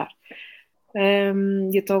 vamos tentar.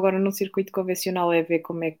 E então agora no circuito convencional é ver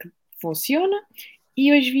como é que funciona.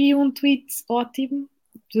 E hoje vi um tweet ótimo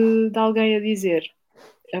de alguém a dizer: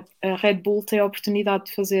 a Red Bull tem a oportunidade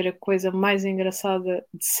de fazer a coisa mais engraçada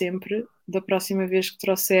de sempre da próxima vez que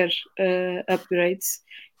trouxer upgrades,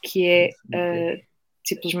 que é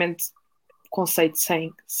simplesmente conceito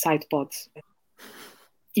sem sidepod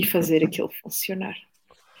e fazer aquilo funcionar.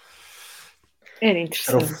 Era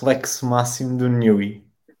interessante. Era o flex máximo do Newey.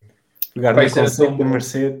 Pegar no conceito da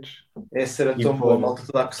Mercedes. Essa era tão boa, a malta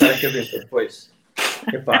toda a coçar a cabeça depois.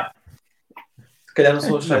 Epá, se calhar não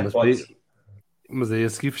são os sidepods. Mas aí a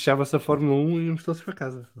seguir fechava-se a Fórmula 1 e íamos todos para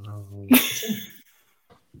casa.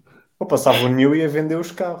 Ou passava o Newey a vender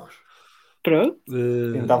os carros. Pronto.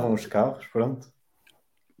 Pintavam os carros, pronto.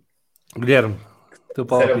 Guilherme, teu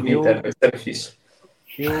pau opinião. Era fixe.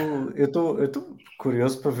 Eu estou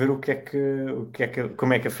curioso para ver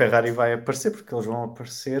como é que a Ferrari vai aparecer, porque eles vão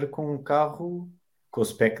aparecer com um carro com o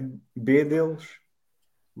spec B deles,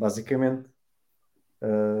 basicamente.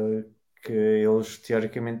 Que eles,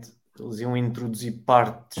 teoricamente, eles iam introduzir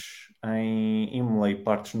partes em Imola e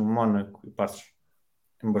partes no Mónaco e partes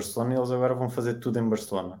em Barcelona, e eles agora vão fazer tudo em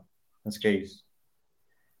Barcelona. Penso que é isso.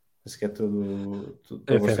 Penso que é tudo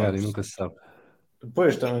é Ferrari, nunca se sabe.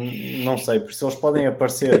 Depois, não sei, porque se eles podem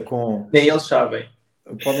aparecer com... Nem eles sabem.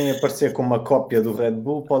 Podem aparecer com uma cópia do Red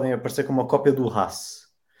Bull, podem aparecer com uma cópia do Haas.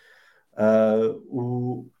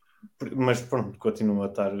 Mas pronto, continuo a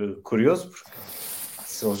estar curioso, porque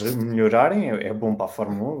se eles melhorarem é bom para a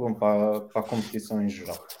Fórmula 1, é bom para a competição em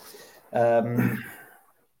geral.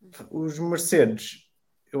 Os Mercedes,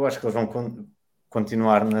 eu acho que eles vão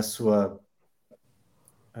continuar na sua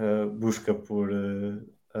busca por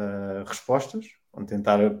respostas, vão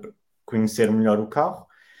tentar conhecer melhor o carro.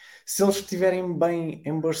 Se eles estiverem bem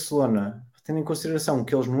em Barcelona, tendo em consideração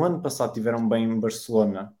que eles no ano passado estiveram bem em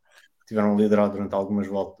Barcelona, tiveram liderado durante algumas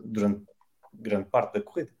voltas, durante grande parte da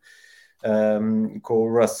corrida. Com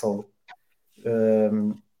o Russell,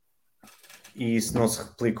 e isso não se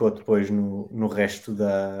replicou depois no resto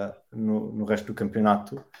do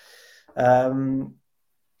campeonato.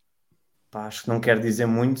 Acho que não quer dizer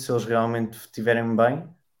muito se eles realmente estiverem bem,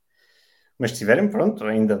 mas estiverem, pronto,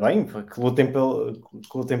 ainda bem, que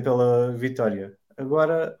lutem pela vitória.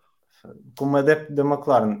 Agora, como adepto da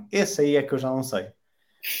McLaren, esse aí é que eu já não sei,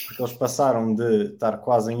 porque eles passaram de estar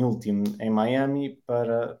quase em último em Miami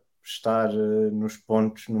para estar nos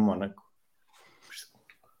pontos no Mónaco.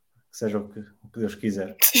 Que seja o que Deus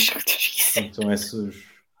quiser. Então é isso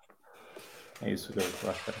que eu estou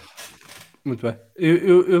à espera. Muito bem.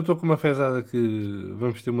 Eu estou com uma fezada que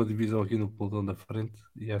vamos ter uma divisão aqui no pelotão da frente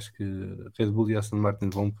e acho que Red Bull e Aston Martin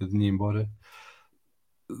vão um bocadinho embora.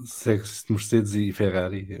 Segue-se Mercedes e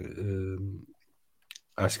Ferrari.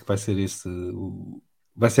 Acho que vai ser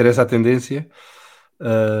vai ser essa a tendência.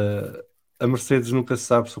 A Mercedes nunca se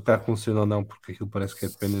sabe se o carro funciona ou não, porque aquilo parece que é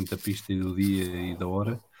dependente da pista e do dia e da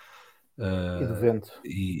hora. E do vento.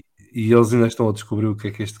 E eles ainda estão a descobrir o que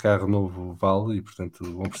é que este carro novo vale e, portanto,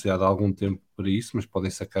 vão precisar de algum tempo para isso, mas podem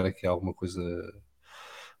sacar aqui alguma coisa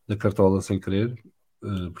da cartola sem querer,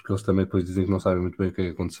 porque eles também depois dizem que não sabem muito bem o que é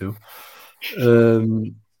que aconteceu.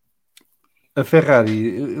 A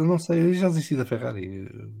Ferrari, eu não sei, eu já desisti da Ferrari.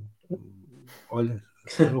 Olha,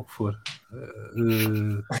 é o que for.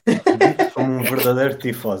 Como um verdadeiro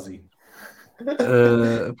tifosi.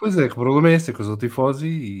 Pois é, que o problema é esse, é que eu sou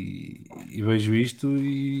tifosi e vejo isto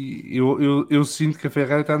e eu sinto que a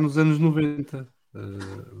Ferrari está nos anos 90,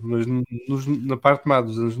 mas na parte má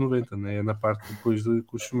dos anos 90, né? Na parte depois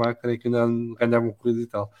com o Schumacher é que ainda ganhavam corrida e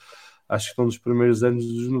tal. Acho que estão nos primeiros anos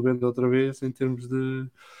dos 90 outra vez em termos de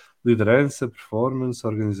liderança, performance,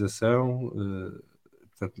 organização.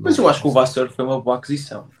 Portanto, mas eu acho que o Vasseur foi uma boa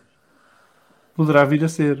aquisição. Poderá vir a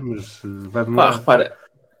ser, mas vai demorar. Repara,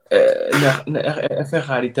 a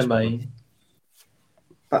Ferrari também.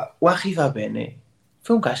 O Arrivabene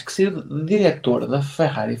foi um gajo que saiu de diretor da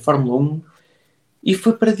Ferrari Fórmula 1 e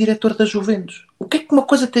foi para diretor da Juventus. O que é que uma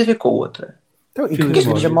coisa tem a ver com a outra? Então, e tinha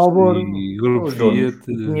vindo a Marlboro.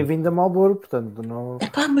 Tinha vindo a Marlboro, portanto não...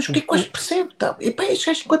 mas o que é que o gajo percebe? Tá? Estes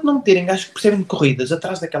gajos, enquanto não meterem gajos que percebem de corridas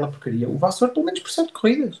atrás daquela porcaria, o Vasseur pelo menos percebe de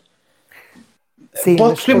corridas. Sim,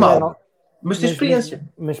 pode perceber mal, mas tem experiência.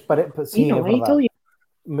 Sim, não é verdade. italiano.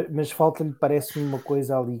 Mas falta-lhe, parece-me, uma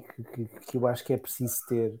coisa ali que eu acho que é preciso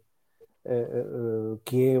ter,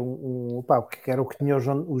 que é que era o que tinha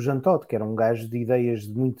o Jean Todt, que era um gajo de ideias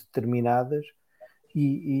muito determinadas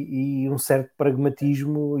e um certo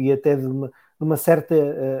pragmatismo e até de uma certa,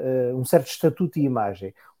 um certo estatuto e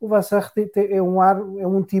imagem. O Vasseur é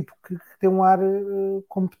um tipo que tem um ar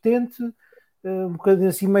competente, um bocadinho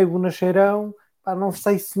assim meio bonacheirão. Não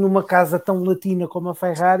sei se numa casa tão latina como a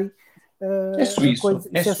Ferrari é suíço,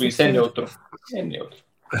 é neutro. É neutro.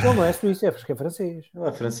 Ele não é suíço, acho que é francês. Ele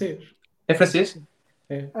é francês. É francês?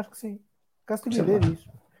 É. Acho que sim. Caso tenha ideia disso.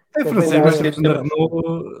 É francês, mas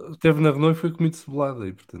esteve na Renault e foi comido cebolada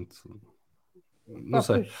e, portanto, não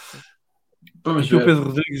sei. Aqui o Pedro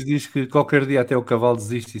Rodrigues diz que qualquer dia até o cavalo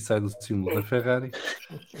desiste e sai do símbolo da Ferrari.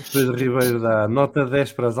 Pedro Ribeiro dá nota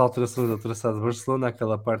 10 para as alterações do traçado de Barcelona,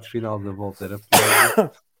 aquela parte final da volta era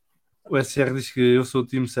pior. O SR diz que eu sou o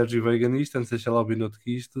time Sérgio Veganista, antes deixa lá o Binotto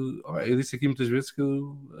que isto. Eu disse aqui muitas vezes que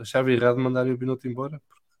eu achava errado mandarem o Binotto embora.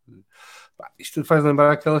 Porque, isto faz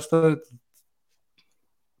lembrar aquela história.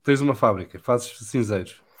 Tens uma fábrica, fazes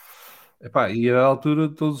cinzeiros. E à altura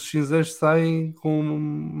todos os cinzeiros saem com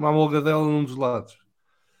uma amolgadela num dos lados.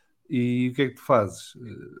 E o que é que tu fazes?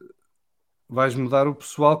 Vais mudar o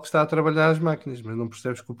pessoal que está a trabalhar as máquinas, mas não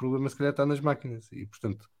percebes que o problema se calhar está nas máquinas. E,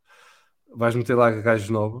 portanto, vais meter lá gajos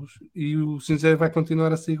novos e o cinzeiro vai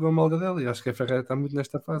continuar a sair com a amolgadela. E acho que a Ferrari está muito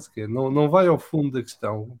nesta fase, que é, não vai ao fundo da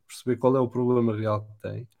questão, perceber qual é o problema real que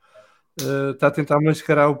tem. Está a tentar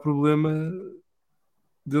mascarar o problema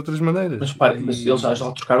de outras maneiras. Mas eles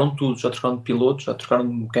já trocaram tudo, já trocaram de pilotos, já trocaram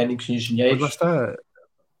de mecânicos e engenheiros. Mas lá está.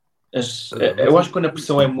 Eu acho que quando a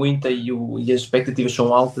pressão é muita e as expectativas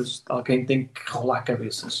são altas, alguém tem que rolar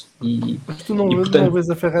cabeças. Mas tu não vês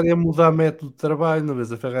a Ferrari a mudar método de trabalho, não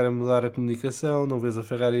vês a Ferrari a mudar a comunicação, não vês a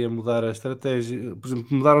Ferrari a mudar a estratégia. Por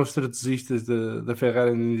exemplo, mudaram os estrategistas da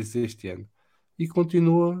Ferrari no início deste ano e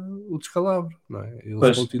continua o descalabro, não é?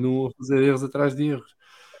 Eles continuam a fazer erros atrás de erros.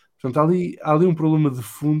 Portanto, há ali um problema de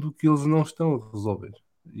fundo que eles não estão a resolver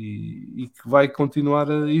e que vai continuar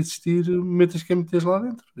a existir metas que metes lá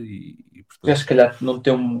dentro. Portanto... Se calhar não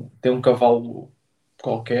tem um cavalo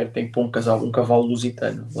qualquer, tem que pôr um cavalo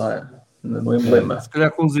lusitano lá no emblema. Se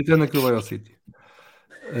calhar com o lusitano aquilo vai ao sítio.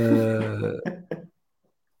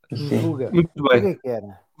 Muito bem.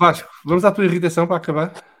 Vasco, vamos à tua irritação para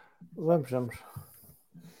acabar? Vamos.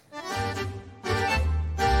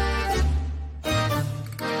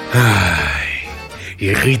 Ai,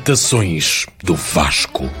 irritações do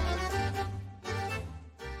Vasco.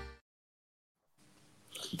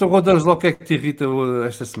 Então conta-nos logo o que é que te irrita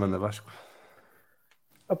esta semana, Vasco.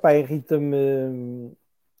 Opá, irritou-me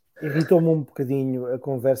um bocadinho a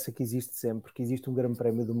conversa que existe sempre, que existe um grande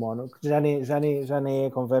prémio do Mónaco, que já nem é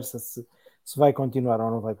a conversa se vai continuar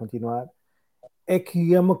ou não vai continuar, é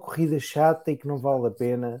que é uma corrida chata e que não vale a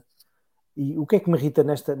pena. E o que é que me irrita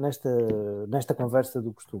nesta conversa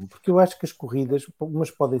do costume? Porque eu acho que as corridas,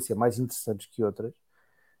 umas podem ser mais interessantes que outras,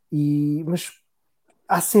 mas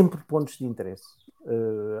há sempre pontos de interesse.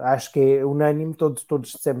 Acho que é unânime,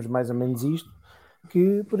 todos dissemos mais ou menos isto,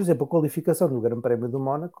 que, por exemplo, a qualificação do Grande Prémio do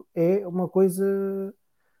Mónaco é uma coisa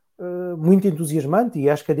muito entusiasmante, e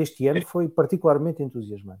acho que a deste ano foi particularmente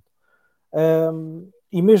entusiasmante.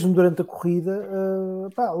 E mesmo durante a corrida,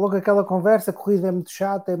 logo aquela conversa, a corrida é muito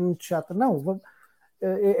chata. Não,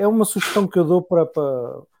 é uma sugestão que eu dou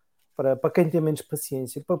para quem tem menos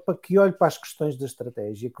paciência, para que olhe para as questões da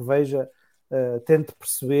estratégia, que veja, tente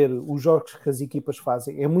perceber os jogos que as equipas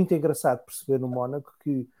fazem. É muito engraçado perceber no Mónaco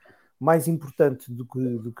que mais importante do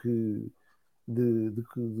que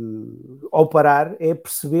ao parar é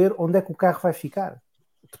perceber onde é que o carro vai ficar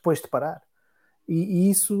depois de parar. E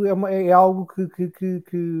isso é algo que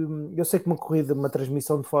eu sei que uma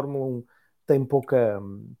transmissão de Fórmula 1 tem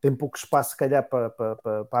pouco espaço, se calhar, para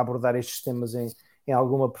abordar estes temas em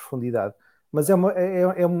alguma profundidade, mas é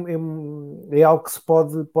algo que se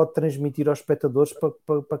pode transmitir aos espectadores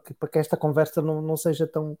para que esta conversa não seja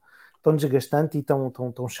tão desgastante e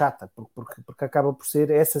tão chata, porque acaba por ser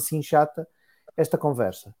essa sim chata, esta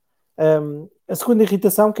conversa. A segunda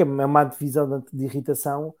irritação, que é uma divisão de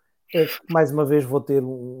irritação, é que mais uma vez vou ter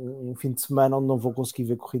um fim de semana onde não vou conseguir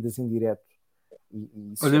ver corridas em direto.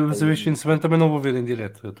 Olha, mas este fim de semana também não vou ver em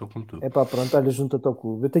direto, eu estou com tudo. Pronto, olha, junta-te ao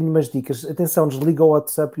clube. Eu tenho umas dicas. Atenção, desliga o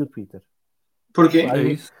WhatsApp e o Twitter. Porquê? É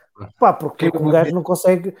isso? Porque um gajo não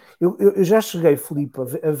consegue... Eu já cheguei, Filipe,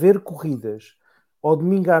 a ver corridas ao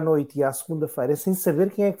domingo à noite e à segunda-feira sem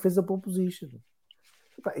saber quem é que fez a pole position.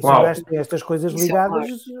 E se o gajo tem estas coisas ligadas,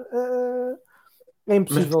 é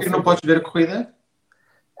impossível. Mas porquê não podes ver a corrida?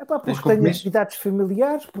 Porque tenho atividades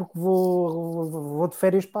familiares, porque vou de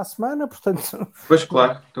férias para a semana, portanto... Pois,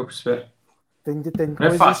 claro, estou a perceber. Tenho não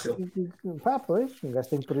coisas é fácil. Pois, um gajo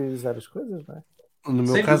tem que priorizar as coisas, não é? No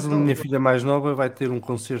meu caso, a minha filha mais nova vai ter um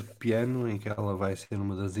concerto de piano em que ela vai ser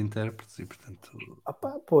uma das intérpretes e, portanto,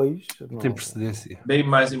 tem precedência. Bem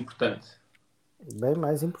mais importante.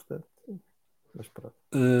 Mas pronto.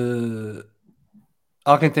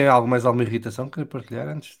 Alguém tem alguma irritação que queira partilhar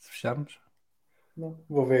antes de fecharmos? Não,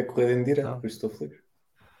 vou ver a corrida em direto, por isso estou feliz.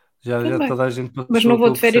 Já toda a gente passou. Mas não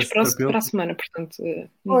vou de férias para a semana, portanto...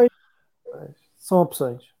 São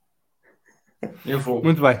opções. Eu vou.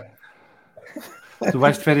 Muito bem. Tu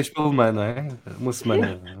vais de férias pela alemã, não é? Uma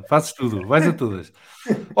semana. Fazes tudo, vais a todas.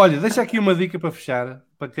 Olha, deixa aqui uma dica para fechar,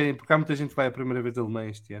 porque há muita gente que vai a primeira vez a Alemã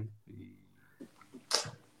este ano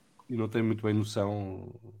e não tem muito bem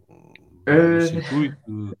noção do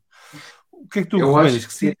circuito. O que é que tu recomendas?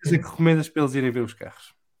 Que sítios é que recomendas para eles irem ver os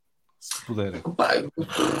carros? Se puderem.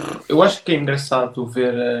 Eu acho que é engraçado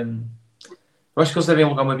ver... eu acho que eles devem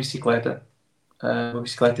alugar uma bicicleta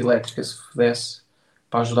elétrica, se pudesse,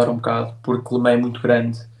 para ajudar um bocado, porque Le Mans é muito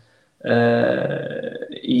grande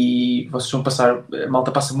e vocês vão passar... A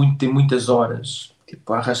malta tem muitas horas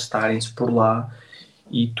tipo, a arrastarem-se por lá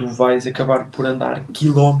e tu vais acabar por andar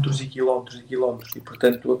quilómetros e quilómetros e quilómetros e,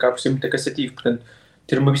 portanto, acaba por ser muito cansativo. Portanto,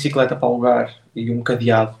 ter uma bicicleta para alugar e um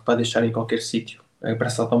cadeado para deixar em qualquer sítio,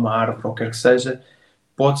 abraçado a uma árvore ou quer que seja,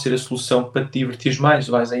 pode ser a solução para te divertires mais.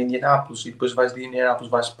 Vais a Indianápolis e depois vais de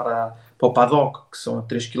Indianápolis vais para o paddock, que são a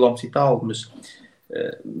 3 km e tal, mas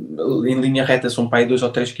em linha reta são para aí 2 ou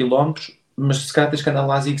 3 km, mas se calhar tens que andar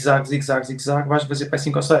lá zigue-zague, vais fazer para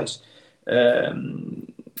 5 ou 6.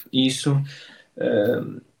 Isso,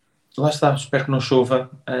 lá está, espero que não chova.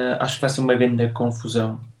 Acho que vai ser uma grande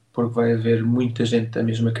confusão, porque vai haver muita gente a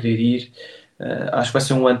mesmo a querer ir. Acho que vai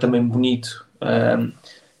ser um ano também bonito,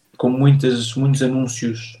 com muitos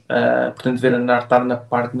anúncios, portanto estar na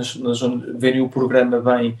parte, na zona, verem o programa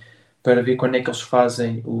bem, para ver quando é que eles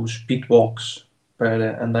fazem os pitwalks,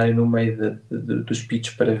 para andarem no meio dos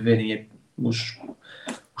pits, para verem os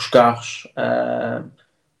carros,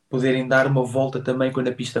 poderem dar uma volta também quando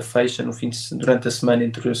a pista fecha, durante a semana,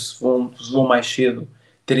 se vão mais cedo,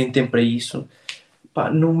 terem tempo para isso.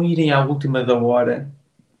 Não irem à última da hora,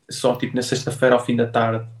 só tipo na sexta-feira ao fim da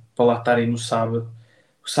tarde, para lá estarem no sábado.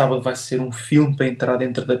 O sábado vai ser um filme para entrar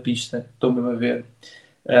dentro da pista, estou mesmo a ver.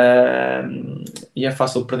 E é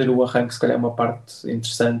fácil perder o arranque, se calhar é uma parte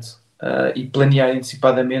interessante, e planear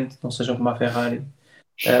antecipadamente, não sejam como a Ferrari,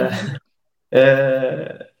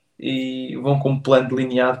 e vão com um plano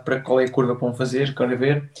delineado para qual é a curva que vão fazer, quero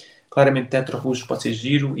ver. Claramente Tetra-Rouge pode ser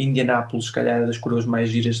giro, Indianápolis, se calhar, é das curvas mais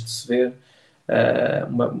giras de se ver,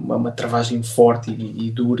 uma travagem forte e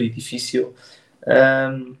dura e difícil.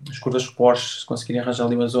 As curvas Porsche, se conseguirem arranjar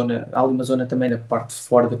ali uma zona, há ali uma zona também na parte de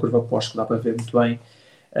fora da curva Porsche que dá para ver muito bem.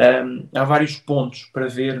 Há vários pontos para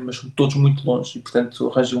ver, mas são todos muito longe e, portanto,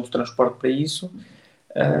 arranjem um transporte para isso.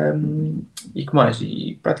 E que mais?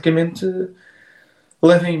 E praticamente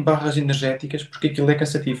levem barras energéticas, porque aquilo é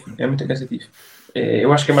cansativo, é muito cansativo.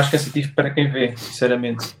 Eu acho que é mais cansativo para quem vê,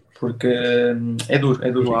 sinceramente, porque é duro.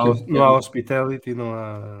 Não há hospitality, não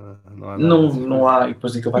há nada. Não há, e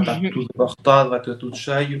depois aquilo vai estar tudo abarrotado, vai estar tudo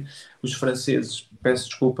cheio. Os franceses, peço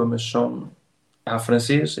desculpa, mas há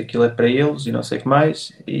francês, aquilo é para eles e não sei o que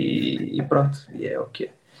mais, e pronto, e é o que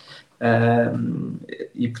é.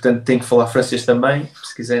 E portanto tem que falar francês também,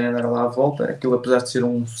 se quiserem andar lá à volta. Aquilo, apesar de ser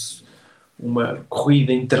uma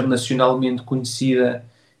corrida internacionalmente conhecida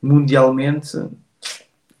mundialmente,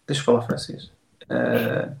 tens de falar francês.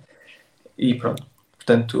 E pronto.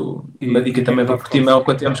 Portanto, uma dica também para Portimão: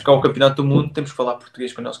 quando temos cá o Campeonato do Mundo, temos que falar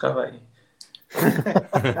português quando eles cá vêm.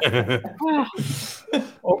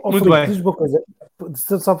 Muito Filipe, bem. Diz uma coisa,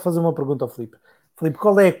 só para fazer uma pergunta ao Filipe. Filipe,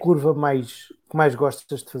 qual é a curva que mais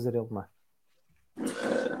gostas de fazer ele mais?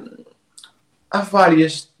 Há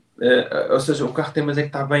várias, ou seja, o carro tem, mas é que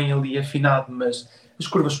está bem ali afinado, mas as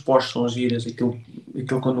curvas Porsche são giras, aquilo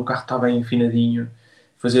quando o carro está bem afinadinho,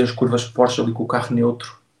 fazer as curvas Porsche ali com o carro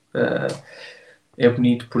neutro, é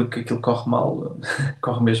bonito, porque aquilo corre mal,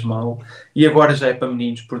 corre mesmo mal. E agora já é para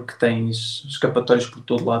meninos, porque tens escapatórios por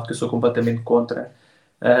todo lado, que eu sou completamente contra.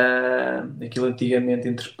 Aquilo antigamente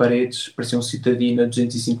entre paredes parecia um Citadino a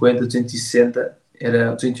 250, 260,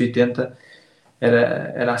 era 280,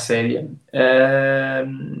 era a séria.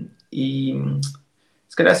 E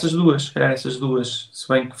se calhar essas duas, se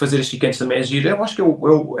bem que fazer as chicanes também é giro. Eu acho que é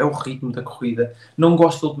o ritmo da corrida. Não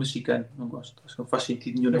gosto da última chicane, não gosto. Acho que não faz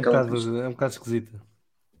sentido nenhum naquela pista. É um bocado esquisita.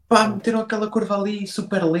 Meteram aquela curva ali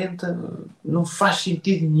super lenta, não faz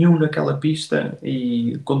sentido nenhum naquela pista,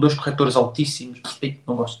 e com 2 corretores altíssimos,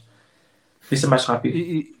 não gosto. Isso é mais rápido.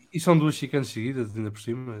 E são 2 chicanes seguidas, ainda por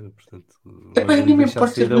cima, portanto... Nem me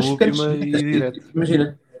importa ser 2 chicanes seguidas.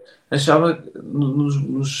 Imagina, achava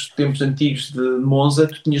nos tempos antigos de Monza,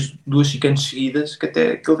 tu tinhas 2 chicanes seguidas, que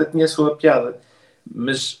até aquilo tinha a sua piada.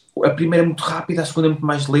 Mas a primeira é muito rápida, a segunda é muito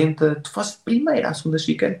mais lenta. Tu fazes a primeira, a segunda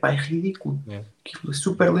chicane, é ridículo. Aquilo é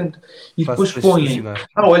super lento. E depois põem...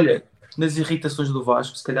 olha, nas irritações do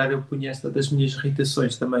Vasco, se calhar eu conheço das minhas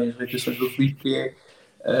irritações também, as irritações do Filipe, que é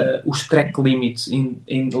os track limits em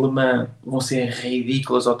Le Mans vão ser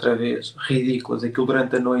ridículas outra vez. Ridículas. Aquilo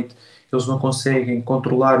durante a noite eles não conseguem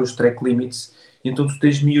controlar os track limits, então tu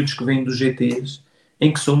tens miúdos que vêm dos GTs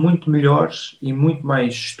em que são muito melhores e muito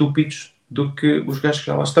mais estúpidos do que os gajos que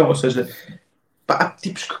já lá estão. Ou seja, há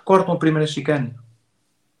tipos que cortam a primeira chicane,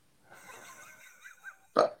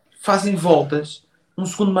 fazem voltas 1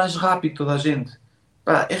 segundo mais rápido toda a gente.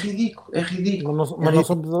 É ridículo. Mas não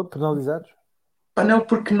são penalizados? Não,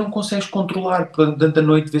 porque não consegues controlar. Durante a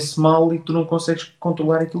noite vê-se mal e tu não consegues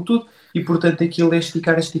controlar aquilo tudo. E portanto aquilo é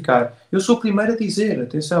esticar. Eu sou o primeiro a dizer,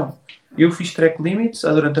 atenção, eu fiz track limits,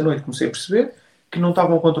 durante a noite comecei a perceber que não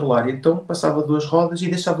estavam a controlar, e então passava 2 rodas e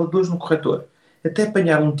deixava 2 no corretor, até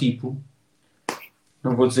apanhar um tipo,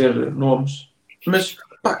 não vou dizer nomes, mas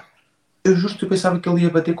eu juro que eu pensava que ele ia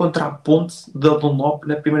bater contra a ponte da Dunlop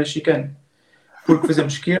na primeira chicane, porque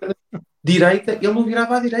fazemos esquerda, direita, ele não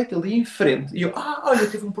virava à direita, ele ia em frente, e eu, olha,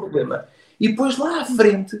 teve um problema, e depois lá à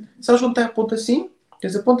frente, sabes onde está a ponta assim?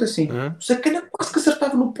 Tens a ponta assim, o sacana quase que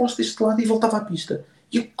acertava no poste deste lado e voltava à pista,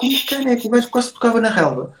 e eu, como caneco, o gajo quase tocava na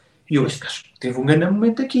relva. E eu, este gajo teve um grande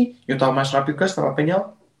momento aqui. Eu estava mais rápido que o gajo, estava a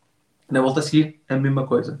apanhá-lo. Na volta a seguir, a mesma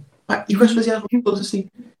coisa. E o gajo fazia as voltas todas assim.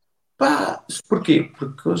 Porquê?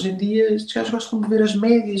 Porque hoje em dia estes gajos gostam de ver as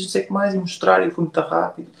médias, não sei o que mais, e mostrar, e foi muito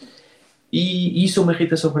rápido. E isso é uma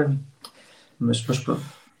irritação para mim. Mas pronto.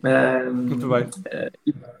 Muito bem.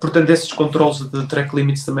 Portanto, esses controles de track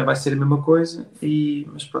limits também vai ser a mesma coisa.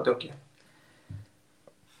 Mas pronto, é o que é.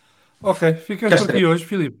 Ok, ficamos por aqui hoje,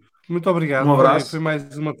 Filipe. Muito obrigado. Um abraço. Foi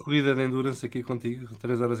mais uma corrida de endurance aqui contigo,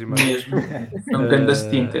 3 horas e meia. Mesmo. Não ganho da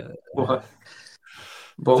tinta. Porra.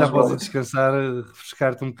 Já podes descansar,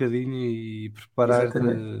 refrescar-te um bocadinho e preparar-te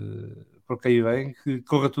para o que aí vem, que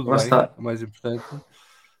corra tudo bem, o mais importante.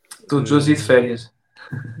 Todos os dias de férias.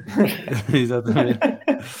 Exatamente.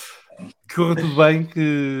 corra tudo bem, que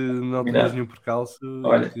não tenhas nenhum percalço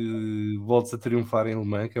Olha. e que voltes a triunfar em Le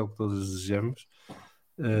Mans, que é o que todos desejamos.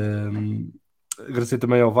 Agradecer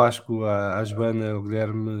também ao Vasco, à Joana, ao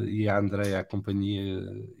Guilherme e à Andréia a companhia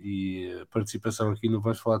e a participação aqui no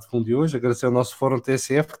Vamos Falar de Fundo de hoje. Agradecer ao nosso fórum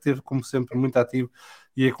TSF, que esteve, como sempre, muito ativo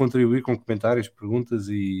e a contribuir com comentários, perguntas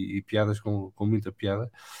e piadas com muita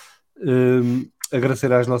piada.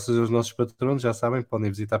 Agradecer aos nossos patronos, já sabem, podem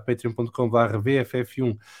visitar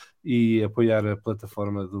patreon.com/VFF1 e apoiar a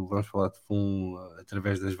plataforma do Vamos Falar de Fundo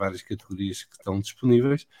através das várias categorias que estão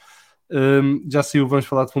disponíveis. Já saiu o Vamos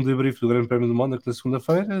Falar de Fundo de Brief do Grande Prémio de Mónaco na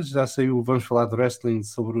segunda-feira, já saiu o Vamos Falar de Wrestling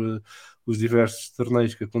sobre os diversos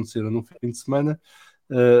torneios que aconteceram no fim de semana.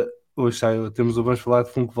 Hoje temos o Vamos Falar de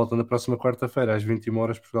Fundo que volta na próxima quarta-feira às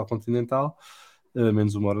 21h Portugal Continental,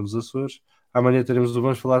 menos 1 hora nos Açores. Amanhã teremos o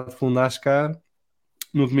Vamos Falar de Fundo na Ascar.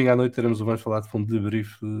 No domingo à noite teremos o Vamos Falar de Fundo de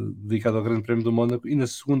Brief dedicado ao Grande Prémio do Mónaco e na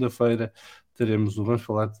segunda-feira teremos o Vamos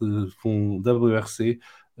Falar de Fundo WRC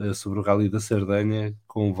sobre o Rally da Sardenha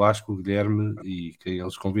com o Vasco, o Guilherme e quem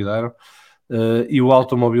eles convidaram. E o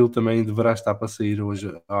automóvel também deverá estar para sair hoje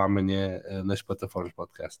ou amanhã nas plataformas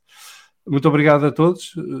podcast. Muito obrigado a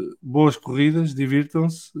todos, boas corridas,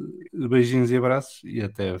 divirtam-se, beijinhos e abraços e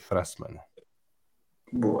até para a semana.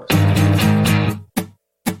 Boa.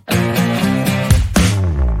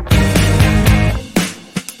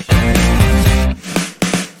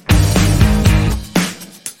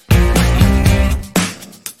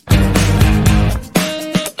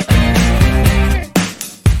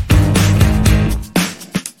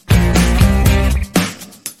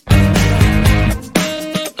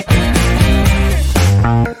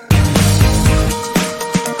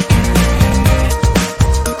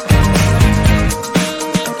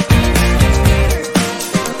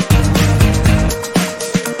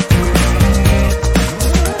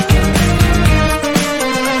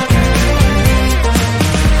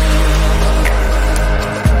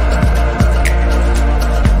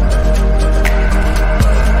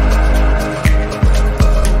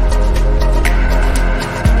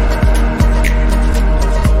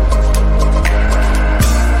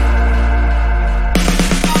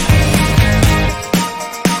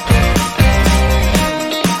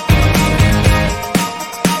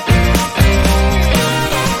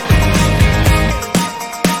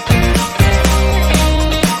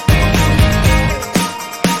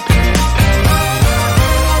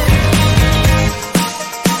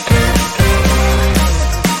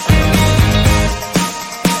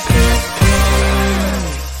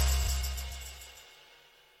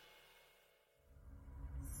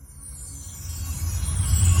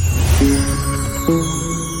 Thank you.